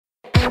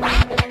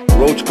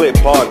Roach Clip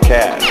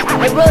Podcast.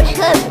 The Roach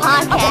Clip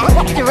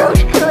Podcast. The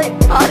Roach Clip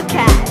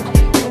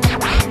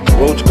Podcast.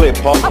 Roach Clip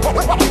Pod.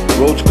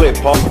 Roach Clip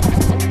Pod.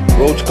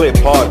 Roach Clip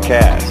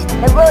Podcast.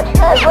 The Roach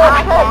Clip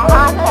Podcast.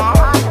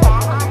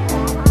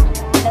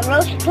 The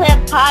Roach Clip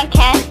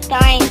Podcast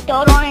starring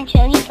Tolo and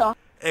Chorizo.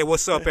 Hey,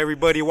 what's up,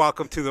 everybody?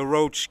 Welcome to the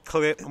Roach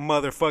Clip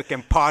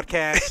motherfucking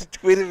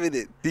podcast. Wait a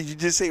minute. Did you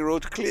just say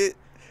Roach Clip?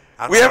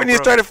 I don't We know, haven't even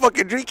bro. started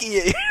fucking drinking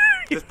yet.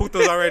 This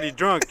puto's already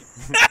drunk.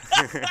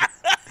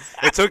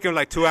 It took him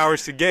like 2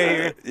 hours to get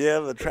here. Yeah,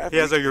 the traffic. He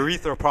has a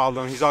urethra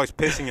problem. He's always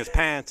pissing his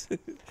pants.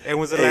 And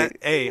was the Hey. last?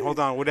 Hey, hold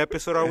on. What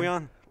episode are we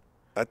on?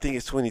 I think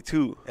it's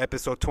 22.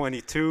 Episode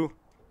 22.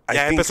 I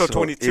Yeah, think episode so.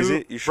 22. Is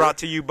it? You sure? Brought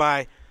to you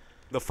by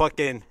the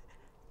fucking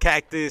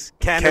Cactus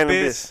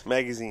Cannabis.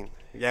 Magazine.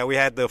 Yeah, we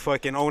had the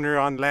fucking owner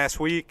on last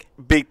week.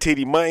 Big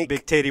Titty Mike.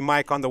 Big Titty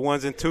Mike on the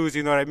ones and twos,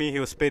 you know what I mean? He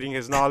was spitting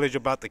his knowledge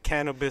about the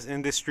cannabis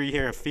industry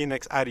here in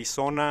Phoenix,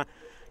 Arizona.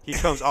 He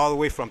comes all the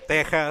way from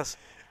Texas.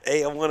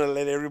 Hey, I want to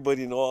let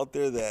everybody know out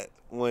there that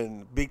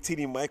when Big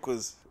Titty Mike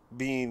was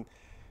being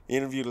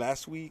interviewed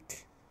last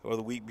week or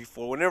the week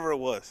before, whenever it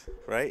was,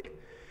 right?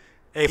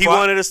 Hey, He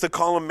wanted us to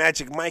call him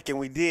Magic Mike, and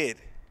we did,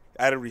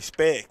 out of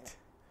respect.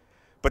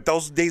 But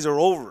those days are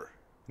over.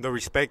 The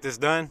respect is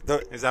done.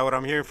 The- Is that what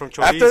I'm hearing from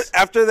Chorizo?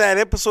 After that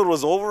episode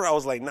was over, I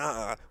was like,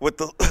 nah, with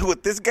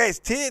this guy's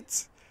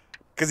tits,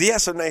 because he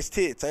has some nice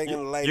tits. I ain't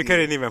gonna lie to You you.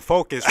 couldn't even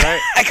focus, right?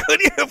 I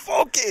couldn't even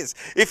focus.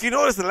 If you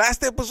notice the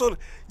last episode,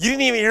 you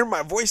didn't even hear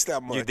my voice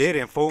that much. You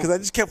didn't, fool. Because I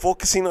just kept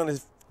focusing on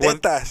his Well-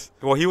 tetas.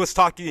 Well, he was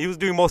talking. He was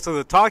doing most of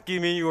the talking.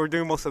 I mean, you were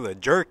doing most of the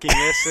jerking.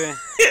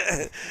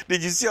 Yes,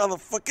 Did you see all the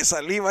fucking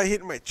saliva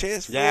hitting my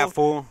chest? yeah,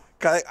 fool.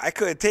 'Cause I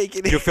couldn't take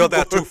it You filled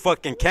out 2 anymore.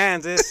 fucking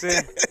cans. Yes,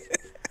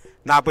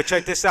 Nah, but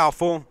check this out,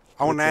 fool.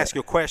 I want to What's ask that?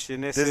 you a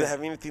question. Yes, Does it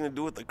have anything to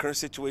do with the current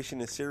situation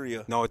in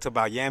Syria? No, it's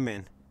about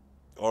Yemen.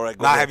 All right,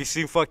 go Nah, ahead. have you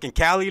seen fucking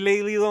Cali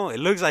lately, though? It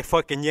looks like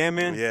fucking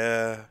Yemen.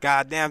 Yeah.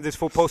 Goddamn, this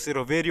fool posted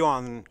a video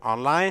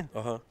online,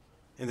 Uh-huh.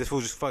 and this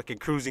fool just fucking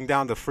cruising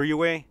down the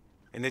freeway,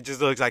 and it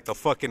just looks like the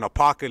fucking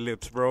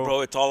apocalypse,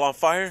 Bro, it's all on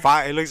fire?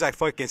 It looks like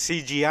fucking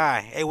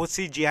CGI. Hey, what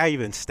CGI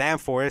even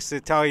stand for? It's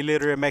to tell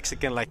illiterate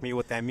Mexican like me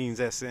what that means.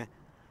 That's it.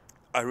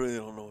 I really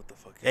don't know what the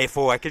fuck. Hey,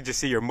 fool, I could just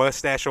see your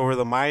mustache over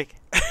the mic.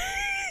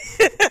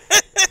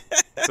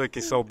 It's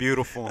looking so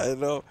beautiful. I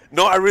know.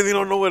 No, I really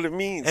don't know what it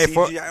means. Hey,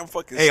 CGI, I'm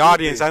fucking Hey, stupid.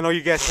 audience, I know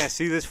you guys can't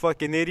see this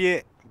fucking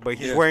idiot, but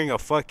he's Yeah. wearing a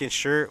fucking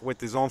shirt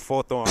with his own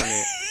photo on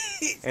it.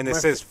 And it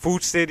says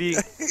Food City,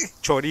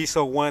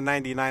 Chorizo,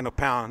 $1.99 a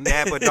pound.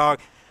 Yeah, but dog,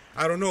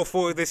 I don't know,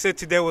 fool. They said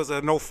today was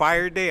a no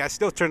fire day. I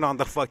still turned on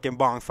the fucking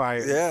bonfire.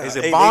 Yeah. Is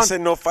it Hey, bond? they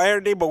said no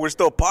fire day, but we're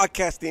still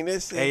podcasting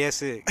this. Hey,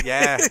 yes, it.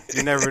 Yeah,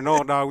 you never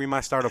know, dog. We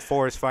might start a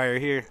forest fire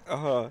here.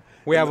 Uh-huh.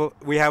 We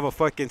have a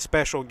fucking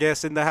special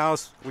guest in the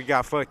house. We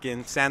got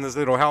fucking Santa's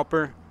little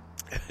helper.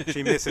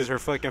 She misses her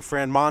fucking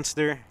friend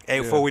Monster.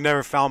 Hey, Yeah. fool, we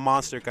never found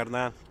Monster,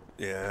 carnal.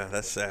 Yeah,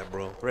 that's sad,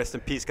 bro. Rest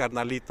in peace,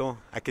 carnalito.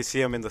 I can see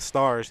him in the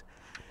stars.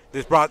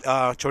 This brought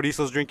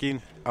Chorizo's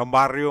drinking a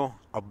Barrio,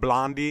 a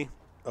Blondie.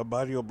 A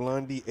Barrio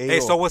Blondie. Hey,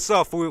 so what's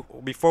up, fool?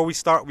 Before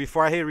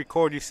I hit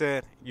record, you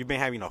said you've been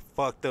having a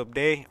fucked up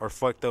day or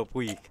fucked up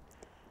week.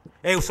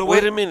 Hey, so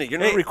Wait a minute. You're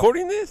not Hey,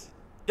 recording this?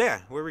 Yeah,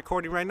 we're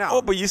recording right now.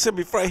 Oh, but you said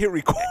before I hit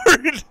record.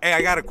 Hey,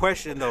 I got a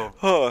question, though.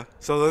 Huh.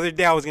 So the other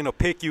day I was going to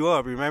pick you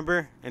up,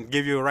 remember? And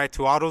give you a ride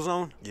to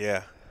AutoZone.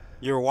 Yeah.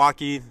 You were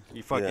walking.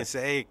 You fucking Yeah.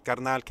 say, hey,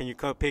 carnal, can you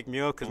come pick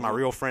me up? Because my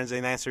real friends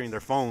ain't answering their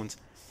phones.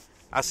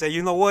 I said,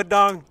 you know what,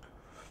 dog?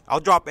 I'll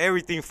drop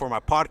everything for my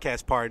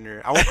podcast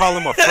partner. I won't call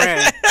him a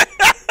friend.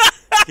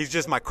 He's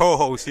just my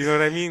co-host, you know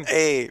what I mean?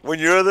 Hey, when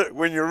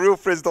your real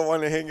friends don't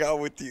want to hang out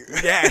with you.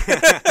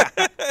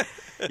 Yeah.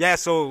 Yeah,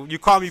 so you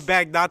called me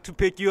back not to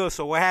pick you up.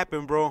 So what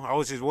happened, bro? I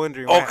was just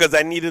wondering. Oh, because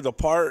I needed a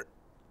part,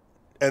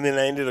 and then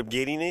I ended up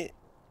getting it,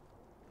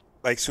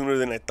 like, sooner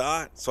than I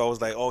thought. So I was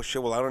like, oh,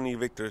 shit, well, I don't need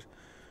Victor.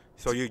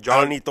 So you I don't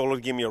jogged, need Tolo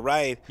to give me a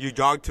ride. you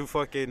jogged to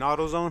fucking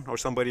AutoZone? Or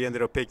somebody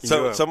ended up picking you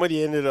So up?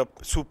 somebody ended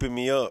up swooping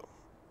me up.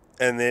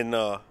 And then,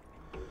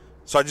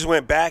 so I just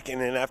went back, and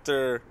then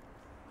after,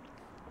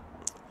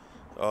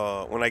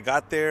 when I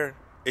got there,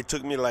 it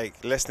took me,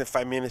 like, less than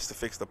 5 minutes to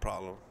fix the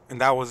problem. And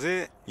that was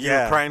it? You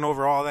Yeah. were crying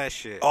over all that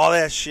shit. All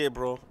that shit,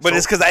 bro. But So-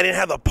 it's because I didn't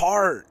have the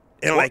part.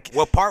 And, like,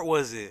 what part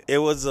was it? it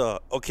was,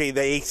 okay,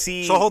 the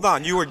AC. So hold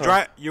on, you were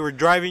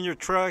driving your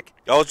truck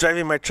I was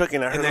driving my truck,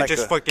 and I heard, and then like,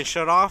 just fucking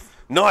shut off?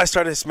 no, I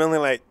started smelling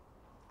like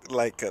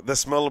the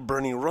smell of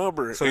burning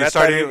rubber. So And you I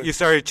thought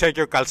started to check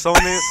your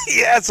calzones?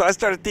 yeah, so I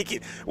started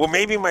thinking, well,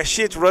 maybe my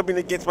shit's rubbing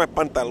against my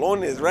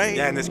pantalones, right?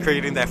 Yeah, and it's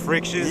creating that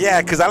friction?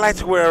 Yeah, because I like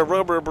to wear a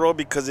rubber, bro,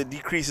 because it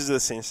decreases the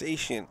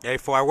sensation. Hey,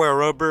 if I wear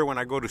rubber when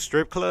I go to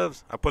strip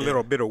clubs, I put a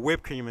little bit of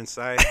whipped cream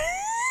inside.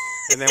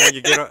 And then when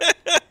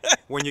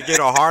you get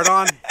a hard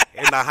on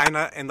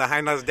and the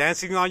hyena's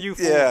dancing on you,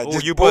 fool, Yeah, oh,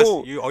 just you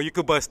boom.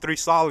 could bust 3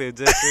 solids.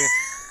 That's it.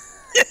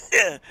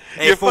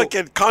 Hey, Your fool.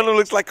 fucking condo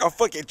looks like a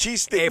fucking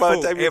cheese stick Hey, by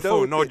fool, the time you're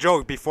done with no it.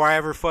 joke. Before I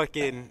ever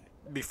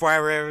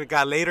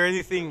got laid or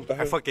anything,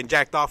 I fucking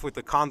jacked off with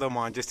the condom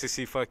on just to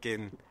see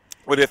fucking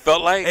What it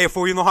felt like? Hey,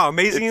 fool, you know how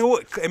amazing it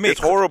was? It's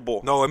horrible.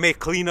 No, it may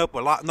clean up a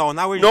lot. No,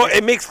 now No,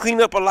 it makes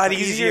cleanup a lot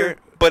easier.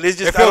 But it's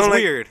just it feels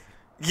weird.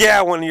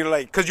 Yeah, when you're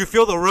like... Because you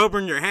feel the rubber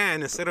in your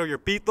hand instead of your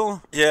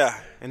pito. Yeah.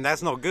 And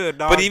that's no good,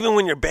 dog. But even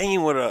when you're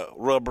banging with a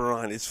rubber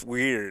on, it's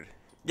weird.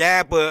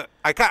 Yeah, but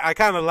I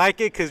kind of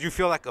like it because you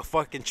feel like a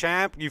fucking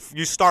champ. You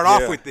start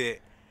off with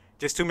it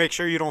just to make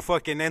sure you don't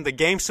fucking end the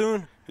game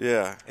soon.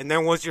 Yeah. And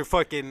then once she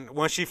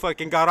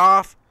fucking got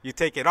off, you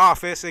take it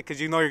off,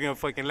 because you know you're going to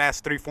fucking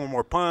last 3-4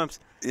 more pumps.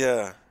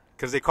 Yeah.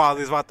 Because they call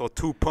this vato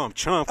 2-pump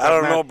chump. I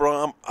don't know,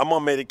 bro. I'm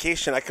on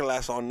medication. I can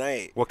last all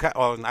night. What kind?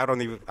 Oh, I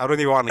don't even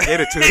want to get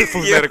into this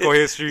fool's medical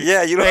history.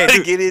 Yeah, you don't want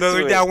to get into it. The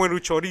other day I went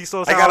to Chorizo's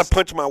house. I got to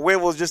punch my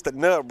huevos just a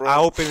nut, bro. I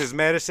opened his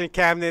medicine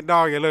cabinet,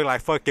 dog. It looked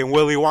like fucking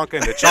Willy Wonka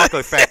in the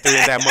chocolate factory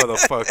in that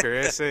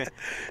motherfucker.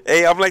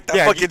 Hey, I'm like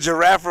that fucking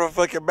giraffe from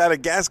fucking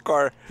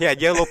Madagascar. Yeah,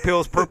 yellow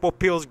pills, purple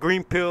pills,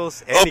 green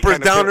pills. Uppers,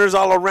 downers,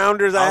 all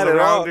arounders. I had it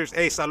all.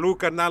 Hey, salud,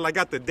 carnal. I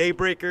got the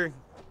Daybreaker.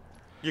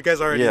 You guys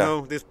already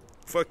know this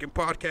fucking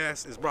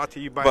podcast is brought to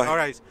you by. All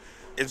right,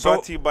 it's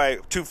brought to you by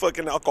 2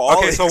 fucking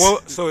alcoholics.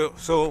 Okay,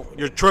 so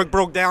your truck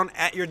broke down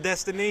at your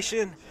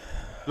destination.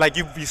 Like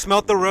you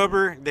smelt the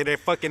rubber. Did it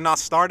fucking not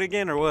start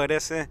again or what?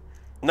 That's it.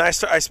 No, I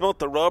smelled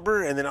the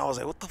rubber and then I was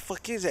like, "What the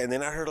fuck is that?" And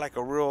then I heard like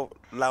a real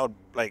loud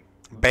like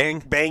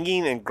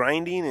banging and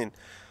grinding, and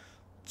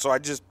so I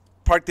just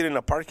parked it in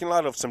a parking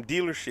lot of some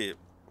dealership.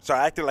 So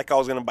I acted like I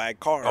was gonna buy a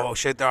car. Oh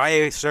shit!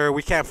 Hey, sir,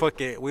 we can't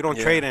we don't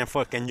trade in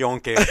fucking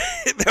yonke.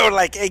 They were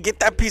like, "Hey, get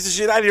that piece of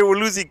shit out of here. We're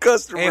losing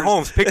customers." Hey,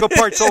 Holmes, pick up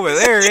parts over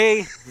there,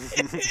 eh?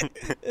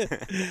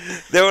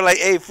 They were like,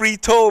 "Hey, free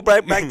tow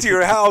right back to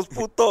your house,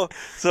 puto."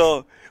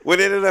 So what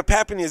ended up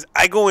happening is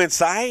I go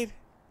inside,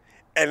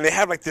 and they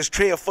have like this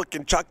tray of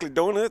fucking chocolate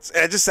donuts,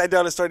 and I just sat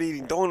down and started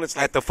eating donuts.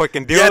 Like, at the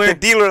fuking dealer? Yeah, at the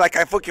dealer. Like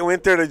I fucking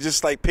went there to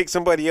just like pick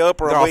somebody up,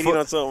 or I'm waiting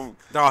on something.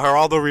 No,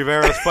 Geraldo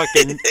Rivera's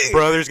fucking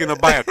brother's gonna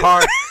buy a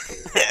car.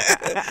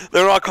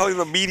 They're all calling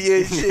the media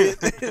and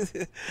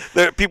shit.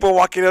 There are people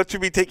walking up to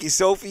me taking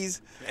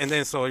selfies. And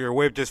then so your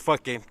whip just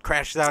fucking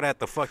crashed out at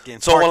the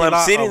fucking So while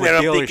I'm sitting there,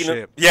 I'm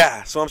dealership.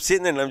 thinking, so I'm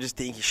sitting there and I'm just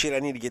thinking, shit, I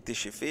need to get this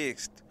shit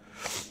fixed.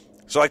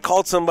 So I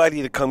called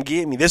somebody to come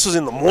get me. This was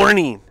in the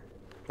morning.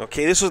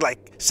 Okay, this was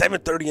like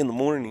 7:30 in the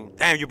morning.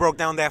 Damn, you broke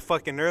down that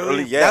fucking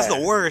early? Yeah. That's the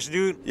worst,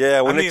 dude.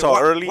 Yeah, when it's all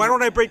early. Why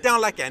don't I break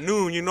down like at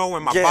noon,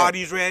 when my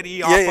body's ready?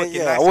 Nice.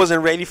 I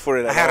wasn't ready for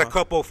it at all. I had a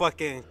couple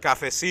fucking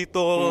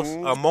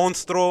cafecitos, a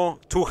monstro,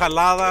 2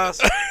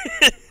 jaladas.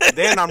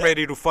 Then I'm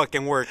ready to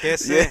fucking work.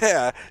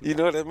 Yeah, you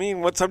know what I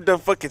mean? Once I'm done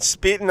fucking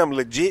spitting, I'm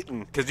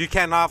legitting. Because you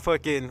cannot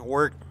fucking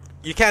work.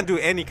 You can't do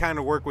any kind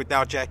of work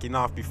without jacking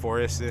off before.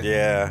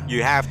 Yeah.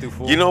 You have to,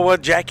 fool. You know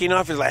what? Jacking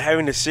off is like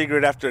having a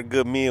cigarette after a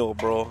good meal,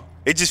 bro.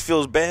 It just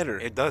feels better.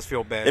 It does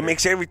feel better. It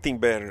makes everything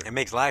better. It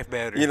makes life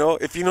better.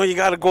 If you know you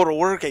got to go to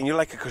work and you're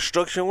like a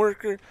construction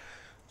worker,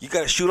 you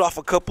got to shoot off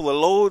a couple of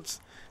loads,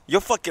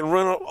 you'll fucking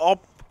run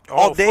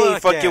all day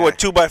fucking with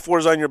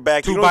 2x4s on your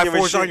back.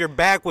 2x4s on your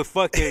back with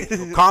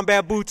fucking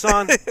combat boots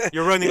on.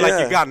 You're running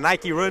like you got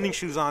Nike running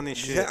shoes on and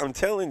shit. Yeah, I'm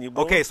telling you,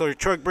 bro. Okay, so your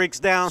truck breaks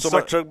down. So my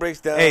truck breaks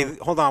down. Hey,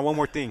 hold on, one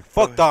more thing.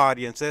 Fuck the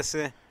audience, that's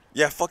it.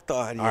 Yeah, fuck the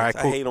audience. All right,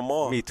 cool. I hate them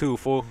all. Me too,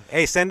 fool.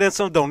 Hey, send in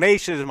some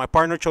donations. My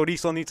partner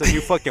Chorizo needs a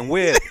new fucking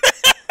whip.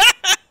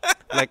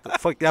 Like,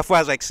 fuck, that fool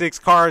has like 6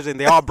 cars and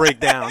they all break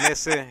down.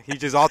 That's it. He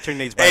just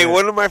alternates. Hey,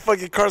 one of my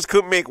fucking cars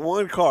couldn't make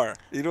one car.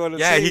 You know what I'm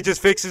saying? Yeah, he just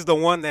fixes the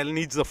one that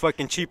needs the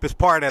fucking cheapest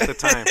part at the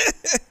time.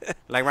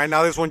 Like right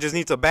now, this one just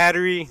needs a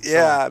battery.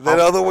 Yeah, the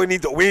other one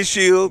needs a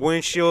windshield.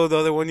 The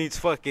other one needs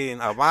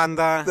fucking a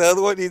banda. The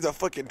other one needs a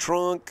fucking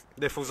trunk.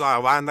 The fool's on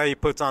a banda. He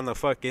puts on the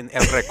fucking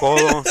el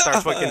recodo,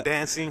 starts fucking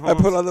dancing. I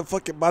put on the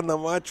fucking banda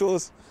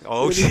machos.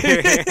 Oh,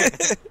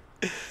 shit.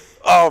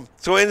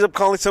 So I ended up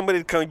calling somebody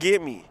to come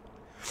get me.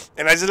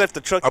 And I just left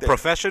the truck there. A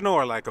professional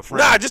or like a friend?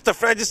 Nah, just a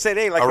friend. I just said,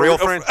 hey. Like a real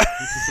friend?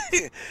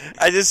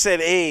 I just said,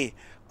 hey,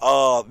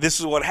 this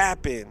is what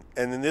happened.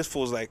 And then this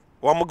fool's like,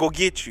 well, I'm going to go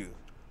get you.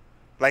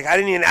 Like, I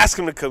didn't even ask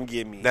him to come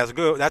get me. That's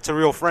good. That's a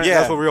real friend. Yeah.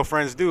 That's what real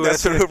friends do.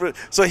 That's a real friend.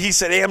 So he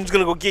said, hey, I'm just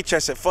going to go get you. I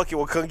said, fuck it.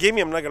 Well, come get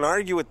me. I'm not going to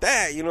argue with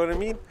that. You know what I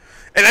mean?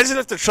 And I just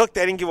left the truck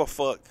there. I didn't give a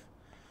fuck.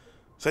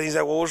 So he's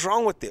like, well, what's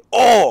wrong with it?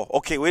 Oh,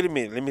 okay, wait a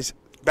minute. Let me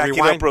back it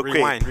up real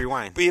quick.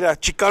 Rewind. Mira,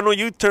 Chicano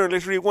U-turn.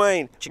 Let's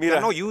rewind.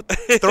 Chicano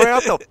U-turn. Throw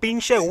out the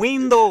pinche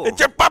window. It's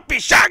your puppy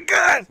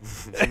shotgun.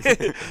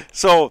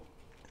 So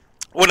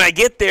when I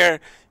get there,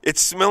 it's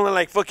smelling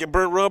like fucking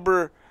burnt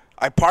rubber.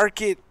 I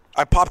park it.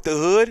 I pop the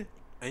hood.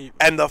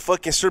 And the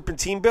fucking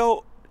serpentine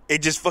belt,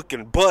 it just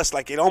fucking busts.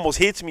 Like, it almost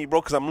hits me,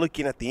 bro, because I'm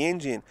looking at the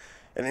engine.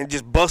 And it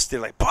just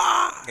busted, like,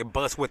 bah! It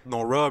busts with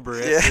no rubber.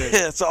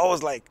 Yeah, so I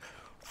was like,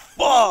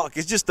 fuck,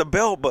 it's just a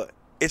belt, but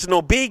it's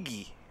no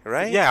biggie,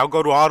 right? Yeah, I'll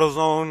go to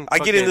AutoZone. I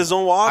get in the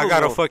zone with AutoZone. I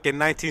got a fucking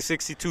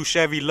 1962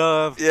 Chevy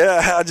Love.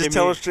 Yeah, I'll just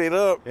tell them straight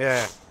up.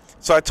 Yeah.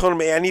 So I told him,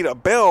 hey, I need a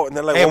belt. And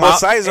they're like, Hey, well, what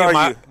size are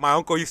you? My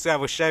uncle used to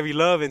have a Chevy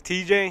Love in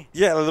TJ.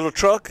 Yeah, a little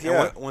truck. And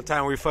Yeah. one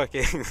time we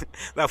fucking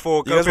that fool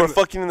woke You up. guys were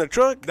fucking in the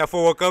truck? That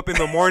fool woke up in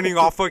the morning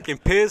all fucking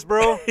pissed,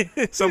 bro.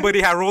 Somebody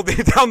had rolled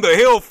it down the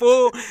hill,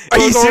 fool. Are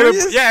you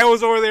serious? Yeah, it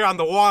was over there on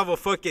the wall of the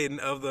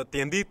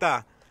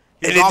tiendita.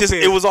 And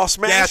it was all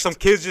smashed? Yeah, some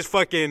kids just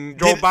fucking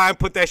drove by and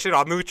put that shit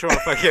on neutral,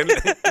 fucking,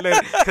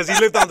 because he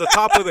lived on the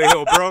top of the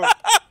hill, bro.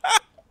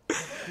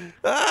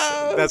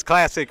 That's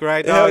classic,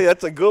 right? Hell yeah,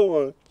 that's a good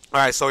one. All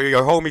right, so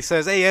your homie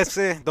says, hey,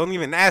 Esse, don't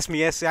even ask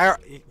me, Esse.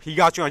 He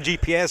got you on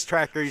GPS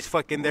tracker. He's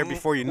fucking there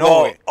before you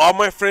know it. All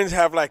my friends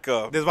have like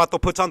a... This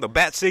vato puts on the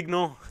bat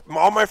signal.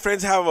 All my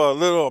friends have a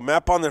little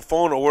map on their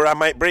phone or where I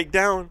might break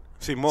down.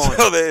 Simon.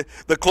 So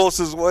the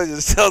closest one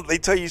is they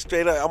tell you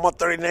straight up, I'm on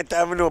 39th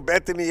Avenue,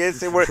 Bethany,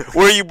 Esse, where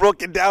are you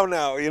broken down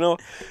now, you know?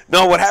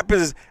 No, what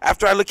happens is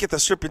after I look at the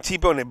serpentine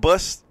belt and it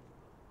busts,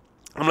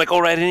 I'm like,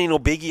 all right, it ain't no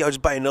biggie. I'll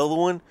just buy another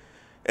one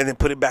and then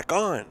put it back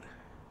on.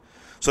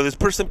 So this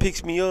person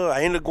picks me up.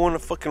 I end up going to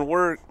fucking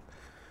work.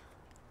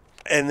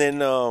 And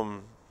then I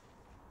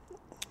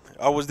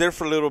was there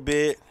for a little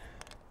bit.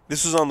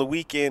 This was on the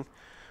weekend.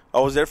 I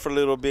was there for a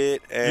little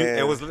bit. And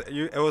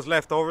It was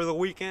left over the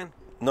weekend?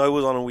 No, it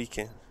was on a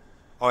weekend.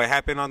 Oh, it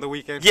happened on the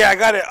weekend? Yeah, I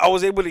got it. I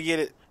was able to get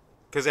it.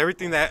 Because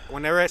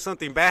whenever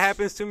something bad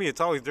happens to me,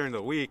 it's always during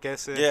the week.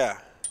 That's it. Yeah.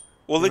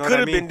 Well, it could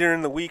have been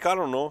during the week. I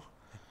don't know.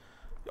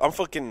 I'm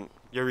fucking...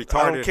 You're retarded.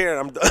 I don't care.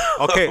 I'm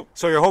Okay,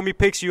 so your homie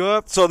picks you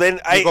up. So then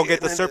you go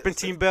get the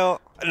serpentine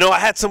belt. No, I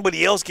had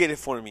somebody else get it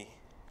for me.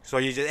 So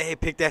you just, hey,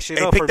 pick that shit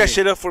up for me. Hey, pick that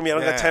shit up for me. I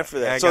don't got time for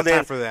that. Yeah, I got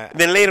time for that.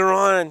 Then later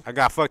on... I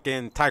got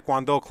fucking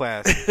taekwondo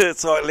class.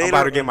 So later I'm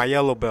about to get my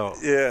yellow belt.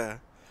 Yeah.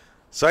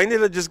 So I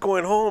ended up just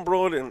going home,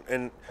 bro,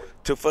 and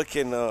to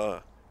fucking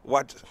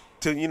watch...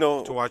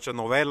 To watch the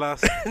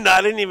novelas.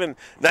 No,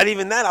 not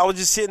even that. I was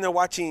just sitting there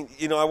watching,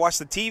 I watched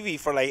the TV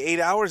for like 8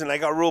 hours and I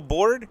got real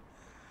bored.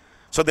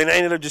 So then I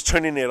ended up just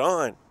turning it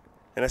on.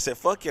 And I said,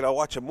 fuck it, I'll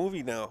watch a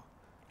movie now.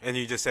 And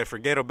you just said,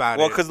 forget about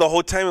it. Well, because the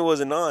whole time it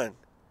wasn't on.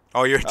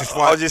 Oh, you're just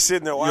I was just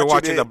sitting there watching. You're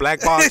watching the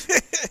black box?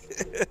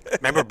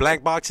 Remember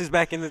black boxes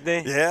back in the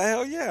day? Yeah,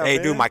 hell yeah. Hey,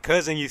 man. dude, my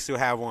cousin used to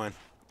have one.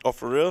 Oh,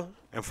 for real?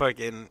 And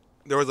fucking,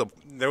 there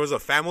was a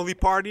family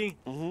party.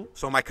 Mm-hmm.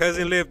 So my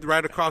cousin lived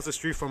right across the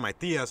street from my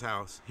tia's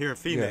house here in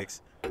Phoenix.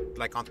 Yeah.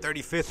 Like on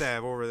 35th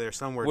Ave over there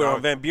somewhere. Where,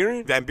 on Van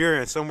Buren? Van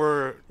Buren,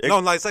 somewhere.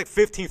 No, it's like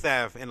 15th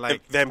Ave. And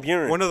like Van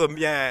Buren. One of them,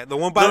 yeah. The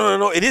one by...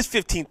 No. It is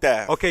 15th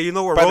Ave. Okay, you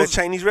know where... By the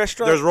Chinese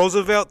restaurant? There's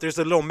Roosevelt. There's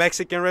a little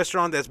Mexican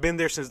restaurant that's been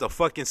there since the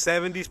fucking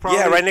 70s probably.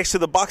 Yeah, right next to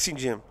the boxing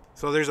gym.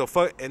 So there's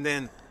and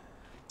then...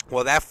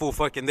 Well, that fool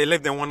fucking... They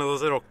lived in one of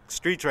those little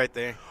streets right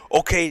there.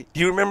 Okay, do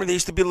you remember there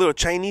used to be a little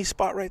Chinese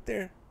spot right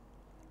there?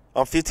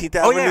 On 15th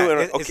Oh, Avenue?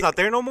 yeah. It's not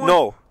there no more?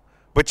 No.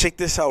 But check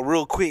this out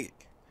real quick.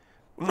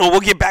 No,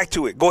 we'll get back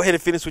to it. Go ahead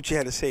and finish what you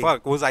had to say.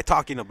 Fuck, what was I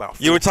talking about?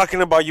 You were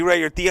talking about you were at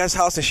your tia's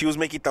house and she was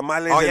making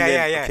tamales. Oh,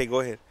 yeah. Okay, go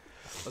ahead.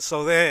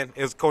 So then,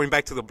 it was going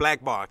back to the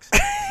black box.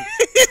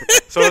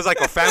 So it was like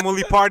a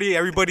family party.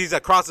 Everybody's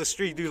across the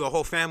street, dude. The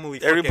whole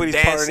family Everybody's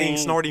dancing, partying.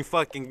 Snorting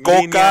fucking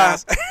Coca.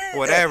 líneas,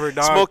 whatever,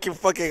 dog.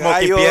 Smoking gallos.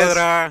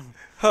 Piedra.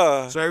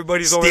 Huh. So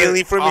everybody's stealing over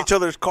there, from each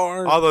other's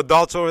cars. All the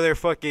adults over there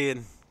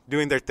fucking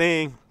doing their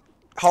thing.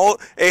 How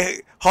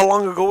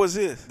long ago was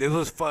this? This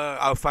was,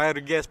 if I had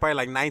to guess, probably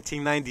like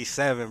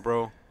 1997,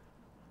 bro.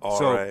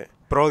 All right.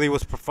 Brody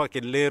was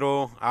fucking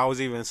little. I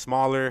was even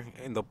smaller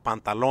in the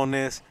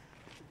pantalones.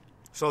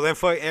 So then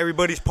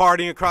everybody's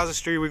partying across the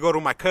street. We go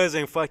to my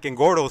cousin fucking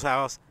Gordo's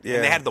house. Yeah.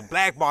 And they had the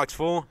black box,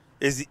 fool.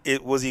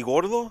 Was he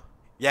gordo?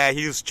 Yeah,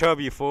 he was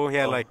chubby, fool. He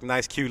had like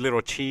nice, cute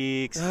little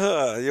cheeks.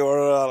 You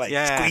were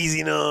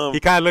squeezing him. He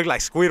kind of looked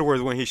like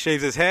Squidward when he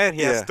shaves his head.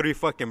 He has 3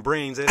 fucking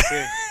brains. That's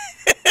it.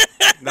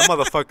 That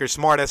motherfucker's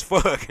smart as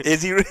fuck.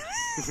 Is he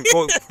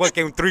really?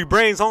 Fucking 3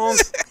 brains,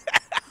 Holmes.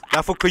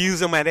 That fool could use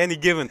them at any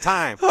given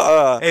time.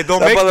 Hey,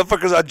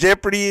 motherfuckers on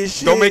Jeopardy and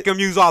shit. Don't make him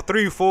use all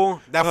 3,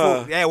 fool. That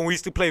fool, yeah, when we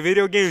used to play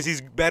video games,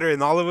 he's better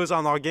than all of us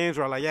on our games.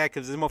 We're like, yeah,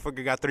 because this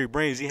motherfucker got 3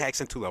 brains. He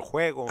hacks into the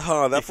juego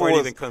before it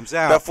even comes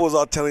out. That fool's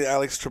all telling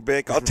Alex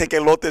Trebek, I'll take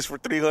elotes for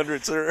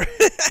 300, sir.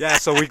 Yeah,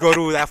 so we go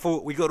to that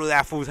fool. We go to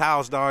that fool's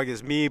house, dog.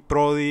 It's me,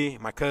 Brody,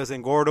 my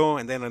cousin Gordo,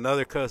 and then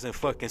another cousin,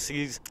 fucking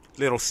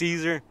Little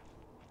Caesar.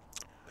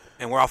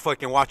 And we're all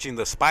fucking watching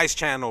the Spice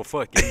Channel,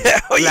 fucking.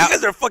 You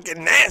guys are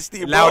fucking nasty,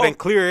 bro. Loud and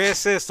clear,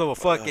 ese. So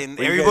fucking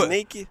everybody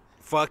naked.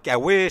 Fuck, I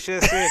wish,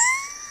 ese.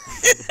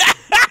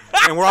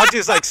 And we're all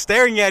just like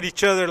staring at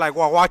each other, like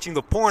while watching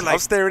the porn. Like I'm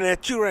staring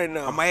at you right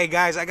now. I'm like, hey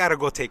guys, I gotta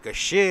go take a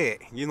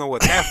shit. You know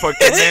what that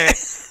fucking meant?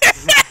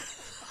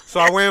 So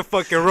I went and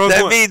fucking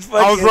rubbed one.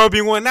 I was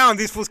rubbing one out, and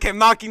these fools kept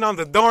knocking on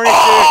the door and shit.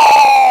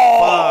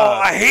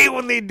 I hate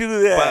when they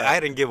do that. But I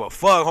didn't give a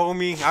fuck,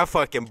 homie. I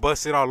fucking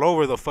busted all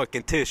over the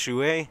fucking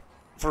tissue, eh?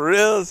 For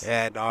real?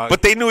 Yeah, dog.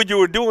 But they knew what you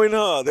were doing,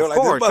 huh? They were of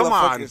course, like, come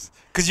on.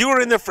 Because you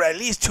were in there for at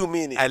least 2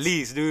 minutes. At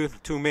least, dude.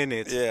 2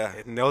 minutes. Yeah.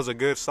 And that was a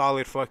good,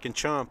 solid fucking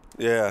chump.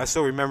 Yeah. I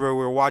still remember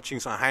we were watching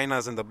some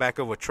hyenas in the back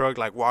of a truck,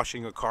 like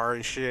washing a car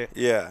and shit.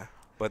 Yeah.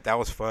 But that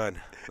was fun.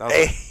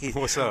 Hey,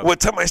 what's up? One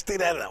time I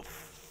stayed at a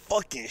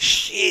fucking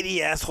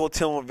shitty ass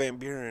hotel in Van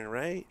Buren,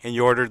 right? And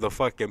you ordered the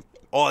fucking.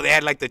 Oh, they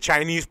had like the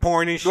Chinese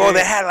porn and shit. Oh,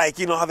 they had like,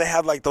 you know how they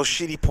have like those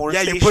shitty porn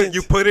yeah, stations?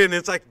 you put it in,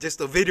 it's like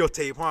just a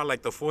videotape, huh?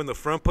 Like the fool in the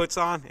front puts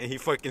on, and he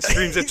fucking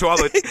streams it to all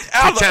the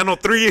to channel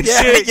 3 and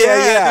shit.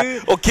 Yeah.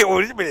 Dude. Okay, well,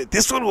 wait a minute.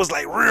 This one was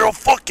like real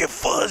fucking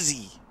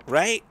fuzzy,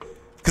 right?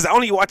 Because I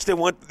only watched it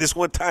this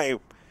one time,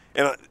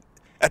 and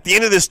at the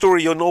end of this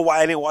story, you'll know why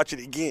I didn't watch it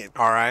again.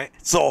 All right.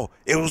 So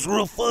it was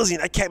real fuzzy,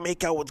 and I can't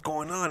make out what's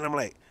going on. And I'm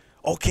like,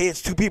 okay,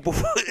 it's two people.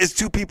 It's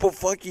two people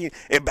fucking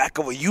in back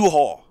of a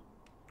U-Haul.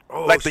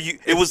 Oh, Like the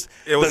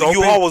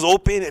U-Haul was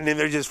open, and then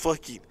they're just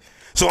fucking.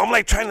 So I'm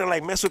like trying to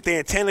like mess with the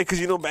antenna,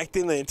 because you know back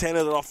then the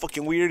antennas are all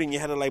fucking weird, and you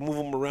had to like move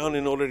them around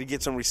in order to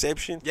get some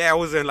reception. Yeah, it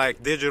was in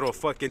like digital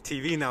fucking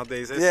TV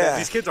nowadays. Yeah.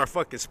 These kids are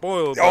fucking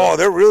spoiled. Oh,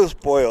 they're real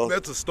spoiled.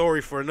 That's a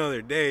story for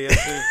another day.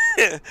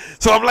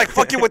 So I'm like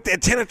fucking with the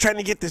antenna, trying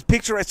to get this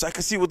picture right so I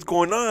can see what's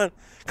going on,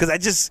 because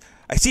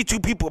I see two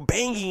people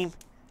banging,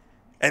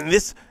 and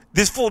this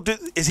fool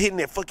is hitting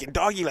that fucking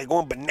doggy like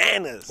going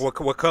bananas.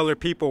 What color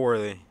people were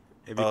they?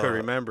 If you could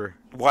remember.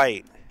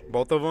 White.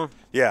 Both of them?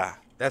 Yeah.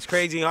 That's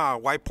crazy, huh?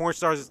 White porn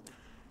stars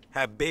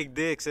have big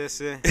dicks, that's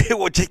it.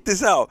 Well, check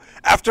this out.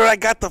 After I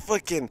got the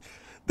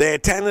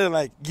antenna,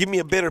 like, give me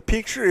a better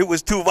picture, it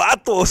was two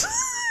vatos.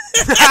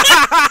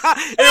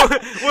 It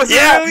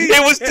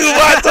was two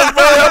vatos,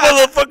 bro.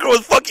 That motherfucker was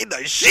fucking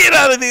the shit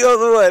out of the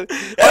other one.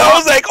 And I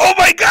was like, oh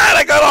my God,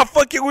 I got all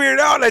fucking weird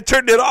out, and I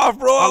turned it off,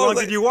 bro. How long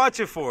did you watch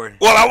it for?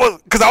 Well,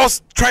 because I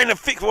was trying to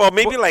fix,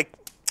 maybe like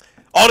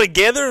all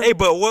together. Hey,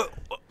 but what?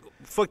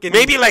 Fucking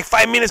maybe like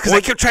 5 minutes, because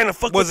I kept trying to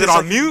fuck with it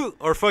on mute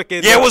or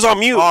fucking? Yeah, it was on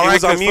mute. All right, it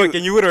was on mute.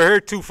 Fucking, you would have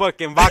heard two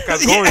fucking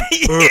vacas going.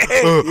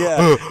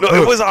 Yeah. No,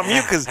 it was on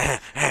mute, because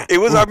it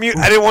was on mute.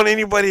 I didn't want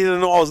anybody to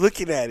know I was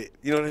looking at it.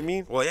 You know what I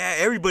mean? Well, yeah,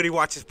 everybody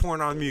watches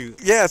porn on mute.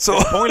 Yeah, so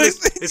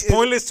it's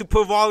pointless to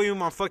put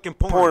volume on fucking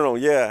porn. Porno,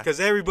 yeah. Because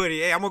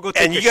everybody, hey, I'm going to go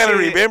take and you got to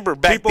remember,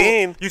 back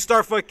then. You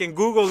start fucking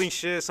Googling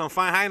shit, some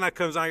fine high night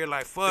comes on, you're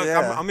like, fuck,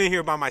 yeah. I'm in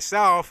here by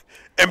myself.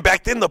 And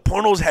back then, the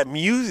pornos had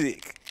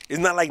music. It's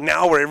not like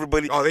now where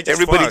everybody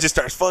just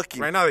starts fucking.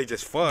 Right now they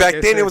just fuck.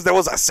 Back then there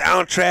was a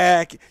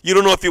soundtrack. You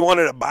don't know if you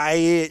wanted to buy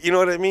it. You know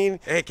what I mean?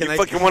 Hey, you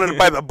fucking wanted to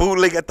buy the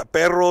bootleg at the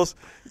Perros.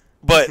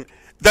 But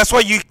that's why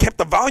you kept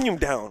the volume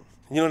down.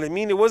 You know what I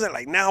mean? It wasn't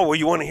like now where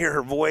you want to hear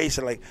her voice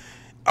and like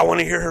I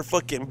want to hear her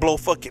fucking blow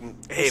fucking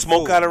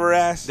smoke out of her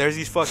ass. There's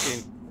these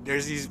fucking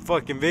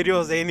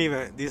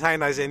videos. These high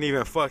nights ain't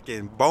even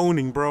fucking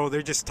boning, bro.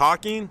 They're just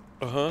talking.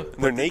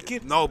 They're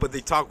naked? No, but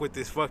they talk with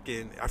this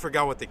fucking. I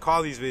forgot what they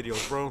call these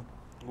videos, bro.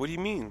 What do you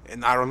mean?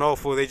 And I don't know,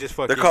 fool. They just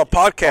fucking. They're called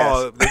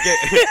podcasts.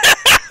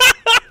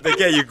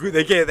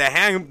 They get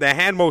the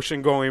hand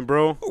motion going,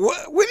 bro.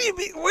 What do you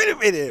mean? Wait a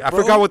minute. I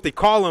forgot what they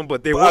call them,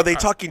 but are they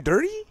talking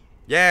dirty?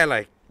 Yeah,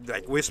 like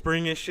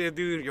whispering and shit,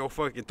 dude. Yo,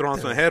 fucking throw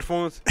on some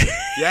headphones.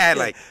 Yeah,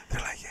 like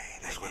they're like, hey,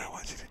 that's what I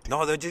want you to do.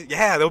 No,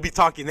 they'll be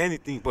talking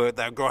anything, but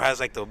that girl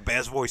has like the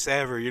best voice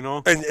ever, you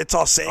know. And it's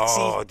all sexy.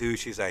 Oh, dude,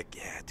 she's like,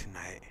 yeah,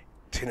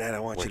 tonight I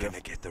want you to. We're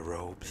gonna get the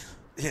robes.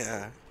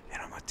 Yeah.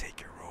 And I'm gonna take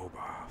your robe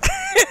off.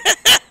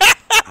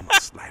 I'm gonna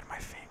slide my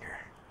finger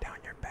down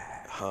your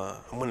back.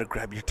 I'm gonna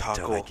grab your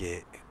taco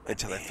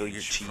until I feel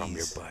your cheese from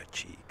your butt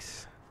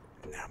cheeks.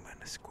 And then I'm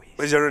gonna squeeze.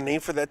 Is there a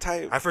name for that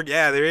type? I forget.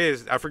 Yeah, there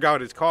is. I forgot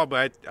what it's called,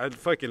 but I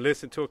fucking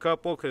listened to a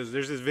couple because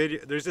there's this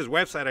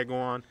website I go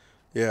on.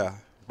 Yeah.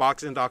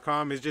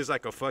 Boxing.com. It's just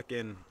like a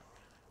fucking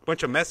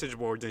bunch of message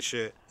boards and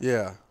shit.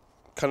 Yeah.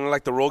 Kind of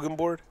like the Rogan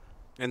board.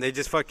 And they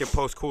just fucking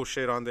post cool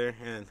shit on there.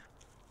 And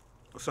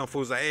some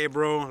fools like, hey,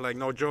 bro, like,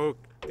 no joke.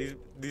 These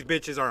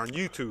bitches are on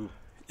YouTube.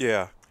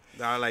 Yeah.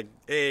 They're like,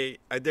 hey,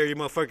 I dare you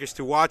motherfuckers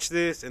to watch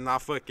this and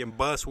not fucking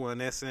bust one.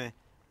 That's it.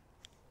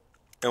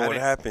 And what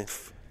happened?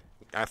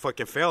 I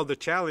fucking failed the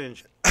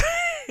challenge.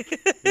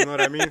 You know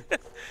what I mean?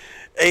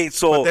 Hey,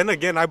 so. But then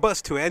again, I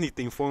bust to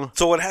anything, fool.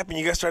 So what happened?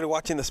 You guys started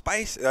watching The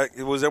Spice?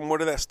 Was there more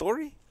to that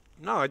story?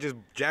 No, I just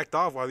jacked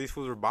off while these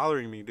fools were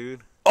bothering me,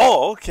 dude.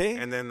 Oh, okay.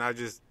 And then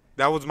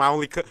that was my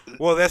only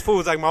that fool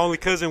was like my only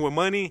cousin with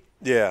money.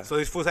 Yeah. So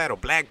these fools had a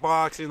black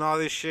box and all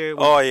this shit.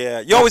 Oh, yeah.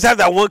 You always have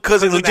that one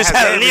cousin who just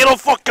had a little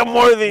fucking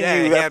more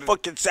than you. That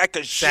fucking sack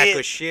of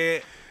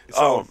shit.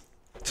 So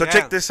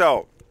check this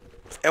out.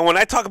 And when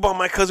I talk about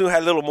my cousin who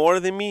had a little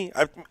more than me,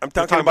 I'm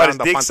talking about his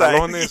dick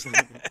size.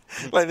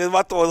 Like this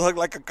vato was hugged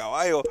like a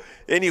caballo.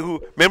 Anywho,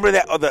 remember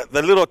that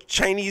the little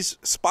Chinese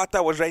spot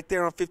that was right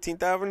there on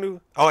 15th Avenue?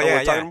 Oh, yeah,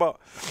 we're talking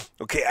about?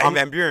 Okay. On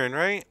Van Buren,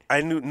 right?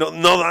 I knew. No,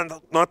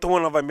 not the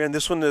one on Van Buren.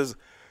 This one is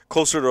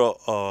closer to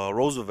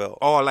Roosevelt.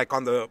 Oh, like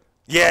on the...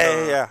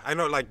 Yeah. I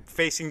know, like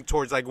facing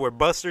towards like where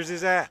Buster's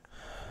is at.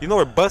 You know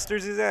where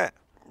Buster's is at?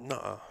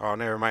 No. Oh,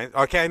 never mind.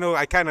 Okay,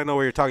 I kind of know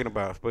what you're talking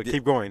about, but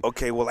keep going.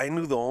 Okay, well, I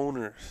knew the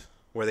owners.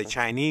 Were they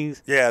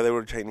Chinese? Yeah, they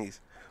were Chinese.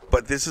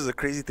 But this is the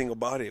crazy thing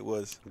about it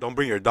was... Don't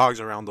bring your dogs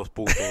around those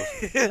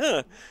putos.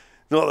 Yeah.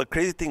 No, the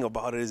crazy thing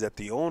about it is that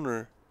the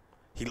owner,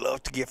 he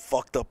loved to get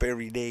fucked up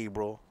every day,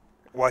 bro.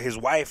 While his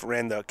wife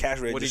ran the cash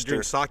register. What, he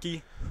drink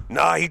sake?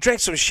 Nah, he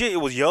drank some shit. It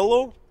was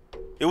yellow.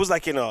 It was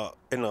like in a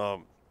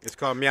It's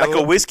called like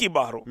a whiskey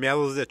bottle.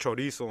 Mielos de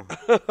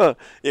Chorizo.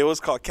 It was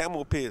called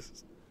camel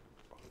piss.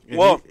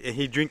 And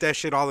he drink that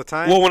shit all the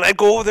time? Well, when I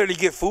go over there to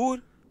get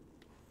food,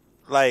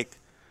 like,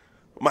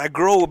 my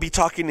girl will be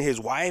talking to his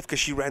wife because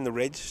she ran the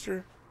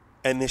register.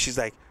 And then she's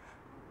like,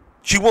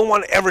 she won't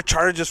want to ever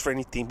charge us for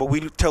anything. But we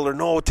tell her,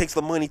 no, take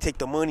the money.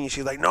 And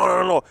she's like,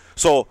 no.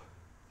 So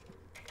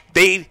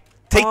they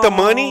take the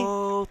money.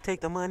 Oh, take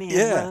the money.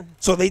 Yeah.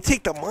 So they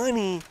take the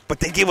money, but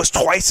they give us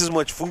twice as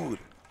much food.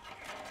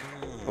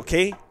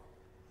 Okay?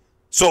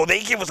 So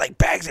they give us like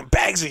bags and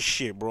bags of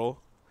shit, bro.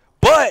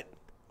 But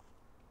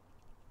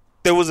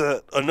there was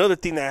another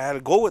thing that I had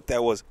to go with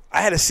that was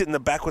I had to sit in the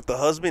back with the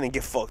husband and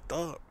get fucked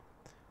up.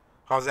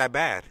 How's that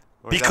bad?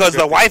 Because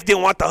the wife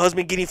didn't want the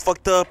husband getting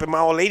fucked up, and my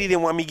old lady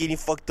didn't want me getting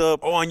fucked up.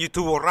 Oh, and you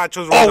two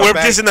borrachos. Oh, we're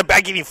just in the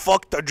back getting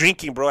fucked up,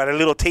 drinking, bro, at a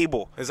little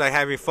table. It's like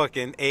having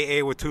fucking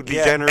AA with two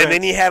degenerates. And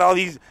then he had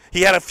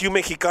a few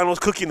Mexicanos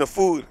cooking the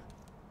food.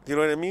 You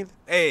know what I mean?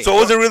 Hey, so it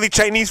wasn't really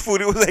Chinese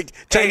food. It was like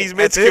Chinese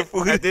Mexican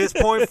food. At this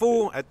point,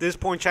 fool. At this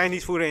point,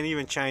 Chinese food ain't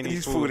even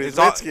Chinese food. It's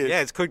Mexican.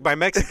 It's cooked by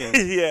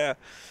Mexicans. Yeah.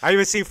 I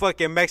even see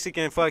fucking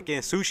Mexican fucking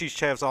sushi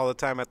chefs all the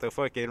time at the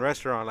fucking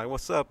restaurant. Like,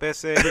 what's up,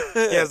 ese?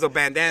 He has the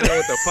bandana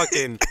with the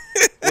fucking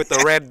with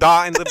the red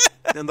dot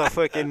in the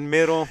fucking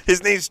middle.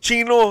 His name's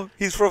Chino.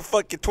 He's from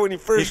fucking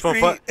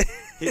 21st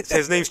Street.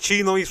 His name's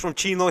Chino. He's from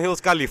Chino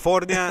Hills,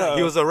 California.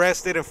 He was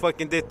arrested and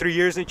fucking did 3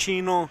 years in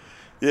Chino.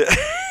 Yeah.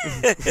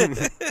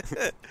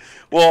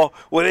 Well,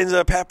 what ends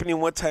up happening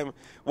one time,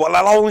 well,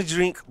 I'll only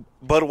drink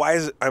Bud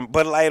Light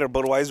or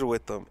Budweiser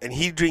with them, and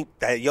he drink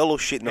that yellow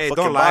shit in a fucking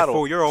don't lie, bottle.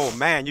 Fool. You're old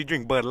man. You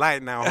drink Bud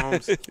Light now,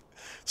 Holmes.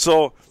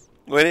 So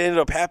what ended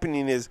up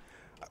happening is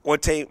one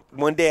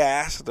day I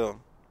asked him,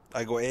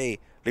 I go, hey,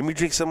 let me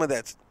drink some of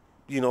that,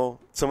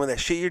 some of that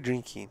shit you're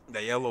drinking.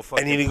 That yellow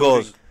fucking. And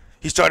then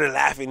he started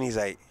laughing. He's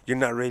like, you're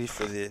not ready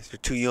for this. You're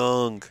too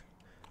young.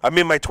 I'm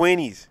in my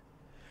 20s.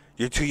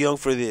 You're too young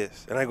for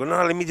this. And I go,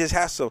 no, let me just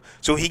have some.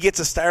 So he gets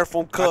a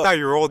styrofoam cup. I thought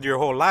you were old your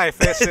whole life,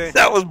 ese.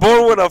 I was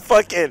born with a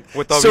fucking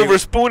silver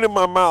spoon in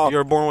my mouth. You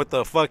were born with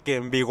a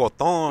fucking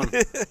bigoton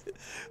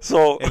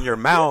in your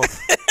mouth.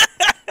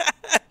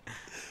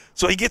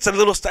 So he gets a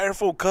little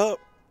styrofoam cup,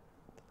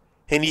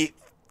 and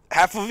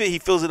half of it, he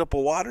fills it up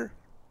with water.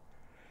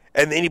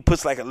 And then he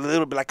puts like a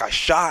little bit, like a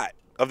shot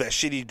of that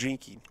shit he's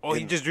drinking. Oh,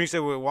 he just drinks it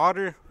with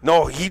water?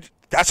 No,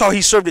 that's how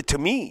he served it to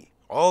me.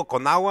 Oh,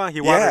 con agua? He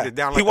watered it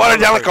down like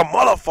a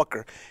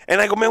motherfucker. And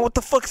I go, man, what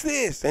the fuck's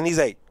this? And he's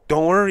like,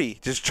 don't worry.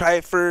 Just try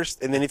it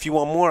first. And then if you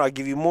want more, I'll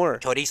give you more.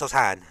 Chorizo's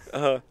hand.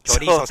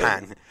 Chorizo's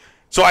hand.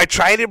 So I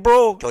tried it,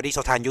 bro.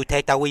 Chorizo's hand. You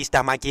take the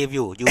wisdom I give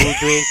you. You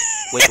drink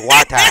with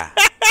water.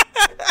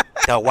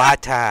 The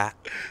water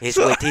is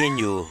within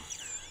you.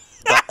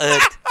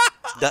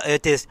 The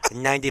earth is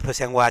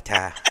 90%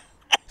 water.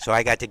 So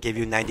I got to give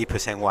you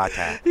 90%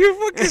 water. You're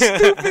fucking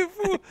stupid,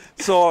 fool.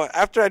 So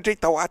after I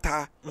drink the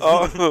water,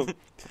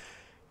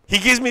 he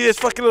gives me this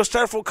fucking little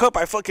styrofoam cup.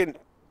 I fucking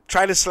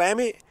try to slam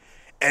it,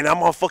 and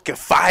I'm on fucking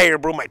fire,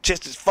 bro. My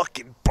chest is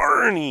fucking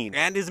burning.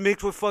 And it's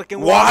mixed with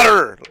fucking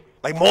water.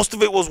 Like most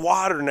of it was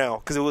water now,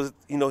 because it was,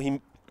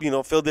 he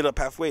filled it up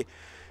halfway.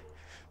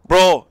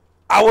 Bro,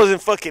 I was in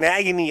fucking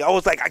agony. I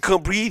was like, I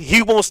couldn't breathe.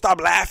 He won't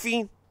stop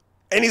laughing.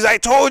 And he's like, I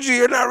told you,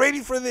 you're not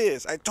ready for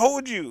this. I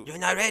told you. You're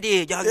not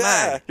ready, young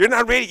man. You're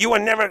not ready. You will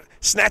never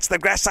snatch the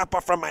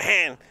grasshopper from my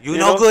hand. You're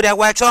no good at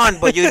wax on,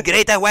 but you're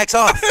great at wax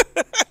off.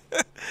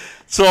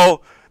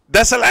 So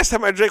that's the last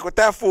time I drank with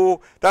that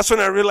fool. That's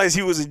when I realized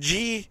he was a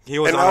G.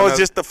 And I was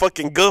just a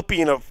fucking guppy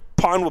in a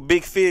pond with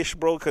big fish,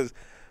 bro, because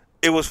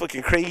it was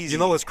fucking crazy. You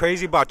know what's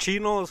crazy about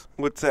Chinos?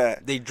 What's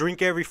that? They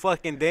drink every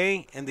fucking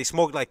day, and they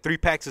smoke like 3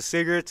 packs of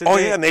cigarettes a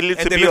day. Yeah, and they live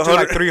to be 100.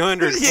 Like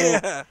 300.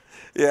 Yeah.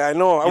 Yeah, I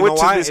know. I went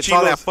to this It's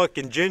all that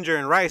fucking ginger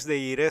and rice they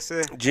eat,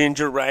 ese.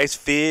 Ginger, rice,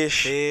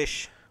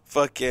 fish.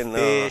 Fucking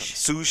fish.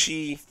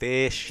 Sushi.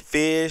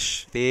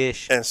 Fish.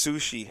 And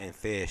sushi. And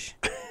fish.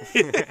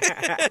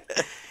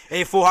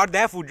 Hey, fool, how'd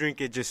that fool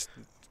drink it?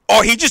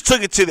 Oh, he just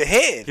took it to the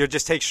head. He'll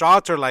just take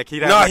shots, or like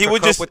he'd have like a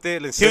cup with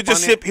it and sip on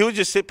it? He was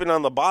just sipping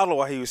on the bottle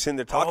while he was sitting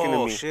there talking to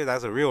me. Oh, shit,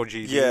 that's a real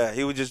G, dude. Yeah,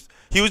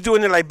 he was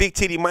doing it like Big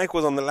Titty Mike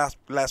was on the last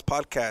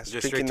podcast.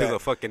 Just straight to the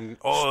fucking,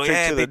 to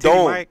Big the Titty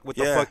dome. Mike with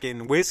the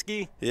fucking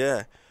whiskey.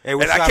 Yeah. Hey,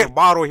 we got a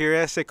bottle here,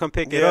 ese. Come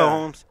pick it up,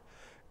 Holmes.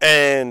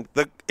 And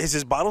is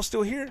his bottle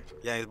still here?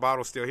 Yeah, his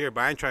bottle's still here,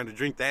 but I ain't trying to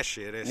drink that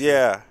shit.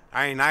 Yeah.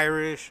 I ain't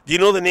Irish. Do you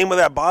know the name of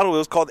that bottle? It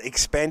was called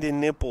Expanded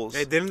Nipples.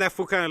 Hey, didn't that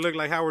fool kind of look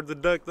like Howard the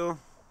Duck, though?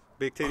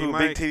 Big Titty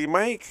Mike? Big Titty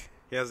Mike?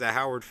 He has that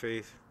Howard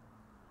face.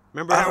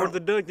 Remember Howard the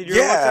Duck? Did you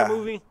ever watch that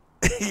movie?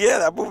 Yeah,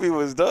 that movie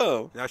was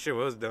dumb. That shit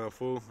was dumb,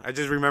 fool. I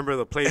just remember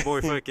the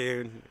Playboy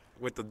fucking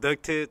with the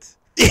duck tits.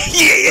 Yeah.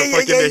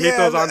 He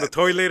throws on the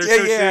toilet or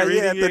some shit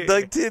reading the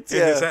duck tits,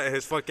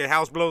 his fucking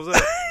house blows up.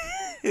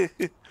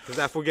 Because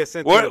that fool gets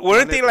sent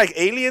weren't they like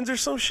aliens or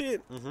some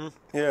shit? Mm-hmm.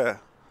 Yeah.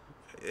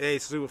 Hey,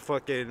 super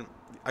fucking,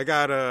 I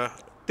got a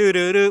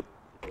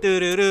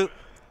doo-doo-doo.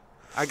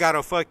 I got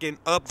a fucking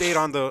update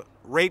on the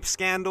rape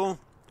scandal.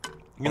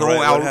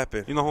 What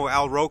happened? You know who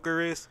Al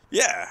Roker is?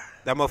 Yeah.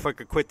 That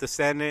motherfucker quit the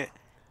Senate.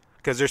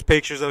 Because there's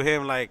pictures of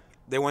him like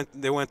they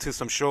went to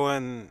some show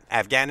in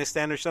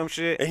Afghanistan or some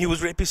shit. And he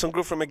was raping some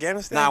girl from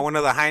Afghanistan? Nah, one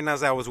of the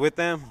hyenas that was with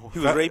them. He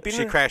was raping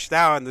her? She crashed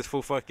out, and this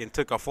fool fucking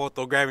took a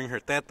photo grabbing her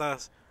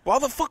tetas. Why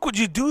the fuck would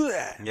you do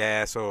that?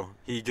 Yeah, so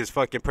he just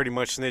fucking pretty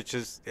much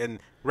snitches. And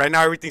right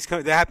now everything's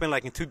coming. That happened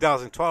like in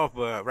 2012,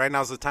 but right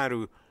now's the time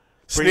to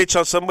snitch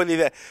on somebody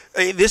that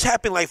this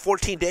happened like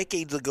 14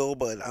 decades ago,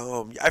 but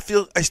I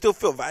still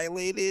feel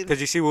violated.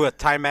 Because you see what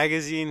Time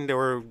Magazine,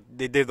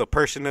 they did the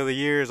Person of the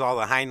Years, all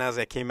the hyenas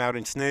that came out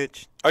and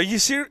snitched. Are you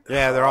serious?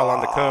 Yeah, they're all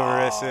on the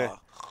cover. That's it.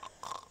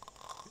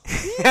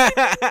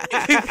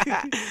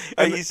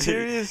 Are you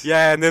serious?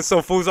 Yeah, and then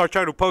some fools are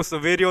trying to post a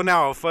video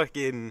now of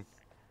fucking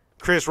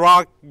Chris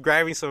Rock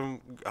grabbing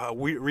some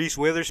Reese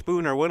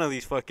Witherspoon or one of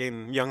these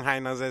fucking young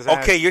hyenas.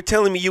 Okay, you're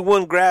telling me you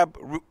wouldn't grab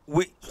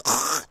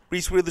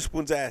Reese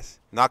Witherspoon's ass?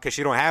 Not because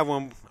she don't have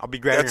one. I'll be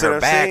grabbing her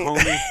back,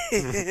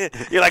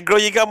 homie. You're like, girl,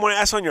 you got more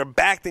ass on your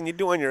back than you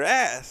do on your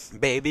ass.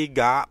 Baby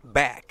got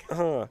back.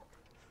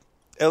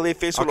 LA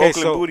face with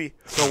Oakland booty.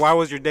 So why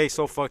was your day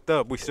so fucked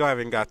up? We still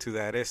haven't got to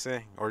that, ese?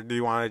 Or do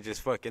you want to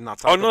just fucking not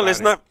talk about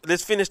it?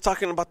 Let's finish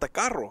talking about the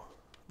carro.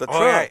 The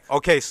truck. Yeah.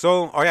 Okay,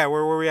 so, where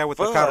were we at with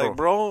the carro?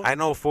 Bro. I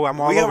know, fool. I'm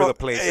all over the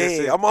place.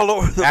 Hey, I'm all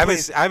over the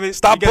place. I haven't,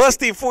 Stop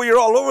busting, fool. You're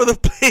all over the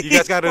place. You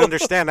guys got to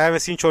understand, I haven't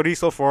seen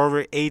Chorizo for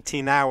over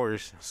 18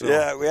 hours. So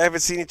yeah, we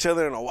haven't seen each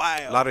other in a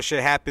while. A lot of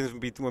shit happens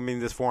between me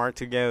and this fool aren't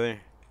together.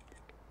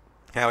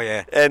 Hell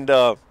yeah. And,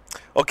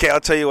 okay,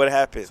 I'll tell you what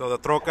happened. So the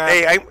troca.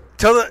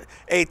 Tell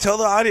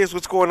the audience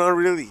what's going on,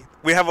 really.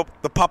 We have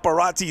the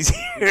paparazzis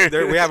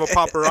here. We have a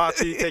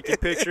paparazzi taking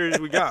pictures.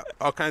 We got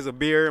all kinds of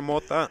beer and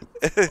mota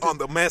on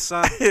the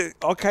mesa.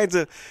 All kinds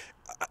of.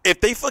 If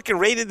they fucking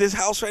raided this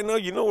house right now,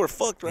 you know we're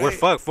fucked, right? We're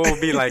fucked. Fool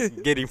would be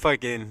like getting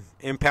fucking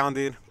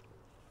impounded.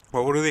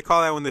 Well, what do they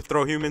call that when they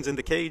throw humans in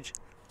the cage?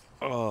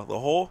 The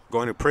hole?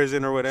 Going to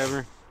prison or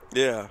whatever.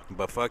 Yeah.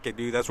 But fuck it,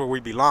 dude. That's where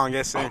we belong.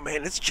 Yes, sir. Oh,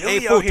 man, it's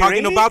chilly hey, fool, out here, talking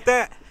ain't about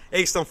that.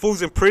 Hey, some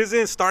fools in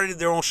prison started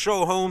their own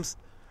show, Holmes.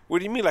 What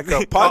do you mean, like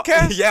a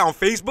podcast? Yeah, on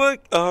Facebook.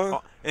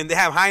 And they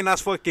have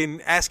hyenas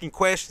fucking asking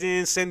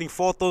questions, sending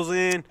photos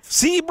in.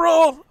 See,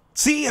 bro.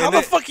 See, how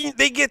the fuck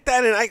they get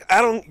that and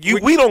I don't.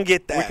 We don't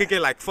get that. We could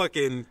get like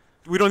fucking.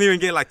 We don't even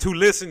get like 2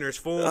 listeners,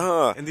 fool.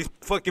 And these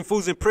fucking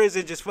fools in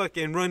prison just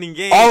fucking running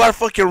games. All our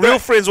fucking real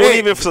friends won't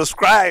even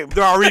subscribe.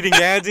 They're all reading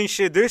ads and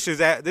shit. This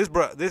ad's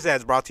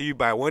brought to you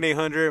by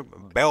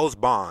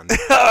 1-800-BELLS-BOND.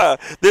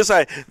 This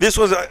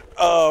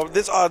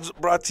odds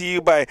brought to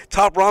you by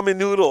Top Ramen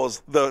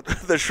Noodles.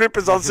 The shrimp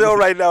is on sale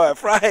right now at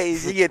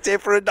Fry's. You get 10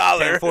 for $1.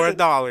 10 for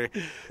 $1.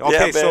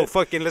 Okay, yeah, so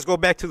fucking let's go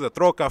back to the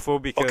troca, fool,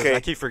 because I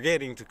keep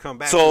forgetting to come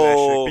back to that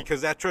shit because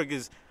that truck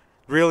is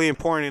really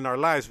important in our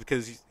lives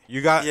because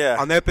you got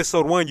on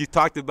episode 1 you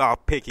talked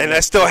about picking, and I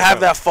still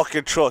have that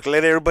fucking truck.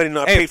 Let everybody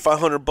know I paid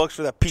 $500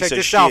 for that piece of shit. Check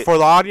this out for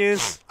the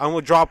audience. I'm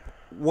gonna drop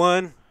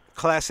one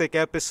classic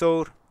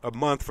episode a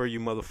month for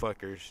you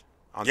motherfuckers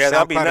on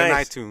SoundCloud and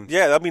iTunes.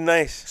 Yeah, that'd be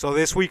nice. So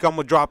this week I'm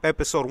gonna drop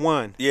episode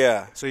 1.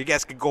 Yeah. So you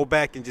guys could go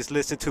back and just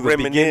listen to the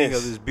beginning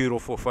of this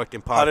beautiful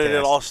fucking podcast. How did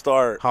it all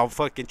start? How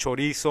fucking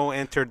Chorizo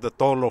entered the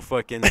Tolo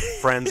fucking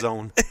friend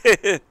zone.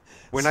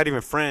 We're not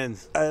even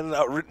friends.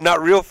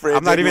 Not real friends.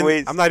 I'm not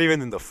even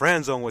in the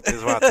friend zone with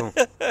this vato.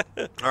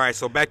 All right,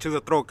 so back to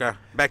the troca.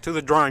 Back to the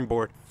drawing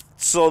board.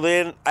 So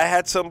then I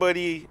had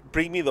somebody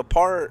bring me the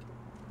part.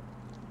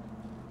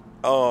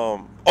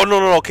 No.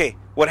 Okay.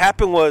 What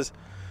happened was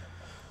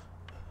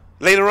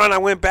later on I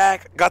went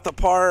back, got the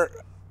part,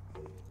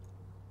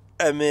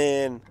 and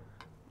then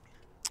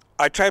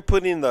I tried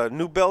putting the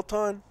new belt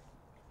on,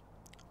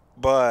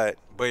 but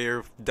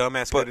your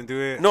dumbass couldn't do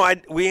it. No,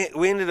 we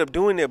ended up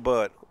doing it,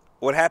 but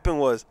what happened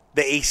was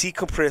the AC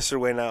compressor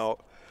went out,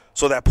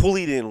 so that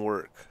pulley didn't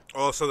work.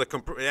 Oh, so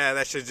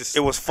that shit just it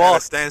was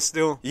fucked.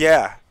 Standstill.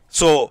 Yeah.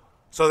 So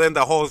then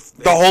the whole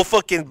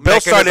fucking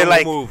belt started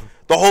like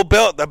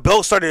the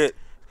belt started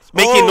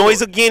making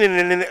noise again,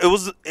 and then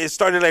it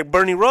started like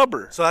burning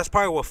rubber. So that's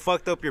probably what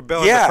fucked up your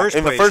belt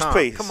in the first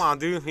place. Come on,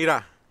 dude.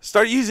 Mira.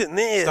 Start using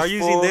this. Start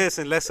using this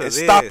and less of this.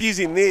 Stop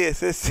using this.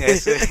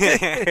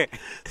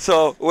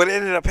 So what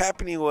ended up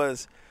happening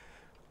was,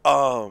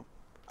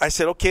 I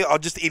said, okay, I'll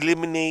just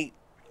eliminate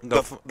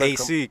the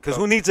AC. Because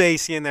who needs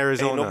AC in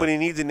Arizona? Ain't nobody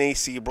needs an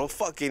AC, bro.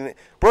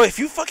 Bro, if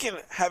you fucking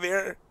have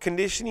air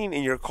conditioning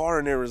in your car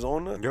in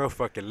Arizona, you're a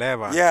fucking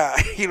leva. Yeah,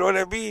 you know what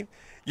I mean?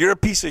 You're a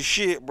piece of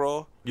shit,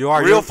 bro. You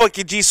are. Real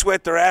fucking G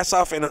sweat their ass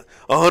off in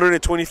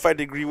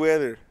 125-degree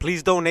weather.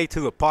 Please donate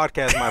to the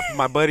podcast.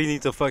 My buddy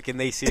needs a fucking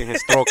AC in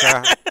his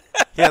troca.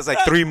 He has like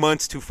 3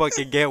 months to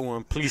fucking get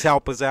one. Please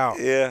help us out.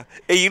 Yeah.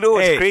 Hey, you know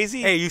what's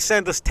crazy? Hey, you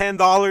send us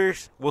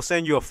 $10, we'll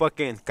send you a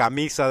fucking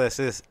camisa that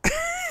says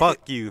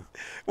fuck you.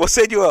 We'll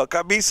send you a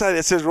camisa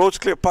that says Roach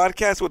Clip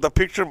Podcast with a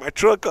picture of my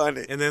truck on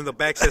it. And then the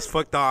back says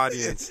fuck the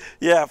audience.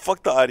 Yeah,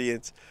 fuck the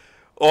audience.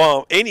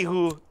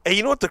 Anywho, hey,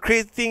 you know what the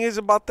crazy thing is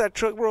about that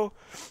truck, bro?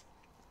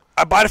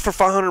 I bought it for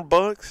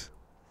 $500,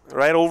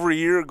 right, over a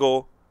year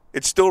ago.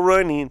 It's still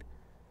running.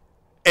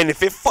 And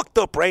if it fucked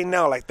up right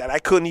now like that, I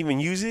couldn't even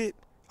use it.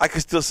 I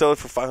could still sell it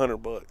for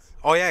 $500.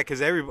 Oh yeah,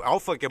 because I'll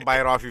fucking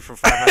buy it off you for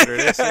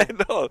 500. I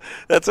know.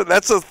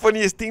 That's the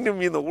funniest thing to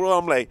me in the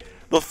world. I'm like,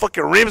 those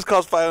fucking rims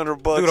cost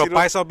 $500. Dude, a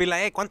paisa will be like,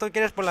 hey, ¿cuánto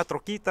quieres por la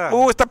troquita?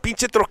 Esta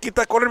pinche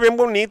troquita corre bien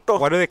bonito.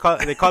 What do they call?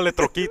 They call it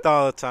troquita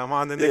all the time,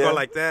 huh? And then they go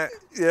like that.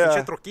 Yeah.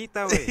 Pinche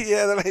troquita, güey.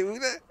 Yeah, they're like,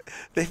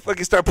 they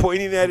fucking start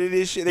pointing at it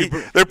and shit.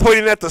 They're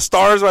pointing at the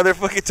stars while they're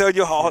fucking telling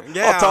you how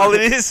tall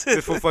it is.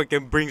 This fool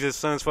fucking brings his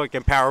son's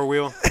fucking Power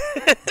Wheel.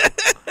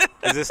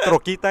 Is this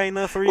troquita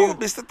enough for you? Oh,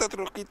 Mr.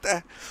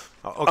 Troquita.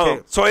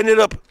 Okay. So I ended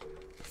up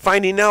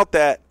finding out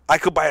that I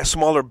could buy a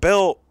smaller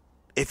belt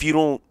if you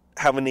don't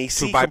have an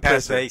AC to bypass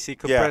compressor. the AC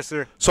compressor.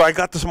 Yeah. So I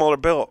got the smaller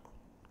belt,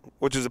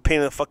 which was a pain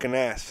in the fucking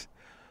ass.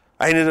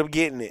 I ended up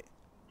getting it.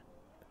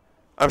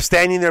 I'm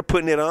standing there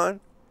putting it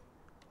on,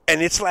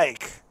 and it's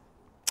like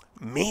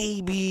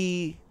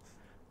maybe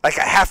like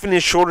a half an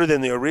inch shorter than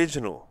the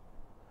original.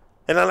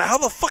 And I'm like, how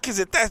the fuck is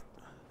it that?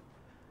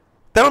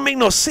 That don't make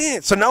no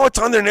sense. So now it's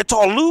on there and it's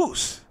all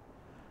loose.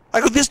 I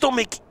go, this don't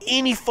make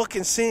any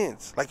fucking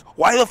sense. Like,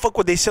 why the fuck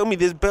would they sell me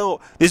this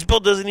belt? This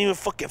belt doesn't even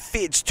fucking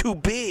fit. It's too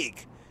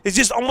big. It's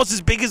just almost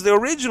as big as the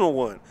original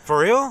one. For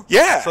real?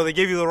 Yeah. So they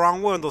gave you the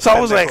wrong one. So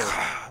I was like,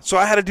 so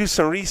I had to do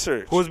some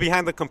research. Who was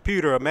behind the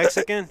computer? A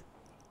Mexican?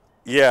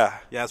 Yeah.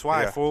 Yeah, that's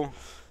why, fool.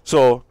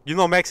 So you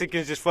know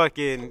Mexicans just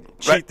fucking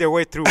cheat right. their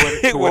way through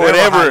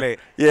whatever.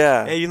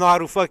 Yeah. Hey, you know how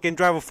to fucking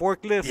drive a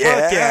forklift?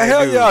 Yeah. Fuck yeah,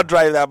 hell dude. yeah, I'll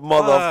drive that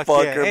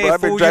motherfucker, yeah. Hey, bro.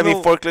 I've been fool, driving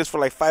forklifts for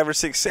like 5 or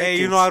 6 seconds.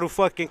 Hey, you know how to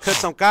fucking cut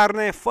some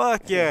carne?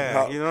 Fuck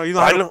yeah. You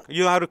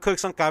know how to cook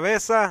some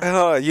cabeza?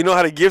 You know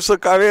how to give some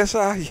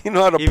cabeza? You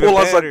know how to Even pull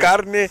on some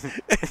better. carne?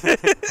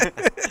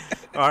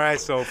 All right,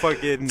 so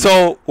fucking.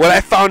 So what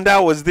I found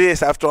out was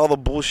this after all the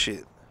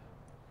bullshit.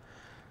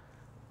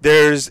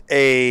 There's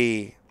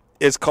a.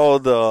 It's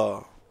called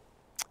the.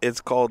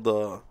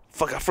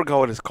 Fuck, I forgot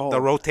what it's called. The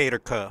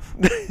rotator cuff.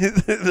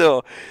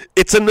 No,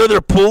 it's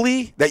another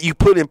pulley that you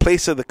put in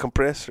place of the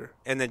compressor.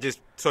 And then just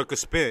so it could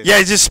spin. Yeah,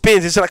 it just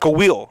spins. It's like a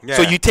wheel. Yeah.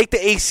 So you take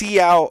the AC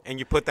out. And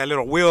you put that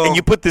little wheel. And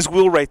you put this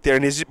wheel right there,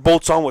 and it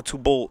bolts on with 2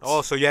 bolts.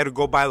 Oh, so you had to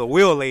go buy the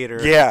wheel later.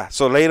 Yeah,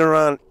 so later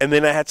on, and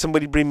then I had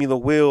somebody bring me the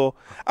wheel.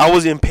 I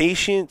was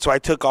impatient, so I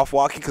took off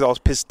walking because I was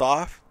pissed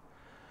off.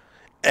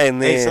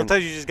 And then, hey,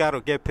 sometimes you just got to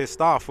get pissed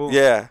off, fool.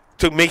 Yeah.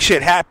 To make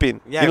shit happen.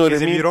 Yeah, you know what I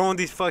because mean? if you don't,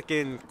 these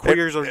fucking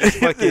queers will just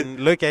fucking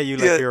look at you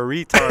like you're a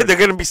retard. They're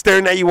going to be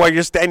staring at you while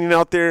you're standing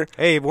out there.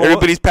 Hey, well,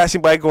 everybody's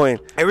passing by going,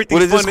 what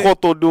is this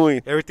Joto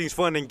doing? Everything's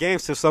fun in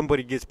games till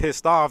somebody gets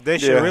pissed off. That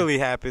shit really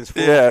happens,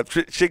 fool. Yeah,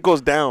 shit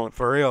goes down.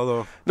 For real,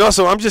 though. No,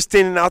 so I'm just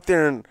standing out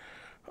there in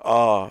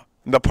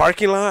the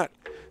parking lot.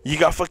 You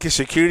got fucking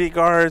security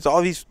guards,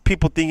 all these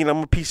people thinking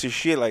I'm a piece of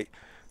shit. Like,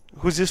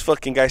 who's this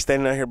fucking guy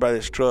standing out here by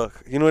this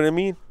truck? You know what I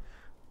mean?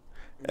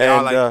 And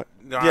I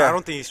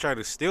don't think he's trying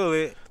to steal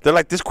it. They're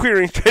like, this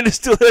queer ain't trying to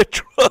steal that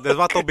truck. This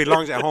vato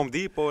belongs at Home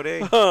Depot,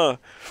 eh?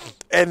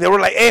 And they were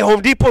like, hey,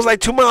 Home Depot's like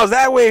 2 miles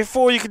that way,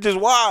 fool. You can just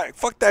walk.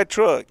 Fuck that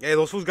truck. Hey,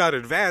 those fools got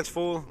advanced,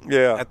 fool.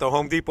 Yeah. At the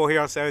Home Depot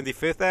here on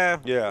 75th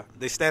Ave. Yeah.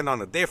 They stand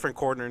on a different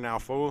corner now,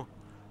 fool.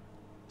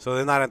 So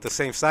they're not at the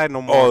same side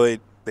no more. Oh,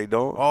 they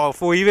don't? Oh,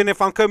 fool, even if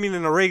I'm coming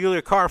in a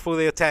regular car, fool,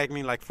 they attack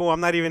me. Like, fool,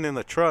 I'm not even in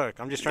the truck.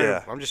 I'm just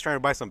trying to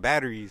buy some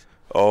batteries.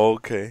 Oh,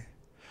 okay.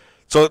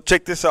 So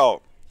check this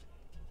out.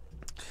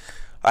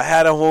 I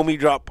had a homie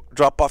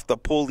drop off the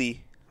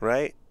pulley,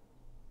 right?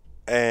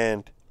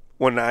 And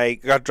when I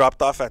got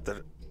dropped off at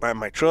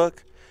my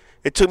truck,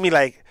 it took me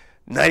like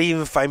not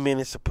even 5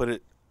 minutes to put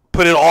it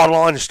all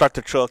on and start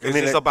the truck. It's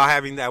just about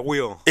having that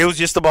wheel. It was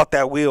just about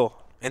that wheel.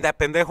 And that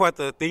pendejo at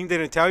the thing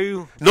didn't tell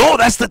you? No,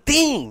 that's the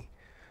thing.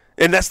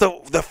 And that's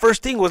the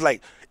first thing was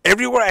like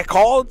everywhere I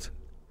called,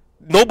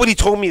 nobody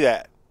told me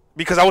that.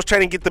 Because I was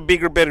trying to get the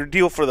bigger, better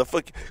deal for the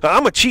fucking.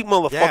 I'm a cheap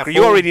motherfucker. Yeah,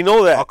 you already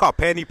know that. I'll call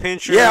Penny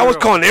Pincher. Yeah, I was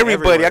calling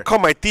everybody. Everywhere. I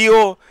called my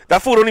tío.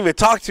 That fool don't even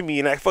talk to me.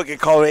 And I fucking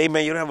call him, hey,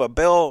 man, you don't have a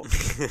belt.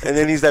 And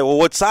then he's like, well,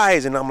 what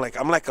size? And I'm like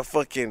a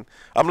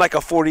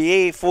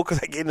 48, fool, because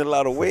I gained a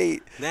lot of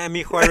weight. Damn,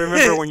 mijo, I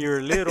remember when you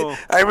were little.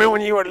 I remember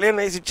when you were little,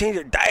 I used to change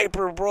your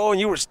diaper, bro, and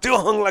you were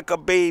still hung like a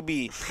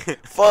baby.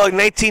 Fuck,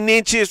 19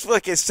 inches,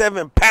 fucking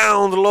 7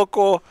 pounds,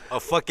 loco. A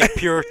fucking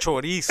pure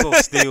chorizo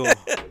still.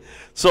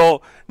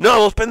 So, no,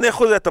 those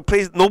pendejos at the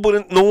place, no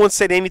one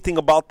said anything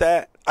about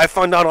that. I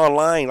found out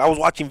online. I was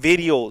watching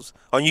videos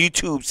on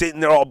YouTube, sitting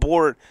there all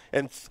bored,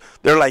 and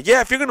they're like,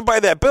 yeah, if you're going to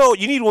buy that belt,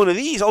 you need one of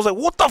these. I was like,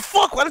 what the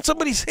fuck? Why didn't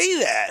somebody say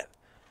that?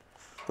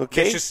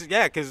 Okay?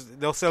 Because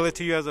they'll sell it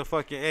to you as a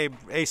fucking,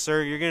 hey,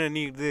 sir, you're going to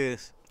need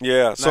this.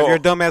 Yeah. Now, so if your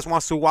dumbass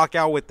wants to walk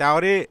out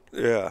without it,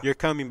 yeah, you're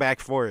coming back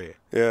for it.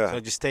 Yeah. So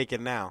just take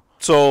it now.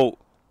 So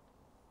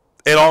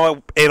it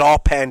all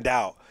panned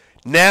out.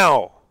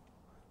 Now,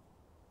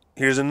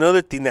 here's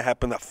another thing that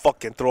happened at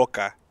fucking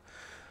Troca.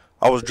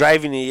 I was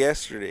driving it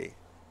yesterday,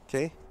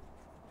 okay?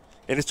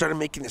 And it started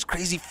making this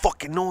crazy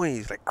fucking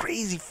noise. Like,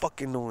 crazy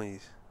fucking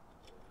noise.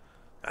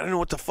 I don't know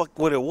what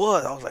it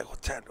was. I was like,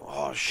 what's that?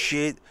 Oh,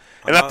 shit.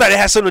 And I thought it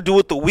had something to do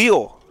with the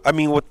wheel. I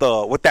mean, with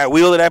that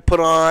wheel that I put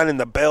on and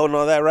the belt and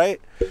all that,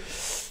 right?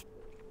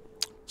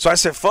 So I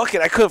said, fuck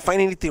it. I couldn't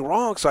find anything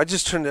wrong. So I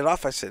just turned it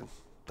off. I said,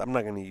 I'm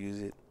not going to use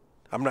it.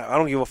 I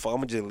don't give a fuck. I'm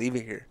going to just leave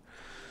it here.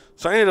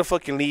 So I ended up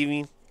fucking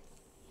leaving.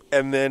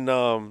 And then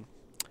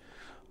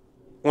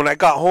when I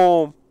got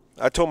home,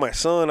 I told my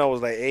son, I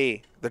was like,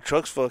 hey, the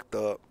truck's fucked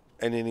up.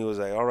 And then he was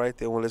like, all right,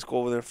 then, well, let's go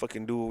over there and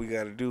fucking do what we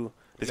got to do.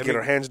 Let's get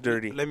our hands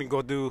dirty. Let me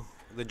go do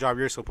the job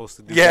you're supposed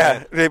to do. Yeah,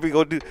 Dad. let me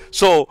go do.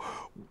 So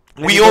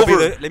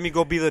let me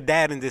go be the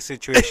dad in this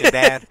situation,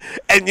 Dad.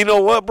 And you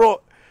know what, bro?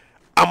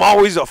 I'm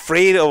always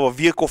afraid of a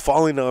vehicle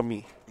falling on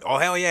me. Oh,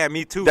 hell yeah,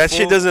 me too. That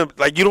shit doesn't,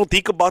 like, you don't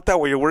think about that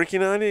when you're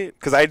working on it?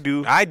 Because I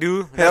do. I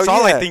do. That's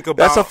all I think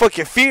about. That's a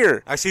fucking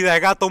fear. I see that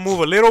gato move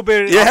a little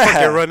bit. Yeah. I'll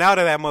fucking run out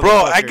of that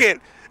motherfucker.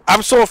 Bro,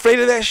 I'm so afraid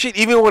of that shit.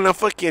 Even when I'm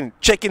fucking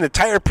checking the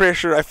tire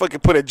pressure, I fucking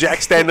put a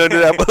jack stand under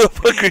that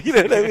motherfucker. You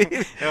know what I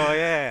mean? Hell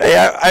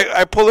yeah. Hey,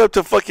 I pull up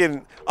to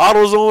fucking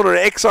AutoZone or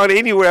Exxon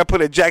anywhere, I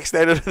put a jack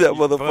stand under that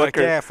motherfucker. Fuck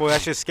yeah, fool.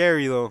 That's just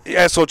scary, though.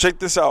 Yeah, so check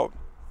this out.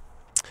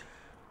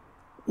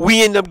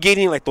 We end up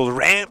getting, like, those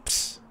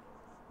ramps.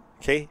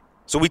 Okay?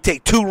 So we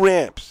take 2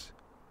 ramps.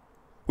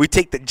 We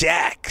take the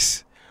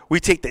jacks. We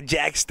take the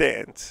jack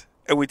stands.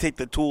 And we take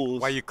the tools.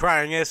 Why you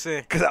crying, ese?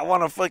 Because I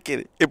want to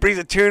fucking... It brings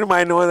a tear to my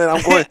eye knowing that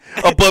I'm going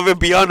above and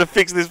beyond to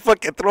fix this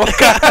fucking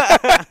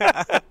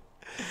troca.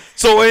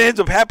 So what ends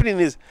up happening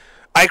is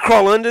I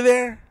crawl under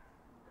there,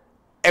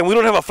 and we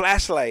don't have a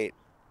flashlight.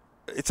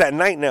 It's at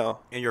night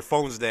now. And your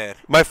phone's dead.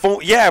 My phone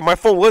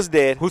was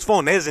dead. Whose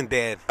phone isn't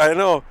dead? I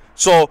know.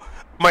 So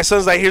my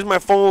son's like, here's my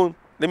phone.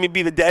 Let me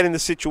be the dad in the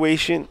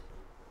situation.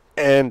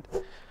 And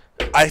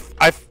I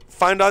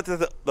find out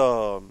that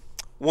the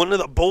one of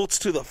the bolts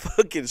to the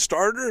fucking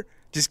starter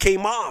just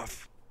came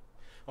off.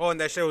 Oh, and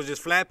that shit was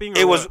just flapping?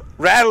 It was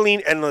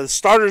rattling, and the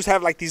starters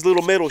have like these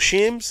little metal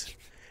shims,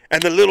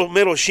 and the little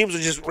metal shims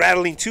are just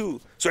rattling too.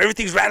 So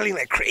everything's rattling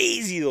like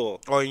crazy though.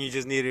 Oh, and you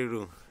just needed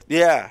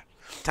to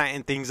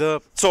tighten things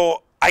up.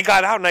 So I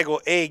got out and I go,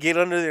 hey, get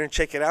under there and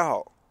check it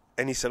out.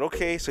 And he said,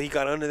 okay. So he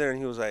got under there and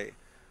he was like,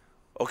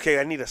 okay,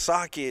 I need a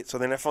socket. So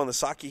then I found the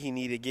socket he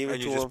needed, gave it to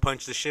him. And you just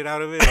punched the shit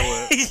out of it? Or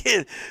what?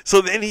 Yeah.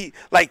 So then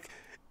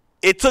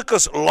it took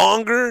us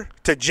longer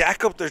to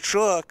jack up the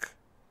truck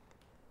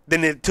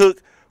than it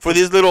took for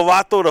this little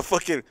vato to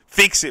fucking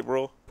fix it,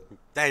 bro.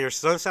 Damn, your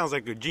son sounds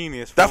like a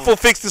genius. That fool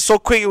fixed it so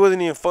quick it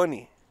wasn't even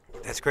funny.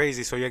 That's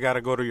crazy. So you got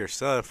to go to your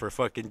son for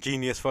fucking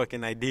genius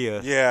fucking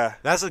idea. Yeah.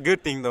 That's a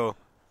good thing, though.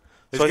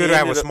 It's So good he to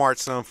have a ended up- smart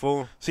son,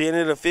 fool. So he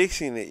ended up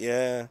fixing it,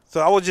 yeah. So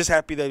I was just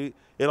happy that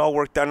it all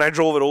worked out. And I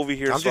drove it over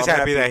here. I'm so just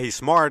happy that he's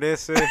smart,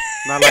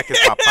 not like his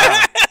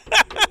papa.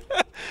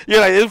 You're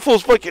like, this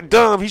fool's fucking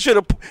dumb. He should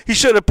have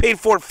paid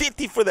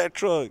 $450 for that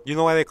truck. You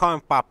know why they call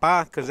him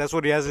papa? Because that's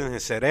what he has in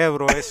his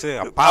cerebro,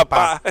 a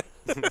papa.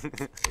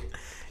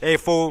 Hey,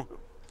 fool.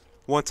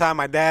 One time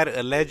my dad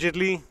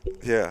allegedly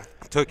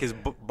took his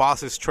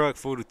boss's truck,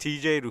 fool, to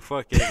TJ to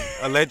fucking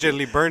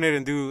allegedly burn it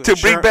and do to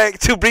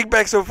bring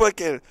back some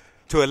fucking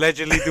to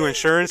allegedly do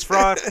insurance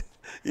fraud.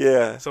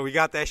 Yeah. So we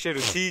got that shit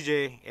to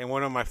TJ, and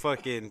one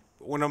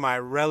of my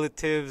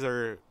relatives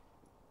or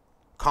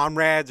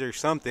comrades or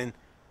something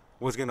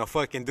was gonna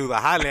fucking do the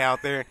jale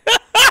out there.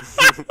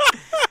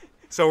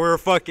 So we were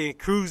fucking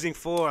cruising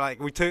for like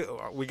we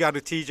got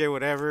to TJ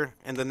whatever,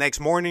 and the next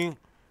morning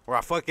we're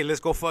like, fucking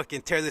let's go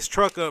fucking tear this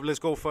truck up. Let's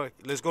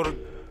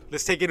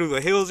take it to the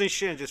hills and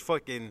shit and just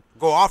fucking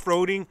go off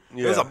roading.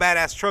 Yeah. It was a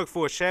badass truck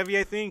for a Chevy,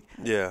 I think.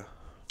 Yeah.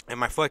 And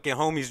my fucking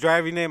homie's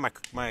driving it, my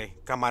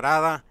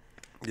camarada.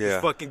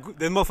 Yeah.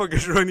 This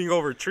motherfucker's running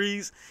over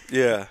trees.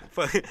 Yeah.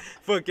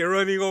 Fucking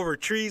running over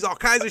trees, all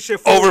kinds of shit.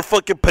 Over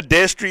fucking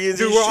pedestrians.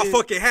 Dude, and we're all shit.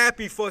 fucking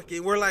happy.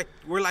 Fucking, we're like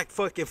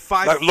fucking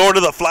 5. Like Lord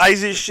of the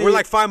Flies and shit. We're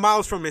like 5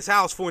 miles from his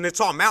house, fool, and it's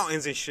all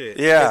mountains and shit.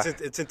 Yeah.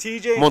 It's in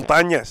TJ.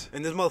 Montañas.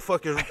 And this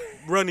motherfucker's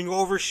running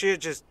over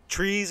shit, just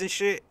trees and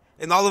shit.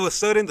 And all of a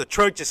sudden, the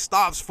truck just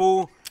stops,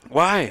 fool.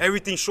 Why?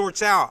 Everything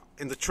shorts out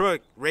in the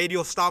truck.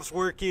 Radio stops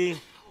working.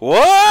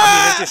 What?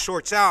 I mean, it just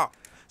shorts out.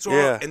 So,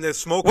 and the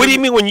smoke. What do you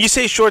mean when you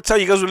say shorts out?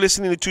 You guys were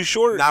listening to Too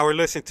Short? Now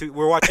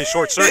we're watching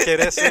Short Circuit.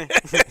 That's it.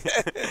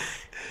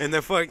 And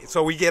then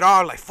so we get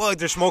all like, fuck,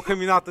 there's smoke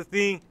coming out the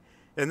thing.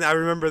 And I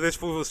remember this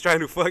fool was trying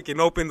to fucking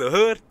open the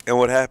hood. And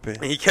what happened?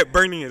 And he kept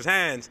burning his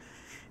hands.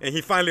 And he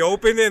finally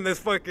opened it, and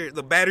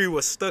the battery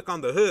was stuck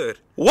on the hood.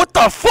 What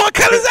the fuck?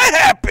 How does that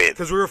happen?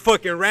 Because we were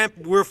fucking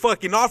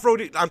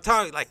off-roading. I'm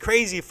talking like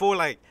crazy, fool,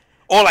 like.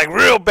 Oh, like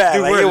real bad.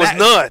 Dude, like it was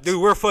nuts.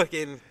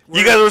 Dude,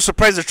 you guys were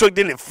surprised the truck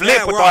didn't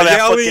flip with all that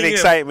fucking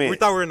excitement. We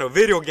thought we were in a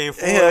video game.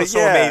 Fool. It was so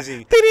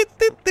amazing.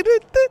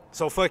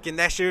 So fucking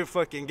that shit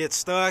fucking gets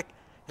stuck.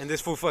 And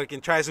this fool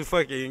fucking tries to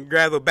fucking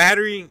grab the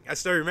battery. I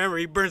still remember.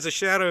 He burns the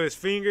shit out of his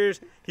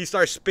fingers. He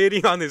starts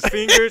spitting on his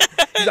fingers.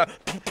 He's like...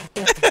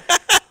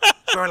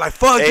 So we're like,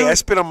 fuck, dude. Hey, I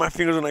spit on my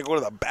fingers when I go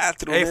to the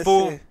bathroom. Hey,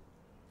 fool.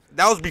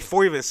 That was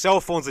before even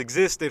cell phones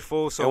existed,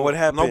 fool. So and what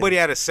happened? Nobody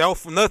had a cell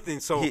phone, nothing.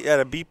 So he had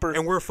a beeper.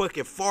 And we're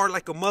fucking far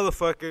like a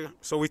motherfucker.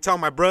 So we tell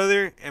my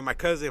brother and my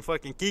cousin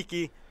fucking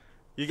Kiki,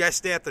 you guys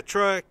stay at the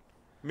truck.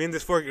 Me and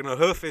this fool are gonna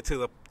hoof it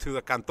to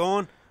the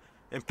canton.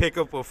 and pick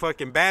up a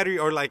fucking battery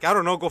or like, I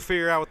don't know, go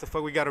figure out what the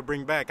fuck we got to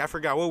bring back. I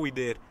forgot what we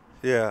did.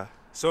 Yeah.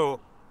 So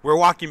we're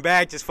walking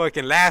back just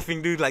fucking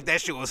laughing, dude. Like,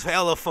 that shit was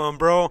hella fun,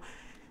 bro.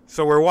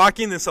 So we're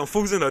walking and some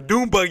fools in a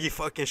doom buggy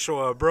fucking show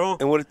up, bro.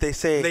 And what did they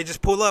say? They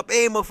just pull up.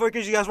 Hey,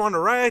 motherfuckers, you guys want to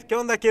ride? ¿Qué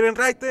onda? ¿Quieren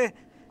ride?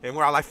 And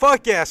we're all like,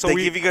 fuck yeah. So they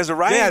give you guys a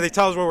ride? Yeah, they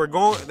tell us where we're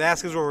going. They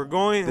ask us where we're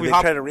going. Did they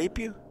try to rape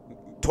you?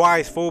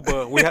 Twice, fool,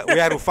 but we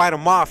had to fight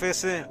them off,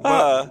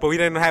 but we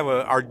didn't have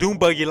our doom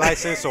buggy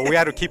license, so we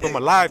had to keep them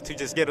alive to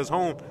just get us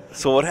home.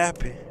 So what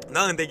happened?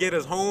 Nothing. They get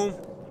us home.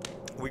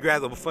 We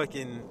grabbed a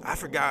fucking, I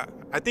forgot.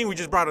 I think we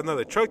just brought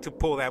another truck to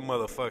pull that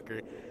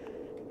motherfucker.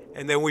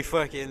 And then we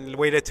fucking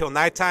waited till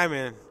nighttime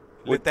and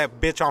lit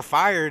that bitch on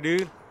fire,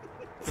 dude.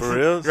 For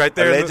real? Right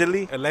there.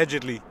 Allegedly?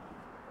 Allegedly.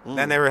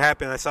 That never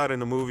happened. I saw it in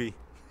the movie.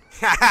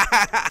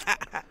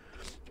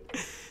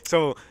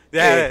 So,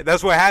 yeah,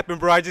 that's what happened,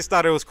 bro. I just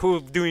thought it was cool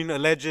doing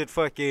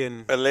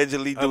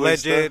allegedly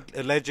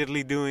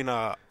doing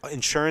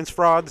insurance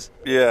frauds.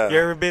 Yeah. You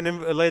ever been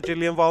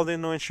allegedly involved in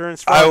no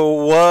insurance fraud? I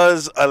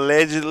was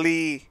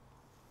allegedly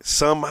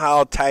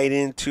somehow tied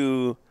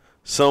into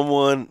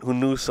someone who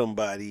knew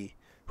somebody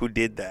who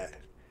did that.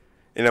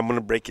 And I'm going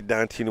to break it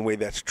down to you in a way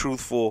that's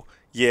truthful,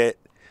 yet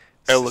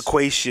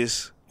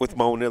eloquentious with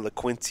my own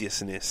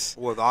eloquentiousness.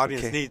 Well, the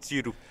audience needs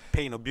you to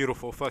paint a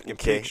beautiful fucking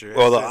picture.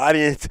 Well, the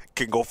audience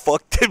can go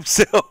fuck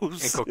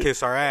themselves. And go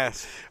kiss our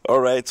ass. All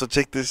right, so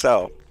check this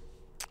out.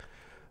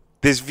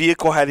 This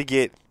vehicle had to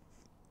get...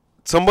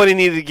 Somebody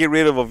needed to get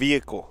rid of a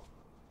vehicle.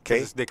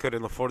 Okay? They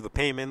couldn't afford the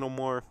payment no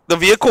more. The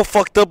vehicle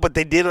fucked up, but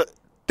they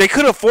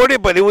could afford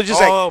it, but it was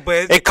just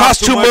but it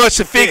cost too much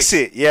to fix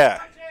it.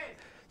 Yeah.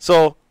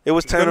 So, it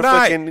was time to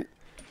fucking...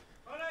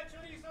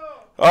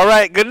 All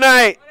right, good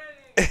night.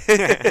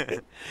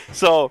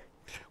 So,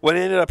 what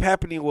ended up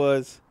happening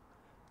was...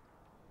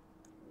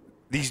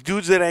 These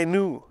dudes that I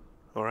knew,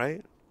 all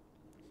right,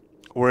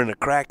 were in a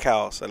crack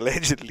house,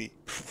 allegedly.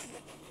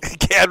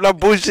 Okay, I'm not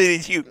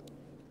bullshitting you.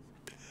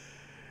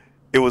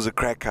 It was a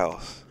crack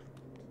house.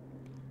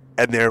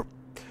 And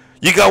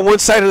you got one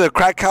side of the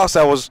crack house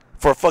that was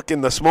for fucking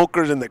the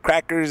smokers and the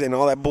crackers and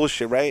all that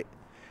bullshit, right?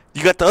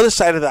 You got the other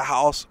side of the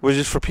house, which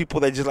is for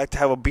people that just like to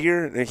have a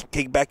beer and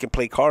kick back and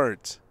play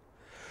cards.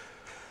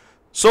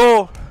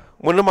 So,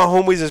 one of my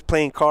homies is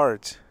playing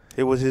cards.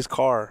 It was his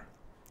car.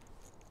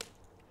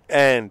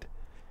 And...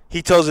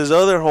 he tells his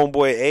other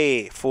homeboy,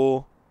 hey,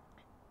 fool,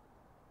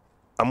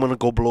 I'm going to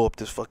go blow up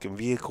this fucking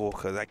vehicle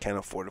because I can't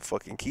afford to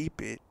fucking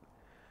keep it.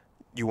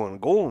 You want to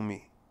go with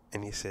me?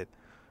 And he said,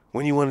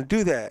 when you want to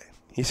do that?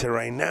 He said,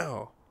 right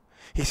now.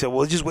 He said,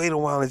 well, just wait a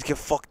while. Let's get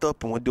fucked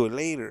up and we'll do it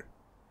later.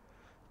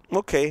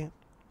 Okay.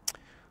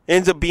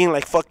 Ends up being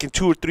like fucking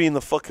 2 or 3 in the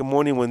fucking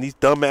morning when these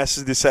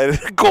dumbasses decided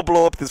to go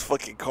blow up this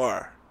fucking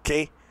car.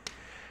 Okay?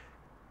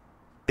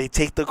 They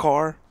take the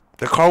car.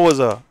 The car was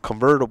a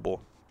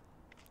convertible.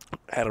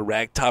 Had a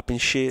rag top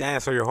and shit. Damn,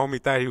 so your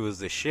homie thought he was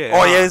the shit.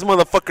 Oh, yeah, this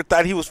motherfucker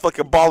thought he was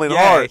fucking balling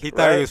hard. Yeah, he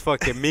thought he was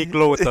fucking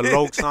Miklo with the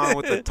Lokes on,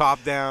 with the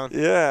top down.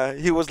 Yeah,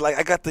 he was like,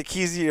 I got the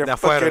keys to your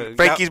fucking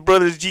Frankie's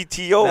Brothers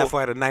GTO. That's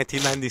why the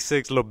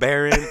 1996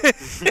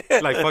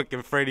 LeBaron, like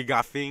fucking Freddie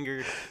got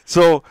fingered.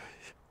 So,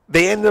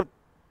 they end up,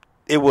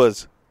 it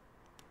was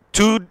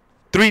 3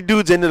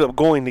 dudes ended up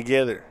going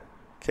together,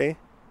 okay?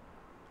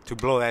 To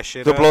blow that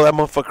shit up. To blow that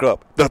motherfucker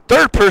up. The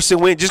third person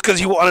went just because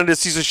he wanted to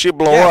see some shit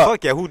blow up. Yeah,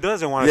 fuck yeah. Who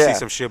doesn't want to see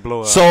some shit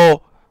blow up?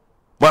 So,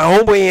 my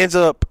homeboy ends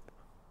up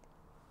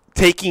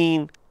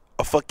taking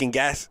a fucking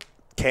gas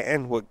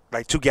can with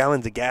like 2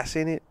 gallons of gas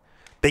in it.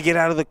 They get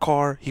out of the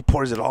car. He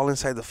pours it all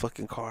inside the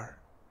fucking car.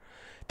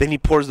 Then he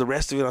pours the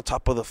rest of it on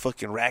top of the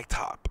fucking rag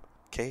top.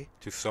 Okay?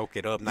 To soak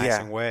it up nice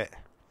and wet.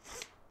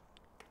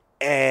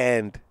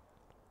 And...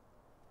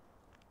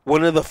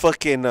 one of the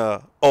fucking,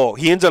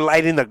 he ends up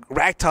lighting the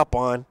rag top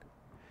on,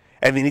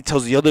 and then he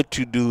tells the other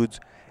 2 dudes,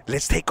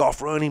 let's take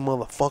off running,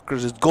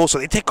 motherfuckers, let's go. So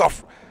they take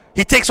off,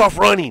 he takes off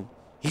running,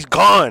 he's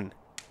gone.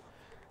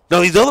 Now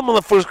these other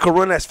motherfuckers can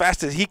run as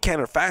fast as he can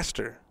or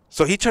faster.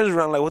 So he turns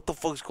around like, what the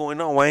fuck's going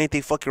on? Why ain't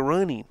they fucking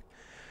running?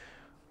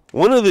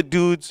 One of the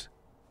dudes,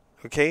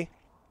 okay,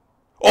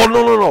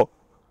 no.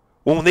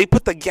 When they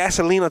put the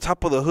gasoline on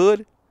top of the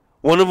hood,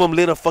 one of them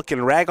lit a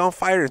fucking rag on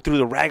fire and threw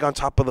the rag on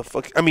top of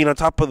on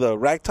top of the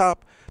rag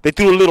top. They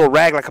threw a little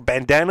rag like a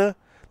bandana.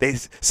 They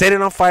set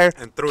it on fire,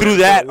 and threw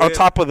that on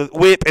top of the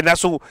whip, and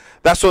that's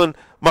when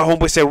my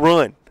homeboy said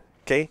run.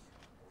 Okay.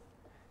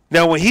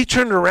 Now when he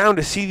turned around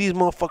to see these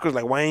motherfuckers,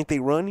 like why ain't they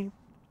running?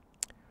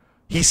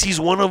 He sees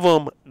one of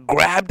them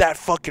grab that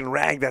fucking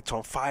rag that's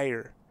on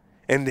fire,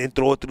 and then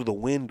throw it through the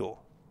window.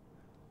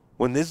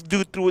 When this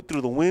dude threw it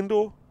through the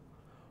window,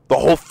 the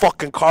whole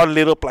fucking car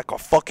lit up like a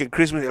fucking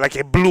Christmas. Like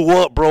it blew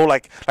up, bro.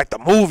 Like the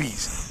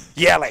movies.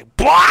 Yeah, like,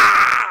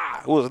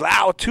 blah! It was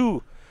loud,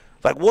 too.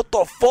 Like, what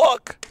the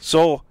fuck?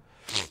 So,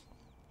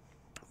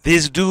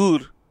 this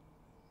dude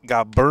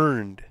got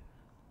burned.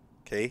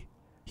 Okay?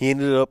 He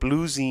ended up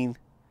losing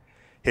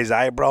his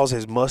eyebrows,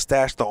 his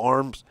mustache, the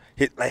arms.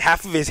 Like,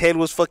 half of his head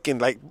was fucking,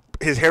 like,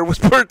 his hair was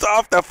burnt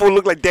off. That fool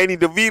looked like Danny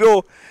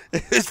DeVito.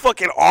 His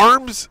fucking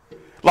arms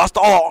Lost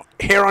all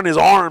hair on his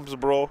arms,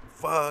 bro.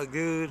 Fuck,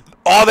 dude.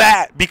 All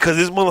that because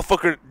this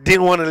motherfucker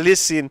didn't want to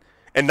listen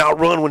and not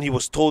run when he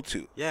was told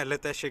to. Yeah,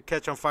 let that shit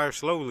catch on fire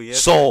slowly. Yeah.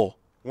 So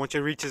once it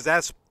reaches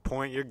that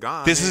point, you're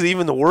gone. this is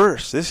even the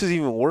worst. This is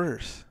even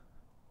worse.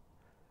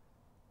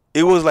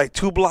 It was like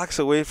 2 blocks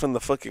away from the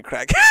fucking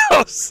crack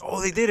house.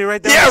 Oh, they did it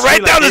right down Yeah, the street.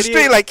 right down the idiots?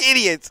 street like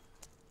idiots.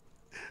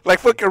 Like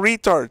fucking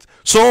retards.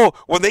 So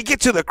when they get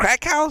to the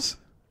crack house,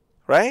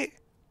 right?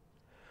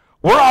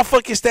 We're all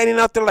fucking standing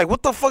out there like,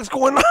 what the fuck's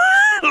going on?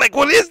 Like,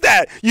 what is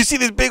that? You see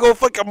this big old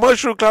fucking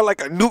mushroom cloud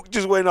like a nuke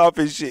just went off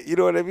and shit. You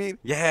know what I mean?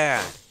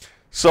 Yeah.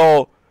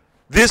 So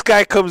this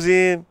guy comes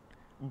in,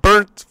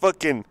 burnt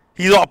fucking,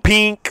 he's all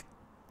pink.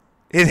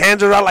 His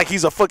hands are out like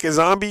he's a fucking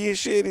zombie and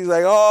shit. He's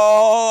like,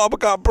 oh, I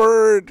got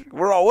burned.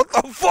 We're all, what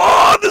the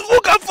fuck? This fool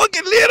got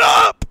fucking lit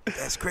up.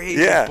 That's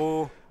crazy, Yeah.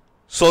 fool.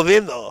 So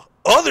then the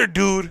other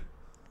dude,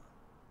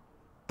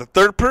 the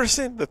third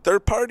person, the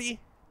third party,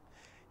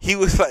 he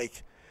was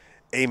like,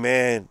 hey,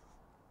 man,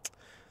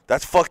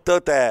 that's fucked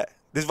up that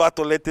this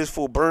vato let this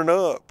fool burn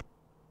up.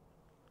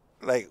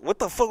 Like, what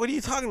the fuck? What are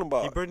you talking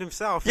about? He burned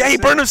himself. Yeah, he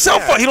burned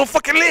himself up. He don't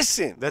fucking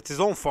listen. That's his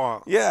own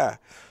fault. Yeah.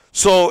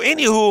 So,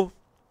 anywho,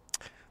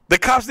 the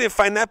cops didn't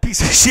find that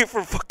piece of shit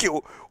for fucking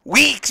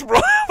weeks, bro.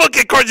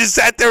 Fucking car just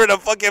sat there in a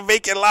fucking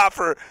vacant lot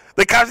for...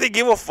 The cops didn't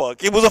give a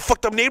fuck. It was a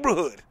fucked up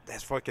neighborhood.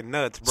 That's fucking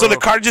nuts, bro. So the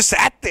car just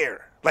sat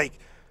there. Like,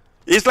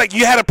 it's like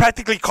you had to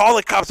practically call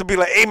the cops and be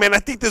like, hey, man, I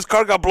think this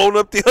car got blown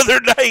up the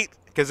other night.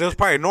 Because it was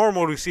probably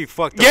normal to see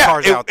fucked up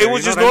cars out there. It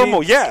was you know just what I normal,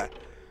 mean? yeah.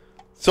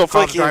 So Cops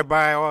fucking... drive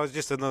by, oh, it's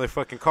just another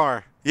fucking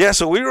car. Yeah,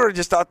 so we were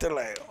just out there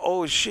like,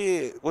 oh,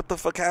 shit, what the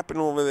fuck happened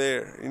over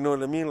there? You know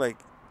what I mean? Like,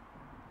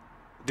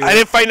 Dude, I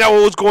didn't find out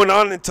what was going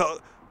on until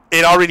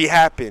it already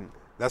happened.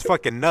 that's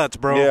fucking nuts,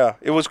 bro. Yeah,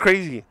 it was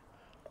crazy.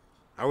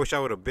 I wish I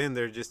would have been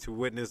there just to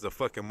witness the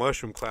fucking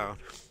mushroom cloud.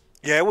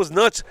 Yeah, it was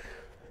nuts.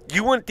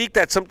 You wouldn't think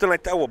that something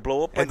like that would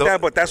blow up like that,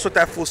 but that's what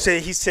that fool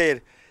said. He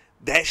said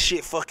that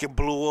shit fucking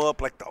blew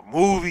up like the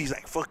movies,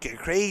 like fucking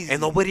crazy.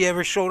 And nobody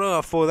ever showed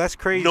up, fool. That's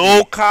crazy.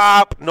 No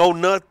cop, no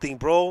nothing,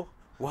 bro.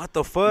 What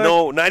the fuck?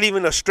 No, not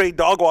even a stray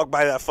dog walked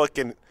by that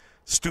fucking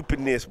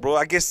stupidness, bro.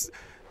 I guess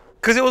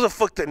because it was a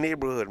fucked up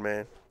neighborhood,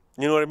 man.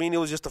 You know what I mean? It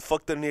was just a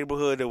fucked up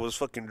neighborhood. There was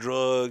fucking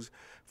drugs,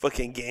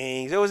 fucking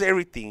gangs. It was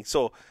everything.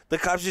 So the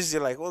cops just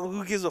like, well,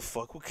 who gives a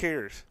fuck? Who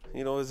cares?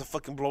 You know, it's a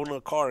fucking blown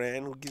up car,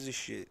 man. Who gives a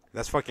shit?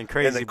 That's fucking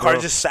crazy, And the bro.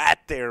 car just sat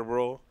there,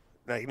 bro.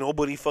 Like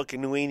nobody fucking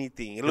knew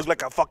anything. It looked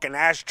like a fucking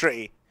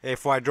ashtray. Hey,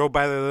 before I drove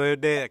by the other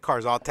day, that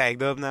car's all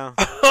tagged up now.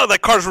 The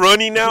car's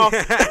running now.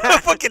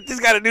 Fucking, this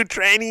got a new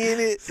tranny in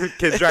it.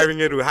 Kids driving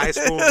it to high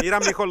school. Mira,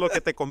 mijo, lo que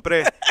te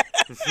compré.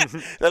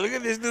 Now look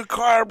at this new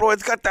car, bro.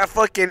 It's got that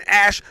fucking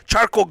ash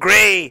charcoal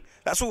gray.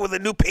 That's what with a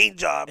new paint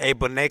job. Hey,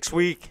 but next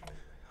week,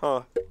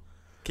 Huh?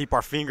 keep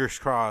our fingers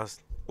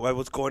crossed. Why?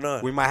 What's going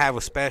on? We might have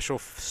a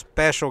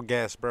special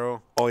guest,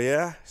 bro. Oh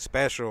yeah?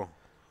 Special.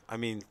 I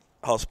mean,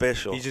 How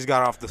special? he just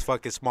got off this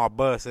fucking small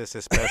bus. It's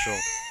a special.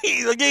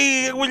 He's like,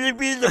 hey, will you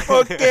be in the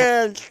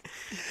podcast?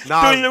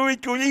 Nah, Tolo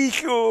and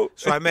Chorizo.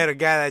 so I met a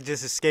guy that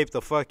just escaped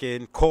the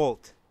fucking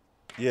cult.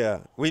 Yeah.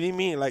 What do you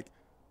mean? Like,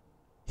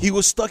 he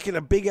was stuck in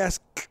a big ass,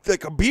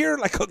 like a beer,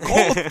 like a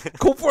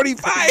Colt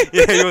 45.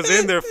 Yeah, he was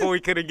in there before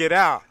he couldn't get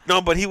out. No,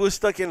 but he was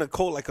stuck in a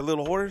Colt like a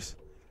little horse.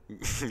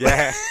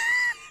 Yeah.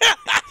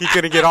 He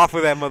couldn't get off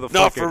of that motherfucker.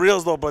 No, for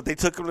reals though. But they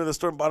took him to the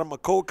store and bought him a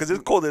coat because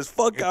it's cold as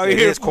fuck out It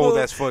here. is cold fool.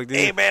 as fuck, dude.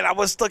 Hey man, I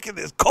was stuck in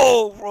this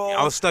cold, bro.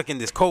 I was stuck in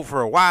this coat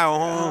for a while,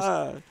 Holmes.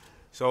 Ah.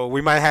 So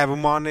we might have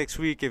him on next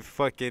week if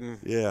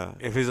Yeah.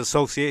 if his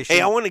association.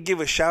 Hey, I want to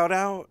give a shout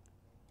out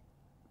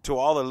to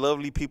all the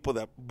lovely people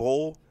that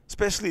bowl.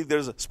 Especially,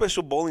 there's a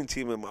special bowling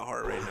team in my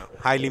heart right now.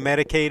 highly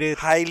medicated.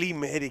 Highly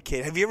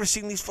medicated. Have you ever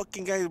seen these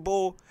fucking guys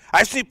bowl?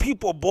 I've seen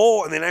people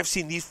bowl, and then I've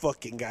seen these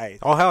fucking guys.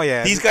 Oh hell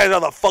yeah! These guys are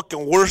the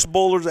fucking worst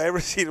bowlers I ever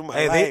seen in my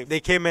Hey, life. they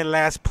came in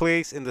last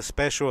place in the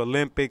Special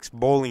Olympics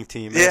bowling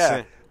team. That's Yeah.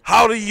 it.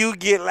 How do you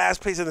get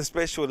last place in the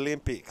Special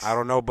Olympics? I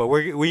don't know, but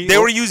They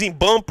were using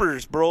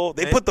bumpers, bro.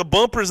 They put the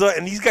bumpers up,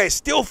 and these guys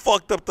still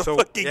fucked up the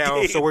fucking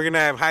game. So we're gonna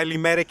have highly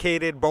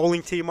medicated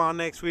bowling team on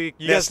next week.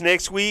 Yes,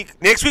 next week.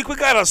 Next week we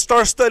got a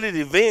star-studded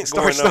event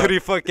going on.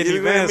 Star-studded fucking You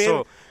know what I event, mean?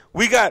 so-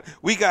 we got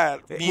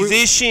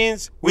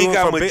musicians, we went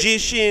got from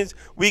magicians,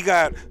 we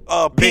got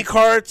pink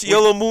hearts,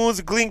 yellow moons,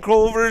 green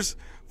clovers,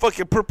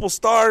 fucking purple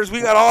stars.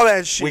 We got all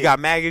that shit. We got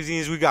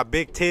magazines. We got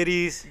big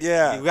titties.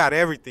 Yeah. we got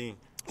everything.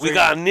 we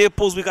got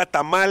nipples, we got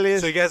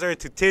tamales. So you guys are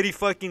into titty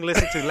fucking?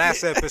 Listen to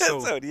last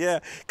episode. Yeah,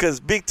 because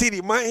Big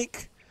Titty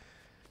Mike.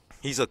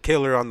 He's a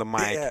killer on the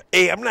mic. Yeah.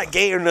 Hey, I'm not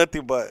gay or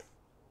nothing, but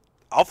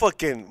I'll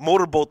fucking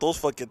motorboat those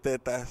fucking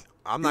tetas.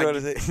 I'm You not. know what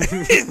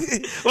I'm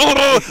saying?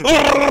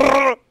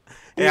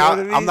 You know what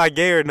I mean? I'm not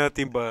gay or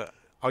nothing, but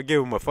I'll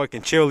give him a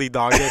fucking chili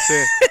dog. That's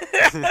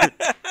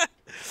it.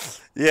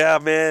 Yeah,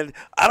 man.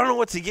 I don't know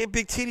what to get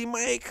Big Titty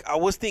Mike. I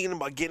was thinking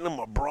about getting him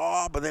a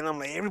bra, but then I'm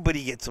like,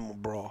 everybody gets him a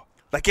bra.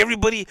 Like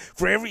everybody,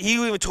 he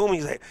even told me,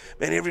 he's like,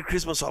 man, every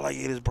Christmas all I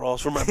get is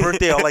bras. For my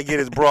birthday, all I get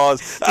is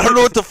bras. I don't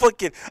know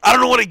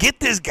what to get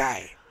this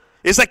guy.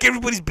 It's like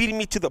everybody's beating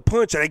me to the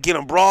punch. Should I get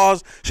them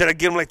bras? Should I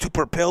get them like 2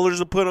 propellers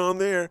to put on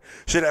there?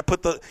 Should I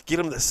get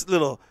them this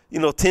little,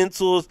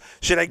 tinsels?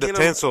 Should I get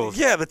the tinsels?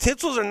 Yeah, the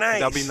tinsels are nice.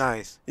 That'd be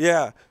nice.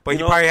 Yeah. But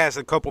he probably has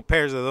a couple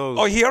pairs of those.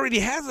 Oh, he already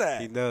has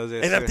that. He does.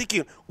 And I'm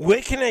thinking,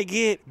 when can I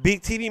get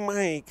Big Titty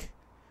Mike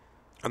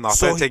an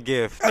authentic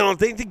gift? An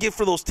authentic gift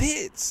for those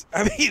tits.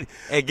 I mean,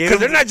 Hey, because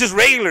they're not just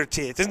regular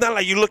tits. It's not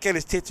like you look at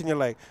his tits and you're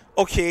like,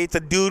 okay, it's a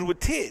dude with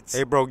tits.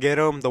 Hey, bro, get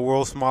him the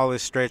world's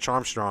smallest Stretch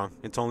Armstrong.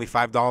 It's only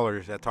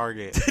 $5 at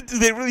Target. Do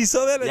they really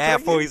sell that at Yeah,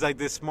 Target? fool, he's like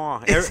this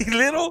small. Is he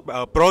little?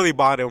 Brody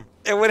bought him.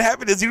 And what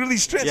happened? Does he really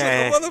stretch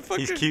Yeah, like a motherfucker?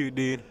 he's cute,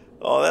 dude.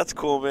 Oh, that's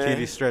cool, man.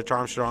 Cutie Stretch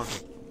Armstrong.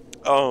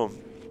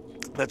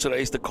 That's what I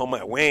used to call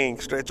my wang,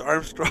 Stretch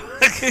Armstrong.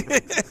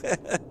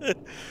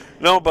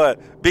 No,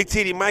 but Big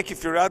Titty Mike,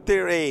 if you're out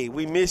there, hey,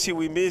 we miss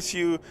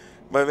you.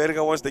 My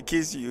verga wants to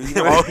kiss you.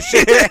 Oh,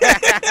 shit.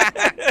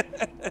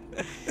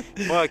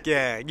 Fuck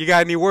yeah. You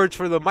got any words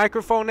for the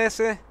microphone,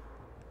 Esse?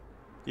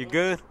 You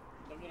good?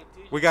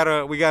 We got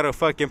a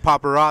fucking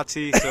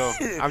paparazzi, so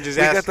I'm just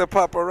asking. We got the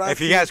paparazzi.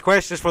 If you guys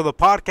questions for the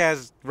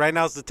podcast, right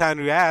now's the time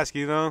to ask,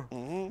 We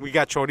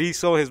got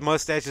Chorizo, his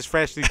mustache is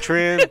freshly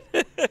trimmed.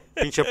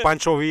 Pinche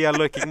Pancho Villa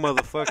looking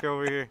motherfucker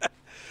over here.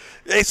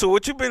 Hey, so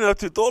what you been up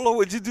to, Tolo?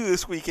 What'd you do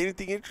this week?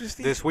 Anything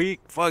interesting? This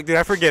week? Fuck, dude,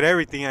 I forget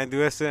everything I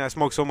do. I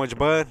smoke so much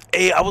bud.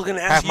 Hey, I was going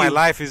to ask Half you. my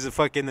life is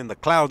fucking in the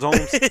clouds,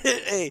 Holmes.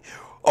 Hey,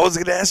 I was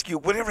going to ask you,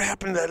 whatever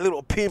happened to that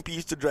little pimp you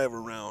used to drive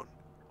around?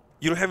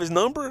 You don't have his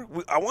number?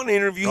 I want to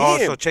interview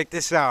him. So check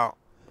this out.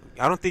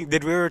 I don't think,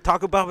 did we ever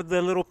talk about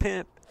the little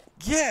pimp?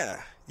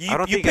 Yeah. I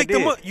don't think picked I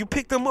did. him up. You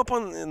picked him up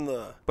in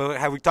the. But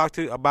have we talked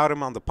about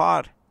him on the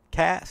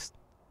podcast?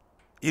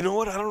 You know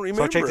what? I don't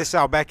remember. So check this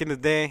out. Back in the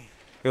day,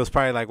 it was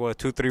probably like,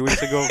 2-3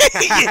 weeks ago?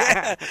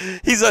 Yeah.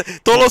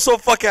 Tolo's so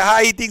fucking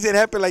high, he thinks it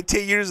happened like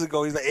 10 years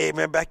ago. He's like, hey,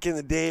 man, back in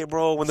the day,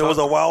 bro, when there was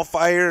a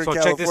wildfire in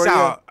California. So check this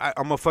out.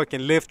 I'm a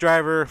fucking Lyft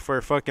driver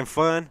for fucking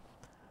fun.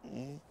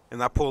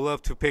 And I pull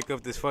up to pick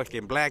up this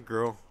fucking black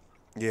girl.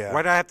 Yeah.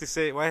 Why do I have to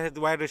say? Why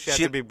does she have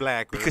to be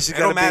black? Because it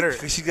don't matter.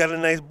 Because she got a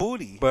nice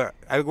booty. But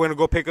I went to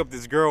go pick up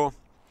this girl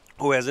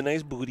who has a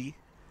nice booty.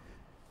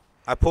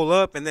 I pull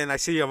up and then I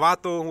see a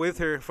vato with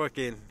her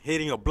fucking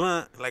hitting a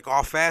blunt like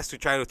all fast to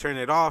try to turn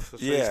it off. So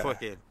he's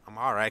fucking. I'm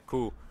all right,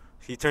 cool.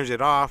 He turns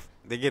it off.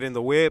 They get in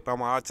the whip.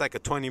 I'm like, it's like a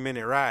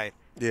 20-minute ride.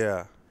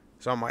 Yeah.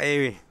 So I'm like,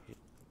 hey,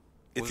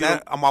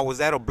 was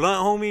that a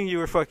blunt, homie? You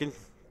were fucking.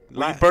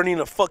 Were you burning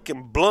a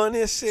fucking blunt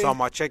and shit? So I'm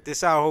like, check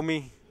this out,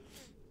 homie.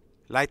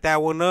 Light that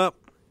one up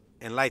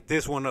and light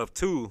this one up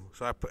too.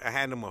 So I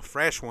hand him a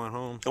fresh one,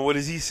 home. And what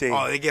does he say?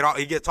 Oh, he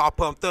gets all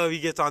pumped up. He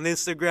gets on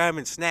Instagram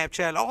and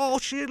Snapchat. Oh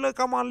shit, look,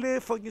 I'm on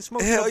Lyft, fucking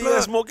smoking a blunt. Hell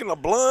yeah, smoking a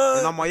blunt.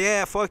 And I'm like,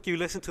 yeah, fuck you.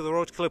 Listen to the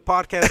Roach Clip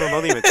podcast.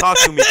 Don't even talk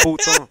to me,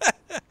 puto.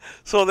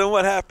 So then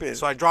what happened?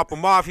 So I drop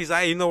him off. He's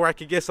like, hey, you know where I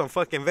could get some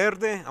fucking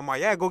verde? I'm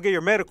like, yeah, go get your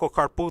medical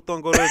card, puto,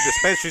 and go to the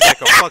dispensaries like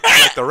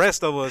the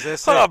rest of us.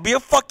 That's Hold on, be a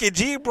fucking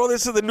G, bro.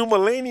 This is the new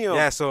millennium.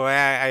 Yeah, so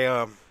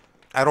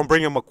I don't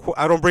bring him a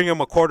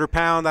quarter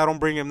pound. I don't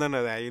bring him none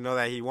of that.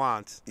 That he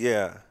wants.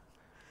 Yeah.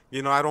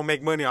 I don't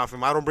make money off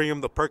him. I don't bring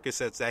him the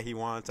Percocets that he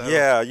wants.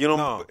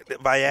 Viagra,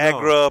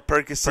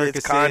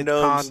 Percocets,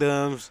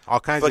 condoms,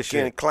 all kinds of shit.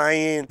 Fucking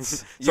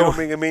clients. You don't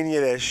bring him any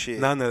of that shit.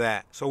 None of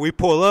that. So we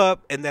pull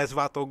up, and that's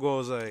Vato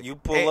goes like, you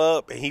pull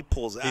up, and he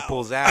pulls out. He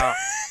pulls out,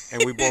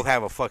 and we both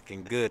have a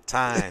fucking good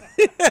time.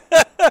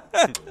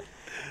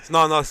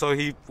 No. So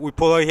we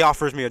pull up. He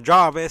offers me a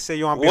job. I say,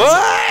 you want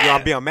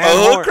to be a man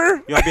whore? Hooker?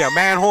 You want to be a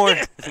man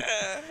whore?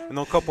 And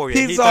no couple of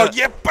He's all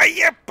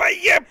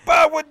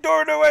yepa. What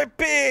door do I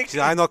pick?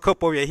 I know a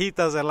couple of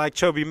viejitas that like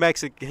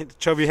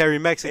chubby hairy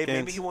Mexicans. Hey,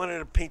 maybe he wanted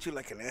to paint you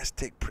like an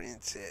Aztec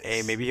princess.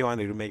 Hey, maybe he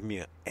wanted to make me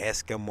an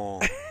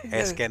Eskimo.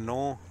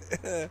 Eskimo.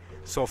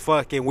 So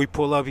fucking we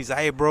pull up. He's like,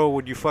 hey, bro,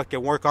 would you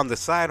fucking work on the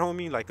side,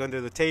 homie? Like under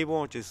the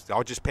table?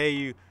 I'll just pay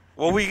you.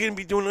 What were you going to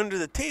be doing under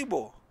the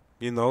table?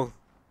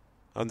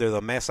 Under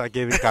the mesa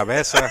giving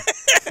cabeza.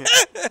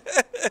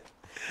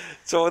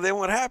 So then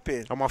what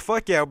happened? I'm like,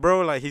 fuck yeah,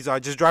 bro. Like, I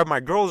just drive my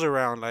girls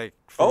around, like,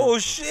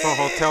 shit. From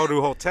hotel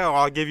to hotel.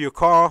 I'll give you a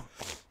call.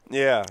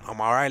 Yeah.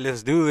 I'm all right,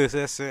 let's do this.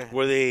 That's it.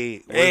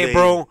 Hey,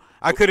 bro,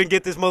 I couldn't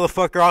get this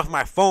motherfucker off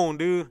my phone,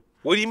 dude.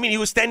 What do you mean? He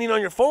was standing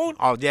on your phone?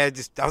 Oh, yeah,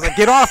 I was like,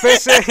 get off,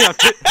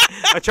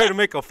 I tried to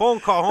make a phone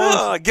call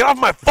home. Get off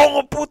my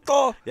phone,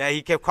 puto. Yeah,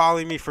 he kept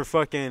calling me for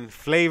fucking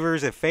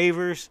flavors and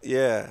favors.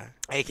 Yeah.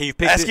 Hey, can you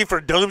pick asking for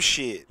dumb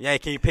shit. Yeah,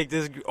 can you pick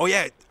this? Oh,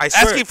 yeah, I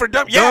swear. Asking for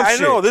dumb Yeah, I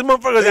know. This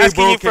motherfucker's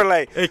asking you for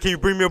like... Hey, can you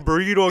bring me a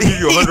burrito? I'll give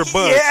you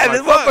 $100. Yeah,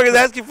 this motherfucker's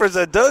asking for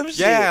some dumb shit.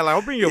 Yeah, like,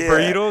 I'll bring you a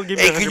burrito. Give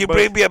me $100. Can you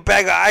bring me a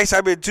bag of ice?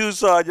 I'm in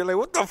Tucson. You're like,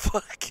 what the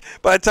fuck?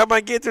 By the time I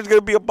get there, there's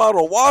going to be a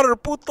bottle of water,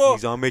 puto.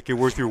 I'll make it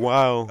worth your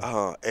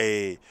while.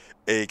 Hey,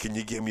 can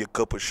you give me a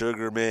cup of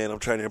sugar, man? I'm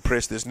trying to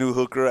impress this new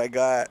hooker I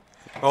got.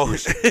 Oh,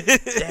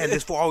 shit. Yeah,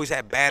 this fool always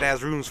had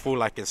badass rooms, fool,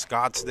 like in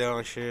Scottsdale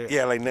and shit.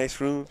 Yeah, like nice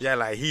rooms. Yeah,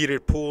 like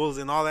heated pools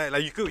and all that.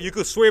 Like you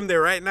could swim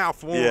there right now,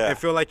 fool, and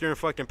feel like you're in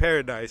fucking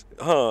paradise.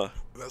 Huh.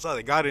 That's how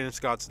they got it in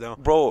Scottsdale.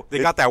 Bro. They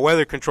got that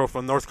weather control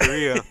from North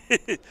Korea.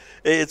 Hey,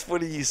 it's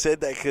funny you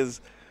said that because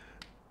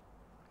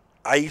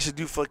I used to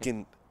do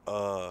fucking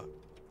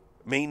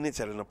maintenance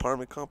at an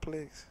apartment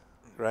complex,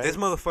 right? This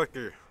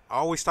motherfucker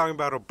always talking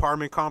about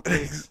apartment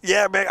complex.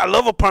 Yeah, man, I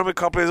love apartment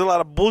complex. There's a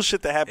lot of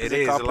bullshit that happens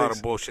in complex. It is a lot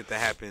of bullshit that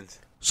happens.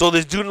 So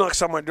this dude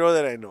knocks on my door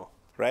that I know,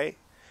 right?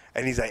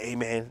 And he's like, hey,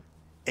 man,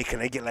 hey, can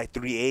I get like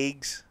 3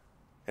 eggs?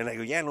 And I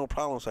go, yeah, no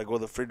problem. So I go to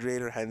the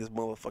refrigerator, hand this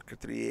motherfucker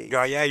 3 eggs.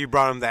 Yeah, you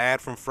brought him the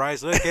ad from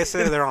Fry's. Look, ese,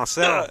 they're on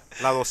sale.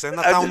 La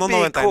docena está I'm just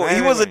being cool.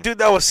 He was a dude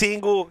that was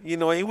single, you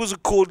know, he was a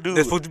cool dude.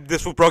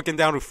 This fool broken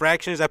down to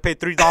fractions. I paid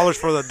 $3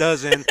 for the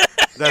dozen.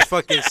 That's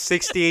fucking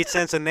 68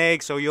 cents an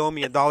egg, so you owe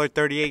me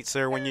 $1.38,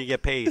 sir, when you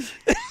get paid.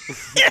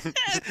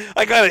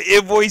 I got an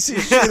invoice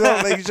and shit.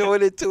 I'm like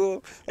showing it to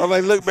him. I'm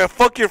like, look, man,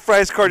 fuck your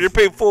Fry's card. You're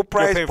paying full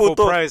price. You're paying full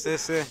price,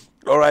 that's it.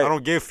 All right. I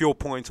don't give fuel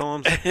points,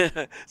 Holmes.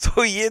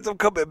 So he ends up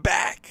coming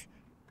back.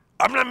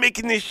 I'm not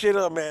making this shit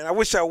up, man. I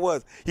wish I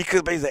was. He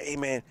comes back, he's like, hey,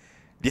 man,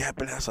 do you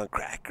happen to have some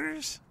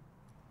crackers?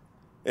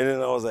 And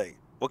then I was like,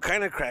 what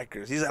kind of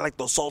crackers? He's like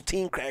those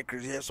saltine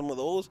crackers. You have some of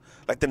those?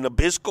 Like the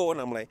Nabisco?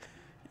 And I'm like,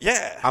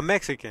 yeah. I'm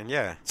Mexican,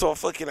 yeah. So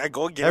fucking I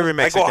go get Every him.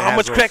 Mexican I go, how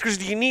much those. crackers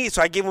do you need?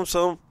 So I give him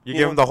some. You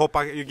give him the whole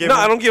pack?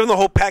 I don't give him the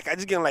whole pack. I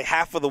just give him like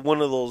half of one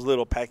of those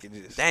little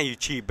packages. Damn, you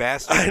cheap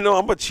bastard. I know,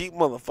 I'm a cheap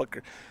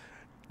motherfucker.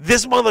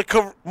 This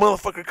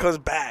motherfucker comes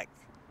back.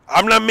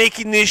 I'm not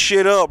making this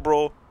shit up,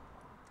 bro.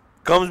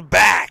 Comes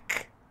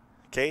back.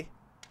 Okay?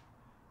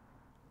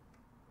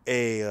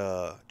 Hey,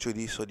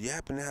 Chorizo, do you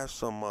happen to have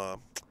some, I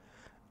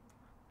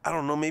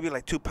don't know, maybe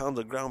like 2 pounds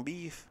of ground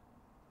beef?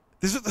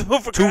 This is the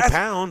motherfucker 2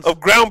 pounds? of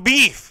ground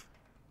beef.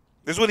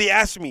 This is what he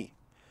asked me.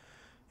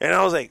 And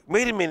I was like,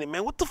 wait a minute,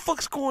 man, what the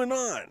fuck's going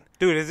on?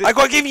 Dude, is it?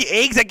 I give you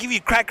eggs, I give you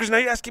crackers, now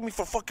you're asking me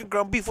for fucking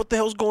ground beef. What the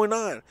hell's going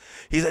on?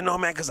 He's like, no,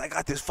 man, because I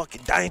got this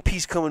fucking dime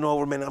piece coming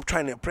over, man. I'm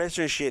trying to impress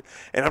her and shit,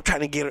 and I'm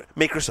trying to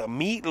make her some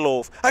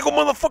meatloaf. I go,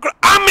 motherfucker,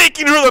 I'm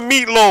making her the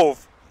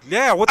meatloaf.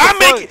 Yeah, what the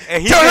fuck?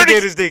 And he's gonna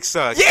get his dick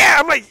sucked. Yeah,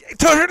 I'm like,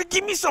 tell her to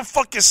give me some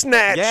fucking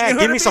snatch. Yeah, you know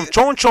give me some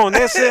chonchon,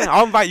 that's it.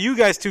 I'll invite you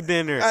guys to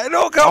dinner. I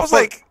know, cause I was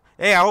like...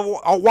 Hey,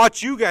 I'll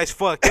watch you guys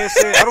fuck. That's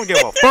it. I don't give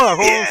a fuck,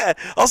 Holmes. Yeah,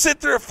 I'll sit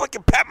there and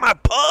fucking pat my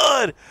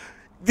pud.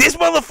 This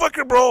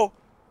motherfucker, bro,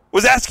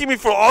 was asking me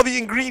for all the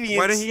ingredients.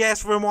 Why didn't he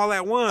ask for them all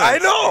at once? I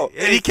know.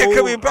 Hey, and he kept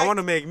coming back. I want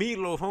to make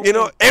meatloaf, Holmes. You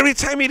know, every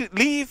time he'd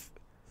leave,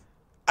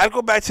 I'd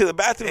go back to the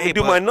bathroom and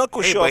do my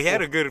knuckle shuffle. But he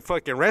had a good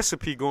fucking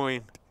recipe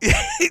going. No,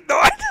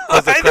 I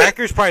know. The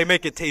crackers probably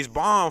make it taste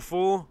bomb,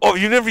 fool. Oh,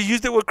 you never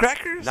used it with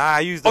crackers? Nah,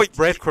 I used the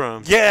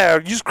breadcrumbs. Yeah,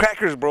 use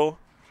crackers, bro.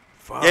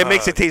 Fuck. Yeah, it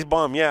makes it taste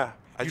bomb, yeah.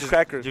 Use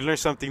crackers. You learn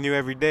something new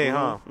every day,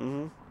 huh?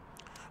 Mm-hmm.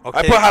 Okay.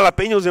 I put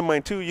jalapenos in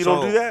mine, too. You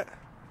don't do that?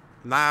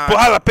 Nah. Put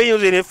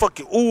jalapenos in it,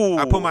 fucking, ooh.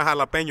 I put my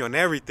jalapeno in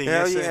everything.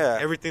 Hell yeah.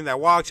 Everything that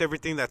walks,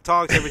 everything that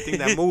talks, everything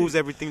that moves,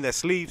 everything that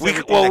sleeps. We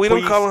don't call them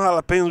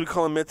jalapenos. We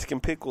call them Mexican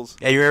pickles.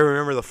 Yeah, you ever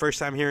remember the first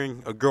time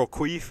hearing a girl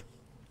queef?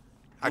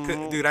 I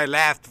couldn't, dude. I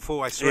laughed,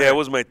 fool. I swear. Yeah, it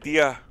was my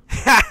tia.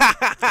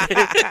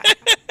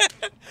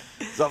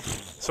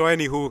 So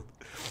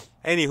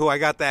anywho, I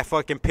got that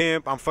fucking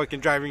pimp. I'm fucking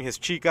driving his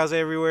chicas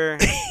everywhere.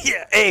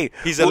 Yeah, hey.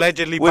 He's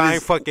allegedly buying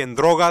fucking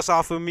drogas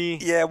off of me.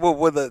 Yeah,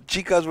 were the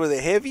chicas, were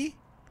they heavy?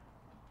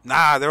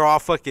 Nah, they're all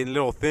fucking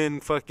little thin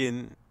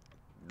fucking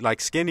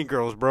like skinny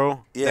girls,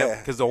 bro. Yeah.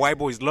 Because the white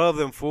boys love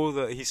them,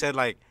 fool. He said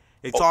like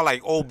it's all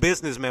like old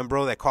businessmen,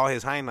 bro, that call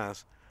his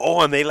hyenas.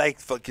 Oh, and they like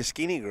fucking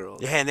skinny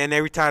girls. Yeah, and then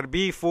every time to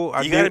be, fool.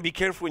 You got to be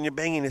careful when you're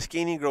banging a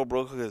skinny girl,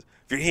 bro, because if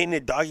you're hitting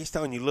it doggy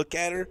style and you look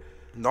at her,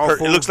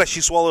 it looks like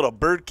she swallowed a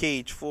bird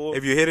cage, fool.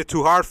 If you hit it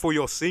too hard, fool,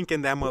 you'll sink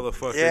in that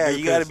motherfucker. Yeah,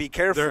 you got to be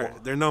careful.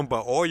 They're nothing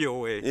but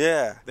oil, way.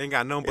 Yeah. They ain't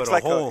got nothing but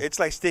like a hole. It's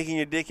like sticking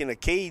your dick in a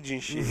cage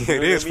and shit.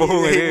 It is, fool.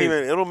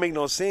 It don't make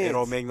no sense. It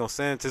don't make no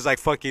sense. It's like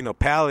fucking a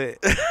pallet.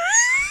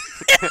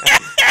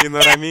 You know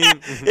what I mean?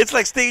 It's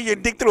like sticking your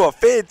dick through a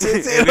fence.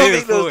 It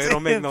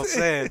don't make no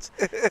sense.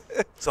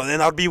 So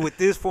then I'll be with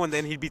this fool, and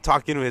then he'd be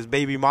talking to his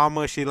baby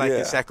mama. She like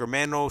in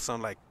Sacramento,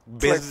 some like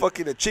business, like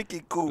fucking a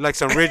chicken coop, like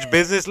some rich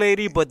business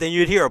lady. But then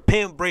you'd hear a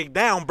pimp break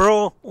down,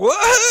 bro.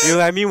 What? You know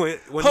what I mean?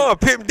 When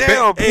pimp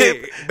down,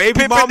 baby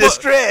pimp mama, in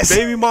distress.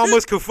 Baby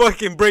mamas could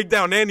fucking break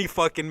down any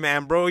fucking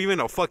man, bro. Even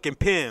a fucking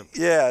pimp.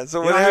 Yeah.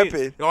 So what happened? I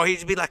mean? Oh,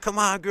 he'd be like, "Come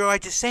on, girl, I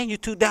just sent you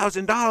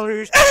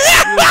 $2,000."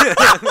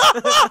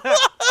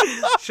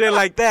 Shit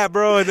like that,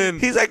 bro. And then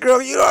he's like,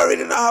 "Girl, you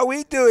already know how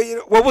we do it." You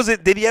know? What was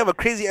it? Did he have a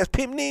crazy ass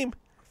pimp name?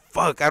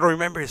 Fuck, I don't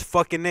remember his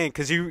fucking name.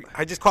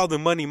 I just called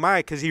him Money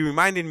Mike because he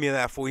reminded me of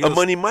that fool.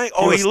 Money Mike?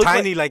 Oh, he was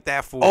tiny like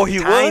that fool. Oh, he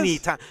tiny,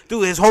 was?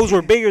 Dude, his hoes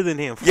were bigger than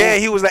him, fool. Yeah,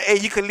 he was like, hey,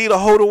 you can lead a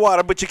hoe to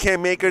water, but you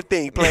can't make her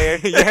think, player.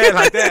 Yeah,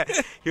 like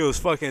that. He was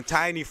fucking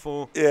tiny,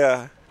 fool.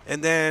 Yeah.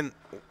 And then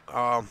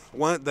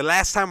the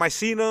last time I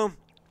seen him,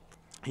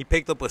 He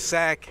picked up a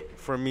sack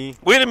for me.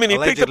 Wait a minute,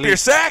 he picked up your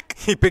sack?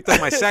 He picked up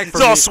my sack for It's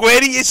me. all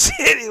sweaty and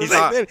shit. He was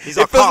like, man, it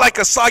feels like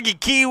a soggy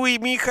kiwi,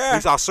 mija.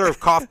 He's all served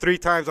cough 3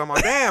 times. I'm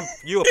like, damn,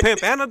 you a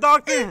pimp and a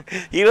doctor?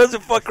 He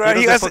doesn't fuck around.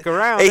 He doesn't fuck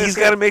around. Hey, he's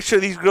got to make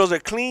sure these girls are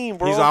clean,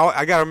 bro. He's all,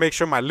 I got to make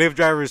sure my Lyft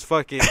driver is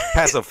fucking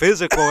pass a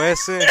physical,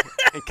 esse,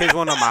 in case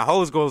one of my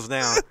hoes goes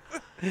down.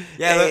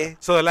 Yeah, hey,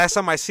 so the last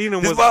time I seen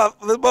him this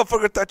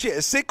motherfucker thought you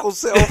had sickle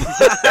cell.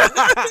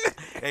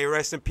 Hey,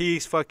 rest in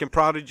peace, fucking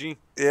Prodigy.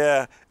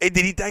 Yeah. Hey,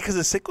 did he die because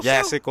of sickle cell?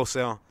 Yeah, sickle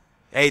cell.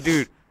 Hey,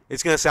 dude,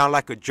 it's going to sound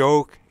like a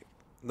joke.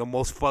 The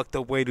most fucked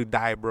up way to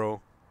die,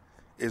 bro.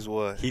 Is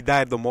what? He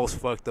died the most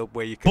fucked up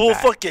way you could Bull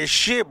die. fucking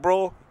shit,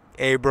 bro.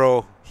 Hey,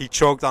 bro, he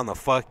choked on the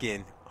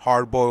fucking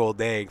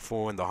hard-boiled egg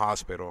fool in the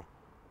hospital.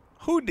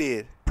 Who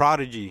did?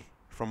 Prodigy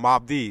from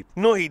Mobb Deep.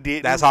 No, he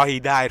didn't. That's how he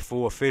died,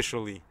 fool,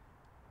 officially.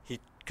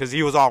 Because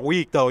he was all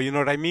weak, though, you know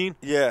what I mean?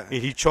 Yeah.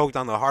 He choked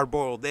on the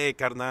hard-boiled egg,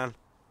 carnal.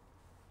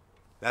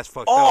 That's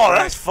fucked up. Oh, right?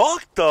 that's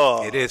fucked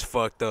up. It is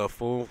fucked up,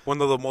 fool.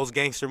 One of the most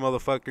gangster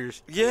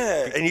motherfuckers.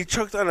 Yeah, and he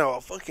choked on a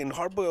fucking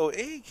hard-boiled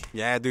egg.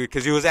 Yeah, dude,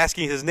 because he was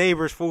asking his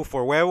neighbors, fool,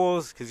 for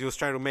huevos, because he was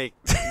trying to make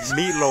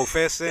meatloaf,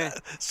 ese.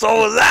 So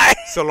was I.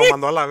 So lo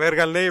mandó a la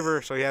verga al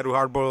neighbor, so he had to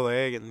hard-boil the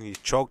egg, and he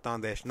choked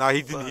on that shit. No,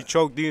 he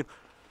choked, dude.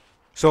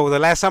 So the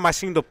last time I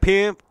seen the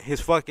pimp,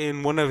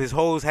 one of his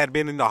hoes had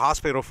been in the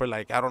hospital for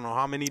like, I don't know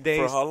how many days.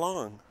 For how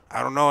long?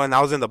 I don't know, and I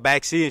was in the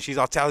back seat, and she's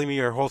all telling me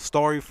her whole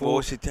story, fool. What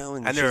was she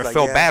telling you? I never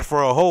felt bad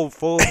for a hoe,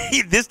 fool.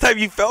 This time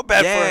you felt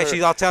bad for her. Yeah,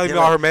 she's all telling me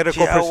all her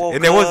medical,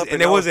 and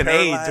it wasn't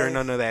AIDS or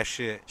none of that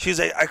shit. She was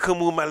like, I couldn't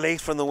move my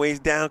legs from the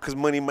waist down because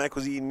Money Mike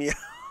was eating me out.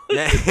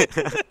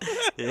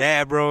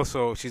 Yeah, bro.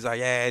 So she's like,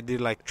 yeah, I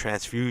did like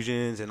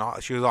transfusions and all.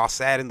 She was all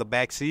sad in the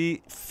back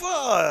seat.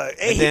 Fuck.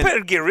 Hey, he better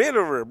get rid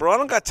of her, bro. I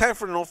don't got time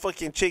for no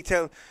fucking chick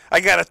telling. I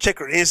gotta check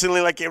her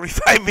instantly, like every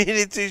 5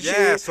 minutes and shit.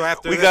 Yeah, so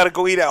after we gotta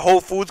go eat at Whole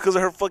Foods because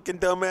of her fucking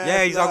dumb ass.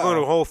 Yeah, he's all going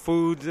to Whole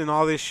Foods and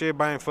all this shit,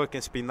 buying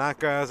fucking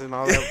spinacas and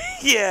all that.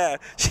 Yeah,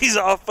 she's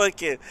all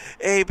fucking,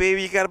 hey,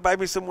 baby, you gotta buy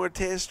me some more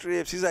test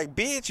strips. He's like,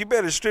 bitch, you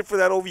better strip for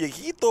that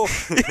oviejito.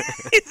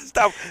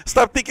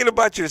 Stop thinking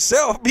about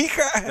yourself,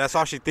 mija. That's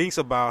all she thinks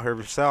about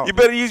herself. You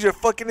better use your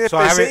fucking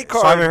FSA card.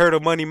 So I haven't heard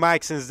of Money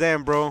Mike since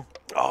then, bro.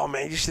 Oh,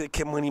 man, you should have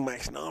kept Money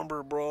Mike's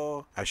number,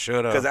 bro. I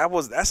should have.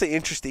 Because that's an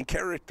interesting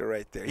character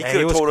right there. He Yeah,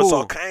 could have told us cool.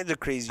 all kinds of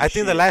crazy shit. I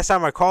think the last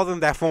time I called him,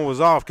 that phone was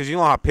off, because you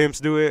know how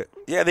pimps do it.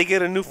 Yeah, they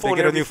get a new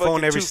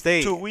phone every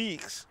state. 2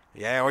 weeks.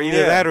 Yeah, or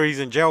either that or he's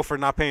in jail for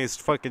not paying his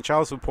fucking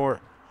child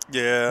support.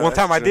 Yeah. One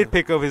time I did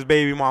pick up his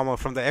baby mama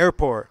from the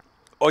airport.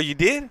 Oh, you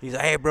did? He's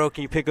like, hey, bro,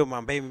 can you pick up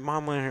my baby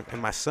mama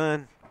and my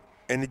son?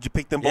 And did you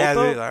pick them both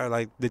up?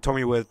 Yeah, they told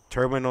me with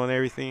terminal and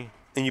everything.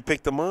 And you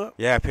picked them up?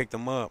 Yeah, I picked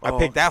them up. Oh. I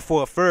picked that fool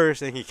up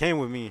first, and he came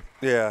with me.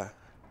 Yeah.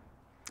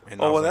 And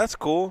that's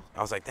cool.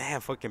 I was like,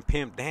 damn, fucking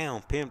pimp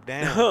down.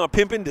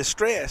 Pimp in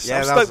distress. Yeah,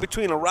 I'm stuck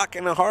between a rock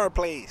and a hard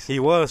place. He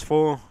was,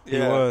 fool. He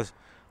Yeah. was.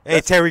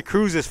 Hey, Terry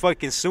Crews is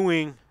fucking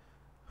suing.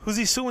 Who's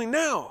he suing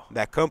now?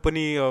 That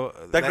company.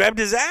 That grabbed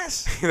his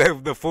ass?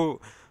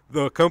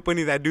 The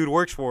company that dude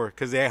works for,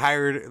 because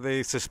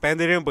they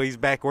suspended him, but he's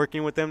back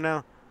working with them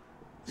now.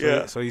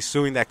 So he's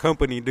suing that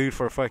company, dude,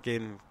 for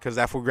fucking, because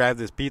that fool grabbed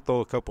his pito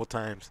a couple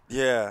times.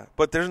 Yeah,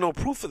 but there's no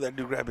proof of that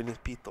dude grabbing his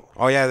pito.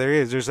 Oh, yeah, there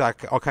is. There's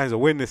like all kinds of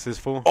witnesses,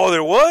 fool. Oh,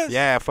 there was?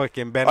 Yeah,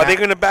 fucking Are they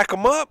going to back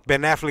him up?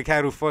 Ben Affleck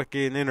had to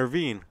fucking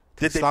intervene.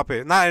 Stop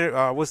it.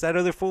 Not, what's that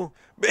other fool?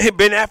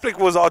 Ben Affleck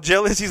was all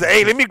jealous. He's like,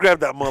 hey, let me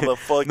grab that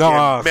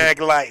motherfucking Mag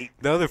Light.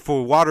 The other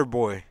fool,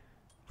 Waterboy.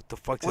 What the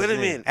fuck's his name? Wait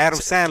a minute. Adam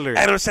Sandler.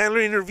 Adam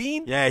Sandler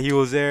intervened? Yeah, he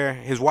was there.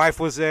 His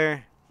wife was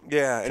there.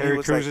 Yeah.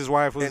 Terry Crews'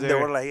 wife was and there. And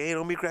they were like, hey,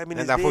 don't be grabbing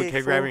his dick. And that fool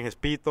kept grabbing his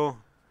pito.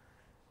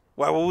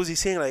 Why? What was he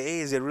saying? Like,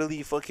 hey, is it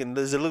really fucking,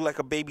 does it look like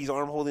a baby's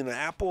arm holding an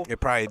apple? It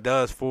probably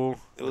does, fool.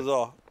 It was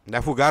all.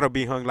 That fool gotta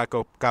be hung like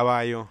a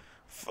caballo.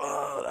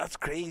 Fuck, that's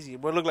crazy.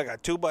 Bro, it looked like a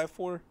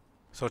 2x4.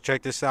 So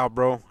check this out,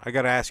 bro. I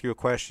gotta ask you a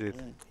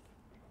question.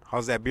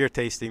 How's that beer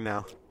tasting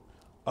now?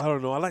 I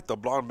don't know. I like the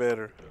blonde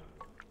better.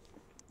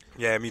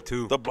 Yeah, me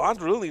too. The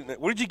blonde's really.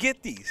 Where did you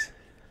get these?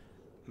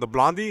 The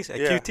blondies at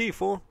QT,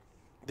 fool.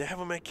 They have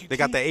them at QT. They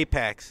got the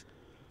 8-packs.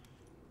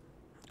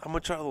 How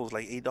much are those?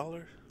 Like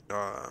 $8?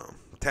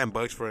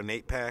 $10 for an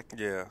 8-pack.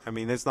 Yeah. I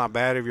mean, it's not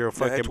bad if you're a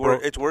fucking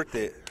broke. It's worth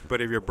it. But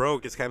if you're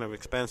broke, it's kind of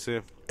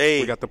expensive.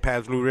 Hey, we got the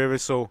Pabst Blue River.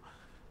 So,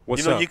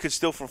 what's up? You could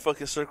steal from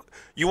fucking Circle.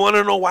 You want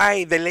to know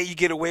why they let you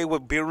get away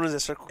with beer runs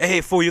at Circle K?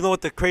 Hey, fool, you know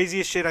what the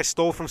craziest shit I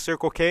stole from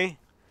Circle K?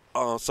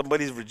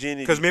 Somebody's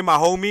virginity. Because me and my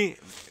homie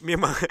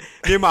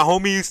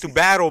used to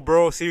battle,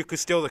 bro. So you could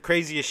steal the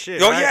craziest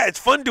shit. Oh, right? yeah, it's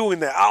fun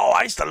doing that. Oh,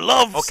 I used to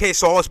love. Okay,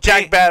 so I was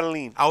Jack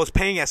battling. I was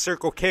paying at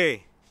Circle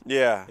K.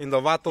 Yeah. In the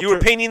Vato. You were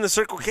painting the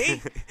Circle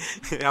K?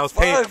 I was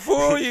paying. Fuck,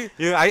 fool. You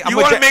I'm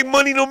want to make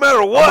money no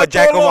matter what. I'm a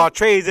jack of all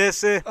trades,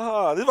 that's it.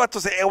 Oh, this about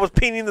to say I was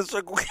painting the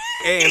Circle K.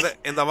 Hey,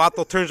 and the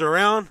Vato turns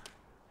around,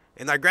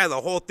 and I grab the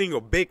whole thing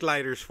of big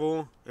lighters,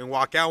 fool, and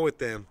walk out with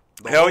them.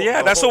 Hell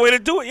yeah, that's the way to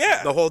do it,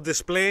 yeah. The whole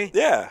display.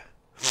 Yeah.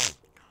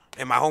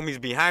 And my homie's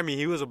behind me.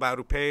 He was about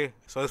to pay.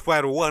 So this fool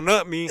had to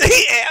one-up me.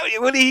 Yeah,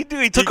 what did he do?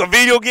 He took a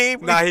video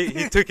game? Nah,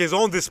 he took his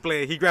own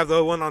display. He grabbed the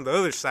other one on the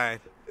other side.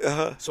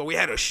 So we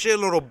had a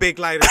shitload of big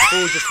lighters,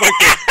 fool, just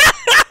fucking.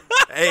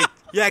 Hey,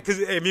 yeah, because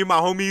me and my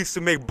homie used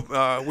to make,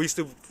 we used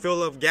to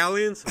fill up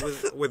gallons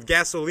with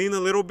gasoline a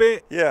little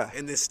bit. Yeah.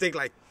 And then stick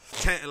like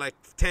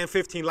 10,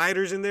 15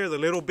 lighters in there, the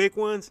little big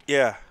ones.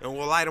 Yeah. And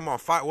we'll light them on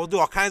fire. We'll do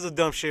all kinds of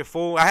dumb shit,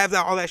 fool. I have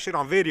all that shit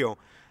on video.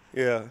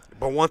 Yeah.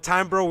 But one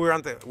time, bro, we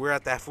were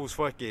at that fool's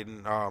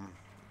fucking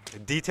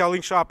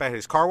detailing shop at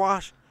his car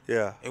wash.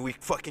 Yeah. And we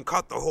fucking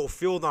caught the whole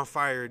field on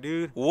fire,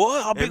 dude.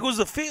 What? How big was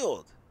the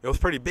field? It was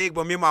pretty big,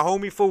 but me and my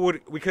homie, fool,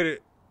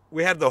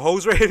 we had the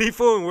hose ready,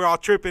 fool, and we were all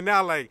tripping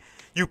out. Like,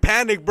 you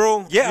panic,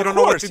 bro. Yeah, you don't of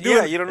know what course. to do.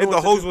 Yeah, you don't know and what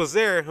the to hose do. was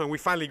there, and we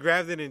finally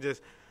grabbed it and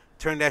just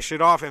turned that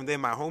shit off. And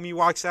then my homie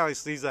walks out, he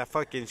sees that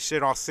fucking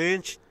shit all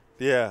cinched.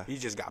 Yeah. He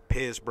just got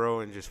pissed, bro,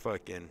 and just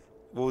fucking...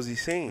 What was he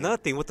saying?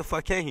 Nothing. What the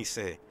fuck can he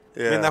say?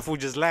 Yeah. And that fool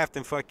just laughed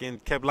and fucking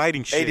kept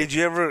lighting shit. Hey, did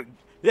you ever...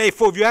 Hey,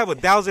 fool, if you have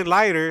 1,000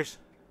 lighters...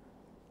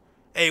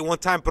 Hey, one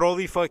time,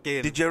 Brody,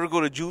 fucking... Did you ever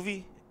go to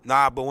juvie?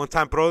 Nah, but one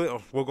time, Brody...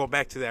 we'll go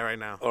back to that right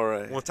now. All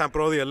right. One time,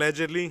 Brody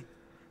allegedly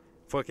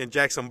fucking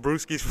jacked some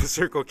brewskis from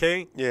Circle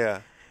K.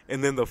 Yeah.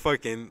 And then the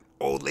fucking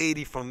old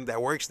lady from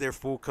that works there,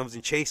 fool, comes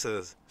and chases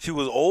us. She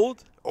was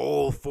old?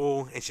 Old,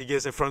 fool. And she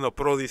gets in front of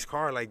Brody's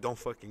car like, don't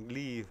fucking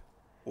leave.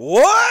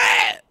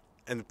 What?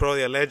 And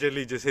Brody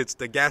allegedly just hits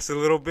the gas a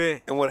little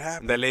bit. And what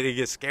happened? That lady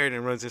gets scared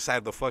and runs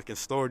inside the fucking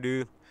store,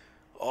 dude.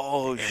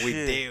 Oh, And shit. we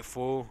did,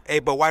 fool. Hey,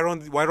 but why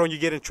don't you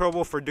get in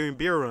trouble for doing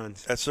beer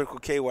runs? At Circle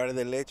K, why do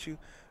they let you?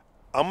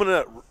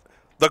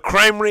 The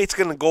crime rate's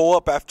gonna go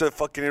up after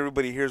fucking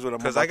everybody hears what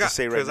I'm about to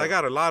say right now. Because I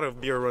got a lot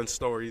of beer run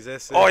stories.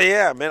 That's it. Oh,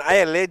 yeah, man. I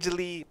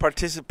allegedly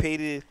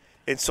participated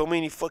in so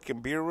many fucking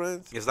beer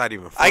runs. It's not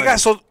even funny.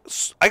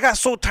 I got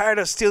so tired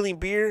of stealing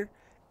beer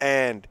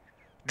and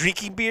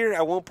drinking beer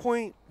at one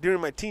point during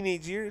my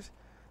teenage years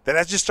that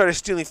I just started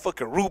stealing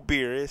fucking root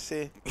beer.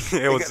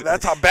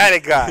 That's how bad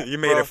it got. You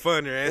made bro. it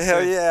funner.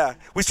 Hell yeah.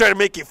 We started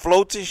making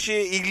floats and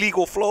shit,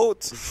 illegal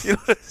floats. You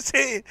know what I'm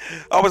saying?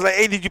 I was like,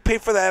 hey, did you pay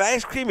for that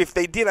ice cream? If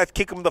they did, I'd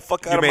kick them the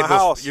fuck out of my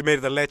house. You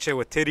made the leche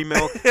with titty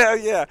milk. Hell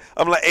yeah.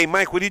 I'm like, hey,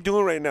 Mike, what are you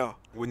doing right now?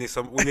 We need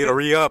to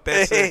re-up.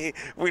 Hey,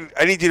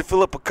 I need you to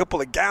fill up a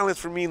couple of gallons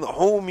for me in the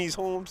homies'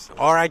 homes.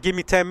 All right, give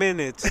me 10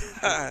 minutes.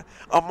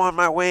 I'm on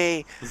my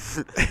way.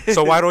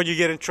 So why don't you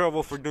get in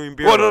trouble for doing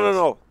beer Well, runs?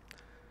 no.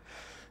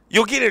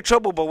 You'll get in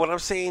trouble, but what I'm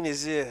saying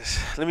is this.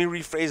 Let me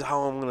rephrase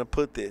how I'm going to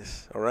put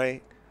this, all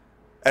right?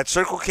 At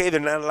Circle K, they're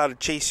not allowed to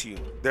chase you.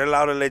 They're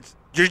allowed to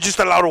you're just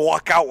allowed to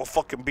walk out with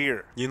fucking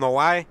beer. You know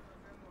why?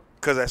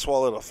 Because I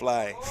swallowed a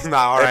fly. Nah,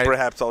 all right. And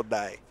perhaps I'll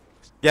die.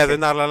 Yeah, they're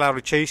not allowed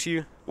to chase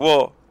you?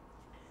 Well,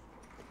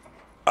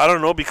 I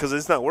don't know because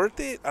it's not worth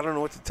it. I don't know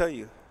what to tell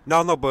you.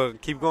 No,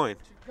 but keep going.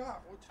 What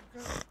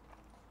you got?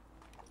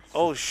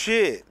 Oh,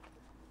 shit.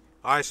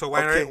 All right, so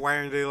why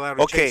aren't they allowed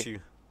to chase you?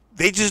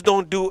 They just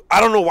don't do.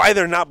 I don't know why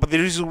they're not, but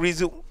there's a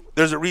reason.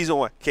 There's a reason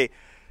why. Okay,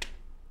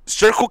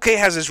 Circle K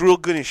has this real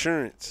good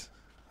insurance.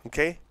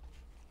 Okay,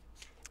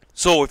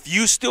 so if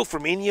you steal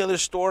from any other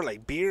store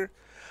like beer,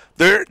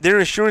 their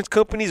insurance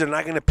companies are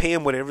not going to pay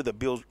them whatever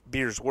the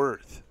beer's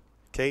worth.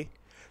 Okay,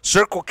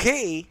 Circle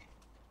K,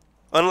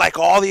 unlike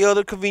all the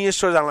other convenience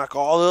stores, unlike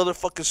all the other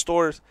fucking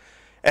stores,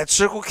 at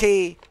Circle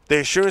K, the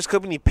insurance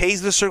company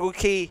pays the Circle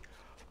K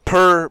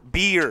per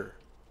beer.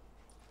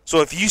 So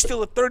if you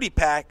steal a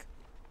 30-pack.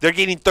 They're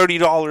getting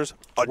 $30,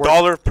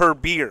 $1 per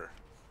beer.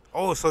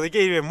 Oh, so they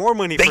get even more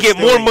money. They get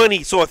more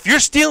money. So if you're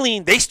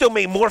stealing, they still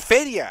make more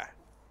feria.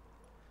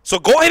 So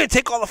go ahead and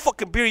take all the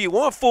fucking beer you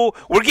want, fool.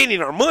 We're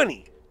getting our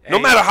money, no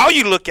matter how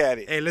you look at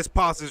it. Hey, let's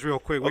pause this real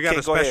quick. We got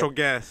a go special ahead.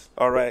 guest.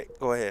 All right,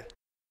 go ahead.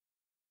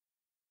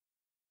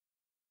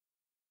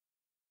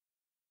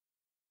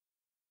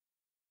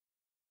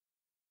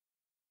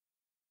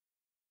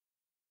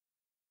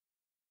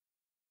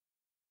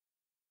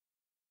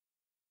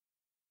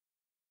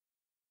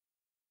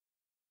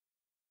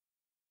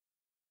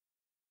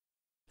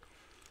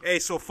 Hey,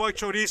 so fuck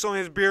Chorizo and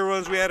his beer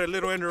runs. We had a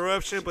little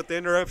interruption, but the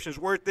interruption's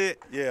worth it.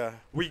 Yeah.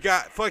 We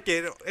got, fuck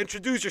it.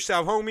 Introduce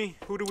yourself, homie.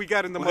 Who do we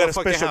got in the We got a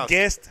motherfucking special house?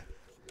 guest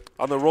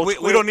on the road.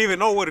 We don't even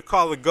know what to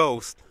call a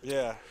ghost.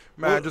 Yeah.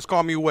 Man, just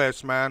call me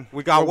Wes, man.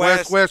 We got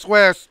Wes.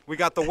 Wes. We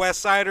got the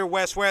West Sider,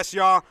 West,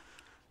 y'all.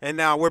 And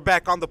now we're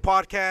back on the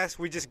podcast.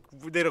 We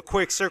did a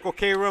quick Circle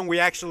K run. We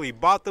actually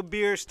bought the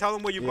beers. Tell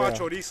them what you bought,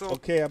 Chorizo.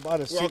 Okay, I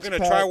bought a We're all six-pack.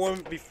 going to try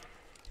one.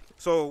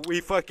 So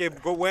we fucking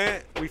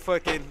went. We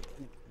fucking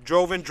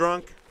drove and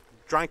drunk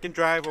and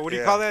drive. Or what do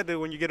you call that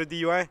when you get a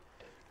DUI?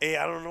 Hey,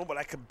 I don't know, but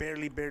I could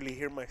barely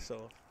hear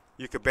myself.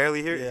 You could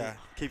barely hear it? Yeah.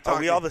 Keep talking. Are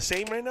we all the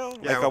same right now?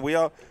 Yeah. Like, are we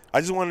all? I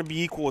just want to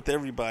be equal with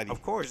everybody.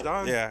 Of course,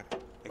 dog. Yeah.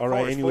 All right,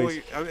 course,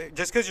 anyways. fool. I mean,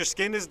 just because your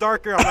skin is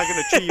darker, I'm not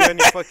going to treat you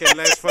any fucking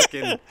less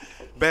fucking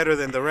better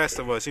than the rest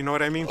of us. You know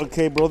what I mean?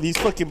 Okay, bro, these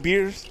fucking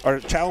beers are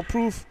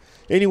child-proof.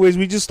 Anyways,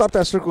 we just stopped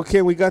at Circle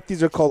K. We got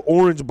these. They're called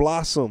Orange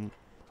Blossom.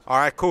 All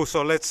right, cool.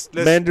 So let's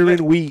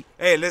Mandarin wheat.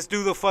 Hey, let's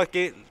do the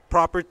fucking.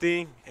 proper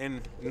thing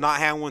and not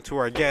hand one to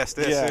our guests.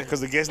 Yeah,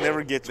 because the guests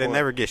never get They one.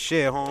 never get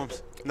shit,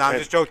 Holmes. Nah, I'm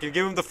just joking.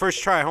 Give him the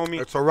first try, homie.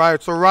 It's all right.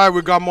 It's all right.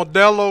 We got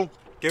Modelo.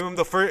 Give him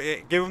the first.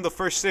 Give him the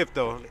first sip,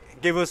 though.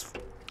 Give us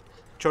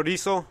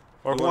chorizo,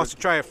 or who wants to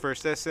try it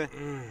first? That's it.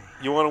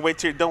 You want to wait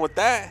till you're done with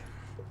that?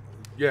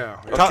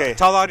 Yeah. Okay.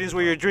 Tell the audience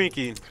what you're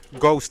drinking.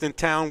 Ghost in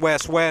Town,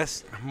 West.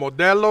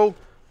 Modelo.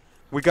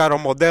 We got a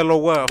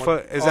Modelo. What?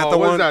 Is that the what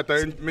one? is that? The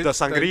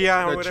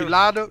sangria or The whatever?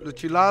 chilada. The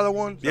chilada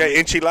one. Yeah,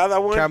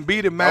 enchilada one. Can't beat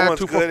it, That man. one's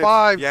 2 good. for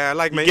 $5. Yeah, I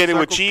like You get it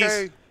with Okay.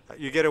 cheese.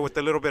 You get it with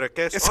a little bit of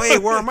queso. Oh, hey,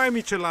 where are my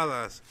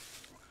micheladas?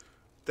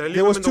 Did I leave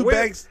There was them in the 2 whip?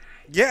 bags.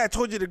 Yeah, I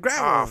told you to grab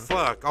Oh, one.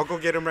 fuck. I'll go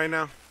get them right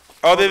now.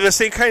 Oh, they're the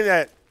same kind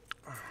that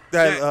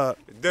Yeah,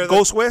 they're the-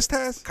 Ghost West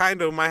has?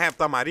 Kind of might have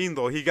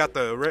tamarindo. He got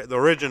the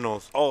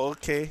originals. Oh,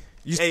 okay.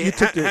 Hey,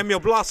 hand me a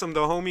blossom,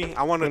 though, homie.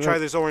 I want to try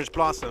this orange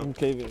blossom.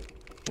 Okay, then.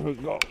 Here we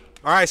go.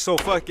 All right, so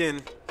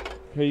fucking...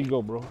 Here you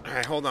go, bro. All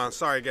right, hold on.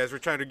 Sorry, guys. We're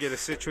trying to get a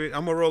situation.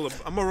 I'm gonna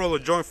roll a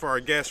joint for our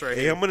guest right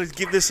Hey, here. I'm going to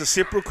give this a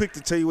sip real quick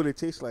to tell you what it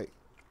tastes like.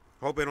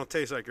 Hope it don't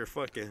taste like your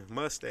fucking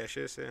mustache.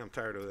 I'm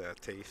tired of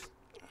that taste.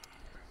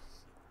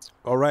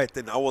 All right,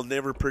 then I will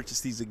never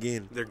purchase these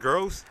again. They're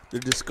gross. They're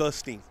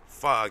disgusting.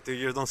 Fuck, dude.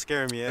 You don't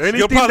scare me.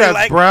 Anything probably that's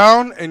like-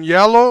 brown and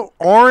yellow,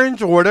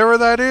 orange, or whatever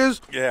that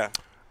is, Yeah.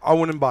 I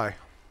wouldn't buy.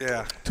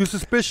 Yeah. Too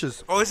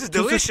suspicious. Oh, this is Too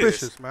delicious.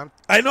 suspicious, man.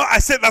 I know.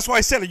 That's why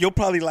I said it. You'll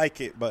probably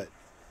like it, but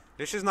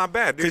This is not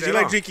bad, dude. because you at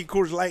like all. drinking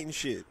Coors Light and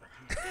shit.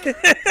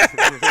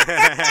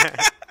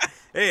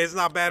 Hey, it's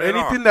not bad at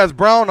all. Anything that's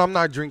brown, I'm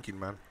not drinking,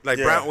 man. Like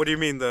Yeah. brown. What do you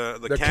mean the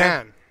The can?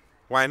 can.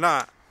 Why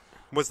not?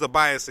 What's the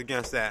bias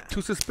against that?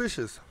 Too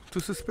suspicious. Too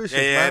suspicious,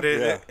 Yeah, man. it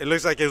is. Yeah. It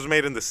looks like it was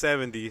made in the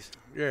 70s.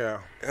 Yeah.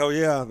 Hell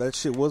yeah, that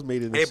shit was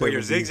made in the Hey, but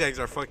your 70s. zigzags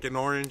are fucking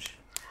orange.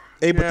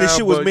 Hey, but this Yeah,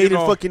 shit was but, made you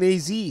in know- fucking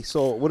AZ.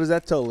 So what does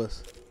that tell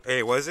us?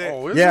 Hey, was it?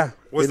 Oh, is Yeah. it?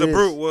 What's it the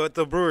is. what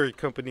the brewery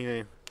company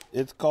name?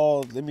 It's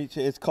called.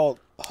 It's called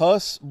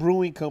Huss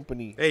Brewing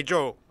Company. Hey,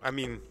 Joe. I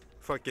mean,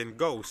 fucking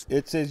Ghost.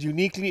 It says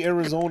uniquely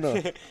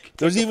Arizona.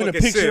 There's a even a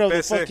fucking picture sip, of the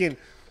that's it. fucking.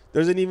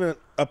 There's even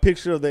a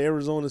picture of the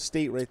Arizona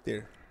state right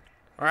there.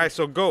 All right,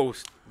 so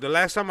Ghost. The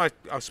last time I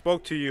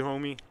spoke to you,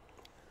 homie,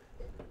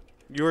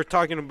 you were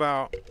talking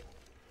about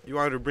you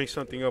wanted to bring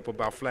something up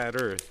about flat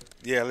Earth.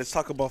 Yeah, let's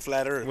talk about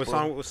flat Earth. What's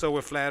bro. up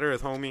with flat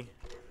Earth, homie?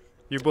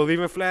 You believe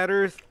in flat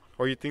Earth,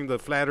 or you think the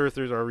flat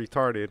Earthers are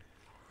retarded?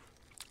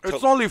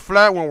 It's only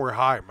flat when we're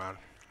high, man.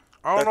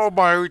 I don't know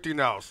about everything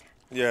else.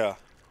 Yeah.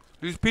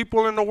 These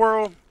people in the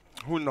world,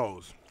 who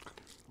knows?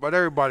 But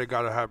everybody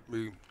gotta have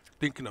be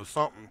thinking of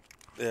something.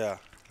 Yeah.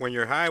 When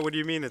you're high, what do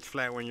you mean it's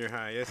flat when you're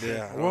high? Yes,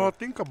 Yeah. Well,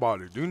 think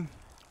about it, dude.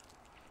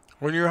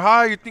 When you're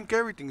high, you think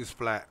everything is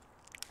flat.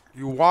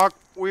 You walk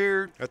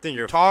weird, I think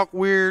your talk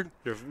weird.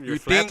 your you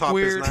flat think top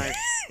weird. is nice.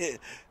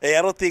 Hey,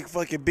 I don't think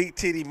fucking Big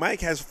Titty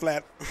Mike has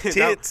flat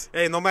tits.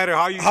 Hey, no matter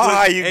how you How look,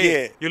 high you hey,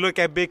 get. you look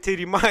at Big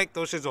Titty Mike,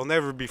 those shits will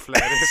never be flat.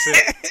 That's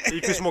it.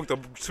 You can smoke the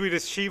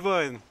sweetest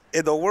Shiva and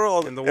In the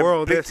world,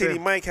 Big that's Titty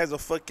it. Mike has a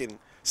fucking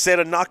set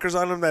of knockers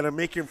on him that are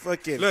making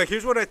fucking. look.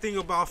 Here's what I think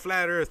about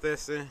flat Earth.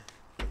 That's it.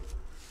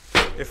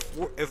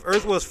 If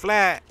Earth was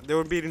flat, there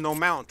would be no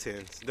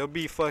mountains. There'll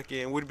be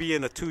fucking. We'd be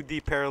in a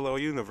 2D parallel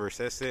universe.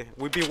 That's it.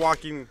 We'd be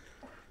walking.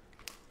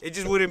 It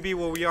just wouldn't be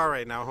what we are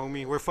right now,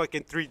 homie. We're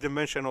fucking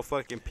 3-dimensional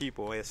fucking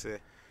people. That's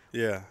it.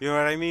 Yeah. You know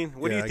what I mean?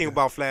 What do Yeah, you I think got-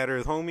 about flat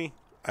Earth, homie?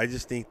 I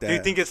just think that. Do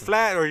you think it's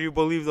flat, or you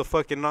believe the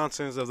fucking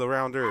nonsense of the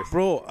round Earth?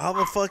 bro? How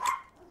the fuck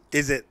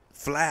is it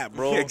flat,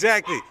 bro?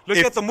 Exactly. Look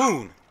If- at the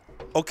moon.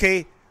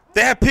 Okay,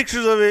 they have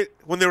pictures of it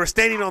when they were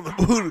standing on the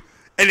moon,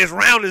 and it's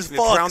round as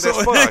fuck. round as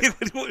fuck.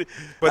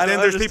 But I then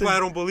don't there's people understand. that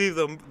don't believe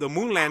the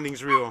moon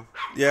landing's real.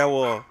 Yeah,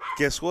 well,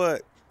 guess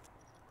what?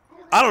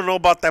 I don't know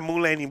about that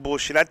moon landing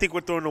bullshit. I think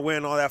we're throwing away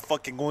on all that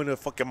fucking going to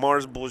fucking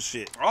Mars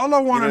bullshit. All I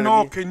want to You know know, what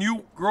I mean? can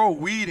you grow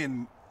weed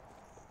in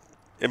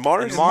In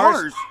Mars?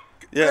 Mars?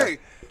 Yeah. Hey,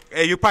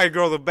 Hey, you probably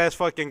grow the best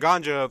fucking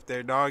ganja up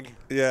there, dog.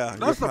 Yeah. that's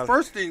you're the probably-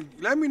 first thing.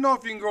 Let me know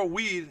if you can grow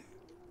weed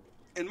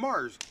in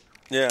Mars.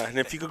 Yeah, and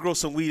if you could grow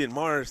some weed in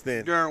Mars,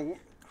 then During,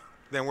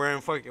 Then we're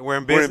in We're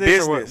in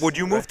business. Or what? business. Would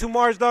you move to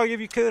Mars, dog,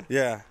 if you could?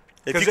 yeah.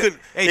 If 'Cause you could,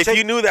 hey, if check-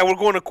 you knew that we're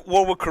going to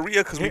war with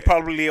Korea, because we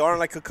probably are in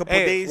like a couple of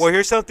Hey, days. well,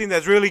 here's something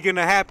that's really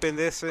gonna happen.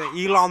 This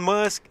Elon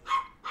Musk,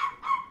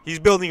 he's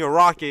building a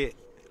rocket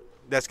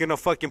that's gonna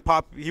fucking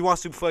He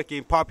wants to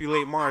fucking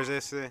populate Mars.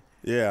 That's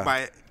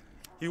Yeah.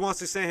 He wants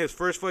to send his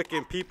first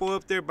fucking people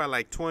up there by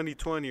like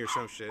 2020 or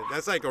some shit.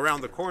 That's like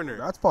around the corner.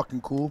 that's fucking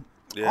cool.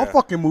 Yeah. I'll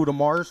fucking move to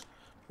Mars.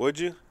 Would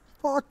you?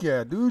 Fuck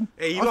yeah, dude.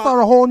 Hey, you I don't- start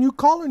a whole new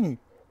colony.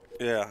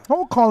 Yeah.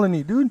 Whole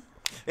colony, dude.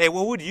 Hey,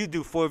 what would you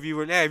do if you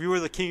were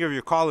the king of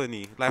your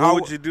colony? Like, What how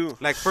would you do?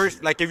 Like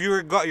first, like if you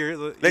were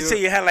Let's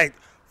say you had like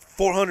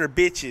 400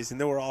 bitches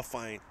and they were all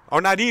fine. or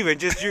not even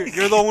just you're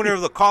the owner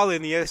of the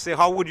colony. Let's say,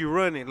 how would you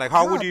run it? Like,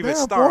 how would you even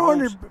Goddamn, start?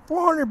 400, Holmes?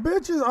 400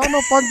 bitches? I don't know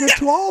if I can get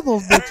to all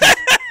those bitches.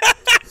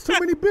 It's too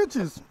many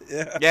bitches.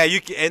 Yeah, you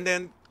can, and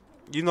then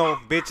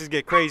bitches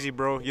get crazy,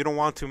 bro. You don't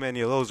want too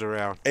many of those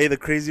around. Hey, the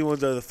crazy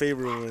ones are the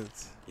favorite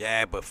ones.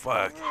 Yeah, but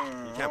fuck,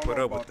 you can't put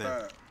up with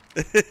them.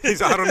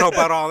 He's I don't know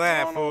about all I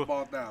that, don't know fool.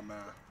 about that, man.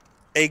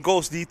 Hey,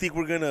 Ghost, do you think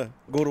we're gonna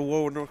go to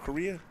war with North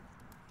Korea?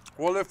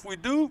 Well, if we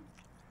do,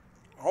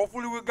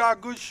 hopefully we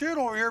got good shit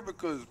over here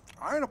because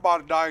I ain't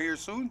about to die here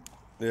soon.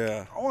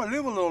 Yeah. I want to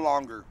live a little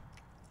longer.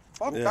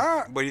 Fuck Yeah.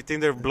 that. But you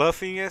think they're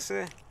bluffing, ese?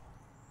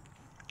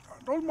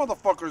 Those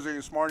motherfuckers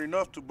ain't smart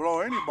enough to blow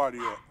anybody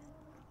up.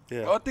 The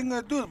Yeah. other thing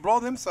they do is blow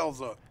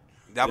themselves up.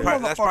 That's These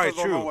probably motherfuckers don't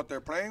know true. what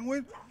they're playing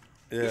with.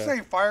 This Yeah.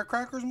 ain't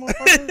firecrackers,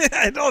 motherfuckers.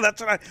 I know,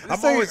 that's what I'm This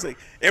ain't- always like,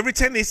 every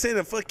time they send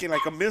a fucking,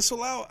 like, a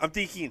missile out, I'm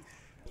thinking,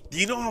 do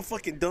you know how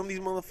fucking dumb these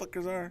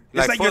motherfuckers are?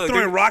 Like, It's like you're fuck,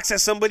 throwing dude. rocks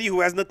at somebody who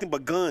has nothing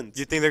but guns.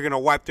 You think they're gonna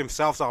wipe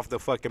themselves off the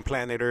fucking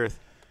planet Earth?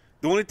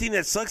 The only thing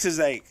that sucks is,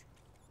 like,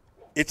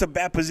 it's a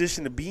bad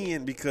position to be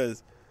in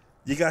because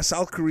you got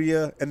South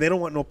Korea, and they don't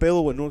want no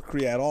pedo with North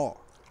Korea at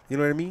all. You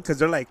know what I mean? Because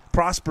they're, like,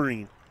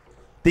 prospering.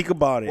 Think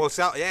about it. Well,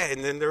 yeah,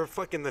 and then they're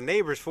fucking the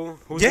neighbors, fool.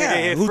 Who's gonna get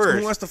Yeah, hit who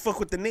first? wants to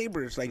fuck with the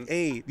neighbors? Like,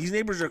 hey, these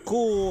neighbors are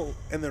cool,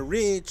 and they're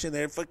rich, and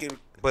they're fucking...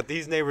 But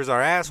these neighbors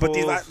are assholes.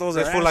 those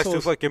are This fool likes to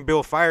assholes. fucking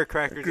build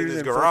firecrackers in his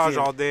and garage fucking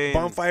all day.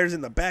 Bonfires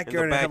in the in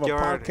backyard, the and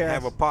backyard.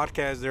 have a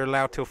podcast. They're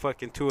allowed till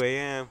fucking 2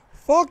 a.m.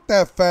 Fuck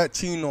that fat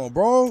Chino,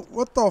 bro.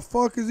 What the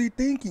fuck is he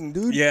thinking,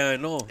 dude? Yeah, I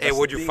know. Hey,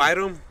 would you fight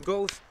him,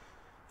 Ghost?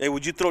 Hey,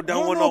 would you throw I down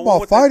don't one know on one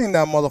about with fighting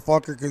that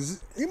motherfucker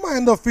because he might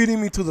end up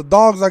feeding me to the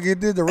dogs like he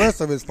did the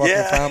rest of his fucking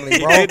Yeah. family, He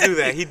bro. did do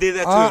that. He did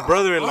that to his I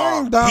brother-in-law.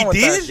 ain't down He with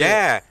that did? shit.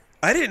 Yeah.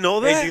 I didn't know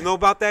Hey, that. do you know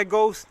about that,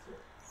 Ghost?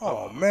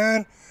 Oh,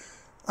 man.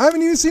 I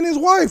haven't even seen his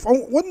wife. Oh,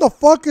 what the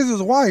fuck is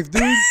his wife,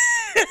 dude?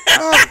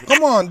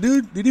 Come on,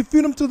 dude. Did he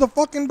feed him to the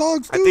fucking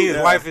dogs, I dude? think his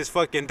wife is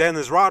fucking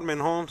Dennis Rodman,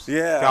 Holmes.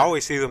 Yeah. I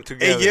always see them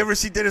together. Hey, you ever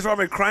see Dennis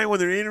Rodman crying when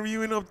they're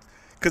interviewing him?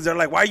 Because they're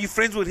like, why are you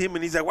friends with him?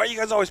 And he's like, why are you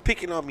guys always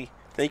picking on me?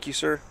 Thank you,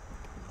 sir.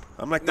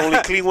 I'm like the only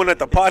clean one at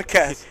the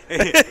podcast.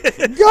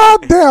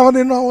 God damn, I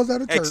didn't know I was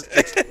at a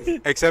church.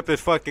 Except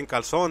his fucking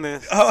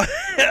calzones. Oh,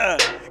 yeah.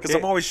 Because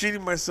I'm always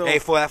shitting myself.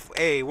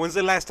 Hey, when's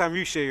the last time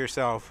you shit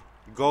yourself?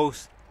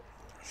 Ghost.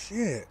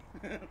 Shit.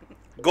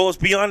 Ghost,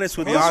 be honest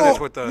with Be us. honest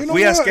with us. You know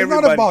We what? ask It's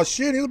everybody. not about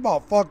shit. It's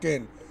about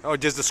fucking... Oh,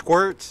 just the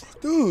squirts?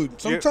 Dude,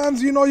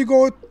 sometimes, you know, you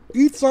go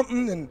eat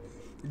something and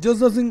it just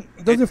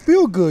doesn't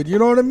feel good. You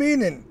know what I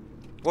mean? And,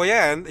 Well,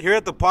 yeah, and here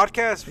at the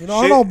podcast, you know,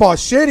 I don't know about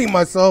shitting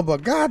myself,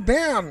 but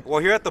goddamn. well,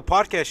 here at the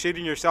podcast,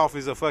 shitting yourself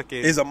is a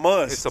fucking... It's a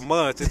must. It's a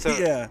must. It's a...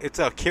 Yeah.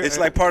 It's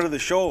like part of the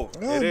show.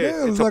 God It is.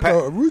 damn, It's it's a like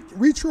a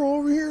reacher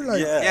over here.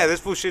 Like, Yeah. Yeah, this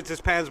fool shits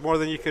his pants more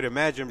than you could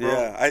imagine, bro.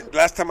 Yeah.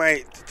 Last time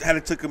I had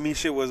to took a me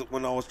shit was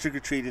when I was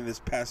trick-or-treating this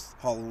past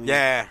Halloween.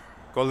 Yeah.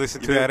 Go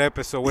listen to You know- that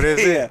episode. What is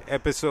Yeah. it?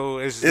 Episode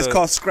is It's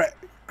called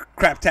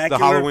Craptacular. the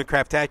Halloween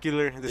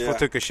Craptacular. This Yeah. fool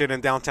took a shit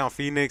in downtown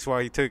Phoenix while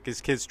he took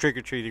his kids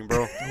trick-or-treating,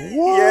 bro.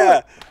 what?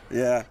 Yeah.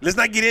 Yeah. Let's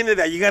not get into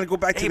that. You got to go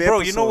back to Hey, the bro,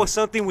 episode. you know what's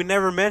something we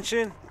never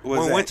mentioned? What's When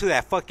we that? went to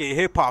that fucking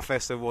hip-hop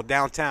festival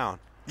downtown.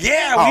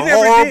 Yeah, How we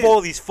never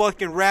horrible did. these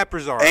fucking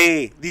rappers are.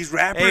 Hey, these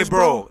rappers, Hey,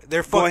 bro,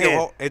 they're Go fucking...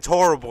 ahead. It's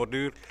horrible,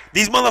 dude.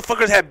 These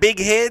motherfuckers had big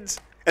heads,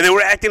 and they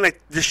were acting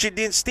like the shit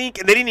didn't stink,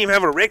 and they didn't even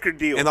have a record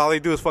deal. And all they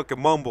do is fucking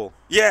mumble.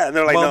 Yeah, and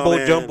they're like, Mumbo no,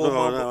 man, jumbo no,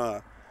 mumbo.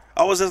 no.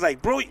 I was just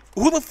like, bro,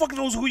 who the fuck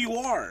knows who you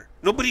are?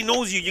 Nobody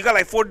knows you. You got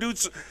like 4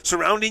 dudes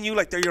surrounding you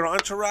like they're your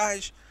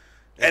entourage.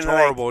 It's like,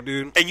 horrible,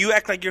 dude. And you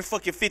act like you're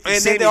fucking 50 And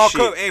then Cent they and all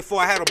shit. come, hey, fool,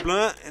 I had a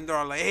blunt, and they're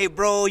all like, hey,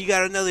 bro, you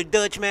got another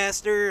Dutch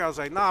master? I was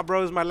like, nah,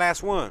 bro, it's my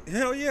last one.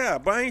 Hell yeah,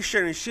 but I ain't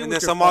sharing shit And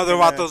with then your some other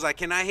fucking vato's like,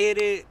 can I hit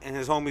it? And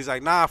his homie's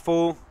like, nah,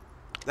 fool,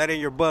 that ain't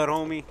your butt,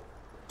 homie.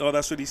 Oh,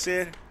 that's what he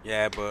said?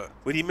 Yeah, but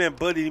What he meant,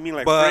 buddy? He mean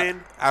like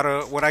friend? out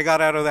of what I got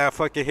out of that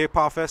fucking hip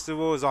hop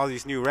festival is all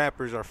these new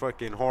rappers are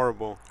fucking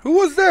horrible. Who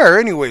was there,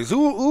 anyways?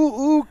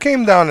 Who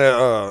came down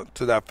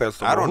to that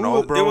festival? I don't Who know,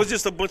 was- bro. It was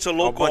just a bunch of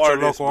local a bunch artists.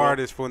 of local bro.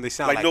 artists when they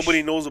sound Like like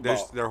nobody sh- knows they're-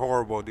 about. They're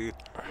horrible, dude.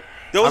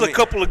 There was I a mean-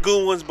 couple of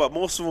good ones, but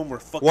most of them were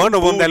fucking One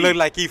of them that booty. looked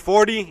like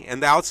E40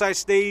 and the outside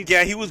stage.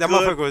 Yeah, he was that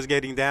good. motherfucker was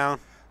getting down.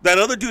 That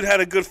other dude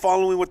had a good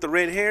following with the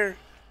red hair.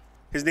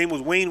 His name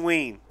was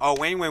Wayne. Oh,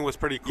 Wayne was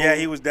pretty cool. Yeah,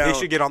 he was down. He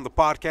should get on the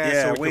podcast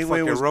Yeah, so we Wayne can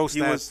fucking was roast he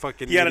that was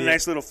fucking He had a idiot.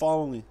 nice little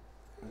following.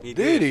 He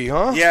Did he,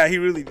 huh? Yeah, he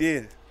really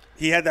did.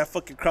 He had that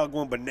fucking crowd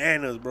going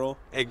bananas, bro.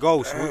 Hey,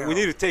 Ghost, we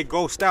need to take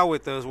Ghost out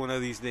with us one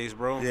of these days,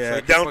 bro. Yeah, So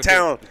he can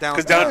downtown. fucking-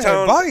 'Cause Yeah,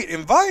 downtown-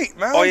 invite,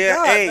 man. Oh yeah,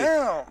 God hey,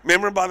 damn.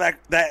 remember about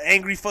that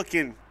angry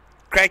fucking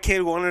crackhead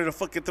who wanted to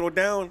fucking throw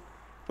down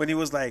when he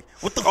was like,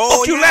 "What the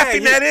fuck you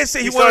laughing at?" It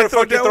said he wanted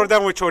to throw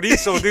down with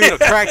Chorizo, dude, a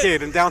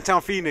crackhead in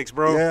downtown Phoenix,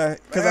 bro. Yeah,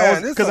 because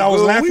Man, this I was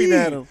some good laughing weed.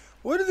 at him.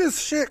 What is this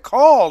shit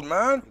called,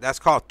 man? That's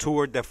called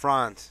Tour de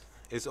France.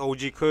 It's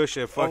OG Kush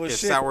and fucking shit.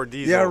 Sour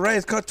Diesel. Yeah, right.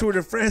 It's called Tour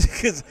de France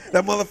because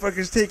that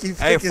motherfucker's taking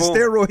Hey, fucking fool.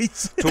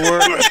 steroids.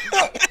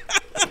 Tour.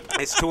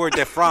 It's Tour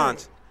de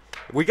France.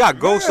 We got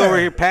Ghost Man. over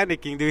here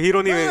panicking, dude. He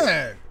don't even.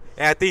 Man,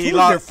 I think he Tour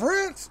de lost.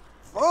 France?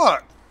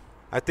 Fuck.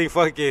 I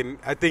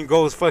think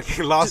Ghost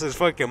fucking lost his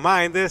fucking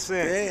mind. This.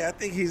 Hey, I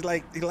think he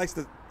likes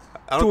to.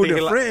 I don't Tour think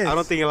de he France. I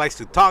don't think he likes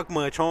to talk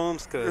much,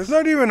 Holmes. It's Cause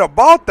not even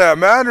about that,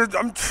 man.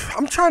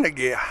 I'm trying to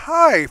get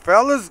high,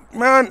 fellas.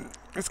 Man,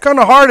 it's kind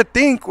of hard to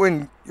think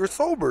when you're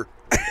sober.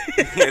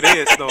 It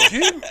is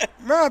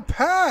though. Man,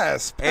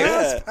 pass.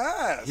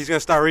 He's gonna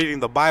start reading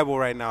the Bible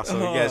right now, so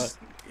you guys,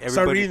 Start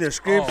everybody. reading the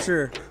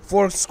scripture.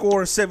 4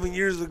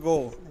 years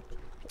ago.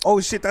 Oh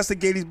shit, that's the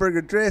Gettysburg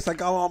Address. I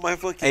got all my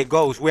fucking. Hey,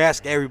 Ghost, we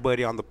ask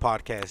everybody on the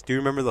podcast. Do you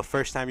remember the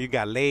first time you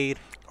got laid?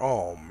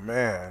 Oh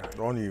man,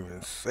 don't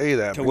even say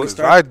that Can we because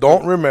start? I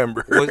don't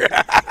remember.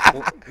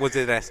 Was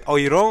it that? Oh,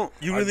 you don't?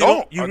 You I really don't.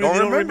 don't? You I really don't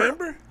don't remember.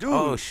 remember? Dude,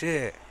 Oh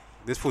shit!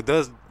 This fool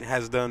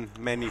has done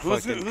many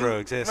fucking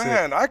drugs. That's it.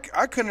 man, I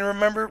couldn't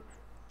remember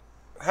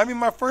having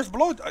my first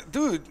blow.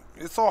 Dude,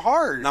 it's so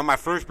hard. Now my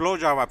first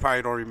blowjob, I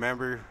probably don't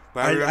remember.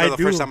 But I I remember the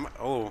do. first time.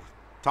 Oh,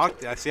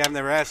 I see. I've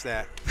never asked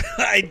that.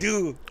 I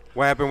do.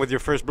 What happened with your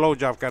first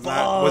blowjob?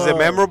 Carnal? Was it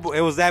memorable?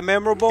 It was that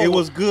memorable? It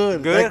was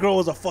good. Good? That girl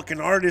was a fucking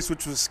artist,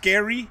 which was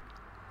scary.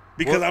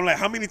 Because I'm like,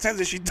 how many times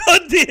has she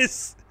done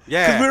this?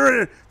 Yeah. Because we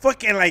were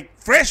fucking like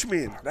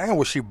freshmen. Damn,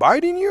 was she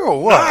biting you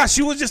or what? Nah,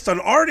 she was just an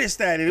artist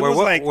at it. It Where, was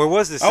like where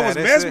was this? I was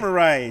at?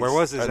 mesmerized. Where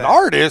was this? An at?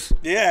 artist?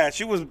 Yeah,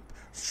 she was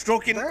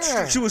stroking.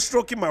 Damn. She was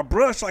stroking my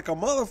brush like a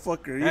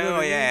motherfucker. You know Oh what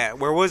I mean? yeah.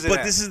 Where was it? But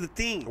at? this is the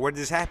thing. Where did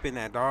this happen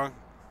at, dog?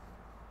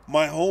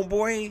 My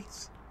homeboy,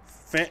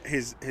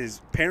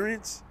 his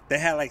parents, they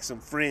had like some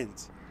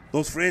friends.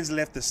 Those friends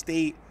left the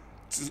state.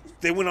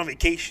 They went on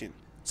vacation.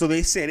 So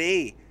they said,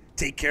 hey,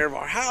 take care of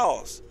our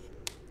house.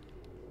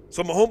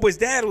 So my homeboy's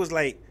dad was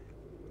like,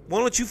 why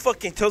don't you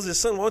fucking tell his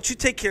son, why don't you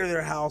take care of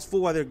their house,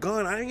 fool, while they're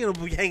gone? I ain't gonna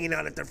be hanging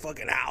out at their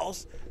fucking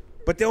house.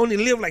 But they only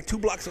live like 2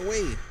 blocks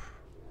away.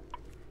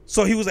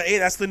 So he was like, hey,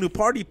 that's the new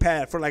party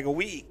pad for like a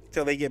week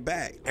till they get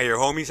back. At your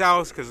homie's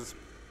house?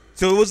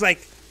 So it was like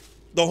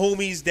the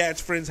homie's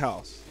dad's friend's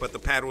house. But the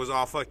pad was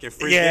all fucking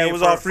free. Yeah, game it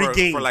was for, all free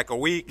game. for like a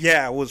week.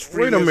 Yeah, it was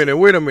free. Wait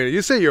a minute.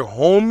 You say your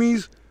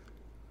homies,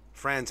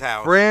 Friend's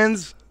house.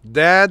 friends,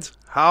 dad's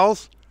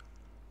house?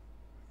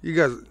 You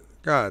guys,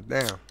 god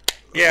damn.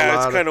 Yeah, A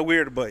it's lot kind of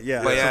weird, but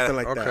yeah, But yeah, something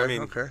like okay. that. I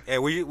mean, Okay. yeah,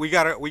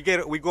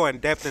 we go in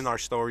depth in our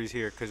stories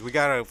here because you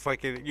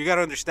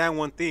gotta understand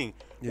one thing.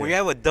 When you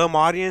have a dumb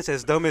audience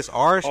as dumb as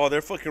ours, Oh,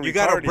 they're fucking you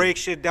gotta retarded. break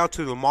shit down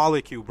to the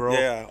molecule, bro.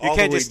 Yeah, you all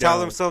can't the way just tell down.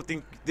 them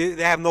something. They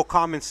have no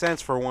common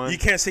sense for one. You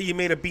can't say you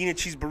made a bean and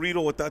cheese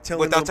burrito without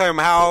telling Without them telling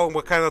them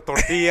what kind of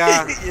tortilla,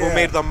 who Yeah.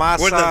 made the masa.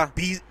 where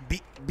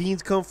the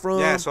beans come from.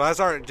 Yeah, so that's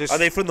our just Are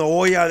they from the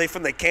olla? Are they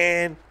from the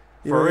can?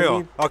 You know for what I real.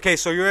 mean? Okay,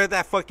 so you're at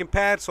that fucking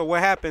pad. So what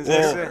happens?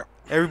 Well- Is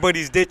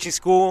everybody's ditching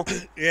school.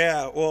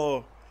 Yeah,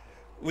 well,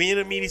 we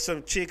ended up meeting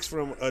some chicks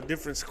from a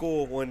different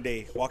school one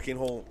day walking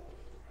home.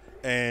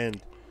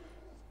 And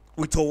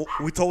we told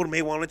them,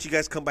 hey, why don't you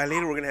guys come by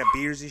later? We're going to have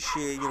beers and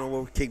shit. You know,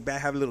 we'll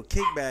have a little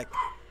kickback.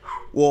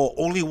 Well,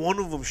 only one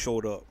of them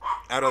showed up.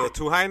 Out of the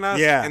two jainas,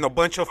 Yeah. and a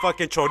bunch of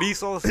fucking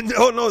chorizos.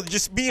 No,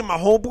 just me and my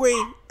homeboy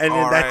and then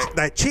All right.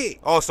 that chick.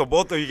 Oh, so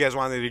both of you guys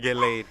wanted to get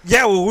laid.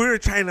 Yeah, well, we were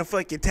trying to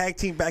fucking tag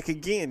team back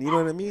again. You know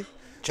what I mean?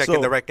 Checking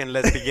So- the reckon.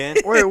 Let's begin.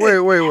 Wait.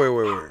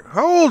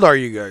 How old are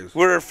you guys?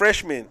 We're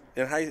freshmen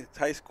in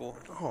high school.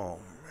 Oh,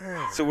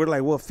 man. So we're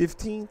like, what,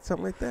 15?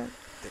 Something like that?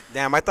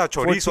 Damn, I thought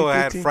 14, chorizo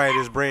had 15. fried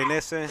his brain.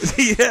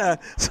 Ese. Yeah.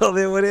 So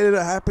then what ended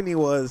up happening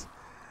was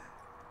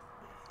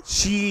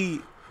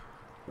she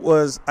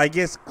was, I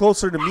guess,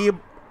 closer to me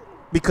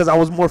because I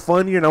was more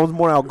funnier and I was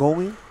more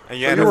outgoing. And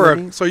you So had you, a,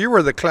 were, so you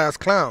were the class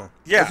clown.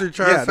 Yeah. That's what you're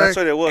trying to say? That's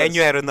what it was. and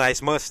you had a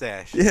nice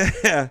mustache.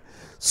 Yeah.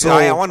 So So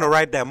I want to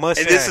ride that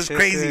mustache. and this is Ese.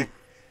 crazy.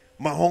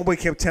 My homeboy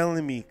kept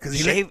telling me because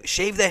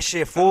Shave that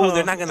shit, fool.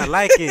 They're not gonna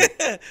like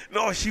it.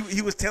 No,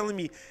 he was telling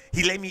me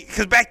he let me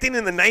because back then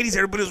in the 90s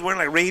everybody was wearing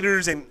like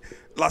Raiders and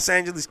Los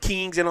Angeles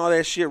Kings and all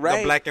that shit, right?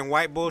 The black and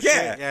white bullshit.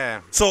 Yeah.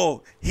 Yeah.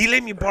 So he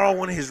let me borrow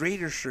one of his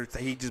Raiders shirts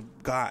that he just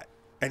got,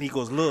 and he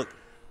goes, "Look,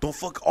 don't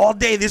fuck all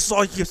day." This is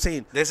all he kept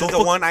saying. This Don't is the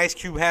fuck- one Ice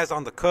Cube has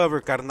on the cover,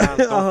 carnal.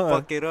 Don't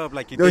fuck it up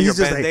like you No, did your he's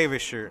just Ben like-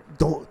 Davis shirt.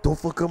 Don't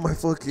fuck up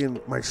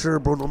my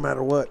shirt, bro. No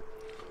matter what.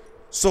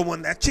 So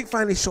when that chick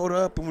finally showed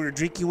up and we were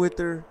drinking with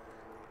her,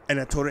 and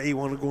I told her, "Hey, you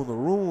want to go in the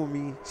room with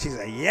me?" She's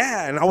like,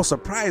 "Yeah," and I was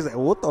surprised, like,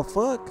 "What the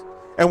fuck?"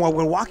 And while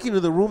we're walking to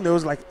the room, there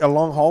was like a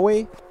long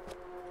hallway.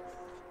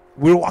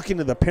 We were walking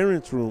to the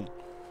parents' room.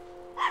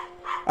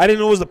 I didn't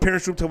know it was the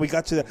parents' room till we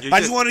got to that. I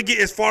just wanted to get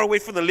as far away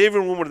from the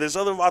living room where this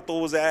other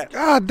vato was at.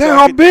 God damn,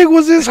 how big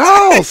was his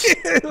house?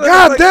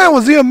 God damn,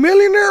 was he a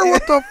millionaire?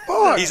 What the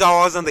fuck? He's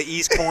always on the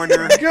east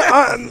corner.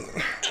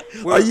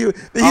 Are you? on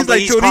He's the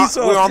like east co-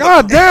 chorizo. we're on the-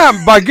 God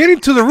damn, by getting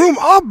to the room,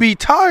 I'll be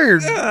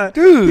tired.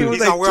 Dude. He was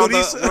like, we're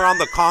chorizo. on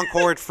the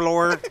Concord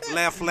floor,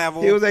 left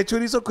level. He was like,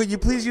 "Chorizo, could you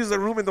please use the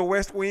room in the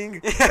West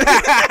Wing?"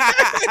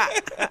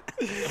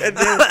 And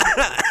then,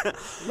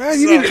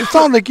 Man, it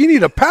sounds like you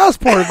need a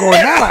passport to go in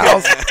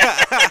that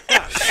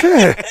house.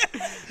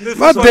 Shit.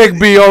 My dick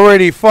be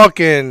already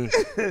fucking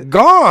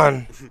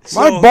gone.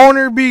 My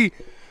boner be...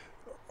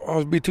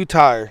 I'll be too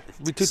tired.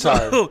 Be too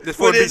tired. this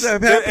what would be, is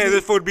that happening?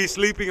 this would be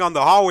sleeping on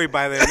the hallway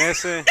by then.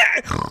 Ese.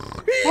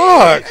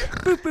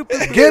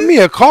 Fuck. Get me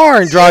a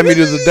car and drive me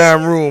to the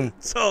damn room.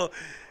 So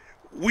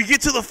we get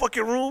to the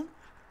fucking room,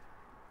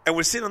 and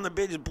we're sitting on the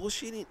bed just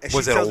bullshitting. And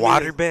Was she it a tells me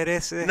water this- bed,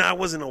 Ese? Nah, it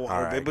wasn't a water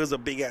All right. bed, but it was a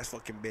big ass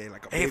fucking bed,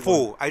 like a Hey, big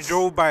fool, one. I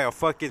drove by a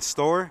fucking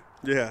store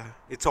Yeah.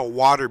 It's a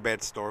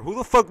waterbed store. Who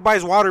the fuck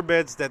buys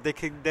waterbeds that they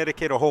can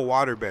dedicate a whole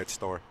waterbed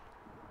store?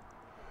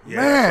 Yeah,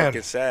 Man.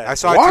 fucking sad. I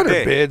saw it Water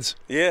today. beds.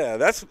 Yeah,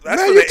 that's Man,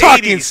 for you're the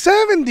talking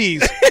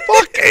 80s. 70s.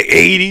 Fucking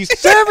 80s,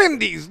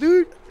 70s,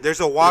 dude. There's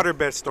a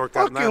waterbed store.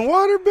 Fucking now.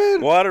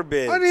 waterbed. Water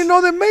beds. I didn't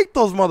know they make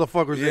those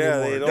motherfuckers Yeah,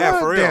 anymore. they don't. Yeah,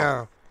 for real.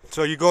 Goddamn.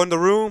 So you go in the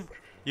room.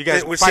 You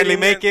guys We're finally sitting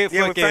make there- it.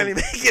 Yeah, we Fucking finally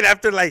make it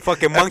after like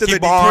fucking after monkey the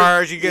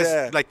bars. You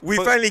guys like we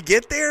fuck- finally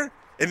get there,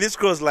 and this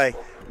girl's like,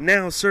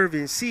 now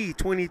serving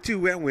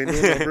C22 at window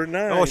number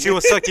 9. Oh, she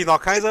was sucking all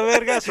kinds of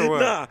vergas or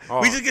what? Nah,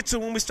 Oh. we just get to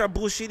when we start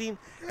bullshitting,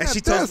 and she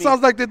That tells me.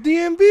 sounds like the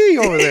DMV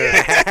over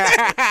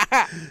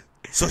there.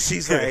 So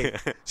she's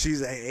like,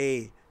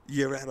 hey,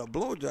 you ever had a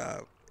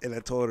blowjob? And I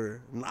told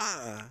her, nah.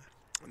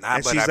 Nah,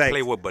 And but she's I like,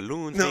 play with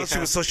balloons. No,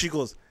 anytime. so she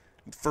goes,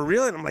 for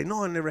real? And I'm like,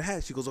 no, I never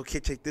had. She goes, okay,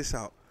 check this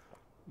out.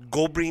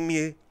 Go bring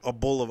me a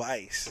bowl of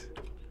ice.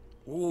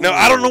 Now,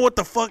 I don't know what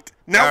the fuck.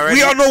 Now, Already-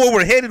 we all know where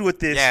we're headed with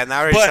this. Yeah, now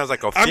it already but sounds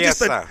like a I'm just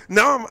fiesta.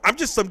 I'm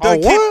just some A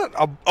dumb kid.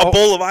 what? A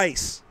bowl of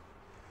ice.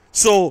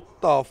 So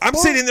The I'm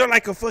fuck? sitting there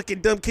like a fucking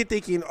dumb kid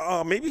thinking,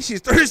 oh, maybe she's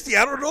thirsty.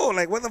 I don't know.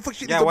 Like, what the fuck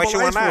she Yeah, needs a why bowl she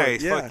of want ice for?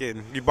 ice? Yeah.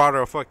 Fucking, you bought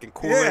her a fucking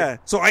cooler. Yeah.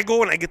 So I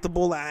go and I get the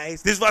bowl of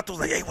ice. This vato's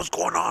like, hey, what's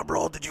going on,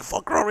 bro? Did you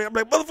fuck her already? I'm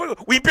like,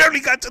 motherfucker, we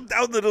barely got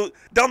down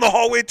the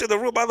hallway to the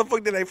room. How the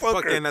fuck did I fuck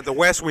Fucking her? at the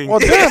West Wing. Well,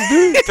 damn,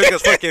 dude. It took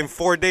us fucking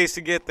 4 days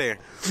to get there.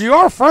 You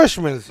are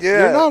freshmen. Yeah.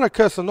 You're not a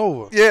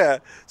Casanova. Yeah.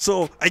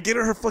 So I get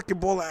her fucking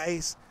bowl of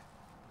ice.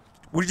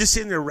 We're just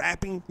sitting there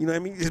rapping, you know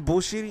what I mean? Just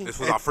bullshitting. This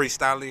was all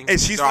freestyling. And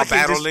she's They're all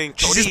fucking battling.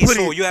 she's just Chorizo,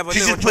 putting, you have a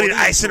she's little just putting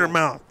ice in chorizo. her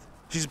mouth.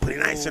 She's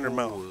putting ice in her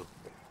mouth. Ooh.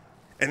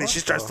 And then she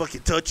starts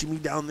fucking touching me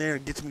down there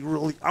and gets me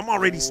really. I'm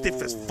already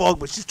stiff as fuck,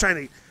 but she's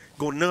trying to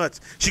go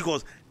nuts. She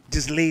goes,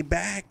 just lay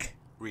back.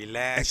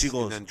 Relax And she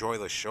goes, enjoy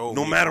the show.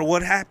 No mijo. matter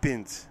what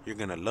happens. You're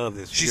going to love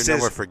this. She You'll says,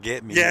 never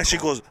forget me. Yeah, mijo. she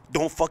goes,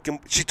 don't fucking.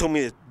 She told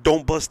me,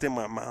 don't bust in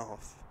my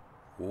mouth.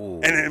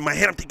 Ooh. And in my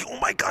head, I'm thinking, oh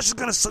my gosh, she's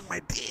gonna suck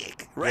my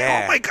dick. Right?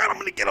 Yeah. Oh my god, I'm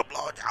gonna get a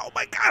blowjob. Oh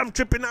my god, I'm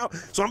tripping out.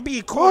 So I'm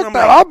being cool. Fuck I'm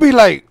that. like, I'll be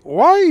like,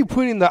 why are you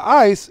putting the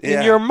ice in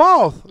Yeah. your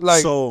mouth?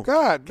 Like, So-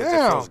 god 'Cause it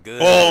damn. feels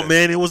good. oh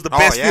man, it was the Oh,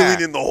 best yeah.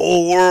 feeling in the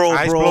whole world,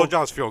 Ice bro.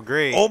 blowjobs feel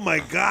great. Oh my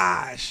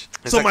gosh.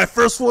 It's So like- my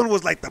first one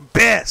was like the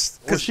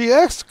best. Was she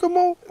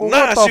Eskimo? Or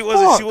Nah, what the she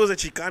wasn't. fuck? She was a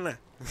Chicana.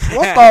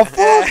 What the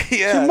fuck?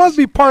 Yeah. She must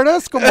be part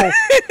Eskimo.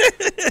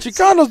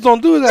 Chicanos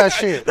don't do that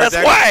shit. That's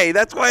that- why.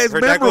 That's why it's Her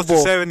dad goes to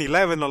memorable.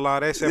 7-Eleven a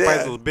lot. They Yeah.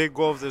 buys those big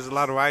wolves. There's a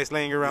lot of ice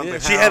laying around Yeah, the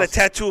she house. had a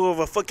tattoo of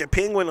a fucking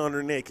penguin on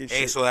her neck and shit.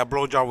 Hey, so that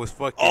blowjob was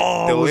fucking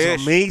Oh, it was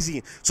delish.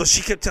 amazing. So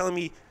she kept telling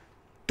me,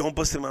 don't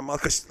bust in my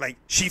mouth. Because, like,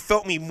 she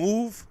felt me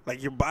move.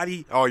 Like, your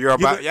body. Oh, you're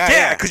about- yeah,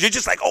 yeah. Because you're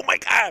just like, oh, my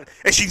God.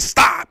 And she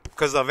stopped.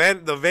 Because the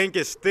vein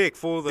gets thick,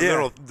 full of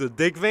Yeah. the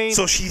dick vein.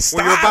 So she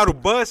When you're stopped. about to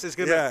bust, it's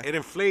gonna Yeah. it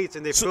inflates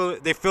and they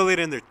feel it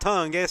in their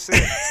tongue. Yes,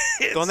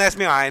 it. Don't ask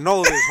me how I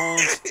know this,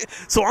 Holmes.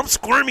 So I'm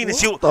squirming, and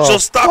she'll the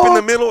stop in the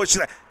fuck? middle, and she's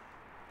like,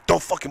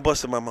 don't fucking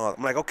bust in my mouth.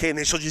 I'm like, okay. And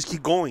then she'll just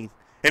keep going.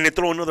 And then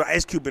throw another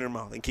ice cube in her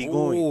mouth and keep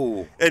going. Ooh,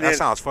 And that then,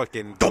 sounds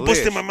fucking. don't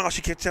bust in delish. my mouth.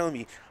 She kept telling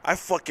me. I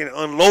fucking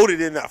unloaded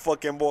in that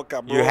fucking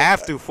boca, bro. You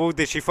have to, fool.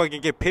 Did she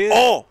fucking get pissed?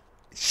 Oh,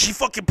 she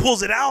fucking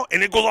pulls it out,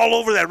 and it goes all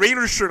over that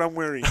Raiders shirt I'm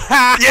wearing.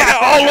 Yeah,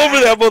 all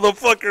over that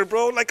motherfucker,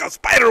 bro. Like a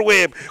spider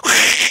web.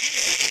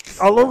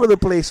 All over the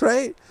place,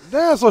 right?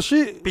 Damn, so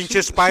she...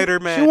 Pinche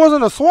Spider-Man. She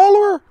wasn't a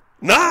swallower?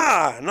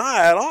 Nah, not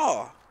at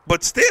all.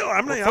 But still,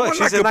 I'm not, fuck, I'm not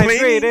she's a nice complaining.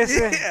 grade,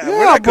 isn't it? Yeah, Yeah,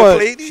 we're not but-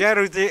 complaining. She had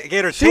to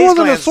get her She taste wasn't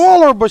a glands.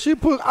 swallower, but she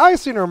put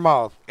ice in her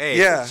mouth. Hey,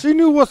 Yeah. She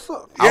knew what's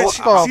up. Yeah, What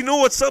she the- knew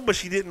what's up, but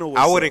she didn't know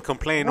what's I up. wouldn't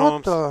complain, What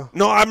Holmes. the...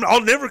 No,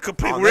 I'll never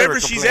complain. I'll Wherever never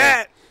she's complain.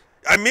 at,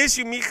 I miss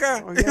you,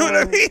 mija. You know what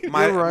I mean? You're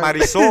right.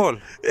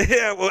 Marisol,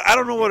 Yeah, well, I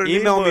don't know what her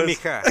email name me, was.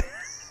 mija.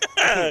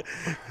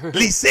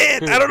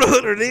 Lisette. I don't know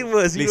what her name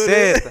was. You know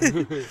what I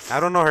mean? Lisette. I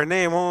don't know her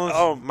name,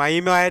 Holmes. My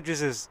email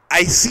address is.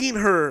 I seen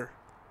her.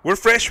 We're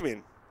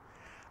freshmen.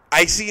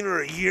 I seen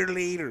her a year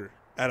later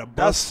at a bus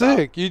That's stop.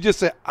 sick. You just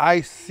said,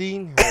 I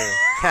seen her.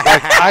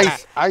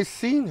 like, I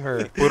seen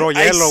her. Puro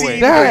I yellow, seen way.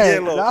 her.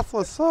 Damn, yellow. that's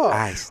what's up.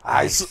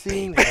 I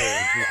seen her.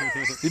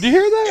 Did you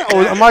hear that?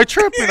 Or am I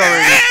tripping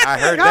already? I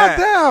heard God that.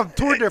 damn,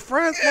 Tour de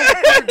France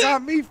motherfucker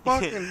got me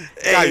fucking...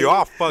 Got you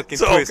all fucking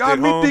So, twisted, Got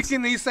me Holmes.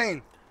 thinking he's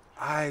saying,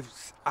 I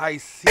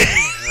seen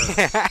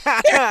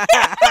her.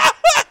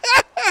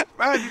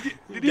 Man,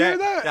 did you hear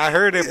that? I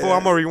heard it, fool.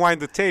 I'm gonna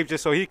rewind the tape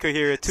just so he could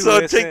hear it too. So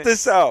That's check it.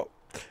 this out.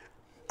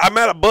 I'm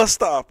at a bus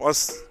stop on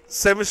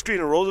 7th Street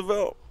in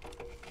Roosevelt.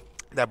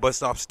 That bus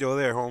stop's still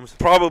there, Holmes.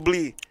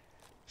 Probably.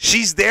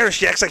 She's there.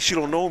 She acts like she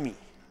don't know me.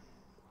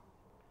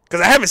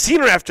 Because I haven't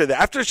seen her after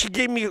that. After she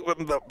gave me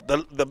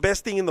the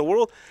best thing in the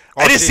world,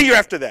 I didn't see her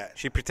after that.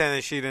 She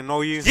pretended she didn't know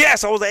you.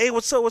 Yes, I was like, hey,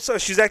 what's up, what's up?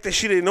 She's acting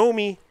she didn't know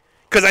me.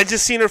 Because I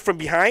just seen her from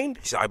behind.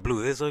 She said, I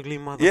blew this ugly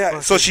motherfucker. Yeah,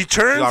 so she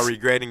turns. She's all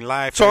regretting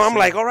life. So and I'm shit.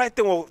 like, all right,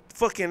 then, well,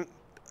 fucking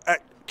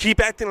keep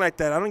acting like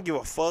that. I don't give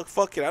a fuck.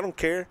 Fuck it. I don't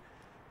care.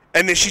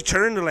 And then she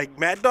turned to like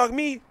mad dog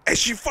me, and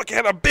she fucking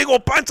had a big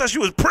old panza. She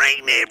was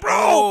pregnant, bro.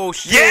 Oh,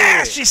 shit.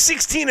 Yeah, she's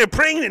 16 and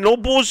pregnant. No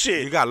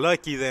bullshit. You got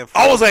lucky then.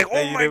 I was like, that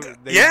oh you my didn't-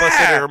 God. that you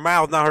busted her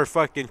mouth, not her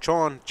fucking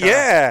chon.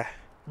 Yeah.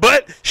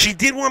 But she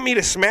did want me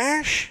to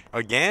smash.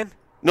 Again?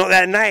 No,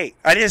 that night.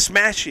 I didn't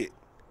smash it.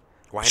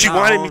 Why She not,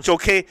 wanted me Holmes? to,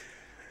 okay,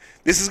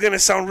 this is going to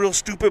sound real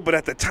stupid, but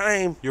at the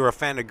time. You were a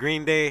fan of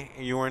Green Day,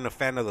 and you weren't a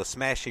fan of the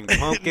Smashing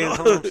Pumpkins,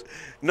 no, Holmes?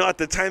 no, at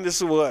the time, this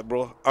is what,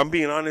 bro. I'm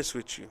being honest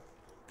with you.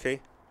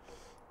 Okay?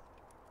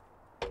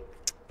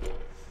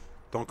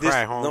 Don't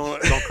cry, Holmes.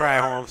 no. Don't cry,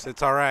 Holmes.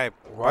 It's all right.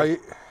 Why?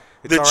 It's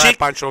The all right, chick-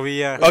 Pancho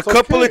Villa. A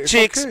couple okay, of it's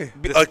chicks, okay.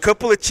 a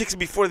couple of chicks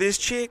before this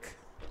chick,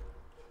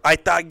 I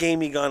thought gave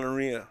me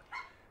gonorrhea.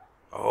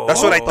 Oh.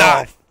 That's what I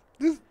thought.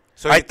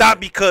 So I you- thought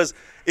because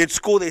in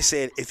school they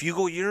said if you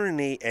go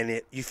urinate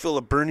and you feel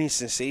a burning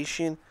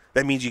sensation,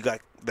 that means you got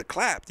the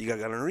clap. You got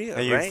gonorrhea,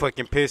 And you right?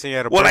 fucking pissed and you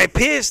had a Well, I burn.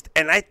 pissed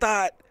and I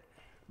thought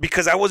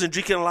because I wasn't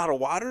drinking a lot of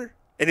water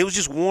and it was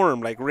just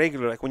warm, like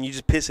regular, like when you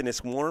just piss and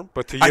it's warm.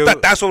 But to I you-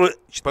 thought that's what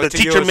but the to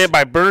teacher yours- meant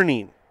by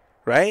burning,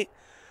 right?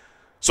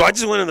 So I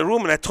just went in the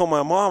room and I told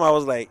my mom, I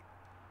was like,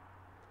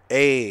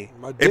 "Hey,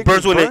 My dick it burns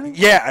is when burning?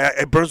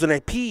 it burns when I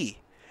pee."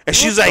 And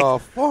she's What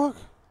like, the fuck?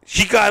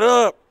 she got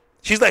up.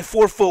 She's like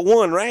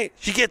 4'1", right?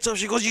 She gets up.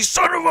 She goes, "You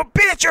son of a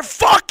bitch! Your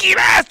fucking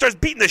ass!" Starts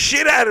beating the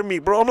shit out of me,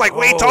 bro. I'm like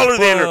way Oh, taller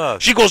than her.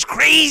 fuck. She goes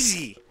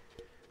crazy.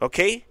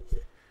 Okay.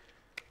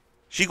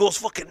 She goes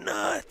fucking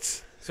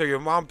nuts. So your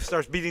mom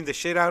starts beating the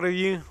shit out of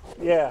you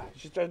Yeah,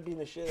 she starts beating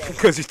the shit out of me.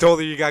 because you told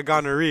her you got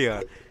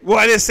gonorrhea. Well,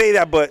 I didn't say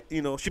that, but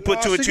you know, she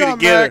put two and two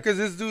together. because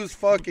this dude's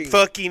fucking.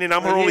 Fucking, and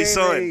I'm her And he only ain't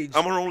son. age.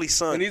 I'm her only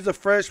son. And he's a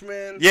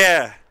freshman.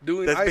 Yeah,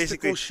 Doing that's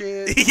icicle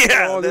basically- shit.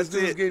 Yeah, Oh, this that's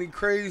dude's it. getting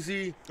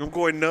crazy. I'm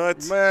going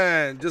nuts.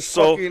 Man, just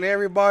So- fucking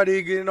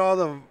everybody, getting all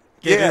the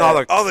Getting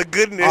Yeah, all the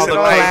goodness. all the and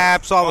all the-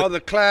 claps, all the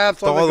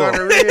claps, all the todo.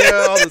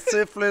 gonorrhea, all the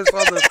syphilis,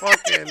 all the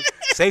fucking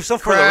Save some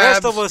for the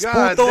rest of us,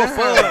 crabs. puto. God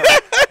damn.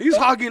 Fuck. He's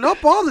hogging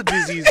up all the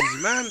diseases,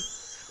 man.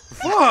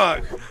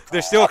 Fuck,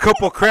 There's still a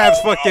couple crabs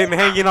fucking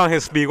hanging on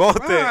his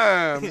bigote.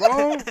 man,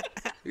 bro.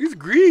 He's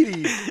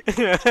greedy.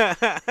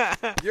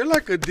 You're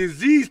like a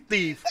disease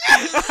thief.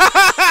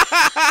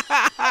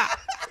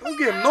 Don't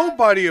give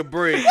nobody a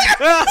break.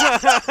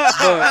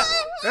 But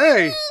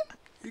hey,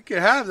 you can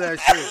have that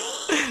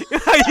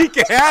shit. You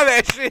can have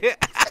that shit.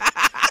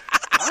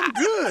 I'm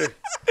good.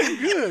 I'm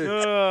good.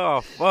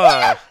 Oh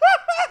fuck!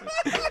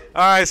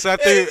 All right, so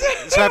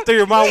after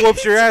your mom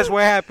whoops your ass,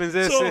 what happens?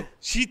 Is So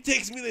she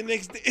texts me the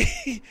next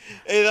day,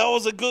 and that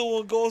was a good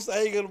one, Ghost. I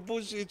ain't gonna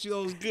bullshit you. That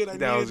was good. I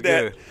That needed was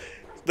that. good.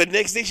 The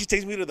next day, she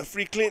takes me to the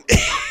free clinic.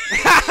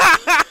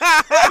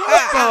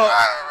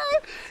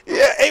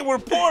 Yeah, hey, we're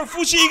poor.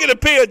 Fool, she ain't gonna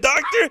pay a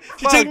doctor.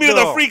 She Fuck takes me to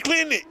the no. free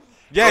clinic.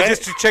 Yeah, Right?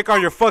 just to check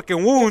on your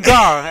fucking wounds,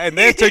 and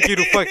then take you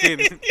to fucking.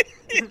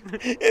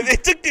 And they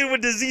took me to a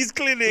disease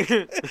clinic.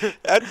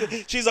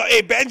 She's like,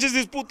 hey, bandages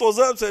these putos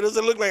up so it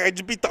doesn't look like I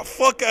just beat the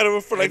fuck out of her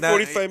for like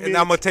 45 minutes. And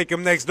I'm gonna take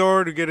him next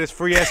door to get his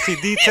free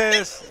STD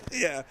test.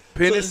 Yeah.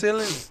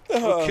 Penicillin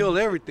will kill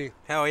everything.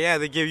 Hell yeah,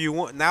 they give you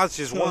one. Now it's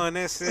just one.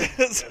 That's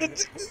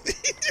it.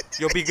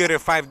 You'll be good in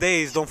 5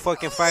 days. Don't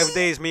fucking 5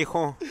 days,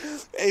 mijo.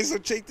 Hey, so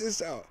check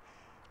this out.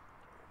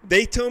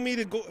 They tell me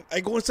to go.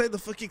 I go inside the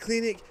fucking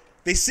clinic.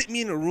 They sit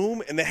me in a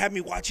room and they have me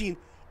watching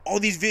all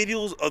these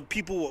videos of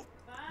people with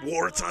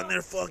warts on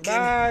their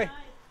fucking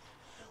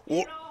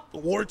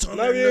warts on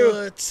Love their you.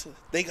 nuts.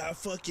 They got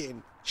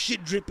fucking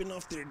shit dripping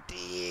off their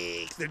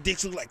dicks. Their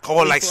dicks look like Oh,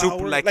 like cauliflower.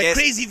 super, like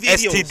crazy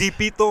videos. STD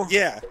pito.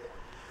 Yeah.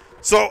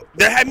 So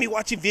they had me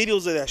watching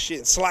videos of that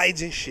shit,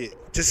 slides and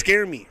shit, to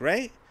scare me,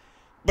 right?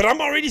 But I'm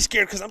already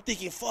scared because I'm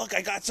thinking, fuck,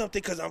 I got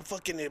something because I'm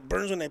fucking, it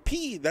burns when I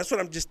pee. That's what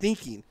I'm just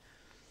thinking.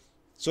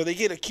 So they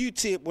get a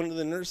Q-tip. One of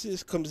the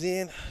nurses comes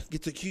in,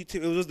 gets a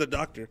Q-tip. It was the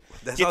doctor.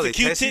 That's Gets how a they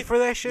test you for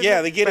that shit?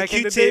 Yeah, they get a back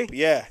in the Q-tip. day?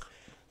 Yeah.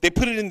 They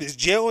put it in this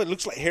gel. It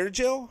looks like hair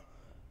gel.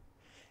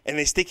 And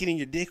they stick it in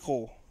your dick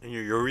hole. In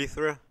your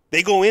urethra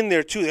They go in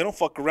there, too. They don't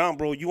fuck around,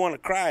 bro. You want to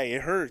cry.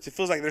 It hurts. It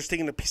feels like they're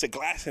sticking a piece of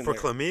glass in for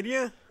there.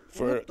 chlamydia.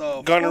 For What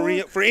the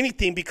gonorrhea, fuck? for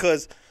anything,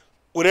 because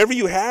whatever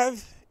you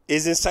have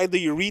is inside the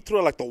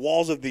urethra, like the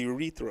walls of the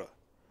urethra.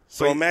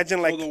 So Wait,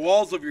 imagine like, So the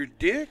walls of your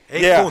dick?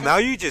 Hey, Yeah. cool. Now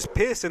you just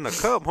pissed in the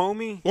cup,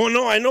 homie. well,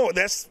 no, I know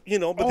that's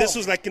but this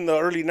was like in the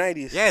early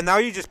 '90s. Yeah, now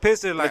you just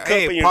pissed it like, cup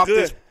and hey, you're pop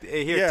good. this.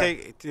 Hey, here, Yeah.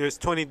 take. There's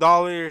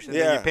 $20, and then you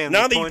yeah. pay them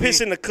Now the that you 20.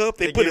 piss in the cup,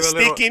 they They put a give you a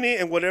stick little- in it,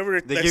 and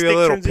whatever They that give you a stick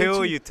little turns pill.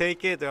 into. You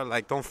take it. They're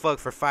like, don't fuck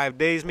for 5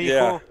 days,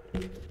 mijo. Yeah.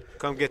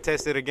 Come get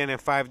tested again in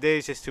 5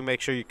 days just to make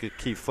sure you could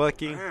keep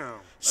fucking. Damn.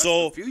 That's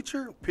So- the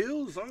future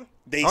pills, huh?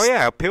 They Oh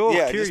yeah, a pill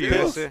Yeah, will cure just you.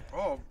 pills. That's it.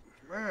 Oh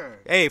man.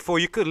 Hey, fool,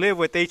 you could live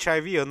with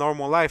HIV a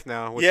normal life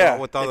now. With Yeah, all,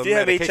 with all if the you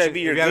have medication. HIV,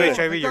 you're if you have good.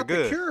 HIV, They you're got the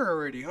good. cure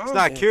already, huh? It's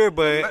not cured, Do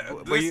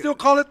but they you, still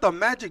call it the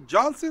Magic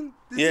Johnson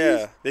disease?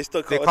 yeah, they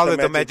still they call it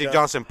the Magic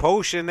Johnson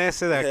potion.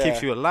 That's it. That Yeah.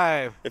 keeps you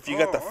alive. If you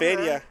got the Oh, feria,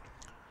 alright.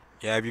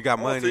 Yeah, if you got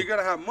Oh, money. so you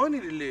gotta have money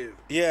to live.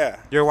 yeah,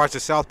 You ever watch the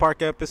South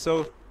Park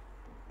episode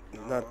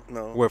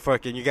no. where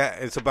fucking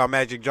it's about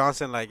Magic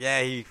Johnson? Like,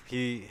 yeah, he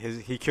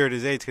cured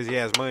his AIDS because he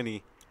has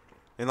money,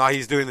 And all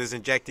he's doing is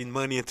injecting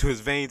money into his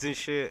veins and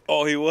shit.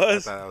 Oh, he I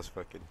was? thought that was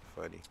fucking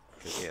funny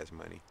because he has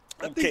money.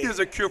 I think there's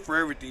a cure for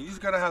everything. You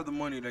just gotta have the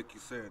money, like you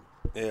said.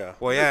 Yeah.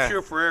 Well, There's yeah, a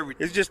cure for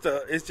everything.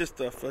 It's just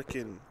a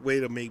fucking way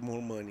to make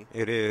more money.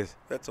 it is.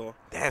 That's all.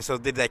 Damn, so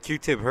did that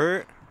Q-tip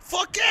hurt?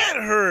 Fuck yeah,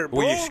 it hurt, bro.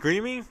 Were you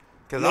screaming?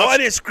 Cause No, I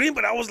didn't scream,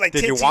 but I was like,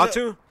 Did you tensing want up.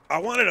 to? I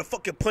wanted to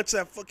fucking punch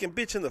that fucking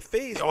bitch in the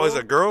face. Oh, bro. is it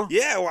a girl?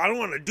 Yeah, well, I don't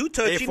want to do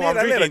touching Hey, it. fool, I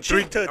let a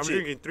chick touch I'm it.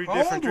 drinking 3 How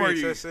different old were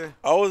drinks. you? That's it.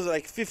 I was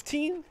like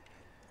 15.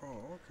 Oh,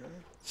 okay.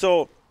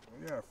 So,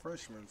 Yeah,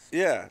 freshmen.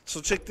 yeah.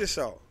 So check this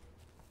out.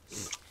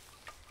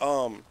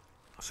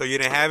 So you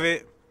didn't have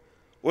it?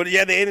 Well,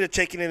 yeah, they ended up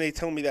checking and they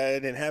told me that I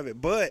didn't have it.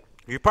 But,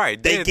 You probably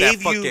They did.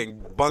 gave that you-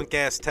 fucking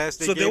bunk-ass test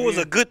they so there gave was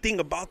you. a good thing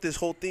about this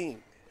whole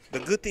thing. The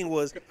good thing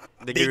was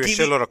They give you a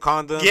shitload of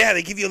condoms. Yeah,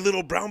 they give you a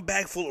little brown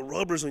bag full of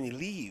rubbers when you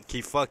leave.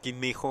 Keep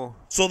fucking, mijo.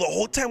 So the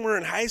whole time we're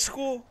in high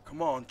school,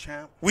 Come on,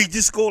 champ. we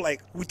just go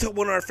like, we tell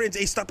one of our friends,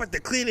 hey, stop at the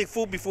clinic,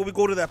 fool, before we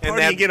go to that And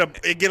party they and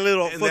get a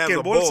little And they have fucking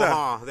a bowl, bolsa.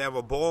 huh? They have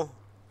a bowl?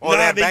 Oh, Nah,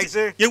 they have they bags just-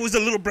 there? Yeah, it was a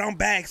little brown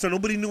bag, so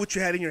nobody knew what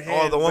you had in your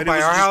hand. Oh, the one but by it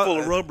was our just house? full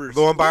of rubbers.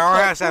 The one by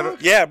our house had a...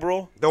 Yeah,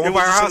 bro. The one It by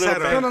was our just a house little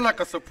had a- bag. Kind of like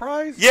a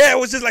surprise. Yeah, it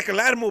was just like a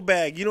Latimo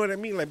bag. You know what I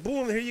mean? Like,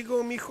 boom, here you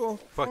go, mijo.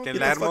 Fucking Get the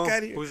Latimo? fuck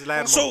outta here. Who's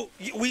Latimo? So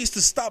we used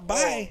to stop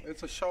by. Oh,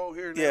 it's a show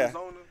here in Yeah.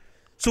 Arizona.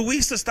 So we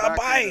used to stop Back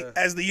by in the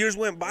as the years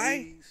went by.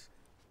 80s,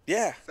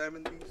 Yeah.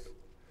 70s.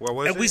 What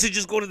was And we it? used to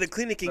just go to the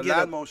clinic The and get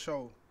a... Latmo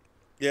show.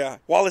 Yeah,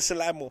 Wallace and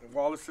Latimo.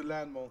 Wallace and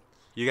Latmo.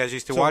 You guys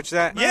used to watch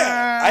that?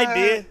 Yeah, I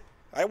did.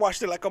 I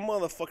watched it like a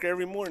motherfucker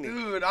every morning.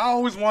 Dude, I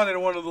always wanted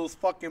one of those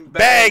fucking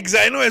Bags,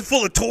 I know it's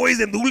full of toys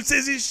and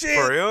dulces and shit.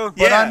 For real? But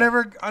Yeah.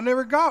 I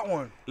never got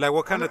one. Like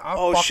what kind of... I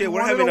Oh, fucking shit,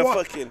 we're wanted having a wa-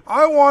 fucking-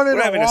 I wanted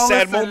we're a having a Wallace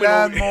sad and moment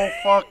over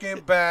Latmo fucking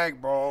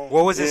bag, bro.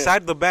 What was Yeah.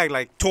 inside the bag?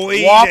 Like...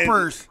 Toys.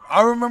 Whoppers.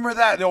 I remember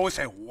that. They always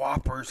say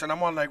Whoppers, and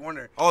I'm on like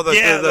wondering. Oh, the,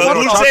 Yeah, the the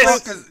little dulces.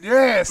 chocolates? Fuckers,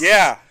 yes. And,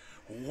 yeah.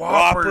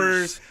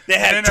 Whoppers. They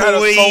had and then Had a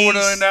toys.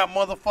 soda in that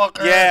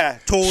motherfucker. Yeah,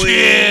 toys.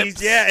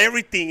 Chips. Yeah,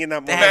 everything in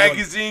that motherfucker.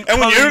 Magazine. And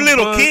when you're a coloring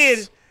little books.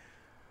 kid,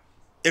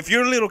 if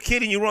you're a little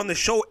kid and you were on the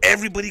show,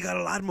 everybody got a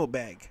Latimo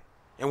bag.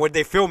 And where'd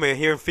they film it?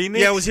 Here in Phoenix?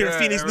 Yeah, it was here in Yeah,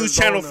 Phoenix News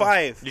Arizona. Channel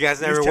 5. You guys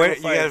News never Channel went?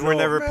 You 5, guys were no.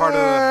 never part of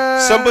the...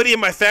 Somebody in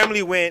my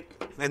family went.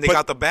 And they but-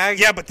 got the bag?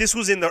 Yeah, but this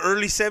was in the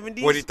early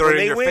 70s. What, you throw when it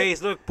in they your went.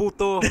 face? Look,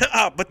 puto.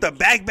 But the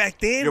bag back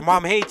then. Your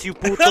mom hates you,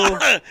 puto.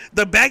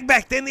 The bag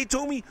back then, they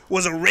told me,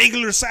 was a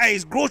regular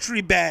size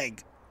grocery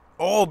bag.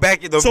 Oh,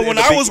 back in the... So in when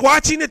the I big- was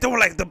watching it, they were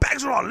like, the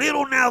bags are all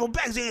little now. The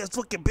bags ain't as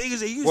fucking big as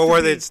they used What to were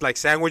be. they? It's like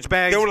sandwich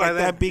bags? They were like by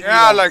that big.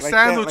 Yeah, you know, like that,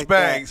 sandwich like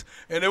bags.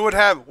 And it would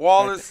have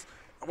Wallace.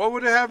 What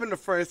would it have in the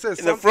front? It says that.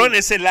 In the front,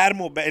 it said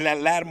Latimo.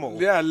 Latimo.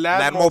 Yeah,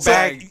 Latimo Latmo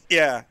bag.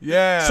 Yeah.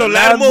 Yeah. So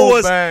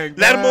Latimo bag,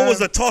 Latimo man. was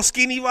the tall,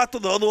 skinny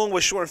vato. The other one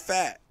was short,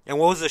 fat. And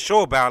what was the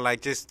show about?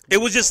 Like, just... It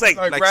was just like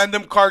like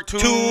random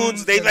cartoons.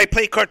 cartoons. They and like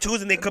play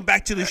cartoons and they come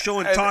back to the show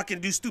and talk and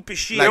do stupid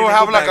shit. They Like, would and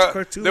have go like back to a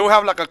cartoons. they would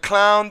have like a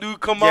clown dude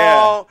come Yeah,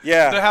 out.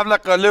 yeah. They have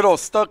like a little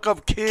stuck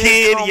up kid.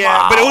 kid, come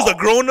yeah. But it was a out.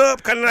 grown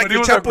up, kind of like But he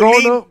your was a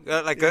grown Chapulín.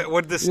 up. like,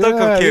 what did the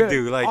stuck-up kid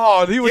do? Like,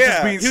 oh, he was just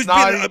Yeah, being he was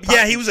snotty.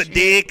 yeah, he was a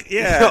dick.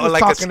 Yeah, Oh,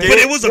 like a talking to skit? but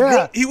it was a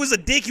Yeah. he was a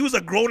dick. He was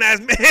a grown ass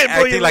man, bro.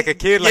 acting You're like a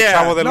kid, like yeah.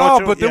 Chavo del No,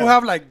 Ocho? but they Yeah. would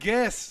have like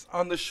guests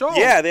on the show.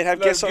 Yeah, they'd have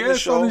Like, guests on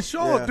the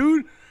show. Yeah.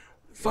 dude.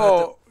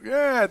 So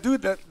yeah,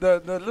 dude, that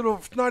the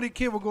little snotty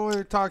kid would go in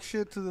and talk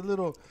shit to the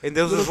little. And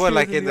this was little what, kids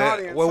like in the...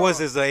 audience. What was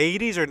Oh, this, the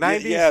 80s or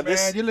 90s? Yeah, Man,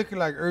 this you're looking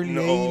like early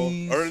no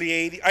 80s. early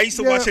 80s. I used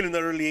to Yeah. watch it in the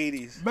early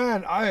 80s.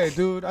 Man, I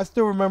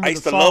still remember. I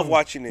used the to song. love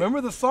watching it.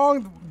 Remember the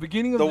song, the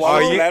beginning of The the,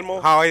 Wallace show? and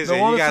Latimo? How is The it?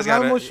 You Wallace guys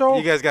and Latimo gotta... show?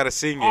 You guys gotta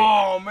sing it.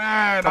 Oh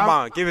man, Come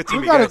on, give it to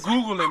we me, gotta guys.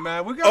 Google it,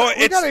 man. We Oh, gotta,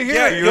 we it's- gotta hear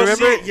yeah, it. You you'll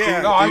remember see it? it,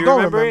 yeah. No, I Do you don't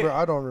remember remember. it?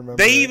 I don't remember.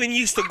 They it. even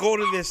used to go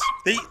to this.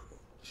 They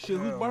Shit,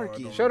 who's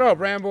barking? Shut up,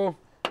 Rambo.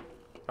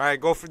 All right,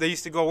 go for... They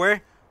used to go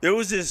where? there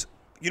was this.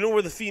 You know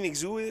where the Phoenix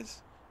Zoo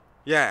is?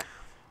 Yeah.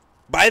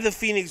 By the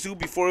Phoenix Zoo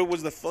before it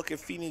was the fucking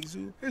Phoenix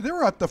Zoo. Hey, they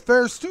were at the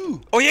fairs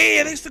too. Oh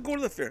yeah, they used to go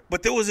to the fair.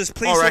 But there was this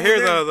place. Oh, right over here,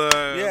 there.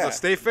 the Yeah.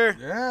 State Fair?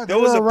 Yeah, they There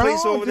was were a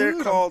place around, over there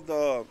dude.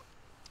 called.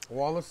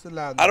 Wallace and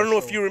Latmo. I don't know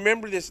if show. you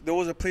remember this. There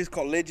was a place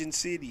called Legend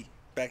City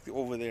back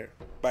over there,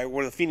 by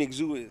where the Phoenix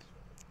Zoo is.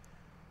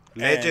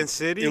 Legend And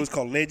City? It was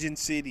called Legend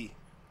City.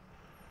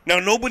 Now,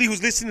 nobody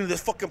who's listening to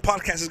this fucking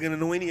podcast is gonna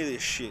know any of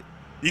this shit.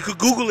 You could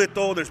Google it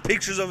though. There's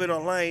pictures of it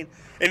online,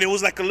 and it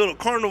was like a little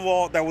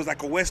carnival that was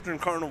like a Western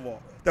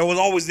carnival that was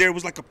always there. It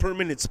was like a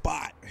permanent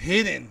spot.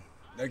 hidden,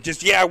 like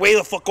Just way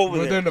the fuck over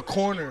they're there. in the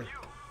corner.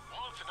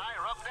 Wallace and I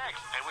are up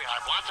next, and we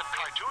have lots of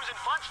cartoons and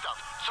fun stuff,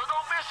 so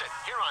don't miss it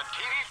here on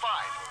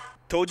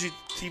TV5. Told you,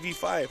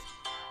 TV5.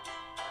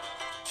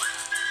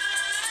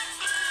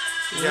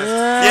 Yeah.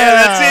 Yeah,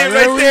 that's it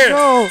right we there.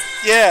 Go.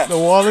 Yeah. The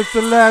Wallace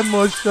and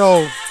Latmo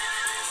show.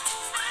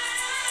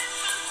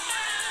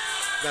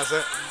 That's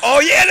it. Oh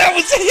yeah, that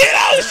was it.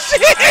 Oh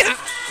shit.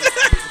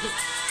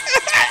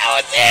 That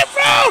was it,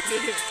 bro.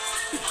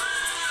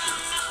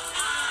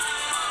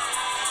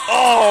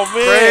 Oh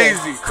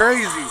man.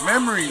 Crazy.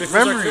 Memories. This is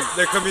like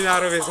they're coming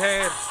out of his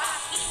head.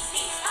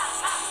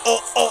 Oh,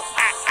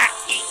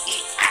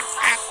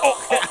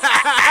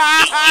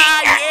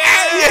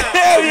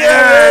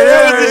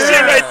 That was the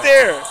shit right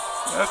there.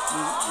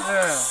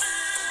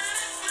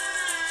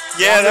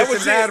 Yeah, that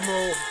was it.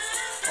 Admiral.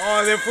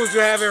 Oh, them fools you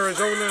have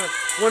Arizona.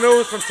 One of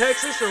those from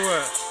Texas or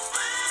what?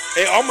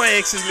 Hey, all my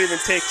exes live in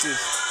Texas.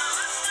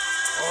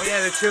 Oh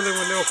yeah, they're chilling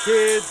with little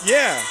kids.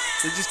 Yeah,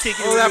 they're just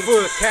kicking. Oh, that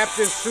fool,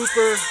 Captain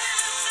Super.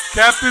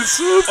 Captain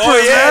Super. Oh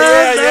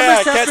yeah,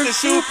 man. Captain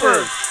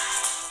Super.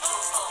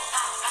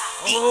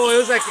 Oh, it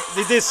was like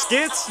they did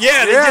skits.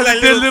 Yeah, they did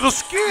like little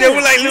skits. They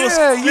were like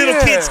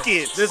little kid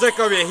skits. There's like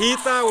a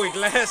viejita with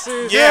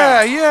glasses.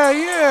 Yeah.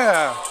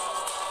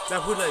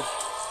 That fool like.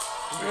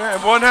 Yeah,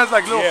 and one has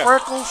like little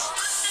freckles.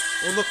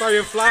 Uno está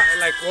bien flat,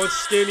 like one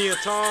skinny and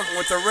tall.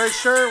 With the red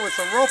shirt with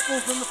some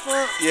ruffles in the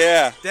front.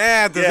 Yeah.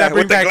 Damn, does that bring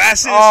with the back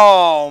glasses?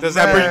 Oh, Does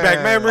that bring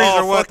back memories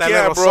or what? fuck That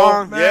yeah, little bro.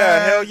 song? Man,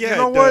 Yeah, hell yeah. You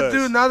know it what, does.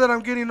 dude? Now that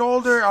I'm getting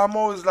older, I'm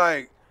always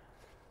like,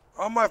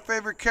 all my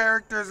favorite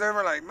characters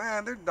ever, like,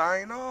 man, they're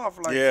dying off.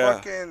 Like,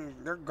 fucking,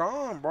 they're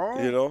gone, bro.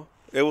 You know,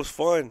 it was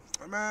fun.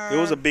 Man. It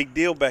was a big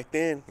deal back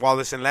then.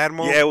 Wallace and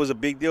Lattimore? Yeah, it was a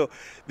big deal.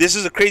 This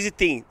is a crazy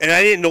thing, and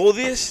I didn't know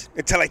this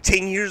until like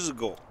 10 years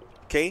ago.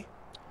 Okay,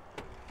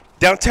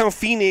 downtown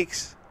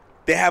Phoenix,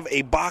 they have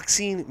a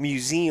boxing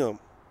museum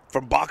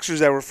for boxers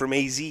that were from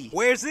AZ.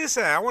 Where's this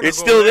at? I want to It's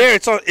go still there.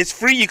 there. It's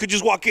free. You could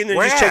just walk in there and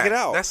Where just check at? it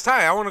out. That's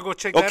tight. I want to go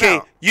check that Okay,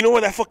 out. you know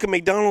where that fucking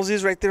McDonald's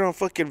is right there on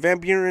fucking Van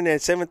Buren at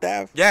 7th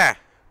Ave? Yeah.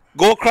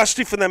 Go across the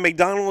street from that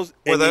McDonald's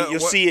and you'll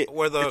see it.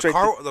 Where the It's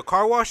right the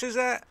car wash is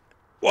at?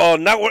 Well,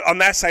 not on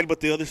that side, but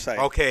the other side.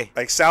 Okay.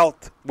 Like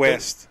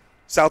southwest.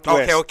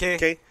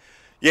 Okay.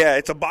 Yeah,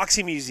 it's a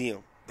boxing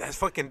museum. That's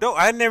fucking dope.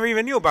 I never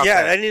even knew about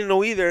Yeah, that. I didn't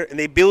know either. And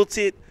they built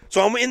it. So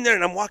I'm in there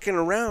and I'm walking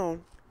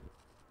around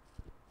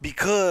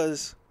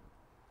because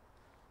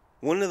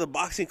one of the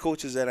boxing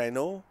coaches that I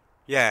know,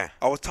 Yeah.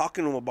 I was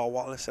talking to him about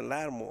Wallace and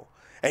Lattimore.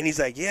 And he's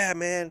like, yeah,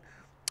 man,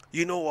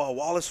 you know,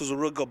 Wallace was a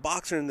real good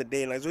boxer in the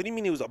day. And I was like, what do you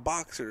mean he was a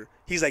boxer?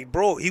 He's like,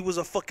 bro, he was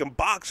a fucking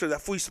boxer.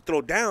 That fool used to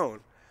throw down.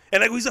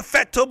 And like, he's a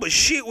fat tub of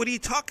shit. What are you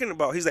talking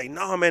about? He's like,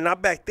 nah, man,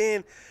 not back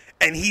then.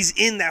 And he's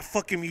in that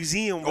fucking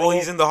museum, bro. Oh,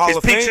 he's in the Hall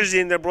of Fame? His picture's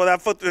in there, bro.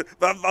 That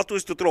vato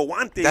used to throw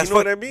guante. You know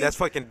what I mean? That's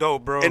fucking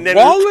dope, bro. And then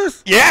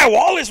Wallace? Yeah,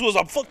 Wallace was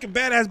a fucking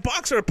badass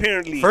boxer,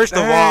 apparently. First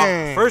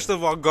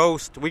of all,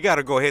 Ghost, we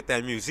gotta go hit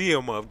that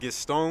museum up, get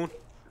stoned.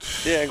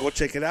 Yeah, go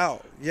check it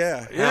out.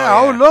 Yeah. Yeah,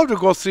 I would love to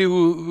go see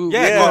who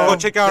Go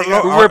check out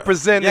who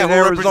represented who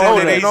Arizona.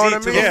 represented You know what I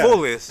AZ mean? to the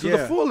fullest. To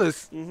the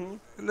fullest. In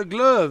the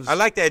gloves. I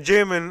like that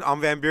gym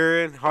on Van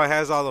Buren, how it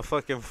has all the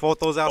fucking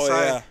photos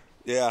outside. Oh,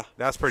 yeah.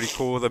 That's pretty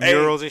cool. The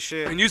murals and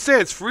shit. And you say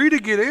it's free to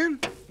get in?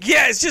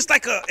 Yeah, it's just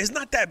like it's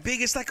not that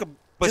big. It's like a.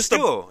 But just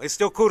still, it's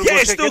still cool to yeah, go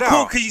it's check still it cool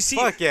out. because you see.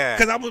 Fuck yeah.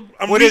 Because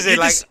I'm What read- is it, you're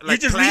like- just- like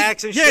you're just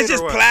plaques read- and yeah, shit it's or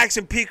just what? plaques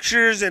and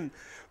pictures and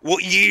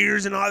what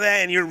years and all that,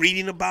 and you're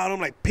reading about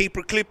them like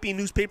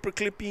newspaper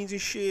clippings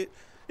and shit.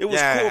 It was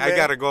cool, man. I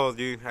gotta go,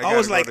 dude. I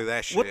was gotta like, go to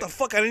that shit. what the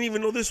fuck? I didn't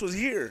even know this was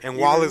here. And You know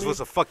what I Wallace mean? was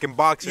a fucking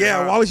boxer. Yeah,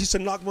 huh? Wallace used to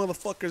knock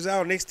motherfuckers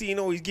out. Next thing you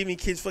know, he's giving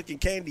kids fucking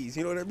candies.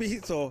 You know what I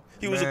mean? So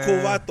he was a cool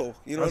Man, vato.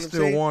 You know I what I'm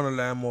still saying? want a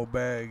Lambo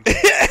bag.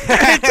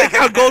 Check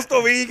out Ghost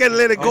over here. You gotta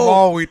let it I'm go.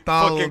 always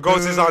thought. Fucking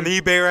Ghost is on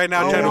eBay right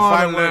now I trying to want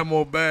find a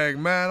one. Lambo bag,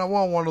 man. I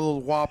want one of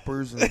those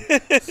Whoppers and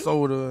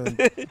soda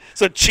and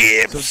So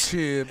chips. some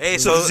chips. Hey,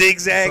 and so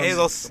zigzags. Hey,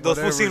 those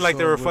whatever fools seemed like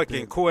they were comes with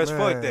fucking it. cool as fuck.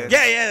 Man. Then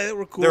Yeah, they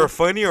were cool. they were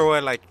funny or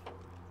what? Like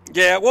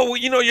Yeah, well,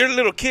 you know, you're a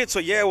little kid, so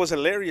yeah, it was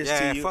hilarious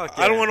Yeah, to you. fuck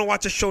I don't yeah. want to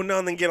watch a show now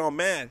and then get all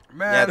mad.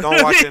 Man. yeah,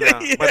 don't watch it now.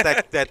 Yeah.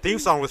 But that theme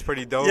song was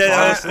pretty dope. Yeah,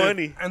 that was honestly.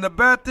 funny. And the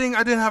bad thing,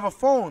 I didn't have a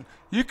phone.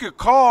 You could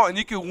call and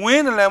you could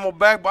win a Lambo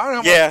bag, but I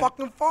didn't have Yeah. a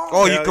fucking phone.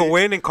 Oh, Yeah, you could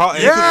win and call.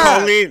 yeah. You could call.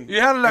 call in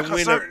You had like and a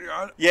win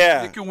certain.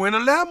 yeah. You could win a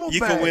Lambo You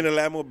bag. can win a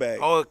Lambo bag.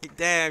 Oh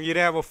damn, you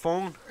didn't have a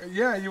phone.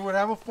 Yeah, you would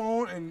have a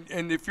phone,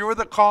 and if you were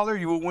the caller,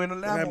 you would win a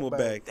Lambo, Lambo bag.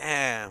 bag.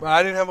 Damn. But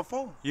I didn't have a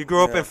phone. You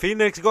grew up Yeah. in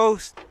Phoenix,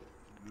 Ghost.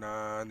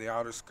 Nah, in the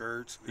outer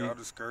skirts. The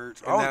outer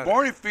skirts. and I was that-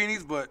 born in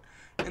Phoenix, but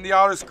in the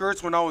outer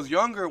skirts when I was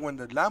younger, when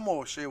the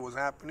Lambo shit was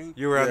happening.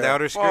 You were on the Yeah.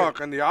 outer skirt.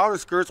 Fuck, in the outer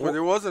skirts where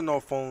there wasn't no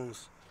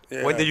phones.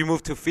 Yeah. When did you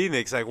move to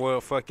Phoenix? Like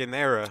what fucking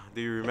era?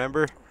 Do you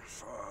remember?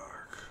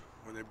 Fuck.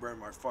 When they burned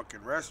my fucking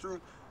restroom.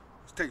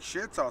 Let's take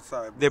shits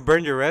outside. They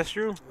burned your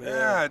restroom?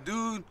 Yeah,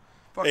 dude.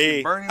 Fucking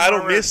Hey, burning I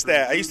don't my miss restroom,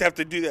 that. I dude. used to have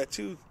to do that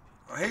too.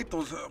 I hate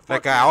those. Like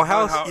fucking a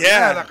outhouse? hut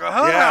Yeah, like a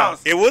hut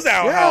house. It was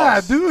our Yeah,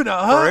 house. dude, a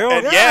hut. real?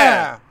 And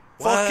Yeah.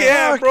 Fuck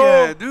yeah, Fuck bro.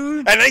 yeah,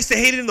 dude. And I used to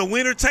hate it in the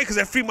winter time because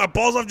I freed my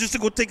balls off just to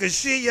go take a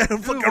shit. Yeah,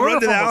 fucking we're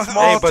run to the from a house.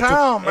 small but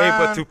town, to, hey,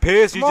 but man. to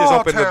piss, you just Small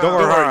open the town.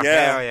 door, huh?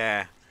 Yeah. Hell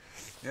yeah.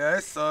 Yeah,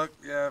 it sucked.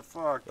 Yeah,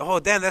 fuck. Oh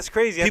damn, that's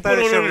crazy. People I thought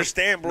it don't should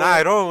understand, bro. Nah,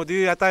 I don't,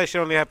 dude. I thought it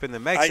should only happen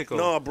in Mexico.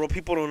 No, bro,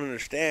 people don't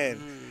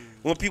understand.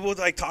 When people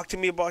like talk to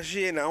me about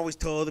shit, and I always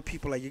tell other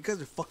people like, "You guys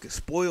are fucking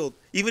spoiled."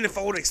 Even if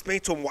I would explain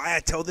to them why I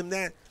tell them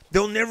that,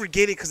 they'll never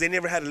get it because they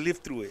never had to live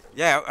through it.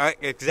 Yeah,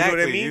 exactly. You know what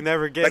I mean? You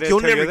never get like it you'll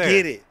until never you're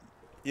there. get it.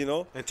 You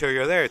know? Until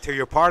you're there, until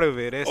you're part of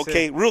it. That's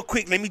Okay, it. real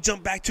quick, let me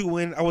jump back to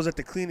when I was at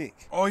the clinic.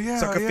 Oh, yeah.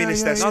 So I can yeah, finish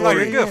yeah, that No, yeah, no,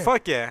 you're yeah, good. yeah.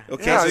 Fuck yeah.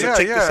 Okay, Yeah, so yeah,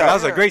 check yeah, this That out.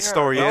 was a great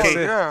story, Yeah, yes, okay,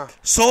 sir. yeah.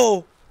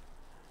 So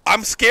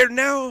I'm scared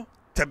now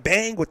to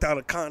bang without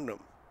a condom,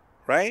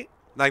 right?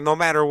 Like, no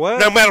matter what?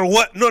 No matter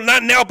what. No,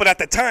 not now, but at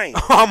the time.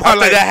 I'm After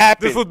like, that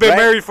happened. this was been right?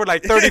 married for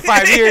like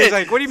 35 years.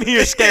 Like, what do you mean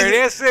you're scared?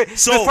 That's it.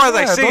 So- This probably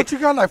like Yeah, six. don't you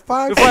got like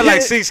 5 This probably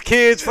like 6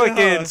 kids,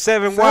 fucking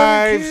 7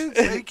 wives. kids,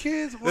 8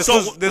 kids? This So-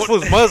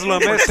 was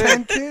Muslim. That's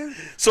 10 it. kids?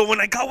 So when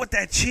I got with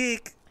that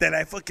chick that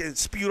I fucking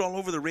spewed all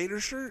over the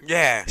Raiders shirt,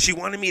 Yeah. she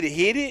wanted me to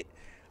hit it.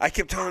 I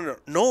kept telling her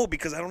no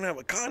because I don't have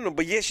a condom.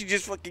 But yeah, she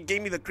just fucking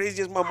gave me the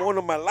craziest mamon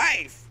of my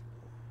life.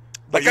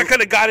 Like I could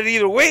have got it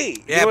either way.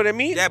 Yeah, You know what I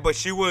mean? Yeah, but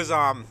she was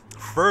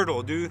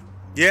fertile, dude.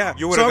 Yeah.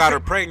 You would have got her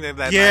pregnant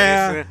that night.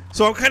 Yeah.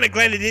 So I'm kind of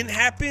glad it didn't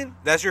happen.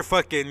 That's your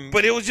fucking.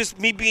 But it was just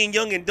me being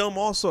young and dumb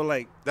also.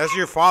 Like, That's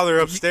your father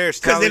upstairs.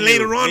 because then telling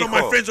later you, on, all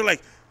my "Mijo." friends were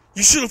like,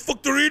 you should have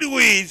fucked her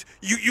anyways.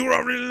 You were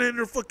already letting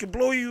her fucking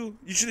blow you.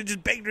 You should have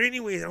just banged her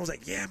anyways. And I was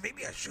like, yeah,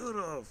 maybe I should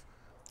have.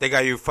 They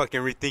got you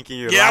fucking rethinking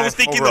your Yeah, life I was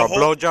thinking over the a whole.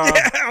 blowjob.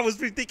 Yeah, I was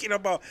rethinking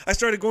about. I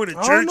started going to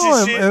I don't church know.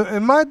 and shit.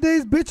 In my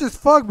days, bitches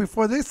fuck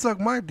before they suck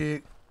my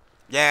dick.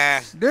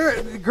 Yeah.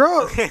 They're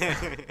girls. They'll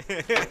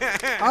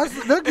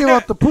give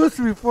up the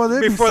pussy before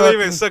they Before be they sucking.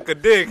 even suck a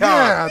dick, huh?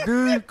 Yeah,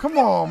 dude. Come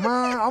on,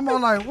 man. I'm all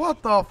like,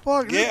 what the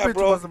fuck? Yeah, This bitch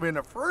bro. must have been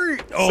a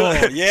freak. Oh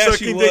yeah, she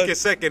Sucking dick was.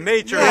 is second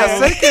nature. Yeah,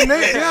 huh? second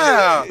nature.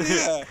 Yeah.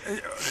 Yeah,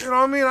 You know what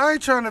I mean? I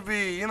ain't trying to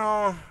be,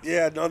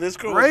 yeah. No, this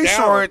girl was racial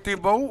down. or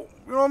anything, but you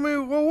know what I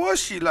mean? What was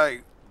she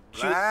like?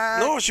 She was- Black,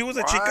 no, she was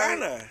a white?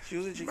 Chicana. She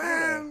was a Chicana.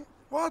 Man,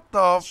 what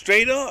the?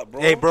 Straight up,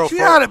 bro. Hey, bro. She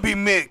had to be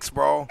mixed,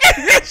 bro.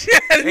 She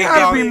Hey, had to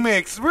dog. be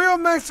mixed. Real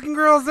Mexican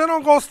girls, they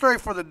don't go straight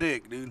for the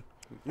dick, dude.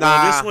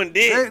 Nah, Nah. this one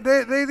did.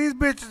 They these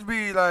bitches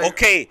be like,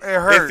 Okay, it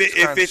hurts. if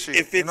kinda it's- shit,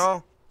 if it's- you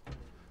know?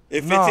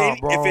 If Nah, it's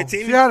any, bro. if it's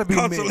She any had to be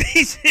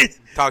consolation,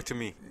 Talk to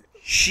me.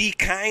 she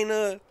kind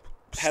of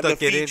had Stuck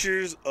the it in.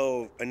 features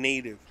of a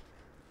native.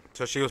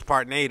 So she was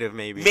part native,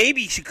 maybe.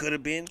 Maybe she could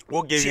have been.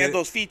 We'll give she you had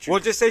those features. We'll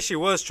just say she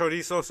was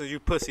chorizo, so you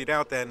pussied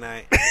out that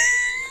night.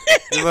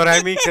 You know what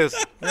I mean? Because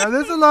Yeah,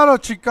 there's a lot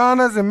of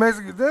Chicanas and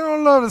Mexicans. They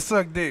don't love to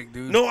suck dick,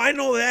 dude. no, I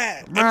know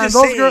that. Man, I'm just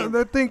those saying. girls,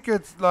 they think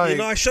it's like,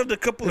 I shoved a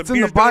couple it's of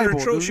in the beers down her Bible,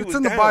 throat. dude. She It's was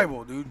in the down.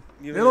 Bible, dude.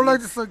 You They know don't what I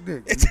like to suck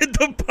dick. It's in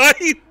the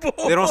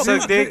Bible. they don't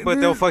suck dick, but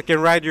they'll dude. fucking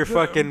ride your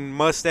fucking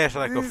mustache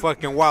like a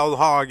fucking wild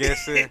hog.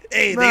 Yes, sir.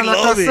 Hey, Man, they like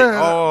I love it. said,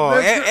 Oh,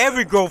 That's-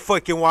 every girl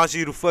fucking wants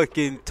you to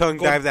fucking tongue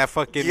dive that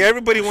fucking Yeah,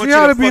 everybody wants She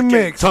you had to to be fucking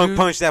mixed. tongue dude.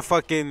 punch that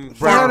fucking She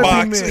brown had to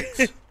box. be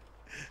mixed.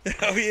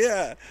 Oh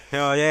yeah.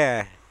 Hell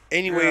yeah.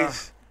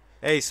 Anyways,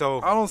 Hey,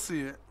 so I don't see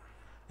it.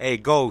 hey,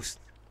 Ghost,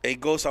 hey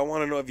Ghost, I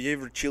want to know if you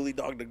ever chili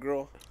dogged a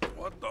girl.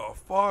 What the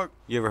fuck?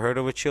 you ever heard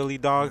of a chili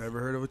dog?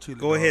 Never heard of a chili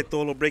Go ahead,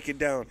 Tolo, break it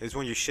down. It's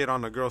when you shit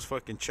on the girl's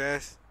fucking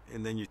chest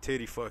and then you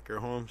titty fuck her,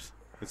 Holmes.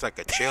 It's like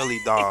a chili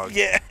dog.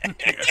 Yeah.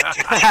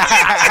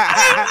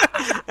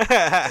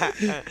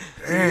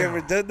 You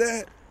ever done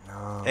that?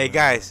 Hey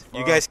guys,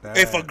 you guys. that.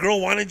 If a girl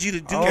wanted you to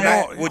do Can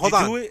that, I- would hold you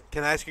on. do it?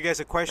 Can I ask you guys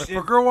a If question?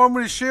 a girl want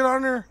me to shit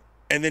on her,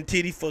 And then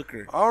titty fuck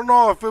her. I don't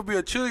know if it'll be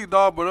a chili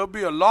dog, but it'll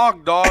be a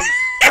log dog.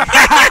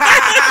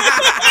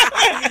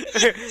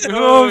 You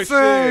know what I'm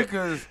saying?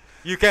 Because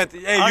You can't.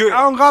 Hey, I you.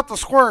 don't got the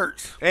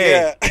squirts. Hey,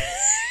 Yeah.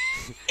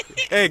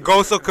 hey,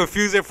 Ghost will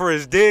confuse it for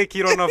his dick.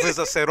 You don't know if it's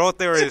a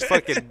cerote or his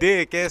fucking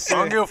dick. Yes, I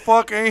don't sir. give a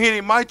fuck. I ain't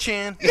hitting my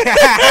chin.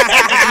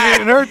 I'm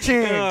hitting her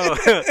chin. Oh.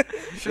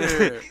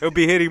 Shit. It'll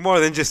be hitting more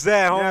than just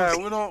that, Yeah,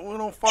 Holmes. we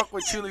don't fuck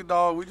with chili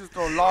dog. We just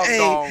throw log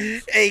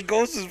dogs. Hey,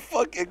 Ghost is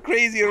fucking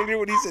crazy earlier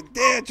when he said,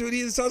 damn,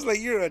 Jody, it sounds like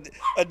you're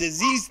a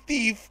disease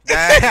thief.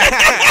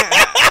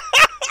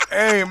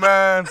 Hey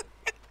man,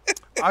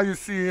 I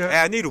just see it. Hey,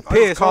 I need to I just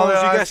piss, call Holmes. it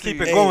You guys ice keep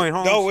cream. it going,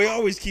 Holmes. No, we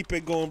always keep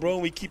it going, bro.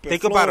 We keep it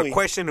Think flowing. about a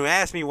question to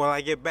ask me while I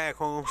get back,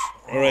 Holmes.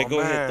 All right, Oh, go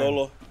ahead, man.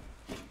 Tolo.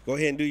 Go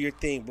ahead and do your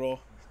thing, bro.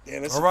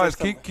 Damn, that's All the right, first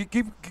time.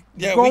 keep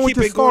Yeah, going we with keep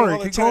your it going story. all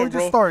the Keep going time, with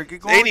your bro. story.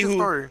 Keep going with your Anywho.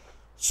 story.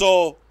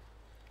 So,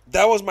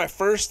 that was my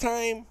first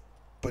time,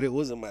 but it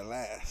wasn't my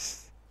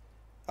last.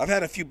 I've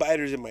had a few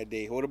biters in my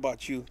day. What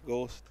about you,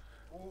 Ghost?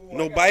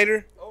 No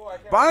biter?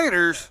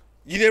 Biters.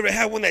 You never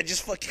had one that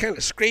just fucking kind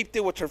of scraped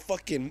it with her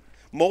fucking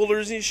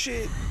molars and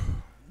shit?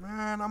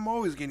 Man, I'm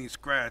always getting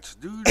scratched,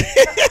 dude.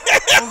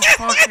 Those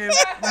fucking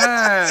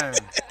man.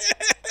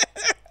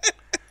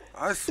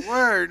 I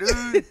swear,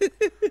 dude.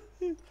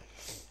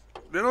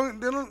 They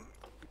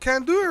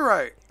can't do it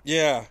right.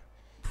 Yeah.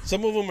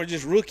 Some of them are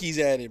just rookies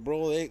at it,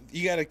 bro.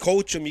 You got to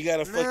coach them. You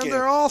got to Man, fucking...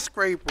 they're all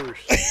scrapers.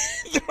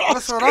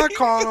 That's what I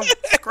call them,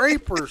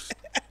 scrapers.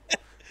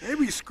 They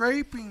be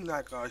scraping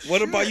like a shit.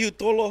 What about you,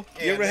 Tolo?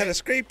 You Yeah, ever had man. a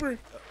scraper?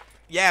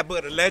 Yeah,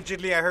 but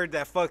allegedly I heard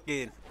that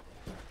fucking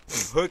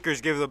hookers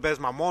give the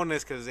best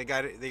mamones because they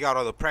got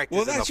all the practice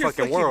Well, in the that's your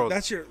fucking fucking, world.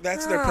 that's their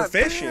God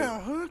profession.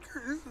 Damn,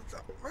 hooker. This is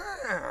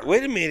man.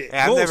 Wait a minute. Hey,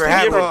 I've Ghost, never you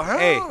had ever- one.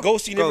 Hey,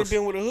 Ghost, you never Ghost.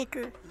 been with a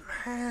hooker?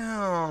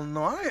 Hell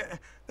no.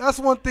 That's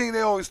one thing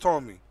they always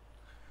told me.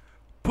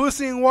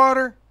 Pussy and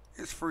water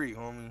is free,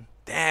 homie. I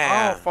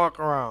Damn, don't fuck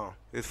around.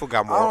 this fool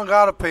got I don't more.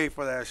 gotta pay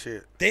for that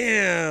shit.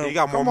 Damn. You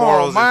got more Come on,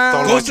 morals man.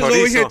 than Tolo Ghost and is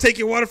over here Chorizo.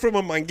 taking water from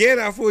a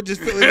manguera, fool,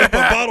 just filling up a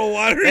bottle of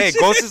water. and Hey,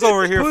 shit. Ghost is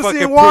over here Pussy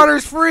fucking. and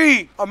water's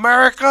free,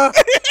 America.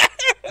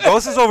 Ghost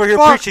Ghost is over here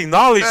Fuck preaching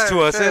knowledge that to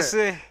us. shit. That's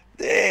it.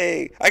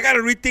 Dang, I gotta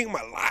rethink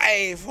my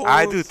life. Holmes.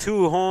 I do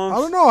too, Holmes.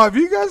 I don't know. Have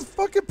you guys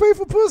fucking paid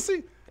for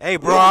pussy? Hey,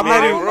 bro, I'm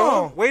not even.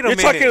 bro. Wait a You're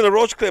minute. talking to the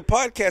Roach Clip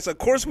podcast. Of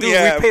course we Dude,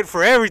 have. we paid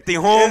for everything,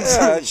 Holmes.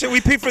 Yeah, shit, we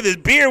paid for this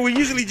beer. We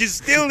usually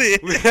just steal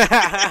it.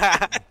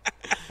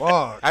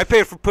 Fuck. I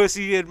paid for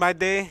pussy in my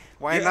day.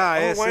 Why Yeah, not?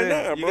 oh, That's why it.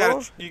 not, you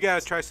bro? You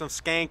gotta try some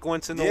skank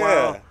once in a Yeah.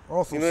 while.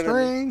 Oh, some You know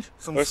what I mean? strange.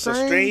 Some Or some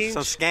strange.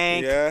 Some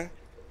skank. Yeah,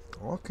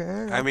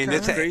 Okay. I mean, okay.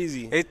 it's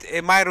crazy.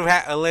 It might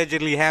have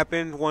allegedly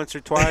happened once or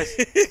twice.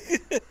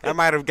 I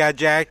might have got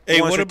jacked Hey,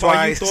 once what or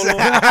about you, twice. Tolo?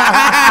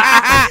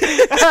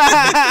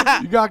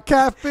 You got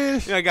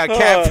catfish. I got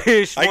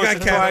catfish. I once got or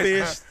twice.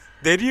 catfish.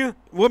 Did you?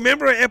 Well,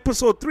 remember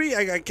episode 3?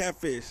 I got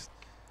catfish.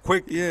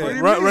 Quick, Yeah. What do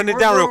you run mean? it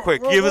down real What-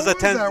 quick. what- Give us what a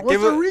is 10. that? What's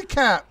Give the us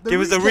recap? give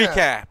us a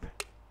recap.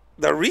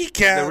 The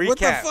recap. The What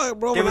the recap. fuck,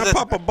 bro? Give When us I a-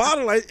 pop a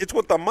bottle, it's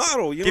with the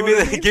model. You Give know me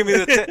what I the mean? give me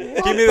the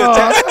give me the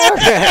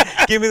the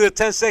 10 give me the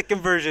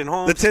 10-second version, The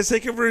Holmes.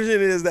 10-second version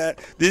is that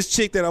this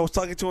chick that I was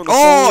talking to on the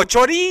Oh, phone.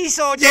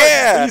 chorizo!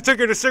 Yeah. You took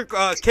her to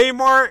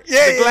Kmart.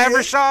 Yeah, the yeah, glamour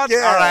yeah. shot. Yeah,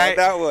 All right,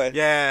 that one.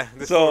 Yeah.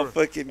 This So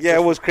fool- fucking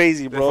it was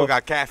crazy, this bro. fool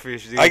got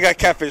catfish, dude. I got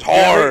catfish You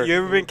ever- hard. You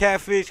ever been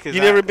catfish? Cause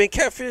You never been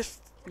catfish?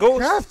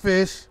 Ghost?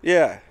 Catfish.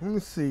 Yeah. Let me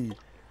see.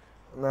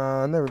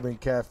 Nah, I never been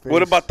catfish.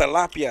 What about the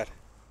lapia?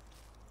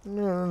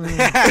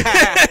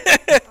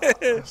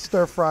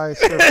 stir fry?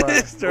 Stir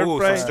fry. Ooh,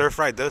 fry. some stir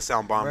fry does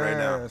sound bomb right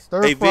now. Man,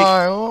 stir Hey, Vic.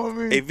 fry.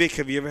 Homie. Hey Vic,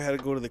 have you ever had to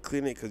go to the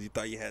clinic because you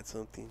thought you had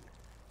something?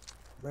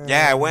 Man.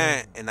 Yeah, I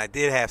went and I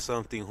did have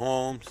something,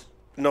 Holmes.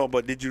 No,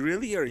 but did you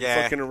really, or are you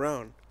Yeah. fucking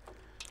around?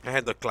 I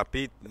had the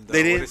clapit.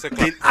 They didn't- What is it?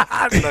 they- The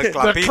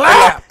clapito.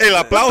 clap.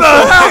 El aplauso.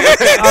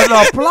 An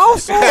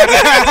aplauso.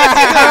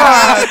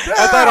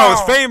 I thought I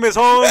was famous,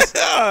 Holmes.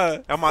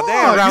 I'm my Fuck,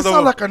 damn you round sound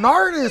of like an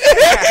artist.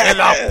 El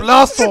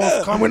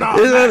aplauso's coming out.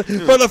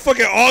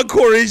 Motherfucking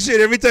encore and shit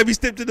every time you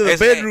stepped into the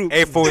bedroom.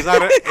 Hey, fool,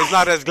 it's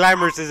not as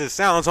glamorous as it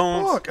sounds,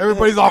 Holmes. Fuck,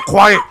 everybody's all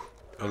quiet.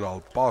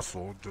 El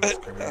aplauso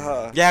just came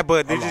in. Yeah,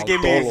 but they just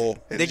gave me. Tolo.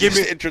 They give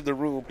me. entered the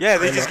room. Yeah,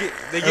 they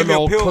give me a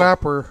Hello, pill.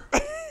 clapper.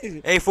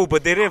 Hey, fool,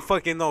 but they didn't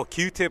fucking know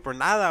Q-tip or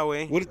nada that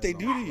way. What did they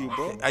do to you,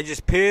 bro? I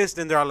just pissed,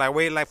 and they're all like,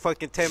 wait like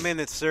fucking 10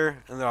 minutes, sir.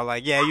 And they're all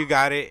like, yeah, you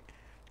got it.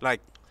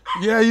 Like,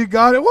 Yeah, you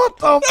got it. What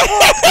the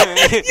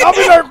fuck? I'll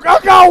be like, I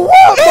got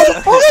what,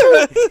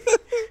 motherfucker?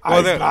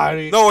 I got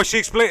it. No, she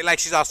explained, like,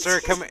 she's all,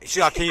 sir, come.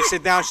 She's all, can you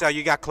sit down? She's all,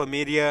 you got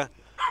chlamydia.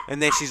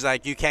 And then she's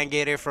like, you can't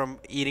get it from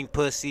eating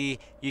pussy.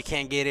 You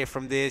can't get it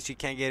from this. You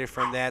can't get it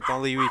from that. The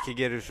only way you can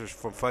get it is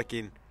from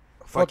fucking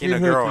a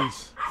girl.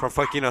 hookies. From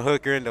fucking a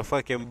hooker in the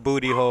fucking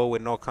booty hole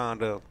with no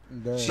condom.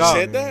 Damn. She No.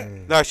 said that?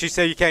 No, she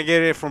said you can't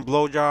get it from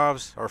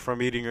blowjobs or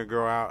from eating a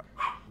girl out,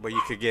 but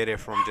you could get it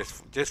from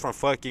just from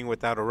fucking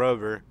without a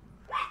rubber.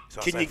 So I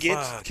was Can you like, get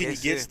fuck, can you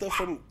it's get it. stuff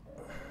from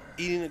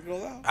eating a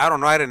girl out? I don't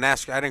know. I didn't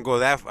ask. I didn't go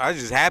that. I was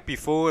just happy,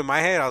 fool. In my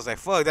head, I was like,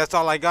 "Fuck, that's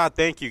all I got.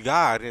 Thank you,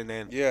 God." And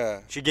then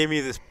Yeah, she gave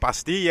me this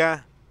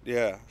pastilla.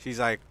 yeah, She's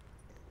like,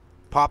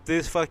 "Pop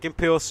this fucking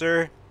pill,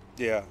 sir."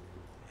 yeah.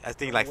 I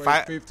think like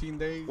Wait 15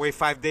 days. wait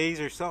 5 days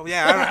or something.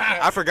 Yeah,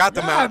 I forgot the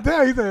God amount.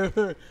 damn, he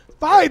said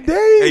 5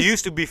 days. It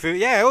used to be.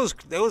 Yeah,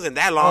 it wasn't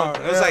that long. Oh,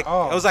 It was yeah, like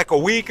oh. it was like a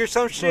week or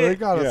some So they shit.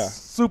 got Yeah. a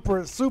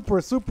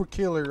super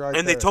killer right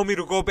And there. they told me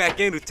to go back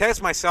in to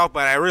test myself,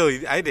 but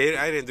I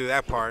didn't do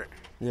that part.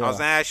 Yeah. I was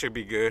like, I should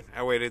be good.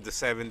 I waited the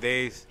 7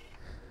 days,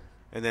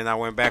 and then I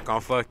went back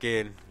on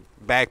fucking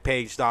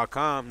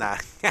backpage.com. Nah.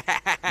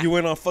 You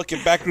went on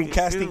fucking backroom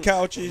casting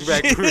couch and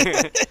Back-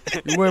 shit.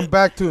 You went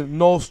back to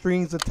no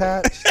strings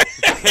attached.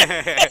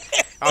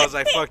 I was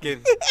like,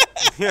 fucking.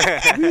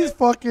 These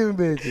fucking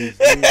bitches,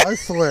 dude, I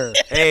swear.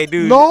 Hey,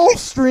 dude. No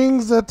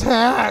strings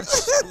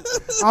attached.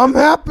 I'm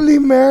happily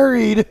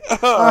married.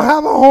 I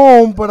have a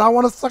home, but I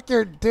want to suck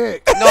your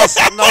dick. No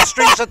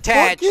strings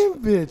attached.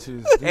 Fucking bitches.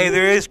 Dude. Hey,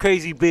 there is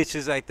crazy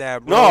bitches like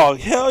that, bro. No,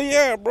 hell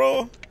yeah,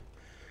 bro.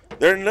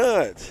 They're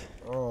nuts.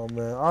 Oh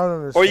man, I don't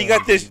understand. Or you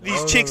got these I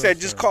don't chicks that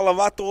just understand. call a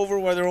vato over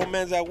while their old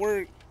man's at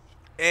work.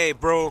 Hey,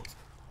 bro.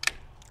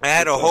 I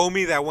had a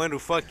homie that went to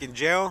fucking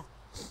jail.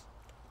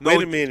 No,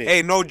 Wait a minute.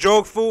 Hey, no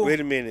joke, fool. Wait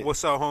a minute.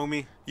 What's up,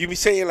 homie? You be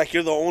saying like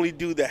you're the only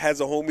dude that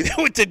has a homie that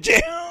went to jail.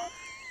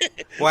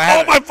 Well, I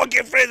had All my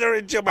fucking friends are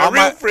in jail. My all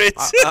real my-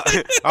 friends.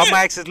 All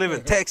my exes live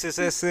in Texas.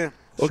 That's it.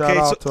 Shout Okay,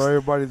 out so- to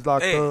everybody's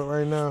locked Hey. up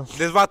right now.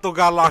 This vato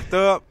got locked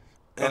up,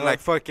 and Uh-huh. like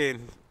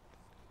fucking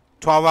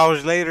 12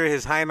 hours later,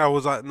 his hyena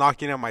was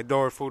knocking at my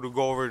door, fool, to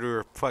go over to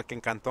her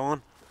fucking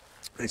canton.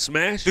 They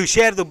smashed. Dude, she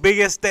had the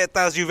biggest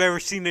tetas you've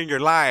ever seen in your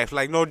life.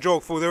 Like, no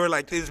joke, fool. They were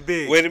like this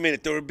big. Wait a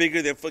minute, they were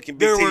bigger than fucking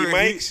they Big Titty were,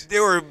 Mike's. they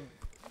were.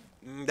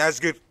 That's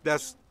good.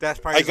 That's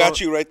probably. I his got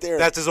own- you right there.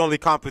 That's his only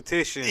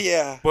competition.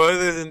 Yeah. But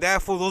other than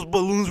that, fool, those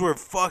balloons were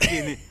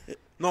fucking.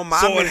 No,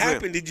 mames. So what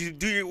happened? Did you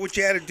do what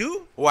you had to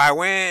do? Well, I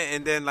went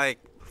and then like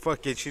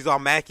fucking, she's all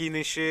macking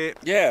and shit.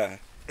 Yeah.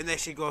 And then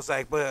she goes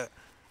like, but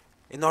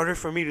in order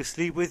for me to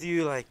sleep with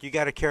you, like, you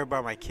gotta care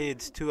about my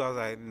kids too. I was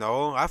like,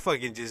 no, I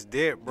fucking just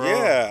did, bro.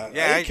 Yeah,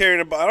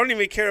 I don't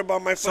even care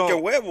about my fucking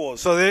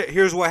huevos. So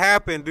here's what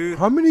happened, dude.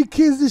 How many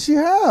kids did she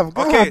have?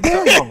 God Okay,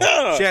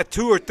 damn. she had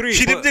 2 or 3.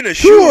 She lived in a 2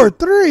 shoe. or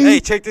 3? Hey,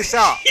 check this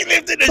out. She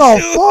lived in a the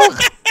shoe.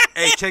 fuck?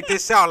 Hey, check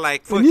this out.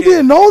 Like, And fucking. you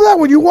didn't know that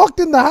when you walked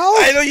in the house?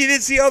 I know you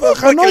didn't see all the I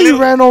fucking know you little...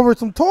 ran over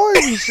some toys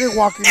and shit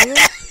walking in.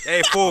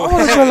 Hey, fool. I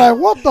would have been like,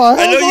 what the hell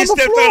I know on you the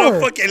stepped floor? on a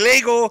fucking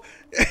Lego.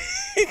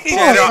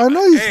 Fuck, I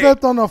know you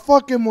slept on a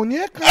fucking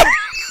muñeca.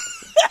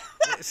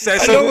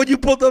 I know when you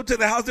pulled up to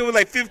the house, there were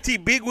like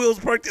 15 big wheels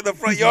parked in the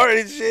front yard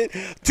and shit.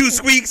 2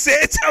 squeak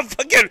sets, a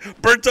fucking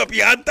burnt up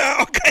llanta,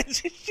 all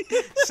kinds of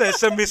shit. Said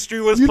some mystery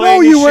was You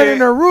playing know you and went shit. in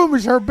her room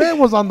and her bed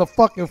was on the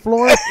fucking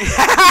floor. You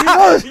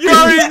know You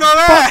already know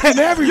that. fucking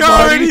everybody. You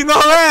already know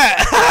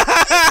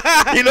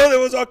that. You know there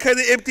was all kinds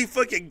of empty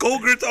fucking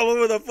go-gurts all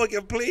over the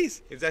fucking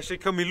place. Is that shit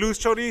coming loose,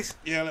 Chodis?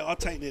 Yeah, I'll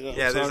tighten it up.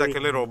 Yeah, there's Sorry. like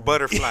a little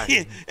butterfly.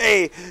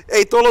 hey,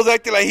 Tolo's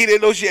acting like he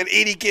didn't know she had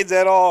 80 kids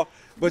at all.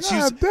 But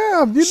she's... God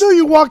damn, you knew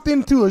you walked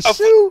into a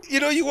shoe. You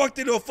know, you walked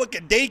into a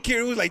fucking daycare.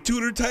 It was like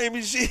tutor time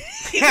and shit.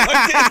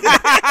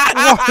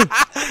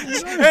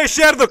 Hey,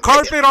 she had the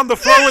carpet on the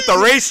floor with the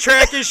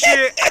racetrack and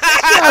shit.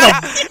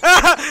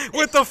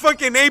 With the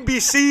fucking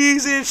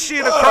ABCs and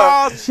shit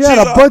across. She had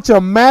a bunch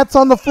of mats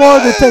on the floor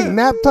to take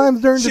nap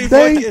times during the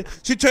day.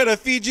 She tried to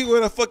feed you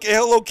with a fucking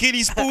Hello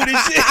Kitty spoon and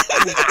shit.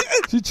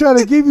 She tried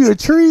to give you a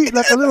treat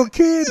like a little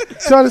kid.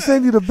 Trying to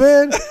send you to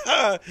bed.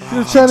 She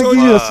was trying to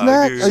give you a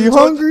snack. dude. Are you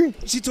hungry?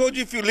 She told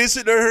you if you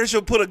listen to her,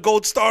 she'll put a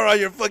gold star on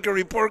your fucking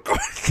report card.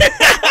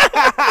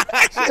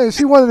 And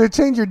she wanted to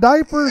change your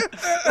diaper.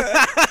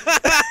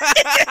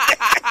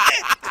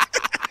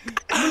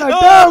 You're like,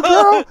 damn,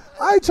 girl,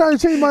 I ain't trying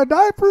to change my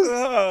diaper.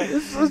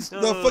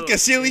 The fucking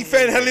ceiling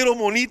fan had little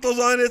monitos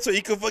on it so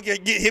you could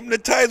fucking get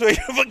hypnotized when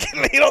you're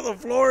fucking laid on the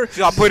floor. She's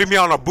all putting me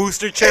on a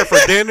booster chair for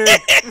dinner.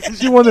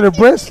 She wanted to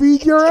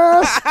breastfeed your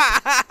ass.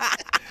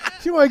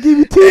 She wanted to give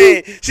you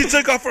teeth. Hey, she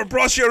took off her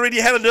bra. She already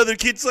had another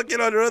kid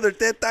sucking on her other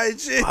teta and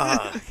shit.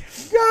 God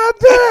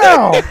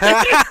damn.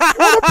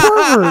 What a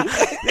pervert.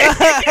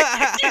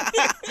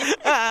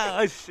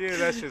 Oh, shit,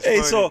 that's just Hey,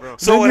 funny, bro.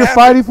 so Then what you're happened?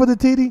 fighting for the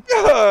TD?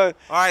 All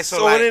right, so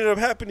what like, ended up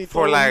happening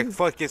for Tolo? like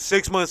fucking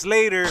 6 months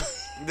later,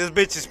 this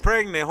bitch is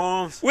pregnant,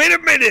 Holmes. Wait a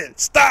minute.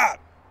 Stop.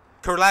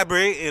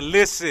 Collaborate and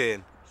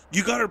listen.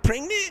 You got her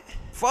pregnant?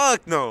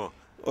 Fuck no.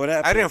 What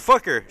happened? I didn't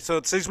fuck her.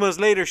 So 6 months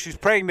later, she's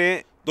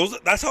pregnant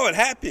That's how it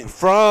happened.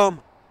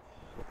 from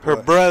her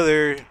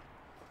brother.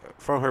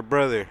 From her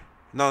brother.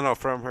 No,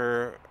 from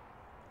her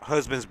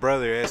husband's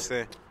brother,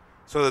 este.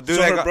 So the dude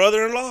So that her got,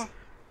 brother-in-law?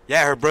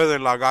 yeah, her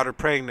brother-in-law got her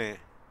pregnant.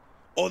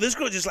 Oh, this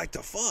girl just like to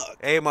fuck.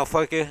 Hey,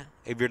 motherfucker,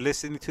 if you're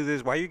listening to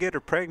this, why you get her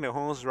pregnant,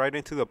 Holmes? Right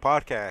into the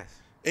podcast.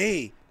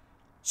 Hey,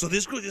 so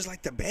this girl just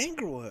like to bang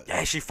or what?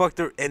 Yeah, she fucked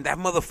her, and that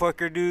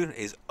motherfucker, dude,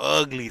 is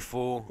ugly,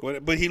 fool.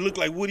 But he looked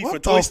like Woody What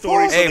from the Toy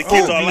Story, fuck? so Hey, the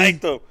kids fool. all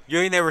liked him. You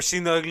ain't never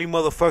seen the ugly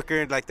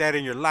motherfucker like that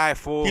in your life,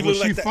 fool. He Was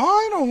looked she like that.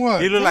 fine or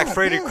what? You look like God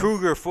Freddy damn.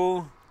 Krueger,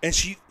 fool. And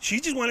she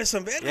just wanted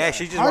some verga. Yeah,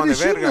 she just How wanted did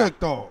she verga. look,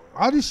 though?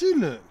 How did she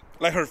look?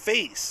 Like her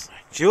face.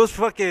 She was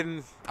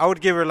fucking. I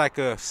would give her like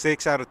a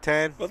 6 out of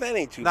 10. Well, that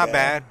ain't too Not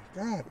bad.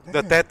 God damn.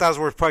 The tetas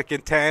were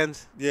fucking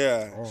 10s,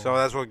 Yeah. so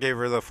that's what gave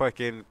her the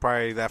fucking.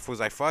 Probably that fool's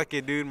like, fuck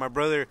it, dude. My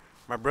brother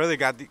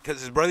got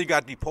because his brother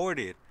got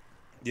deported.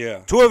 Yeah.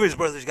 2 of his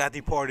brothers got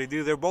deported,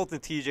 dude. They're both in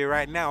TJ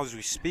right now as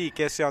we speak.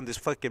 Yes, on this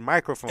fucking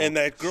microphone. And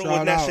that girl, Shout what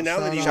out,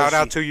 nationality was Shout she?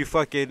 out to you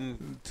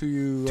fucking To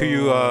you,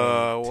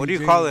 what do you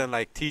TJ? call them?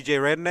 Like TJ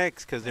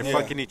rednecks, because they're Yeah.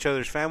 fucking each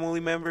other's family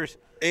members.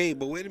 Hey,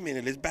 but wait a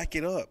minute. Let's back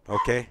it up.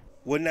 Okay,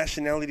 What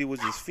nationality was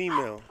this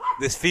female?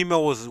 this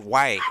female was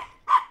white.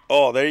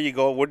 Oh, there you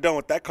go. We're done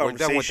with that We're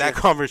conversation. done with that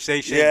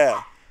conversation.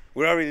 Yeah.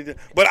 We're already done.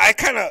 But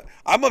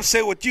I'm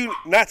upset with you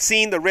not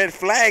seeing the red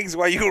flags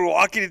while you were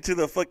walking into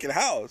the fucking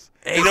house.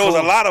 Hey, And there was a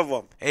fool. lot of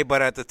them. Hey,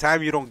 but at the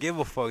time you don't give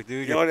a fuck,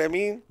 dude. You know what I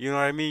mean? You know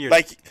what I mean? You're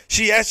Like,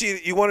 she asked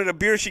you wanted a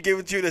beer, she gave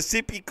it to you in a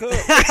sippy cup.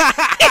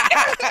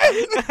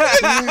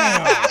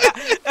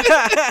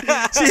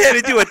 She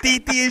handed you a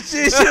titi and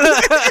shit.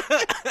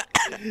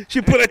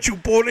 She put a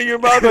chupon in your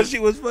mouth when she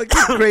was fucking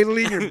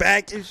cradling your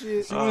back and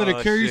shit. She wanted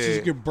to carry you so shit.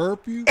 she could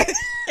burp you.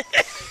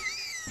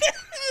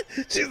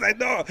 She's like,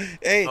 no.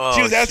 Hey, Oh,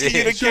 she was asking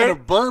shit. you to She tried to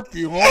carry. burp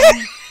you,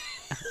 homie.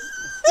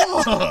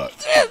 Fuck.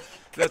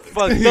 That's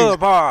fucked up,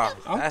 huh?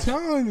 I'm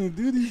telling you,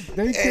 dude, these Hey,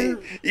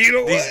 daycare. you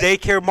know These what?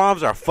 daycare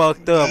moms are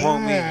fucked up,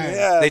 homie.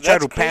 Yeah, They try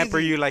that's to pamper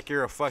crazy. you like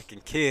you're a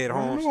fucking kid, I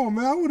don't Holmes. know,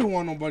 man. I wouldn't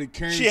want nobody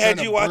carrying. She trying had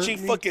to you burp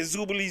watching me. fucking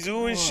Zoobly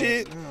Zoo and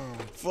shit. Yeah.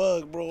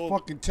 Fuck, bro.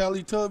 Fucking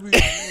Teletubbies.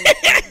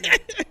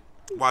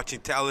 Watching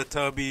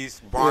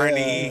Teletubbies,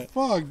 Barney. Yeah.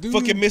 Fuck, dude.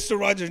 Fucking Mr.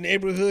 Rogers'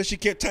 Neighborhood. She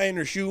kept tying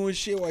her shoe and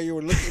shit while you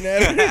were looking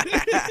at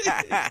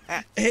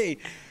her. Hey,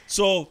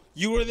 so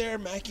you were there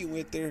macking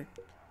with her.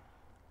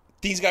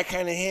 Things got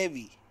kind of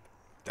heavy.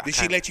 Did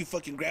she let you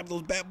fucking grab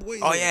those bad boys?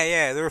 Oh,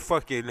 yeah. They're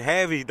fucking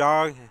heavy,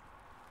 dog.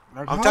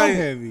 Like, I'm how telling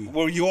you- heavy?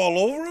 Were you all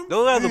over them?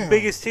 Those are the Damn.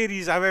 biggest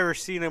titties I've ever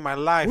seen in my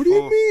life, What do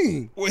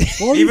you fool.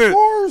 mean? Even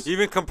 44s? cars?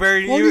 Even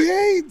comparing you,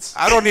 48s.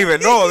 I don't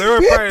even know. They were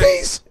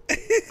 50s.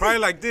 probably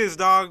like this,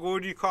 dog.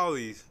 What do you call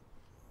these?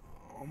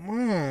 Oh,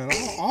 man,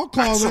 I'll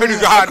call Swear to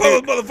that. God, I call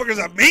dude. those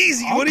motherfuckers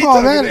amazing. I'll What are you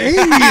call talking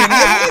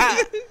that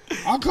about?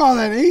 alien. I'll call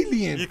that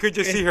alien. You could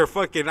just see her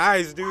fucking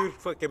eyes, dude.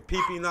 Fucking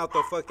peeping out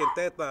the fucking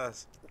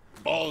tetas.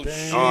 Oh,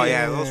 shit. Oh,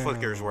 yeah. Those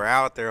fuckers were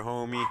out there,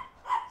 homie.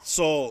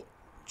 So,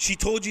 she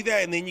told you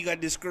that, and then you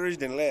got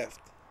discouraged and left.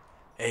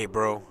 Hey,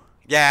 bro.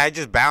 Yeah, I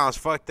just bounced.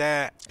 Fuck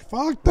that.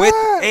 Fuck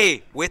that.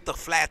 With the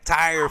flat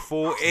tire,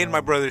 fool, in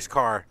my brother's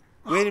car.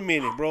 Wait a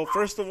minute, bro.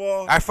 First of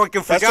all, I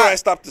fucking forgot. that's where I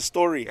stopped the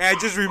story. I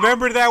just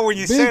remembered that when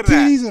you Big said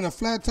that. T's and a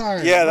flat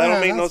tire. Yeah, that Man, don't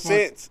make no that's fuck-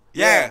 sense.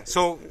 Yeah,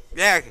 so,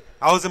 yeah,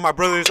 I was in my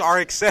brother's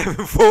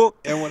RX-7, fool.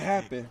 And what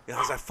happened? And I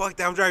was like, fuck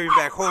that, I'm driving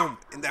back home,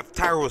 and that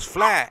tire was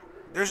flat.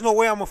 There's no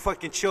way I'm gonna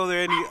fucking chill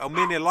there a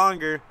minute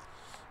longer.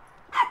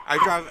 I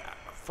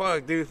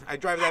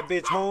drive that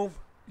bitch home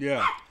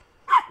Yeah.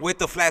 with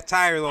the flat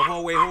tire the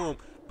whole way home.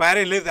 But I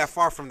didn't live that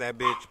far from that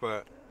bitch,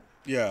 but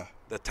Yeah.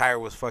 the tire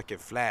was fucking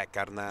flat,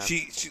 carnal.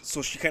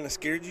 So she kind of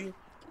scared you?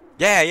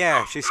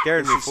 Yeah, she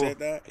scared me, She fool. said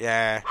that?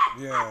 Yeah,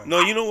 Yeah.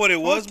 No, you know what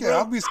it was, Fuck yeah, bro?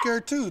 I'll be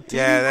scared too.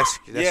 yeah, that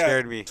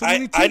scared me. Too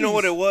many I know titties.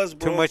 what it was,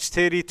 bro. Too much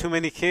titty, too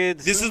many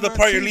kids. This is Too the much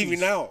part you're titties.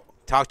 leaving out.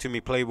 Talk to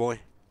me, Playboy.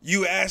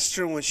 You asked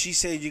her when she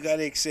said you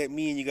gotta accept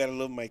me and you gotta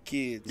love my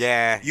kids.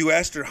 Yeah. You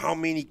asked her how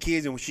many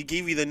kids, and when she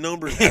gave you the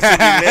numbers, that's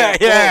when you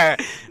left. Yeah,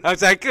 I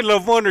was like, I could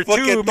love one or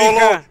Fucking two, Tolo,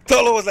 mija.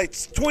 Tolo was like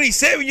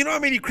 27. You know how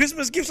many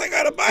Christmas gifts I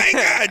gotta buy?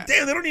 God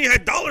damn, they don't even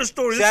have dollar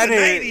stores. See, I It's the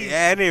didn't, 90s.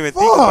 I didn't even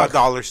think about Fuck.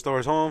 dollar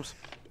stores, Holmes.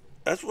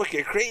 That's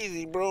fucking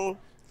crazy, bro.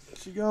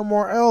 She got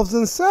more elves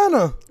than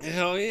Santa.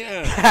 Hell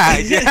yeah.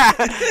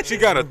 Yeah, she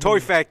got a toy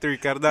factory,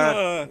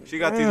 carnal. She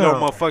got these little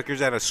Yeah.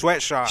 motherfuckers at a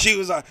sweatshop. She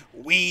was like,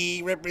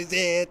 we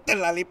represent the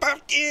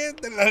lollipop kid,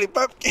 the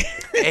lollipop kid.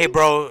 Hey,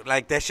 bro,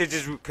 like that shit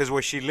just because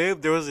where she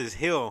lived, there was this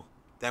hill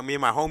that me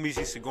and my homies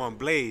used to go and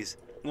blaze.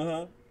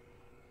 Uh-huh.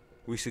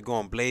 We used to go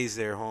and blaze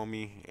there,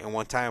 homie. And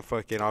one time,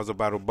 fucking, I was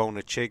about to bone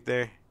a chick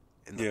there,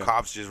 and the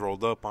cops just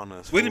rolled up on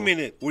us. Wait a fool.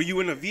 minute. Were you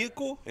in a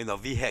vehicle? In the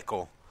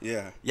vehicle.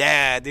 Yeah.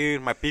 Yeah,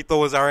 dude, my pito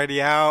was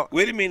already out.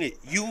 Wait a minute.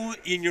 You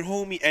and your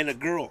homie and a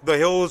girl. The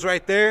hill was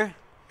right there,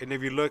 and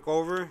if you look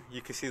over, you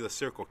can see the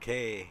Circle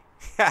K.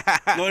 No,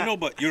 I know,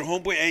 but your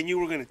homeboy and you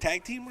were going to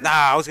tag team her? Nah,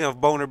 I was gonna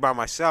bone her by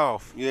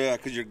myself. Yeah,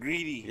 because you're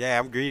greedy. Yeah,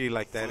 I'm greedy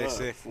like that. That's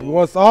it.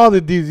 What's all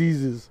the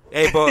diseases?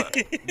 Hey, but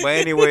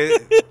anyway,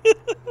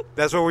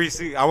 that's what we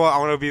see. I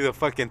want to be the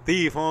fucking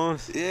thief,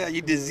 Holmes. Yeah,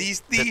 you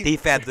diseased The thief.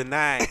 thief at the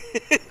night.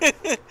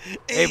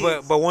 Hey,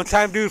 but one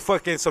time, dude,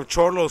 fucking some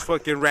cholos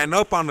fucking ran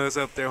up on us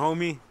up there,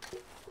 homie.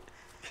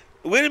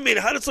 Wait a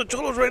minute. How did some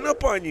cholos run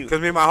up on you? Cause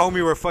me and my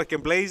homie were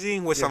fucking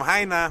blazing with some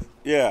hyena,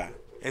 Yeah.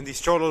 and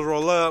these cholos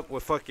roll up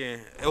with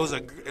fucking. It was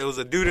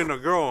a dude and a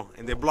girl,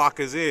 and they block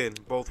us in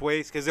both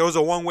ways. Cause there was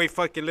a one way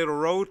fucking little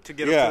road to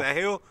get up to that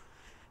hill,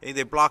 and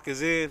they block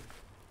us in,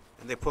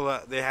 and they pull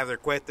up. They have their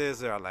cuetes.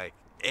 They're like,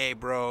 "Hey,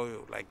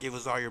 bro, like give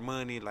us all your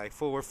money." Like,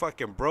 fool, we're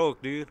fucking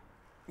broke, dude.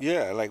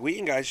 Yeah, like we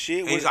ain't got shit.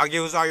 And he's like,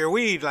 give us all your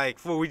weed. Like,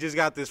 fool, we just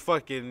got this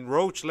fucking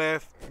roach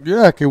left.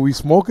 Yeah, can we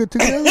smoke it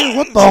together?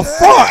 What the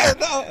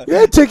fuck? You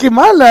ain't taking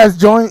my last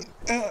joint.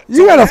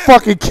 You gotta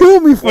fucking kill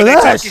me for Were they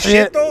that talking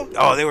shit. though?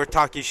 Oh, they were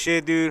talking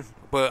shit, dude.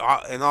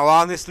 But in all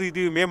honesty,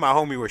 dude, me and my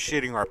homie were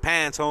shitting our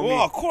pants, homie.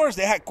 Well, of course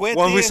they had cuetes.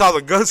 When we saw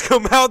the guns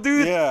come out,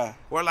 dude, Yeah.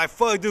 we're like,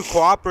 fuck, dude,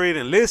 cooperate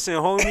and listen,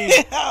 homie.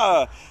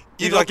 Yeah.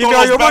 He's like, give me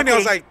all your money. I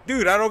was like,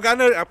 dude, I don't got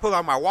nothing. I pulled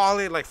out my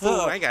wallet, like,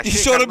 fool, I ain't got You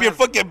shit. showed him carnal. your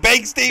fucking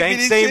bank statement Bank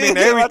and statement,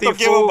 shit. everything, I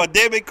give him fool. a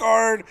debit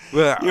card.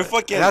 Well, Your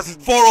fucking that's-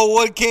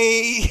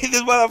 401k.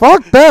 This motherfucker.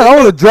 Fuck that. I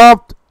would have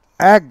dropped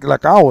act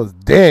like I was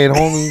dead,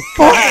 homie.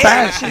 Fuck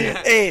that shit.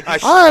 Hey,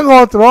 I ain't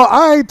going through.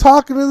 I ain't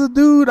talking to the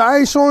dude. I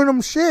ain't showing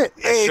him shit.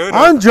 should've.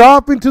 I'm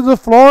dropping to the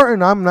floor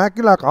and I'm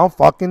acting like I'm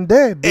fucking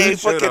dead, dude. hey,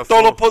 Shut fucking up,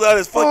 Tolo fool. pulled out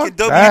his fucking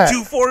Fuck that.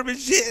 W-2 form and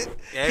shit.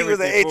 Yeah, He was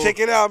like, hey, everything, fool. check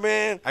it out,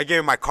 man. I gave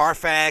him my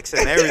Carfax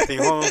and everything,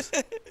 Holmes.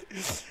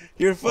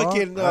 You're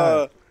fucking,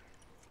 that.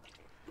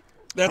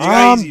 that's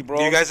Um, crazy, bro.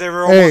 Do you guys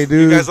ever Hey, almost, you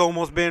dude. guys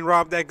almost been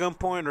robbed at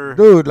gunpoint, or?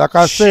 Dude, like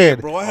I Shit,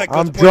 said, bro, I had I'm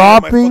guns pointed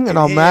at my dropping and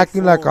I'm fucking head,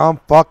 acting like fool. I'm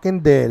fucking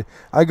dead.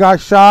 I got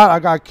shot, I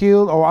got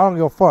killed, or I don't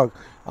give a fuck.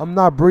 I'm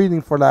not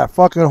breathing for that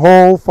fucking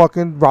whole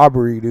fucking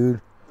robbery,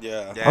 dude.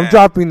 Yeah. Yeah, I'm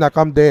dropping like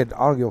I'm dead.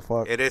 I don't give a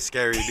fuck. It is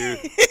scary, dude.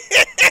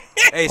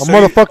 Hey, A so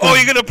motherfucking Oh,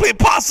 you're gonna play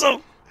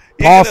possum?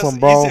 Possum,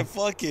 bro. He said,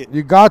 fuck it.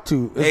 You got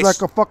to. It's Hey,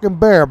 like a fucking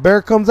bear.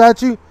 Bear comes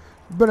at you,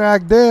 you better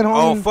act dead, oh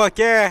homie. fuck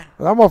yeah,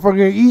 That motherfucker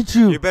gonna eat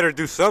you. you better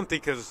do something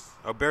because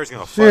a bear's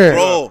gonna fuck Shit. you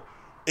up. Bro,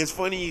 it's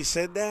funny you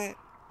said that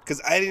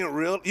because I didn't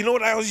realize. You know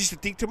what I always used to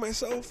think to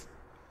myself?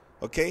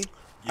 Okay?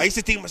 I used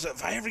to think to myself,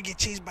 if I ever get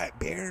chased by a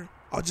bear,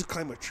 I'll just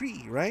climb a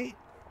tree, right?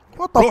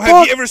 What the Bro, fuck?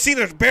 have you ever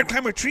seen a bear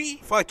climb a tree?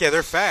 Fuck yeah,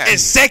 they're fast. In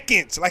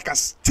seconds. Like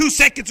 2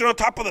 seconds, they're on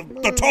top of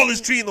the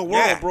tallest tree in the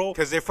world, yeah, bro.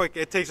 because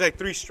it takes like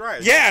 3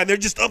 strides. Yeah, and they're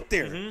just up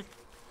there.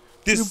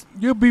 This,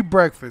 You beat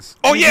breakfast.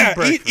 oh, You yeah,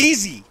 beat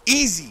breakfast.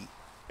 easy.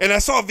 And I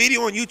saw a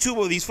video on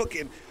YouTube of these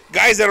fucking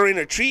guys that are in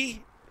a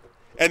tree,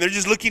 and they're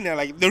just looking at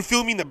like they're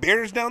filming the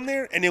bears down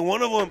there, and then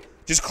one of them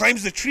just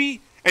climbs the tree,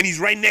 and he's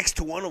right next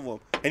to one of them,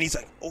 and he's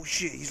like, "Oh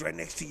shit, he's right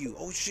next to you.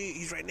 Oh shit,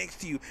 he's right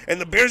next to you."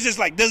 And the bear's just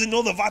like doesn't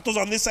know the vato's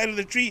on this side of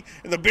the tree,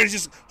 and the bear's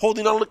just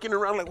holding on, looking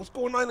around like, "What's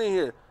going on in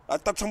here?" I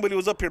thought somebody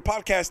was up here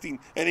podcasting,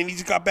 and then he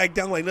just got back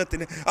down like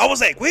nothing. I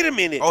was like, "Wait a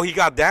minute." Oh, he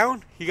got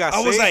down? He got I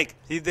was saved?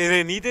 like, they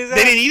didn't need his ass?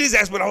 They didn't eat his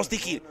ass, but I was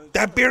thinking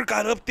that bear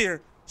got up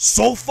there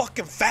so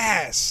fucking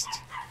fast.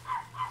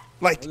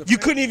 Like you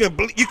couldn't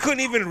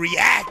even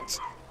react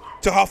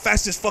to how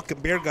fast this fucking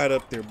bear got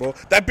up there, bro.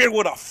 That bear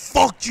would have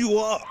fucked you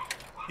up.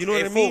 You know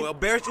what I mean? Fool, a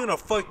bear's gonna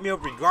fuck me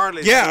up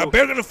regardless. Yeah, fool. a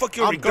bear gonna fuck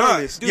you up I'm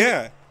regardless. done, dude.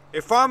 Yeah.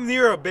 If I'm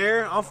near a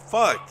bear, I'm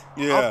fucked.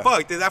 Yeah. I'm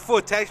fucked. If that fool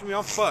attacks me,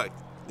 I'm fucked.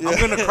 I'm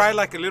gonna cry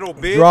like a little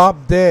bitch.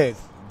 Drop dead.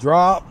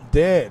 Drop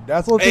dead.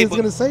 That's what Hey, thing's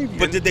gonna save you.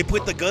 But did they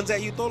put the guns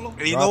at you, Tolo?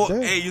 And you Drop know,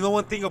 dead. hey, you know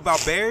one thing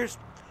about bears?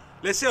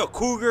 Let's say a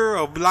cougar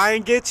or a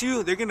lion gets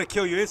you, they're gonna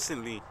kill you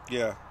instantly.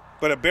 Yeah.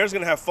 But a bear's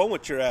gonna have fun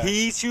with your ass.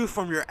 He eats you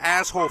from your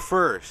asshole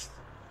first.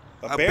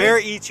 A bear? bear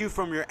eats you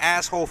from your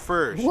asshole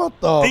first. What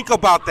the? Think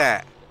about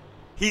that.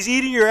 He's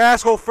eating your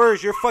asshole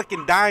first. You're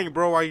fucking dying,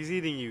 bro, while he's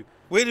eating you.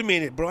 Wait a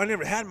minute, bro. I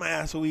never had my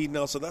asshole eaten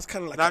now, so that's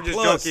kind of like No, I'm a just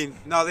plus. joking.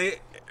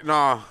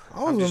 No,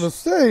 I was gonna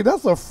say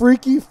that's a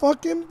freaky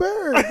fucking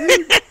bear,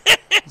 dude.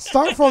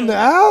 Start from the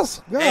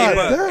ass. God Hey,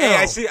 but,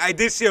 damn. hey, I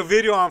did see a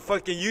video on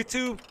fucking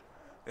YouTube.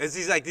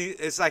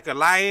 It's like a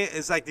lion.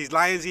 It's like these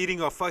lions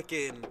eating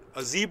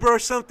a zebra or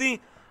something.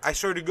 I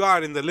swear to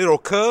God, in the little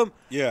cub,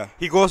 Yeah.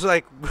 he goes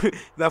like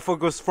that foot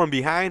goes from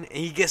behind and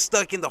he gets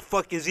stuck in the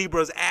fucking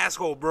zebra's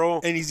asshole, bro.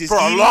 And he's just for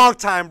eating? a long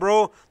time,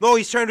 bro. No,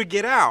 he's trying to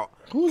get out.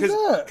 Who's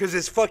that? Because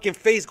his fucking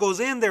face goes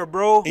in there,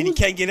 bro. And he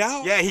can't get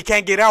out? Yeah, he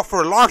can't get out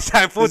for a long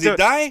time. fool. Does he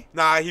die?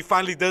 Nah, he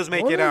finally does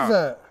make What it is out.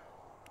 that?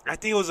 I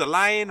think it was a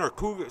lion or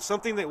cougar,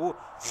 something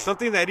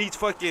that eats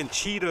fucking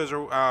cheetahs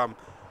or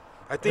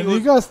I think And he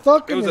got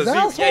stuck it in was his a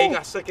zebra. asshole? Yeah, he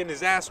got stuck in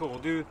his asshole,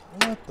 dude.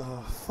 What the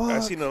fuck?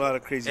 I've seen a lot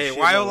of crazy shit. Hey, in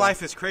my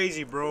wildlife is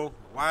crazy, bro.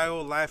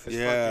 Wildlife is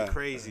Yeah. fucking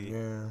crazy.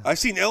 Yeah. I've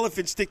seen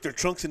elephants stick their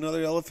trunks in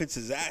other elephants'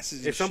 asses.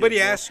 and If somebody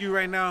shit, bro. asks you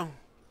right now,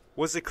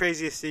 what's the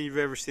craziest thing you've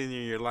ever seen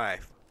in your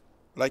life?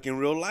 Like in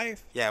real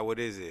life? Yeah, what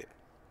is it?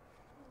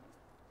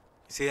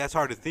 See, that's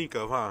hard to think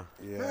of, huh?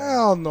 Yeah.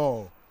 Hell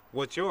no.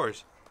 What's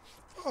yours?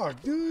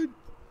 Fuck, dude.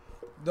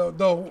 The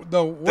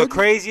The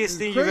craziest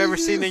thing you've ever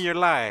seen in your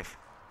life,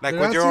 like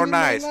with your own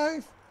eyes.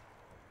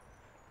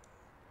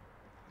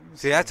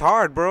 See, that's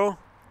hard, bro.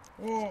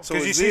 Well, So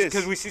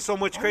Because we see so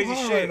much crazy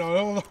shit.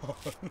 No.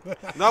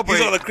 No,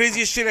 He's all the but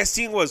craziest shit I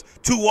seen was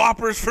 2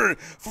 Whoppers for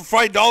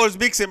 $5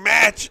 mix and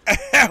match.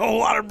 A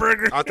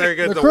Whataburger. out there,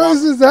 The get the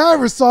craziest I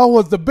ever saw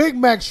was the Big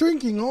Mac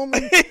shrinking,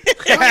 homie.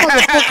 That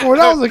motherfucker, when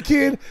I was a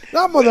kid,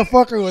 that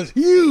motherfucker was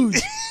huge.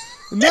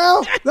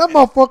 Now, that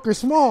motherfucker's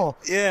small.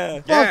 Yeah.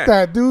 Fuck Yeah.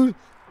 that, dude.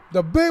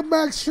 The Big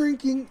Mac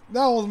shrinking,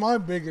 that was my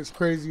biggest,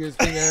 craziest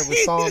thing I ever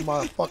saw in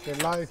my fucking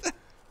life.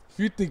 If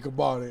you think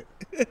about it.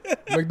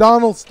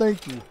 McDonald's,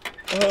 thank you.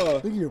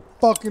 Think you're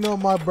fucking up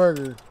my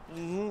burger.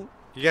 You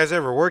guys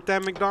ever worked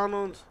at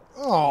McDonald's?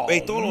 Oh,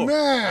 Hey, Tolo.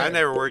 man. I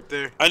never worked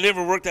there. I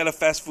never worked at a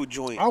fast food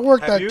joint. I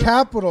worked Have at you?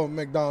 Capitol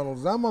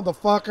McDonald's. That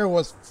motherfucker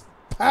was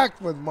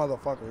packed with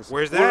motherfuckers.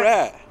 Where's that? Where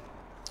at?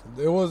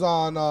 It was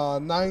on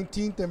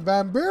 19th and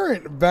Van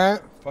Buren.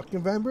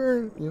 Fucking Van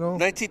Buren, you know.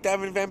 19th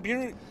Avenue Van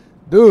Buren?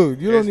 Dude,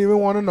 you Yes. don't even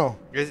want to know.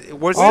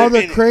 Where's All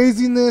it? the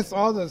craziness,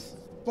 all the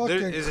fucking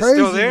Is it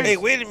craziness. still there? Hey,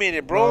 wait a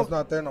minute, Bro, bro. it's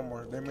not there no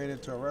more. They made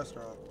it to a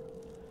restaurant.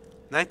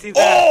 19th.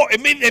 Oh,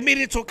 it made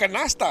it to a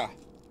canasta.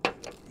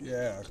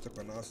 Yeah, it's the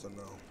Canasta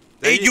now.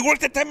 Hey, you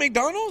worked at that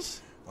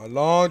McDonald's? A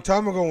long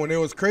time ago when it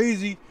was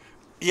crazy.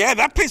 Yeah,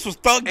 that place was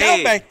thugged Hey,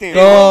 out back then.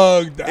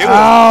 Thugged It was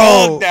out.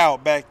 thugged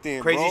out back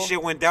then, Crazy bro.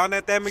 shit went down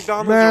at that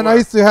McDonald's. Man, or I what?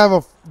 used to have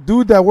a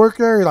dude that worked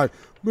there. He's like,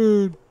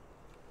 man,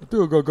 I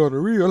think I gotta go to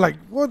Rio. Like,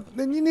 what?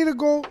 Then you need to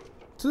go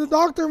to the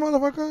doctor,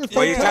 motherfucker. It's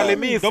What you fucking telling time.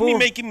 me? Don't be fool?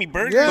 making me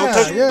burgers.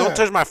 Yeah. Don't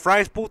touch my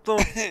fries, puto.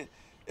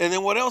 And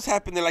then what else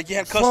happened? There, like you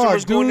had Fuck,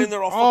 customers going dude. in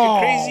there all fucking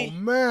crazy. Oh,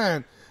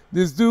 man.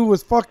 This dude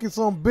was fucking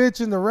some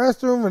bitch in the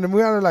restroom, and then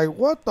we had to like,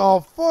 what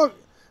the fuck?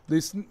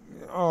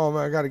 Oh,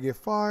 man, I got to get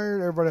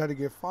fired. Everybody had to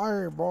get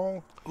fired,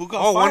 bro. Who got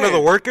Oh, fired? one of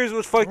the workers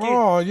was fucking.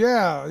 Oh,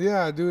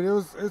 yeah,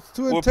 dude. It's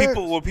too Were intense.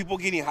 people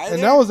getting high And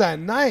there? that was at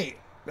night.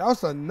 That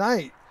was a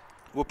night.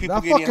 Were people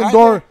That getting fucking high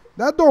door, there?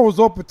 that door was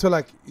open till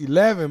like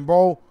 11,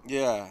 bro.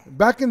 Yeah.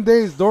 Back in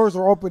days, doors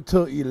were open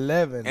till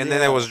 11. And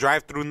then it was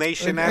drive-through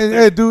nation and, after.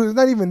 hey, dude, it's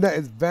not even that.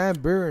 It's Van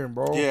Buren,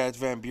 bro. Yeah, it's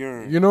Van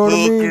Buren. You know what I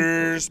mean?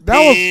 Hookers,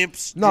 That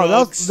pimps, was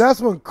drugs. that's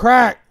when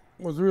crack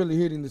was really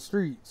hitting the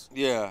streets.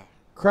 Yeah,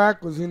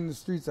 Crack was hitting the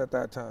streets at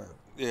that time.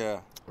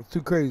 yeah. It's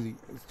too crazy.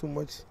 It's too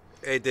much.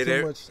 Hey, did Too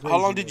it? much. How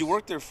long did you craziness.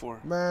 work there for?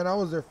 Man, I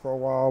was there for a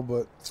while,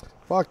 but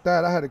fuck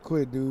that. I had to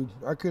quit, dude.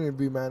 I couldn't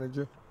be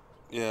manager.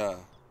 Yeah.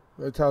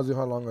 That tells you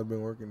how long I've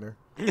been working there.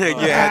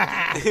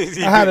 Yeah. I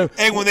had to.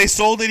 Hey, when they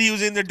sold it, he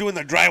was in there doing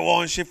the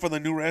drywall and shit for the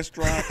new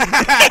restaurant. Fuck.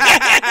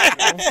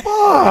 Look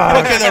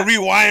at the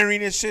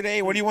rewiring and shit.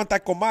 Hey, what do you want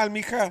that comal,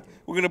 mija?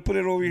 We're gonna put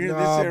it over here in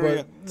this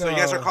area. So you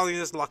guys are calling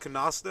this La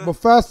Canasta? But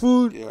fast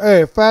food, Yeah.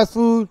 hey, fast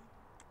food,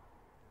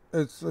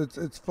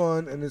 It's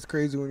fun and it's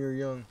crazy when you're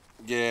young.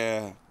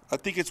 Yeah. I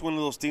think it's one of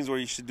those things where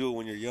you should do it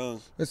when you're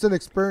young. It's an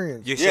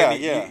experience. Yeah.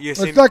 It's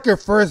like your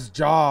first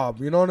job.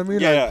 You know what I mean?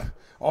 Yeah. Like,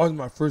 oh, it's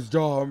my first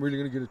job. I'm really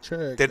gonna get a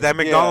check. Did that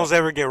McDonald's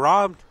ever get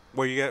robbed?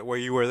 Where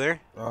you were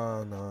there? No,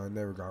 I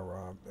never got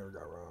robbed.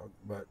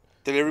 But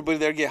Did everybody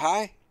there get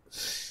high?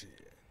 shit,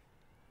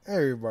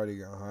 everybody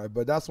got high.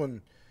 But that's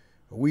when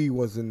weed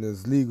wasn't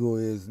as legal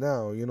as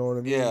now. You know what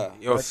I mean? Yeah.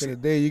 Back in the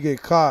day, you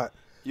get caught.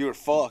 You were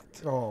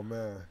fucked. Oh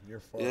man, you're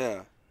fucked.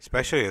 Yeah.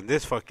 Especially in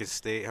this fucking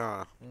state,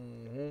 huh?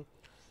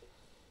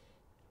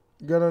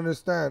 You gotta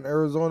understand,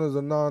 Arizona's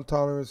a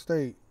non-tolerant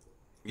state.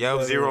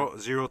 Yeah, zero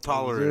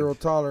tolerance. Zero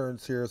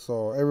tolerance here.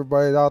 So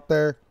everybody out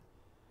there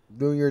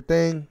doing your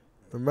thing,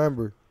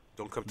 remember,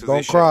 Don't come to don't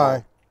this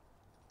cry.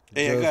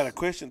 Hey, I Just got a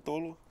question,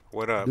 Tolo. shit.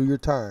 What up? do your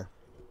time.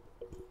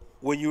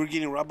 When you were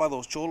getting robbed by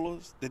those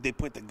cholos, did they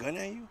point the gun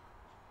at you?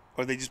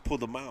 Or they just pulled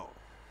them out?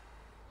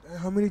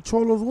 How many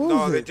cholos was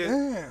No, it? they just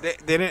Damn. they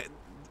didn't.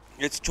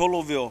 It's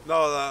Choloville.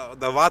 No,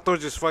 the vato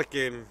just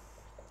fucking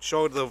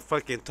showed the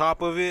fucking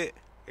top of it.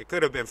 It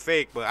could have been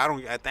fake, but I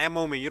don't. At that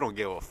moment, you don't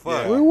give a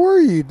fuck. Where were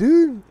you,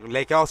 dude?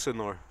 Lake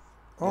Elsinore,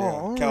 Oh,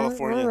 all right,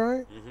 California. All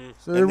right.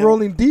 So And they're then-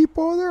 rolling deep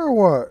over there or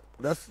what?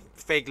 That's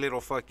fake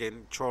little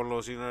fucking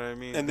cholos. You know what I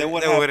mean? And then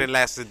what they happened? wouldn't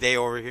last a day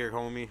over here,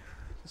 homie.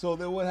 So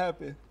then what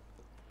happened?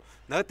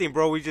 Nothing,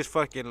 bro. We just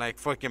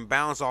fucking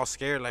bounced all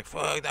scared. Like,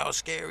 fuck, that was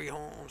scary,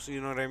 Holmes.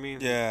 You know what I mean?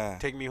 Yeah.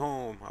 Take me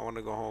home. I want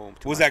to go home.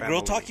 to Was my that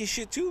girl family. talking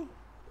shit too?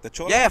 The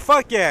cholo? Yeah,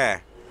 fuck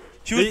yeah.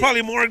 She was The-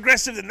 probably more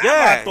aggressive than that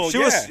Yeah, vato, she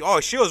was. Oh,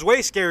 she was way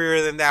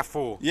scarier than that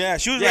fool. Yeah,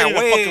 she was Yeah, ready to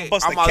way. fucking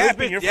bust a I'm all, cap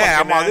this in your bitch, yeah,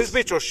 fucking I'm all, ass.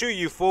 this bitch will shoot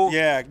you, fool.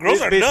 Yeah, girls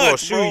this are bitch will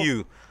nuts, shoot bro.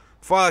 you.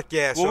 Fuck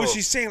yeah. What so, was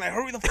she saying? Like,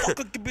 hurry the fuck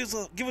up,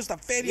 give us the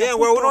fatty. Yeah,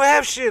 well, we don't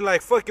have shit.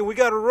 Like, fucking, we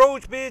got a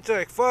roach, bitch.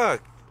 Like,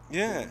 fuck.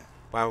 Yeah.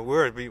 Well,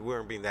 we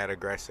weren't being that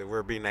aggressive. We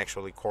were being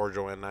actually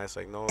cordial and nice.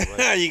 Like, no.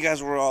 Like, You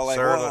guys were all like,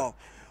 Sir, well,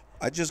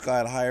 I just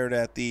got hired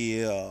at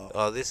the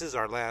this is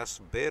our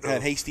last bit at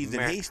of Hastings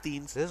and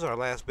Hastings. This is our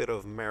last bit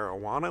of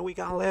marijuana we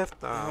got left.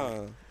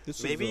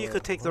 Maybe you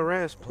could take the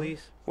rest,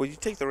 please. Will you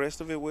take the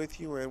rest of it with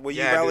you? And will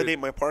you Yeah, validate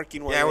dude. my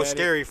parking while Yeah, it you're was at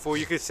scary, fool.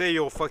 You could say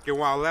you'll fucking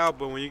wild out,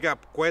 but when you got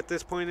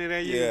cuetes pointed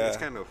at you, Yeah. it's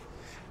kind of,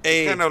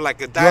 Hey. it's kind of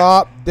like a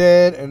drop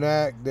dead and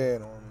act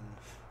dead on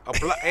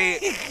him.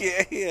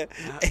 yeah.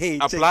 Hey,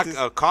 a check block, this.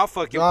 a cop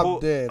fucking Drop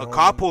pulled, dead, a homie.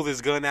 cop pulled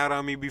his gun out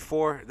on me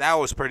before. That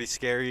was pretty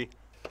scary.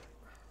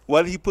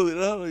 Why did he pull it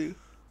out on you?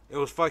 It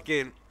was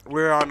fucking.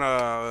 We're on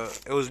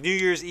it was New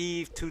Year's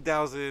Eve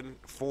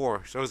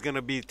 2004, so it was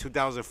gonna be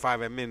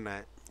 2005 at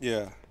midnight.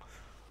 Yeah.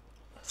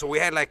 So we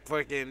had like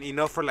fucking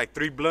enough for like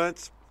 3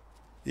 blunts.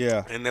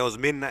 Yeah. And it was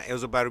midnight. It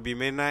was about to be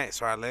midnight.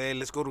 So I like, hey,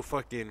 let's go to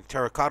fucking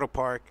Terracotta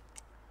Park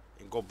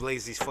and go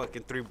blaze these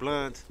fucking 3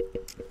 blunts.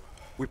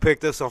 We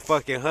picked up some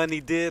fucking honey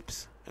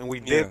dips and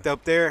we dipped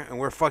up there and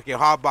we're fucking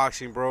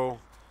hotboxing, bro.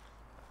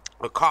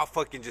 A cop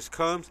fucking just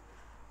comes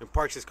and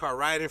parks his car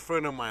right in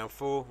front of mine,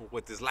 fool,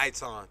 with his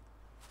lights on.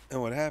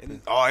 And what happened?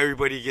 And, oh,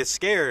 everybody gets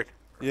scared.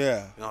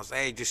 Yeah. And I was like,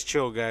 hey, just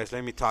chill, guys.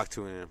 Let me talk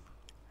to him.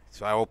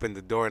 So I opened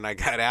the door and I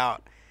got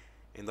out.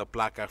 And the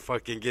placa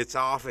fucking gets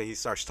off and he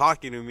starts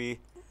talking to me.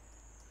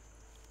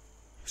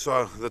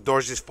 So the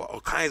door's just all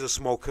kinds of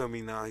smoke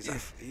coming now. He's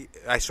like,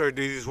 I swear,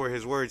 dude, these were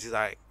his words.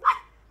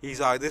 He's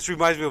like, this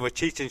reminds me of a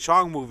Cheech and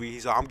Chong movie.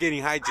 He's like, I'm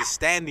getting high just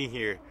standing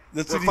here.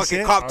 That's the what he fucking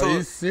said? cop Are told.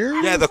 you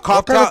serious? Yeah, the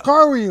cop What kind of told-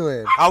 car were you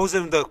in? I was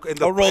in the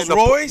Rolls in the,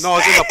 Royce? No, I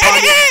was in the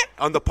Pontiac,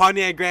 on the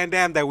Pontiac Grand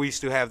Am that we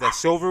used to have, that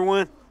silver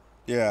one.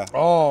 Yeah. Oh,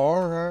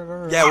 all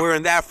right. Yeah, we're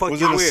in that fucking.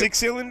 Was it a whip.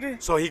 6-cylinder?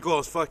 So he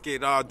goes,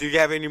 fucking, do you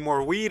have any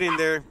more weed in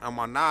there? I'm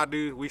like, nah,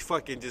 dude. We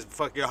fucking just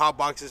fucking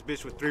hotbox this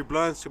bitch with 3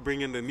 blunts to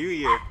bring in the new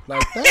year.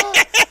 Like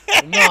that?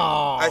 No.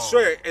 I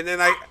swear. And then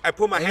I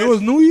put my And hands. it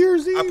was New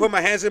Year's Eve? I put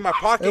my hands in my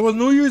pocket. It was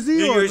New Year's Eve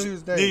New or Year's, New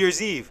Year's Day? New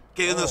Year's Eve.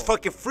 Okay, and it was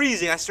fucking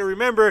freezing. I still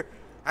remember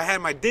I had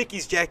my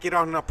Dickies jacket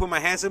on and I put my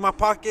hands in my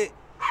pocket.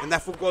 And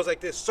that fool goes like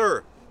this,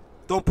 sir,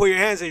 don't put your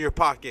hands in your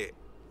pocket.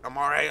 I'm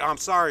all right. I'm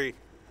sorry.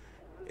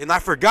 And I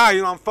forgot,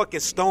 I'm fucking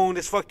stoned.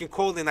 It's fucking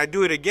cold. And I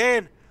do it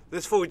again.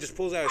 This fool just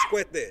pulls out his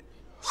cuete.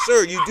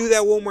 Sir, you do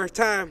that one more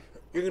time,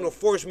 you're going to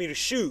force me to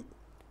shoot.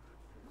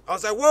 I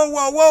was like,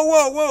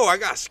 whoa. I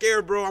got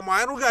scared, bro. I'm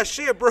like, I don't got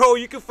shit, bro.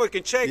 You can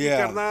fucking check me,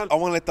 Yeah. carnal. I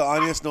want to let the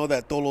audience know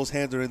that Tolo's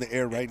hands are in the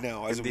air right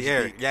now. As In we the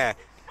air, speak. yeah.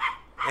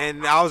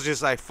 And I was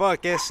just like,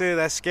 fuck,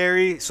 that's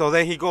scary. So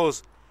then he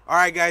goes, all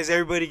right, guys,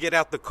 everybody get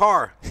out the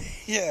car.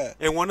 Yeah.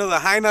 And one of the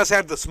hyenas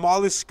had the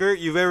smallest skirt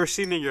you've ever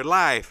seen in your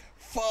life.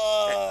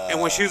 Fuck. And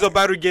when she was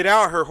about to get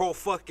out, her whole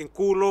fucking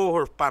culo,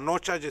 her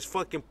panocha just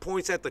fucking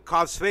points at the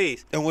cop's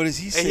face. And what does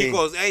he say? And he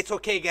goes, hey, it's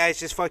okay, guys,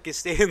 just fucking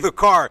stay in the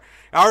car.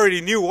 I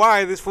already knew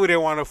why. This fool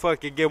didn't want to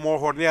fucking get more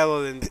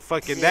horneado than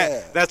fucking Yeah.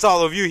 that. That's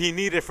all of you he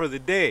needed for the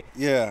day.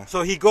 Yeah.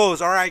 So he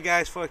goes, all right,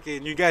 guys,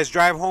 fucking, you guys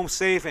drive home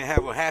safe and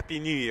have a happy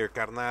new year,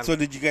 carnal. So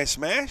did you guys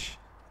smash?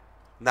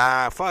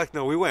 Nah, fuck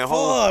no, we went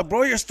home. Fuck,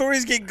 bro, your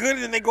stories get good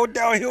and they go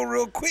downhill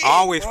real quick.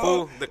 Always, bro.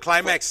 fool. The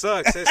climax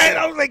sucks. And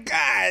I was like,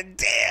 God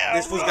damn.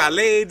 This fool's bro. got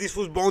laid. These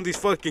fools boned these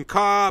fucking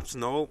cops.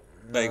 No.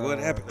 Like, what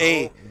happened?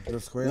 Hey,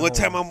 Just went one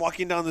time home. I'm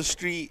walking down the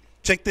street.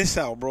 Check this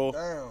out, bro.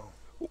 Damn.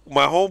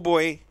 My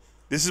homeboy,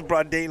 this is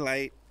broad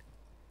daylight.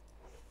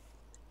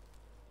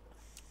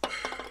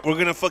 We're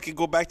gonna fucking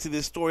go back to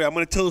this story. I'm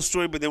gonna tell the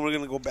story, but then we're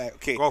gonna go back.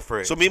 Okay, Go for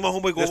it. So me and my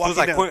homeboy go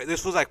walking down.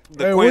 This was like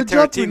the Hey, we're Quentin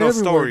jumping Tarantino everywhere,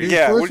 story. dude.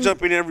 Yeah, First we're we-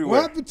 jumping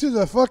everywhere. What happened to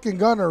the fucking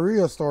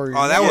gonorrhea story?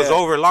 Oh, that was Yeah.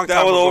 over a long time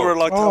That was ago. over a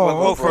long time Oh,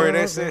 ago. Go for it, okay,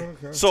 that's it.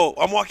 okay. So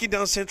I'm walking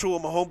down Central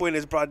with my homeboy, and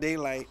it's broad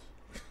daylight,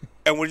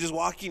 and we're just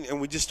walking, and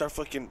we just start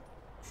fucking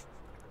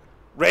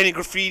writing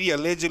graffiti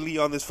allegedly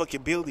on this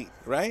fucking building,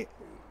 right?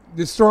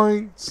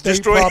 Destroying state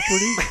Destroy-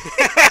 property.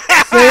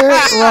 Say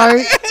it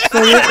right.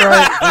 Say it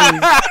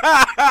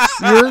right,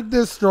 please. You're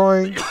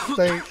destroying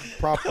state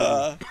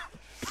property.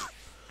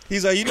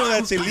 He's like, you know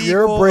that's illegal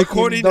You're breaking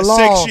according the to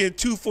law. section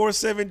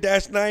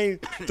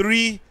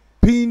 247-93.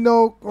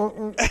 Pinot.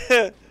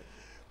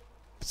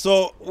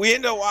 So we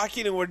end up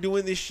walking and we're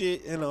doing this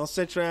shit on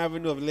Central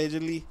Avenue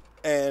allegedly,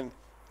 and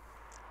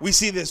we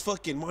see this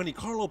fucking Monte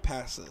Carlo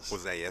pass us.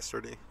 Was that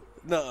yesterday?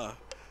 Nuh-uh.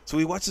 So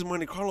we watch this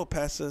Monte Carlo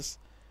pass us,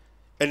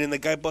 and then the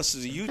guy busts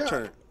a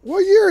U-turn.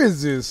 What year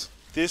is this?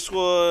 This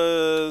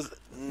was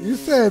You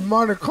said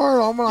Monte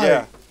Carlo. I'm like,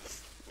 yeah.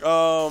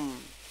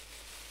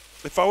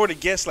 If I were to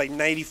guess, like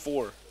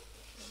 94.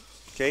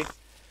 Okay.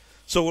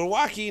 So we're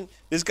walking.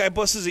 This guy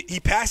he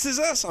passes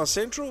us on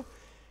Central.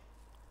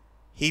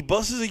 He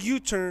busts a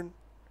U-turn,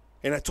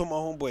 and I told my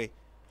homeboy,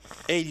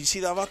 "Hey, you see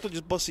that vato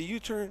just bust a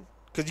U-turn?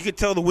 Because you could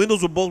tell the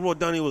windows were both rolled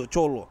down. He was a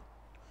cholo."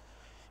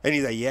 And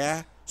he's like,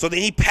 "Yeah." So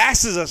then he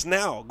passes us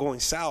now, going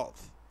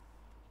south,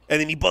 and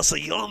then he busts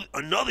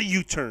another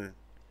U-turn.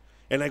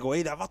 And I go,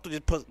 "Hey, that vato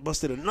just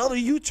busted another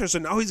U-turn, so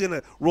now he's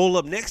gonna roll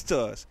up next to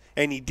us."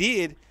 And he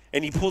did,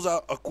 and he pulls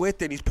out a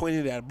cuete and he's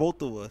pointing it at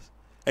both of us,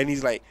 and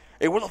he's like,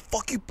 "Hey, where the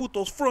fuck you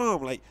putos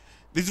from?" Like,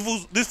 this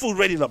fool's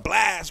ready to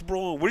blast,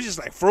 bro. We're just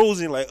like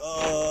frozen, like,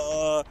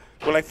 we're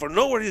like for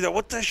nowhere. He's like,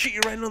 "What that shit you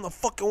writing on the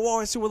fucking wall?"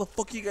 I said, "Where the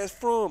fuck you guys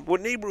from?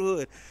 What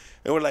neighborhood?"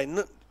 And we're like,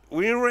 "No,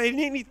 we didn't write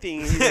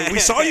anything." He's like, "We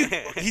saw you."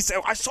 He said,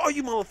 "I saw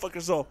you,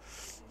 motherfucker." So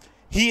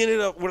he ended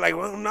up, we're like,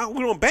 "Well, now we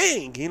don't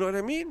bang." You know what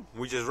I mean?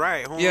 We just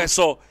write, homie. Yeah.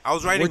 So I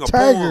was writing we're a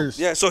poem. taggers.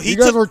 yeah. So he you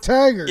guys took. were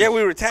taggers. Yeah,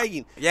 we were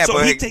tagging. Yeah, so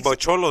he takes. but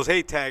cholos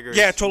hate taggers.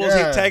 Yeah, cholos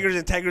Yeah. hate taggers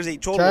and taggers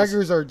hate cholos.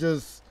 Taggers are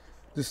just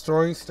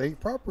destroying state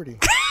property.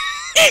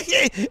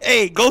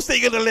 Hey, Ghost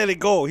ain't gonna let it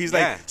go. He's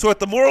Yeah. like, so at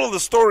the moral of the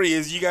story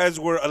is you guys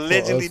were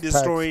allegedly Us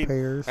destroying.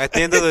 taxpayers. At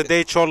the end of the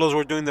day, cholos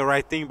were doing the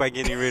right thing by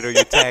getting rid of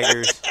your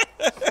taggers.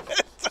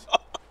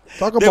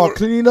 Talk They about were-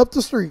 cleaning up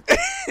the street.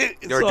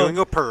 They're doing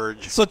a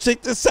purge. So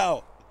check this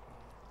out.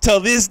 Till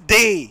this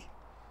day,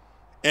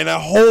 and I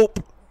hope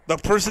the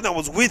person that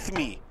was with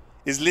me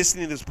is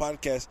listening to this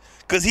podcast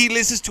because he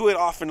listens to it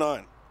off and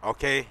on.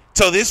 Okay.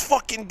 Till this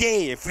fucking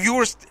day, if we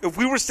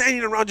were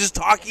standing around just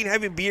talking,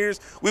 having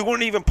beers, we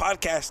weren't even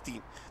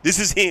podcasting. This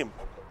is him.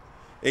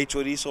 Hey,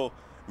 Chorizo,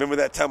 remember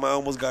that time I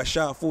almost got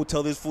shot? Fool,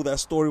 tell this fool that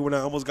story when I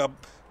almost got,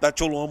 that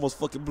cholo almost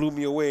fucking blew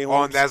me away.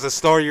 Oh, and that's a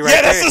story right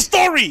yeah, there. that's the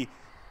story.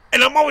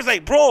 And I'm always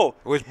like, bro.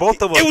 It was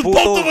both of us. It was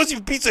puto. both of us, you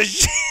piece of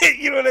shit.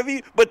 You know what I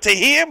mean? But to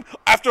him,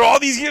 after all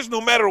these years, no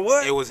matter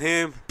what, It was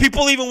him.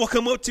 people even will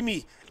come up to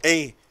me.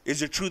 Hey,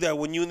 is it true that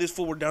when you and this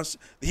fool were down,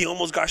 he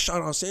almost got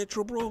shot on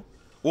Central, bro?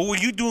 What were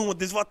you doing when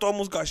this vato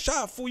almost got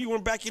shot? Fool, you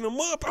weren't backing him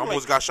up. I'm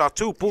Almost like, got shot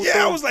too, puto.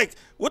 yeah, I was like,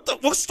 what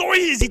story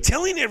is he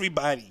telling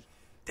everybody?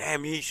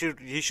 Damn, he should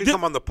Dude,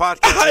 come on the podcast.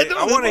 I I, know,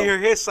 want to bro. hear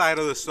his side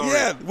of the story.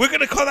 Yeah, we're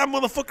gonna call that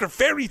motherfucker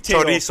fairy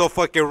tale. Chorizo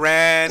fucking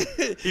ran.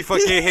 He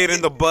fucking hit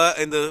in the butt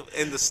in the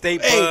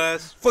state Hey,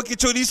 bus. fucking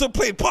Chorizo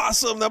played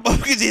possum. That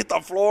motherfucker hit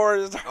the floor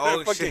and started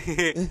Oh fucking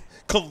shit!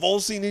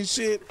 convulsing and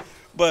shit.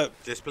 But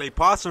Just play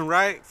possum,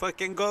 right?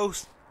 Fucking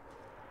Ghost.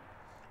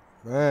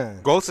 Man,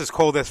 Ghost is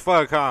cold as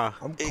fuck, huh?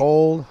 I'm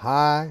cold,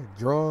 high,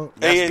 drunk.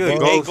 hey, good, hey,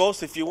 Ghost.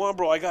 Ghost, if you want,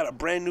 bro, I got a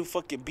brand new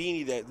fucking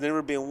beanie that's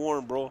never been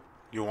worn, bro.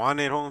 You want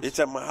it, Holmes? It's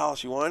at my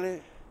house. You want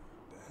it?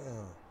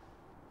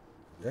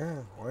 Yeah,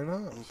 why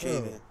not? Okay,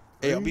 Sure. then.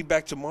 Hey, I'll be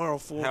back tomorrow,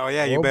 fool. Hell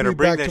yeah, you We'll better be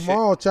bring back that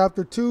tomorrow.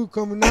 Chapter 2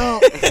 coming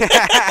out. shit.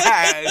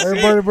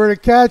 Everybody better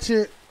catch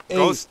it. Hey,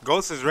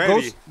 Ghost is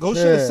ready. Ghost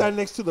should have Yeah. sat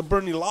next to the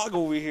burning log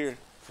over here.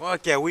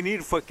 Fuck yeah, we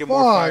need fucking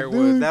more Fuck, firewood.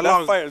 dude. That That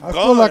long, fire's I gone.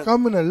 feel like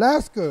I'm in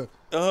Alaska.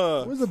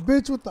 Uh-huh. Where's the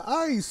bitch with the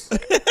ice?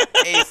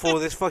 hey fool,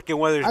 this fucking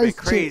weather's Ice been chip.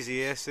 crazy,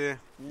 yes sir.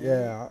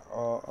 Yeah.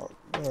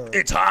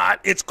 It's hot.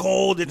 It's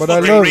cold. It's But I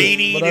fucking love it.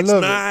 raining. But I It's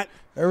love it. not.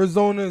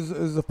 Arizona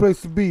is the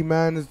place to be,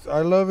 man. I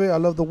love it. I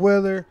love the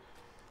weather.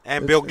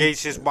 And Bill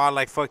Gates just bought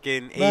like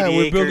fucking 80 Man,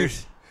 we're building-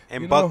 acres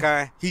in you know,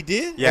 Buckeye. He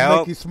did? Yeah. We're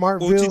making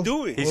Smartville. What's he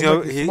doing? He's We're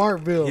gonna making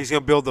Smartville. he's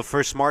gonna build the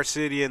first smart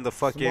city in the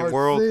fucking Smart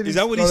world. city. Is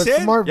that what It's he called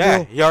said? Smartville.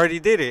 Yeah, he already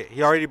did it.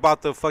 He already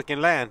bought the fucking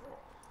land.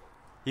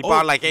 He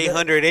bought like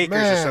 800 acres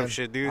or some Man,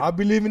 shit, dude. I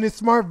believe in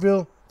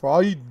Smartville. For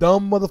all you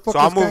dumb motherfuckers So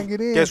I'm can't moving. get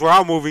in. Guess where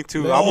I'm moving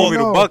to? No, I'm moving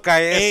no. to Buckeye.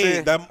 Hey, Hey,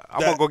 I'm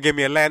gonna go get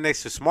me a land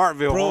next to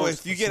Smartville. Bro,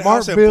 homes. if you get a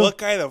house in Smartville.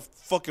 Buckeye, the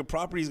fucking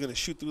property is going to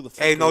shoot through the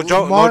fucking Hey, no roof.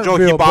 joke, no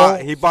joke. He Smartville, bought,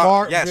 bro. he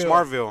bought, yeah,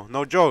 Smartville. Smartville.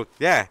 No joke,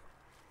 yeah.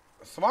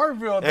 Smartville.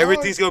 dog.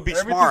 Everything's gonna be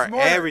Everything's smart.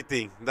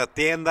 Everything, the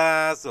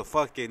tiendas, the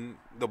fucking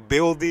the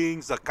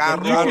buildings, the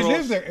And you can carros.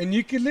 live there, and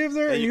you can live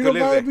there, And and you you can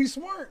don't live gotta there. be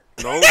smart.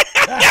 No. You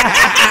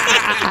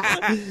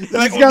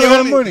Like, just gotta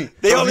have money.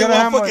 They You only gotta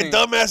want have fucking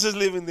dumbasses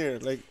living there.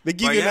 Like they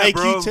give But you an yeah, IQ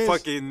bro, test.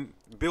 fucking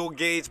Bill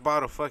Gates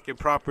bought a fucking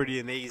property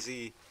in AZ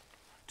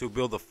to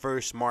build the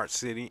first smart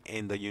city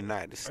in the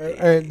United States.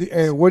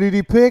 And what did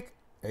he pick?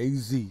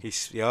 AZ.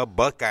 He's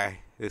Buckeye,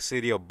 the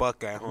city of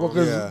Buckeye. Well, Home.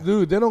 because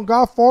dude, they don't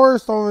got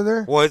forest over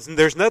there. Well,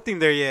 there's nothing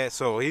there yet,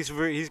 so he's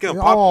gonna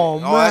Oh, pop. Oh,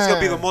 that's gonna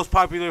be man. the most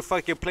popular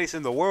fucking place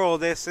in the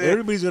world. That's it.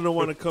 Everybody's gonna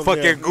want to come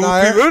Fucking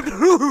there.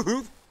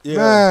 goofy. Yeah.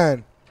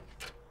 Man,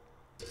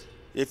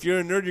 If you're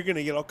a nerd, you're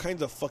gonna get all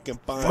kinds of fucking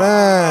fun.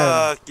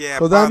 man. Fuck yeah.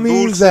 So that pan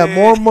means dulce, that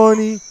more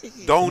money.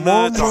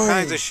 donuts, more all money.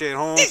 kinds of shit,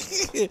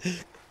 Holmes.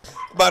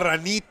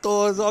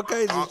 Barranitos, all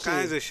kinds all of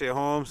kinds shit. of shit,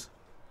 Holmes.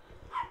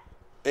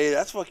 Hey,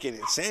 that's fucking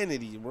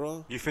insanity,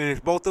 bro. You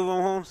finished both of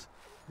them, Holmes?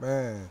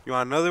 Man. You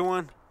want another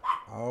one?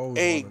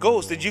 Hey,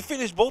 Ghost, did you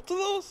finish both of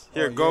those?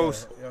 Here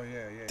goes.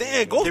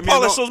 Damn, Ghost Give me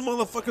polished a those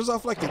motherfuckers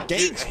off like a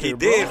gangster. He bro.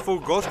 did. Fool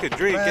Ghost could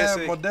drink. Guess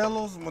Man, it.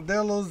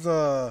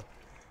 Modelo's,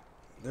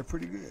 they're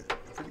pretty good. They're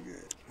pretty good.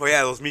 Oh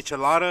yeah, those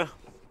michelada.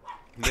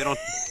 They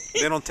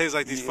don't taste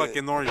like these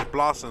fucking orange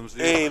blossoms,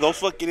 dude. Hey, those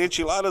fucking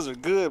enchiladas are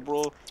good,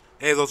 bro.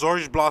 Hey, those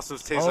orange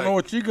blossoms I taste don't know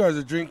like what you guys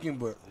are drinking,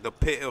 but the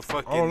pit of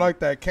fucking. I don't like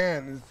that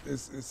can.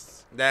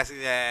 It's That's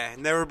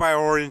never buy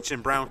orange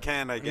and brown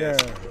can. I yeah,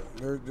 guess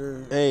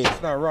they're Hey.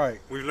 it's not right.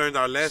 we've learned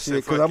our lesson.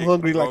 Shit, because I'm fucking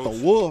hungry like a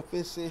Ghost. wolf.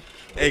 It's it.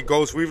 Hey,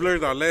 Ghost, we've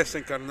learned our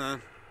lesson, carnal.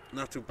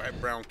 Not to buy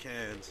brown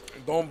cans.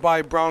 Don't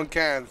buy brown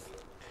cans.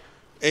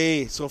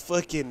 Hey, so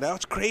fucking,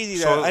 that's crazy.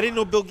 So- I didn't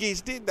know Bill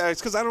Gates did that. It's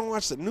because I don't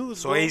watch the news.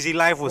 So bro. AZ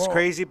life was Whoa.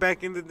 crazy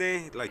back in the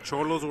day. Like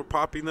cholos were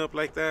popping up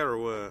like that, or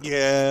what?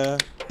 Yeah,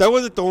 that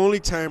wasn't the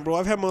only time, bro.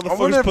 I've had I wonder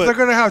motherfuckers if they're put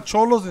gonna have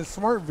cholos in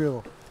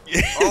Smartville.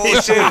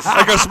 Oh shit!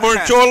 like a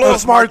smart cholo. A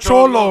smart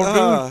cholo,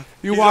 Uh, dude.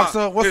 He he's walks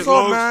on up. What's his up,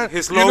 logs- man?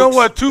 his You know logs.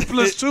 what 2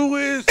 + 2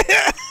 is?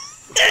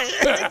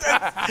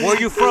 Where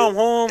you from,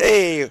 home?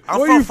 Hey,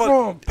 I'm Where you fuck-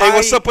 from? hey,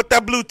 what's Pi- up with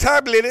that blue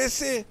tablet?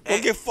 That's it.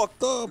 Don't get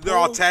fucked up. They're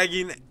bro. all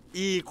tagging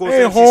E equals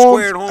Hey, MC Holmes,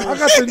 squared, Holmes. I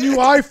got the new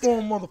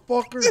iPhone,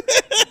 motherfucker.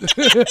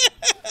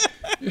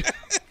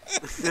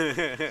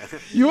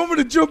 You want me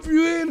to jump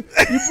you in?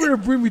 You better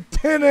bring me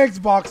 10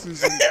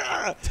 Xboxes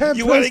and 10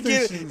 You want to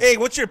get? PlayStations. Hey,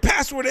 what's your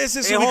password? Is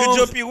so Hey, we can Holmes.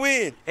 jump you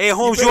in. Hey,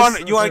 Holmes, you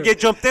better- want to get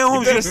jumped in,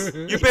 Holmes?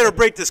 You better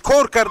break this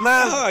code,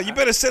 carnal. You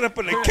better set up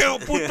an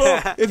account, puto,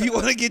 if you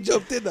want to get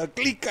jumped in the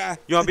clica.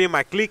 You want to be in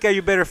my clique?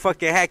 You better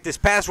fucking hack this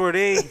password,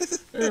 eh?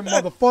 Hey,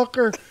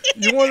 motherfucker,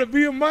 you want to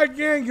be in my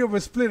gang? Give a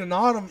split an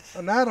atom,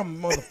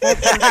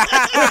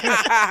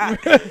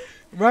 motherfucker.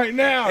 Right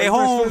now. Hey, you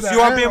better Holmes, split that you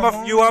want to be in atom, my?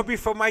 Holmes. You want to be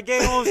from my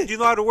gang, Holmes? Do you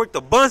know how to work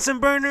the Bunsen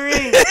burner,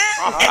 eh?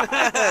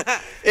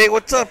 Hey,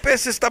 what's up?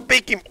 Ese está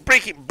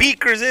breaking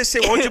beakers. Ese,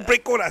 why don't you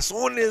break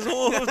corazones,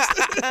 Holmes?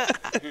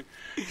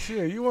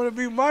 Shit, you want to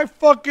be my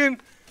fucking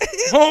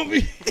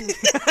homie?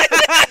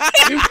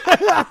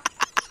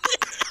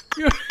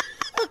 You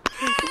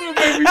gonna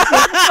make me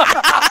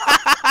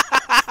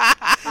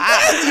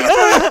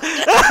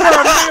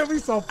make me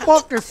some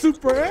fucking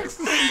super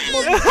ecstasy,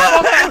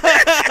 motherfucker.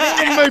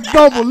 I'm gonna make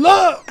double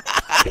up.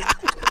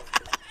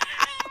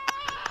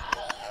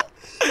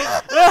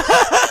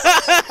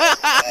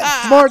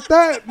 Smart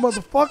that,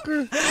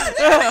 motherfucker.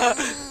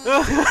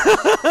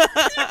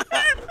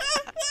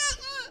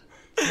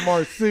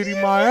 Smart city,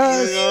 my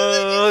ass.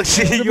 Oh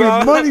shit! You You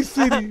are, money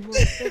city.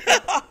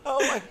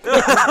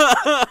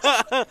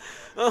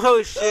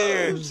 oh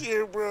shit!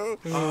 Shit, bro.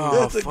 Oh,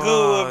 That's a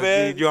good one,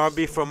 man. Dude, you want to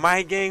be from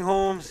my gang,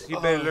 Holmes?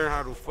 You better learn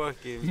how to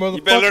fucking.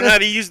 You better learn how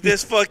to use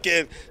this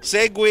fucking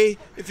Segway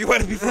if you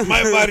want to be from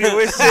my barrio.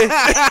 Ese.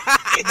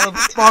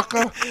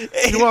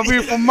 Motherfucker. You want to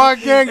be from my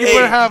gang? You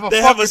better have a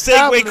they fucking have a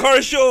Segway tablet.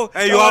 car show.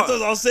 Hey, Hey, you you all-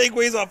 those on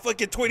Segways on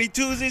fucking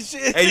 22s and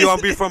shit. Hey, you want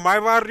to be from my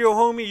barrio,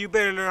 homie? You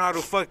better learn how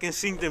to fucking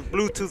sync them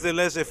Bluetooth in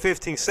less than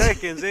 15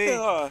 seconds,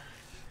 eh?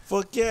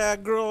 Fuck yeah,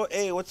 girl.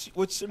 Hey,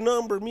 what's your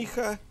number,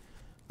 mija?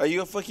 Are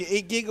you a fucking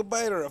 8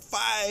 gigabyte or a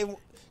 5?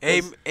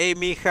 Hey,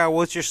 mija,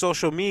 what's your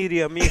social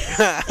media, mija?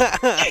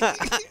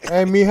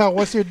 Hey, mija,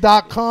 what's your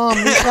 .com,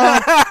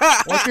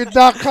 mija? What's your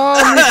 .com,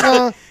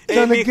 mija?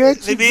 Trying to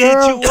get you, Let me hit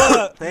girl. you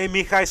up. Hey,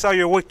 mija, I saw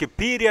your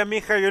Wikipedia,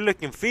 mija. You're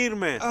looking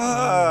firme.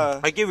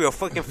 I give you a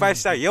fucking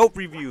 5-star Yelp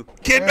review.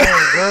 Kid,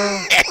 Damn,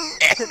 girl.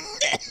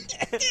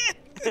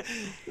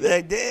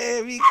 like,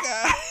 damn,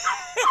 mija.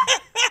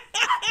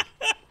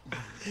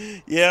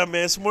 Yeah,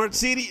 man. Smart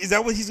City. Is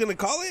that what he's going to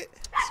call it?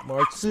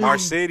 Smart city. Smart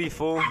City,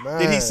 fool.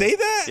 Man. Did he say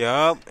that?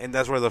 Yup, and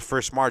that's where the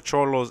first smart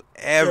cholos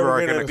ever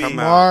are gonna going to be. come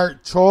out.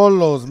 Smart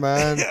cholos,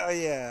 man. Hell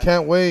yeah.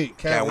 Can't wait.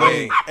 Can't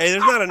wait. Hey,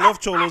 there's not enough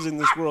cholos in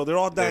this world. They're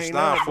all There's dying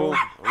not, out, fool.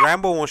 bro.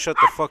 Rambo won't shut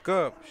the fuck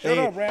up. Hey,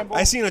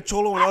 I seen a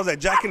cholo when I was at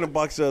Jack in the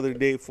Box the other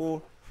day,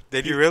 fool.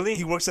 Did you really?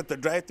 He works at the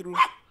drive-thru.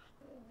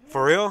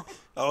 For real?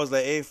 I was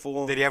like, hey,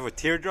 fool. Did he have a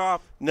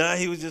teardrop? Nah,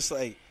 he was just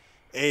like,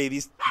 hey,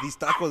 these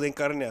tacos ain't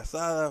carne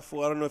asada,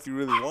 fool. I don't know if you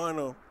really want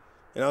them.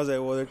 And I was like,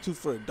 well, they're 2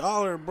 for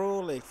 $1, bro.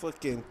 Like,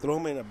 fucking throw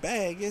them in a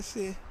bag, ese.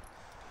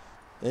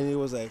 And he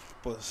was like,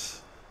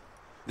 pues,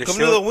 Come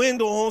to the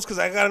window, Holmes, because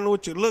I got to know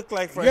what you look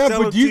like for I Yeah,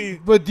 sell it to you.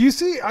 but do you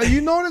see?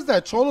 You notice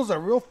that cholos are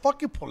real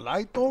fucking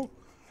polite though.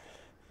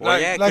 Well,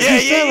 yeah, Like you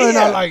said right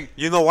now, like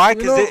you know why?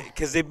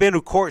 Because they've been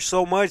to court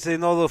so much, they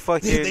know the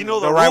fucking They know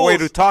the the right way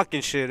rules. to talk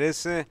and shit.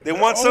 It's They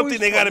want something,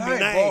 they got to be polite,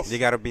 nice. bro. you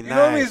gotta be you know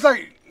what I mean? nice. It's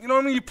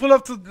like you pull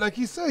up to like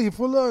you said, you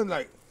pull up and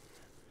like,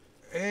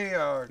 hey,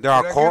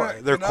 they're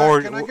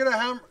can I get a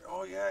hamburger?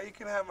 Oh yeah, you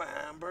can have my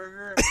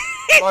hamburger.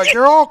 Like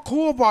they're all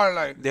cool about it.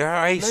 Like They're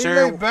all right, they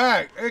sir. lay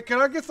back. Hey,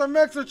 can I get some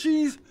extra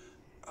cheese?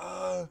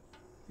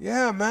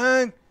 Yeah,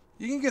 man.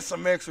 You can get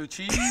some extra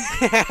cheese. You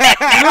know what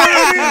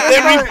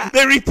I mean?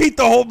 They repeat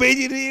the whole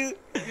menu to you.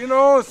 You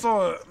know,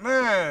 so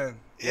man.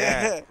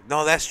 Yeah.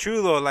 No, that's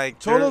true though. Like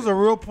Cholos are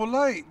real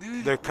polite,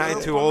 dude. they're kind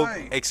Real too old,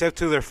 polite. except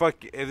to their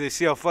if they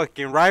see a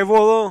fucking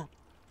rival though,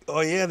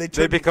 Oh, yeah.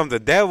 they become the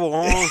devil,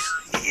 homes.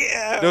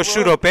 Yeah, They'll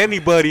shoot up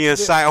anybody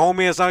inside,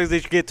 homie, as long as they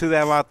get to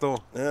that vato.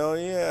 Hell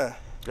yeah.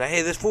 Like,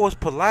 hey, this fool was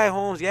polite,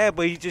 Holmes. Yeah,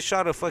 but he just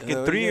shot a fucking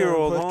Hell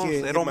 3-year-old, yeah, Holmes.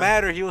 fucking- It don't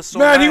matter. He was so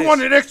Man, nice. he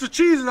wanted extra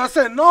cheese, and I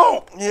said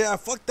no. Yeah,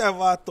 fuck that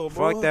vato,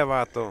 bro. Fuck that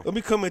vato. Don't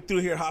be coming through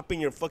here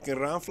hopping your fucking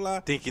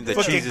Ranfla. Thinking the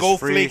fucking cheese is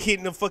Gold free. Flake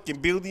hitting the fucking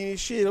building and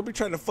shit. Don't be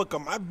trying to fuck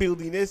up my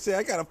building. They say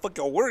I gotta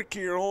fucking work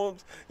here,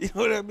 Holmes. You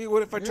know what I mean?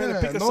 What if I try to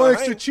pick a no sign?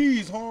 extra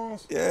cheese,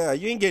 Holmes. Yeah,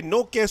 you ain't getting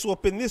no queso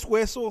up in this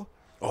hueso.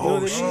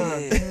 Oh,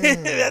 shit.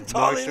 That's No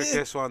all extra it is.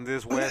 queso on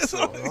this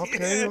hueso.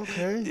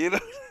 Okay. You know?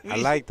 I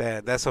like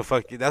that. That's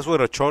what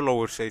a cholo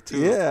would say,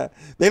 too. Yeah.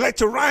 They like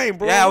to rhyme,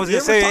 bro. Yeah, I was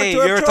going to say, hey,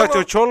 you ever talk to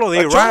a cholo?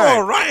 They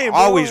cholo rhyme. bro.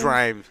 Always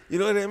rhymes. You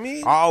know what I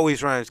mean?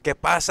 Always rhymes. ¿Qué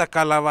pasa,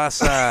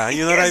 calabaza?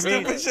 You know what I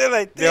mean? Stupid shit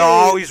like They're that.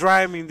 always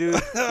rhyming,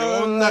 dude.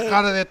 Una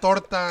cara de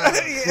torta.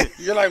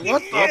 You're like,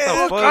 what the What the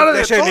fuck? fuck? Cara de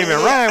That shouldn't even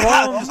torta. rhyme,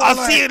 Holmes. I'll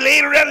see you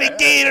later,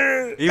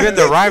 alligator. Even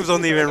the rhymes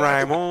don't even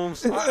rhyme,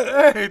 Holmes.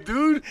 Hey,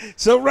 dude.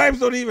 Some rhymes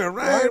don't even I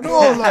rhyme.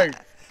 know, like,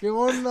 ¿qué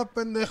onda,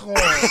 pendejo?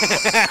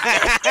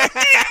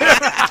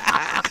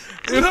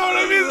 You know what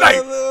I mean? Like,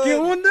 ¿qué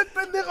onda,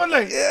 pendejo?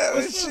 Like, Yeah,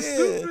 it's so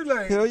shit. stupid.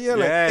 Like, Hell yeah,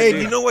 like, Yeah, hey,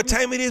 dude. you know what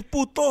time it is,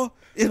 puto?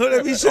 You know what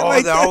I mean? Shit Oh,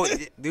 like they're that.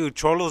 always, dude,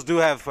 cholos do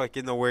have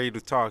fucking the way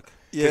to talk.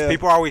 Because Yeah.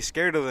 people are always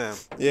scared of them.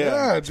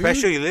 yeah, dude.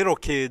 Especially little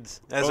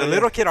kids. As Oh, a yeah.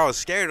 little kid, I was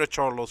scared of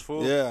cholos,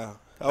 fool. Yeah.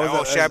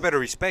 Oh, shit, I better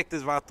respect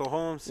this vato,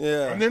 Holmes.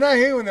 Yeah. And then I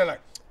hate when they're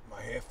like, my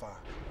jefa.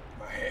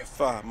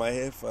 My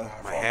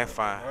jefa. My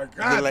jefa. Like,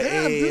 God like,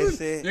 damn, hey,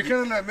 dude. ese. You're kind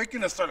of like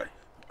making us start like,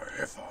 my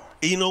jefa.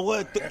 You know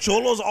what? The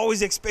cholos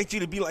always expect you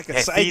to be like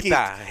a psychic.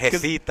 Jefita,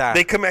 'cause jefita.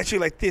 They come at you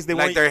like this. They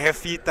Like want their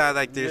jefita,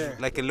 like there's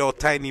like a little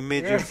tiny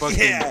midget fucking.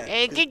 Yeah.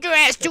 Hey, get your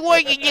ass to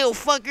work, you little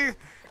fucker.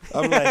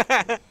 I'm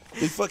like,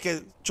 these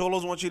fucking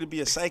cholos want you to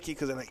be a psychic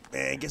because they're like,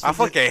 man, guess I what?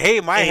 fucking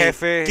hate my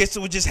jefe. Guess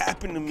what just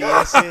happened to me?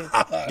 I said,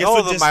 guess No,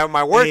 what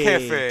my work hey,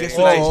 jefe. Guess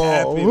what just Oh,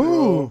 happened,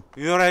 bro?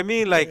 You know what I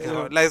mean? Like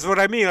that's what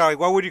I mean. Like,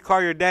 why would you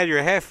call your dad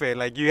your jefe?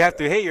 Like, you have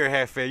to hate your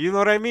jefe. You know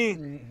what I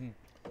mean?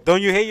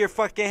 Don't you hate your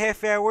fucking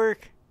jefe at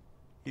work?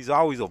 He's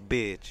always a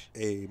bitch.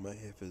 Hey, my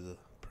jefe is a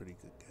pretty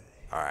good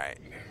guy. All right.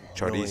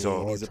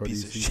 Chorizo. He's a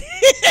piece of shit.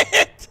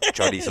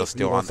 Chorizo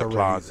still on the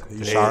clock.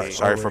 Hey,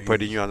 Sorry for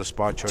putting you on the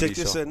spot, Check this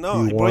Chorizo. out.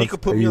 No, He bro, you wants can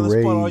put me on the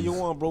spot all raise. you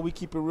want, bro. We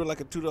keep it real like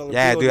a $2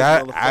 Yeah, bill, dude, this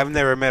I've motherfucker.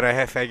 never met a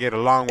jefe I get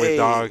along with,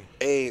 dog.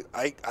 Hey,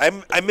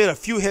 I met a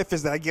few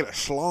jefes that I get a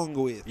schlong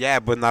with. Yeah,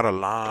 but not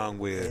along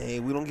with. Hey,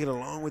 we don't get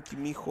along with you,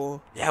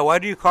 mijo. Yeah, why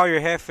do you call your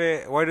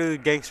jefe? Why do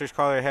gangsters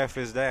call their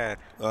jefes dad?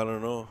 I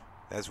don't know.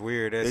 That's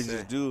weird. They That's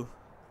just do.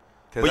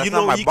 But But you you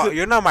know, my you could-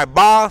 you're not my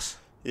boss.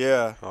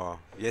 Yeah. Oh,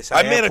 yes, I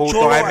I, met am, a puto.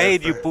 cholo I at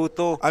made you, first.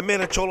 puto. I met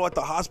a cholo at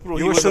the hospital.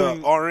 You He were was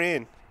showing- a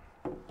RN.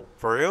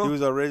 For real? He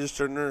was a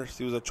registered nurse.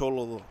 He was a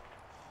cholo, though.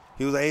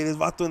 He was like, hey, this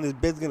vato in this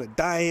bed's going to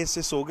die. He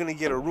said, so we're going to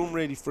get a room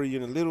ready for you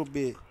in a little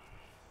bit.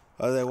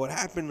 I was like, what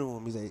happened to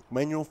him? He's like,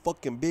 mind your own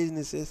fucking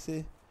business,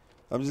 ese.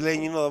 I'm just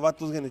letting you know the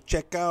vato's going to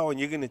check out and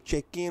you're going to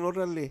check in,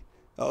 orale.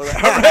 I was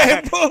like, all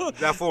right, bro.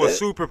 That fool was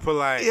super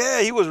polite.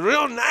 Yeah, he was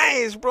real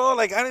nice, bro.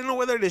 Like, I didn't know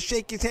whether to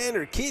shake his hand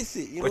or kiss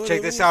it. You know But what check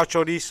I this mean? out,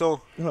 Chorizo.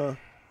 Huh.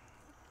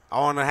 I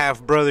want to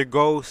have Brother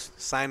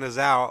Ghost sign us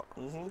out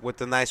Mm-hmm.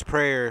 with a nice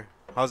prayer.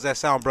 How's that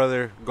sound,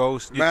 Brother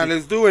Ghost? Man,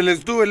 let's do it.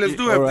 Let's do it. Let's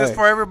do it. All This right.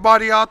 for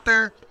everybody out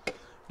there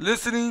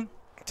listening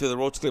To the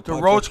Roach Clip to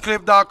podcast.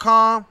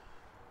 roachclip.com.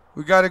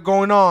 We got it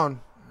going on.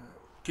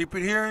 Keep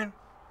it hearing.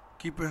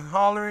 Keep it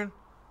hollering.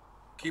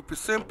 Keep it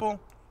simple.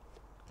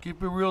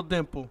 Keep it real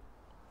dimple.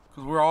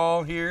 Because we're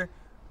all here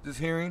just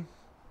hearing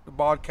the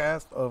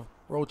podcast of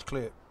Roach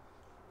Clip.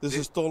 This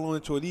is Tolo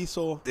and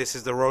Chorizo. This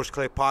is the Roach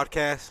Clay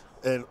Podcast,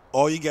 And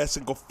all you guys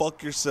can go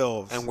fuck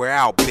yourselves. and we're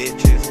out,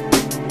 bitches.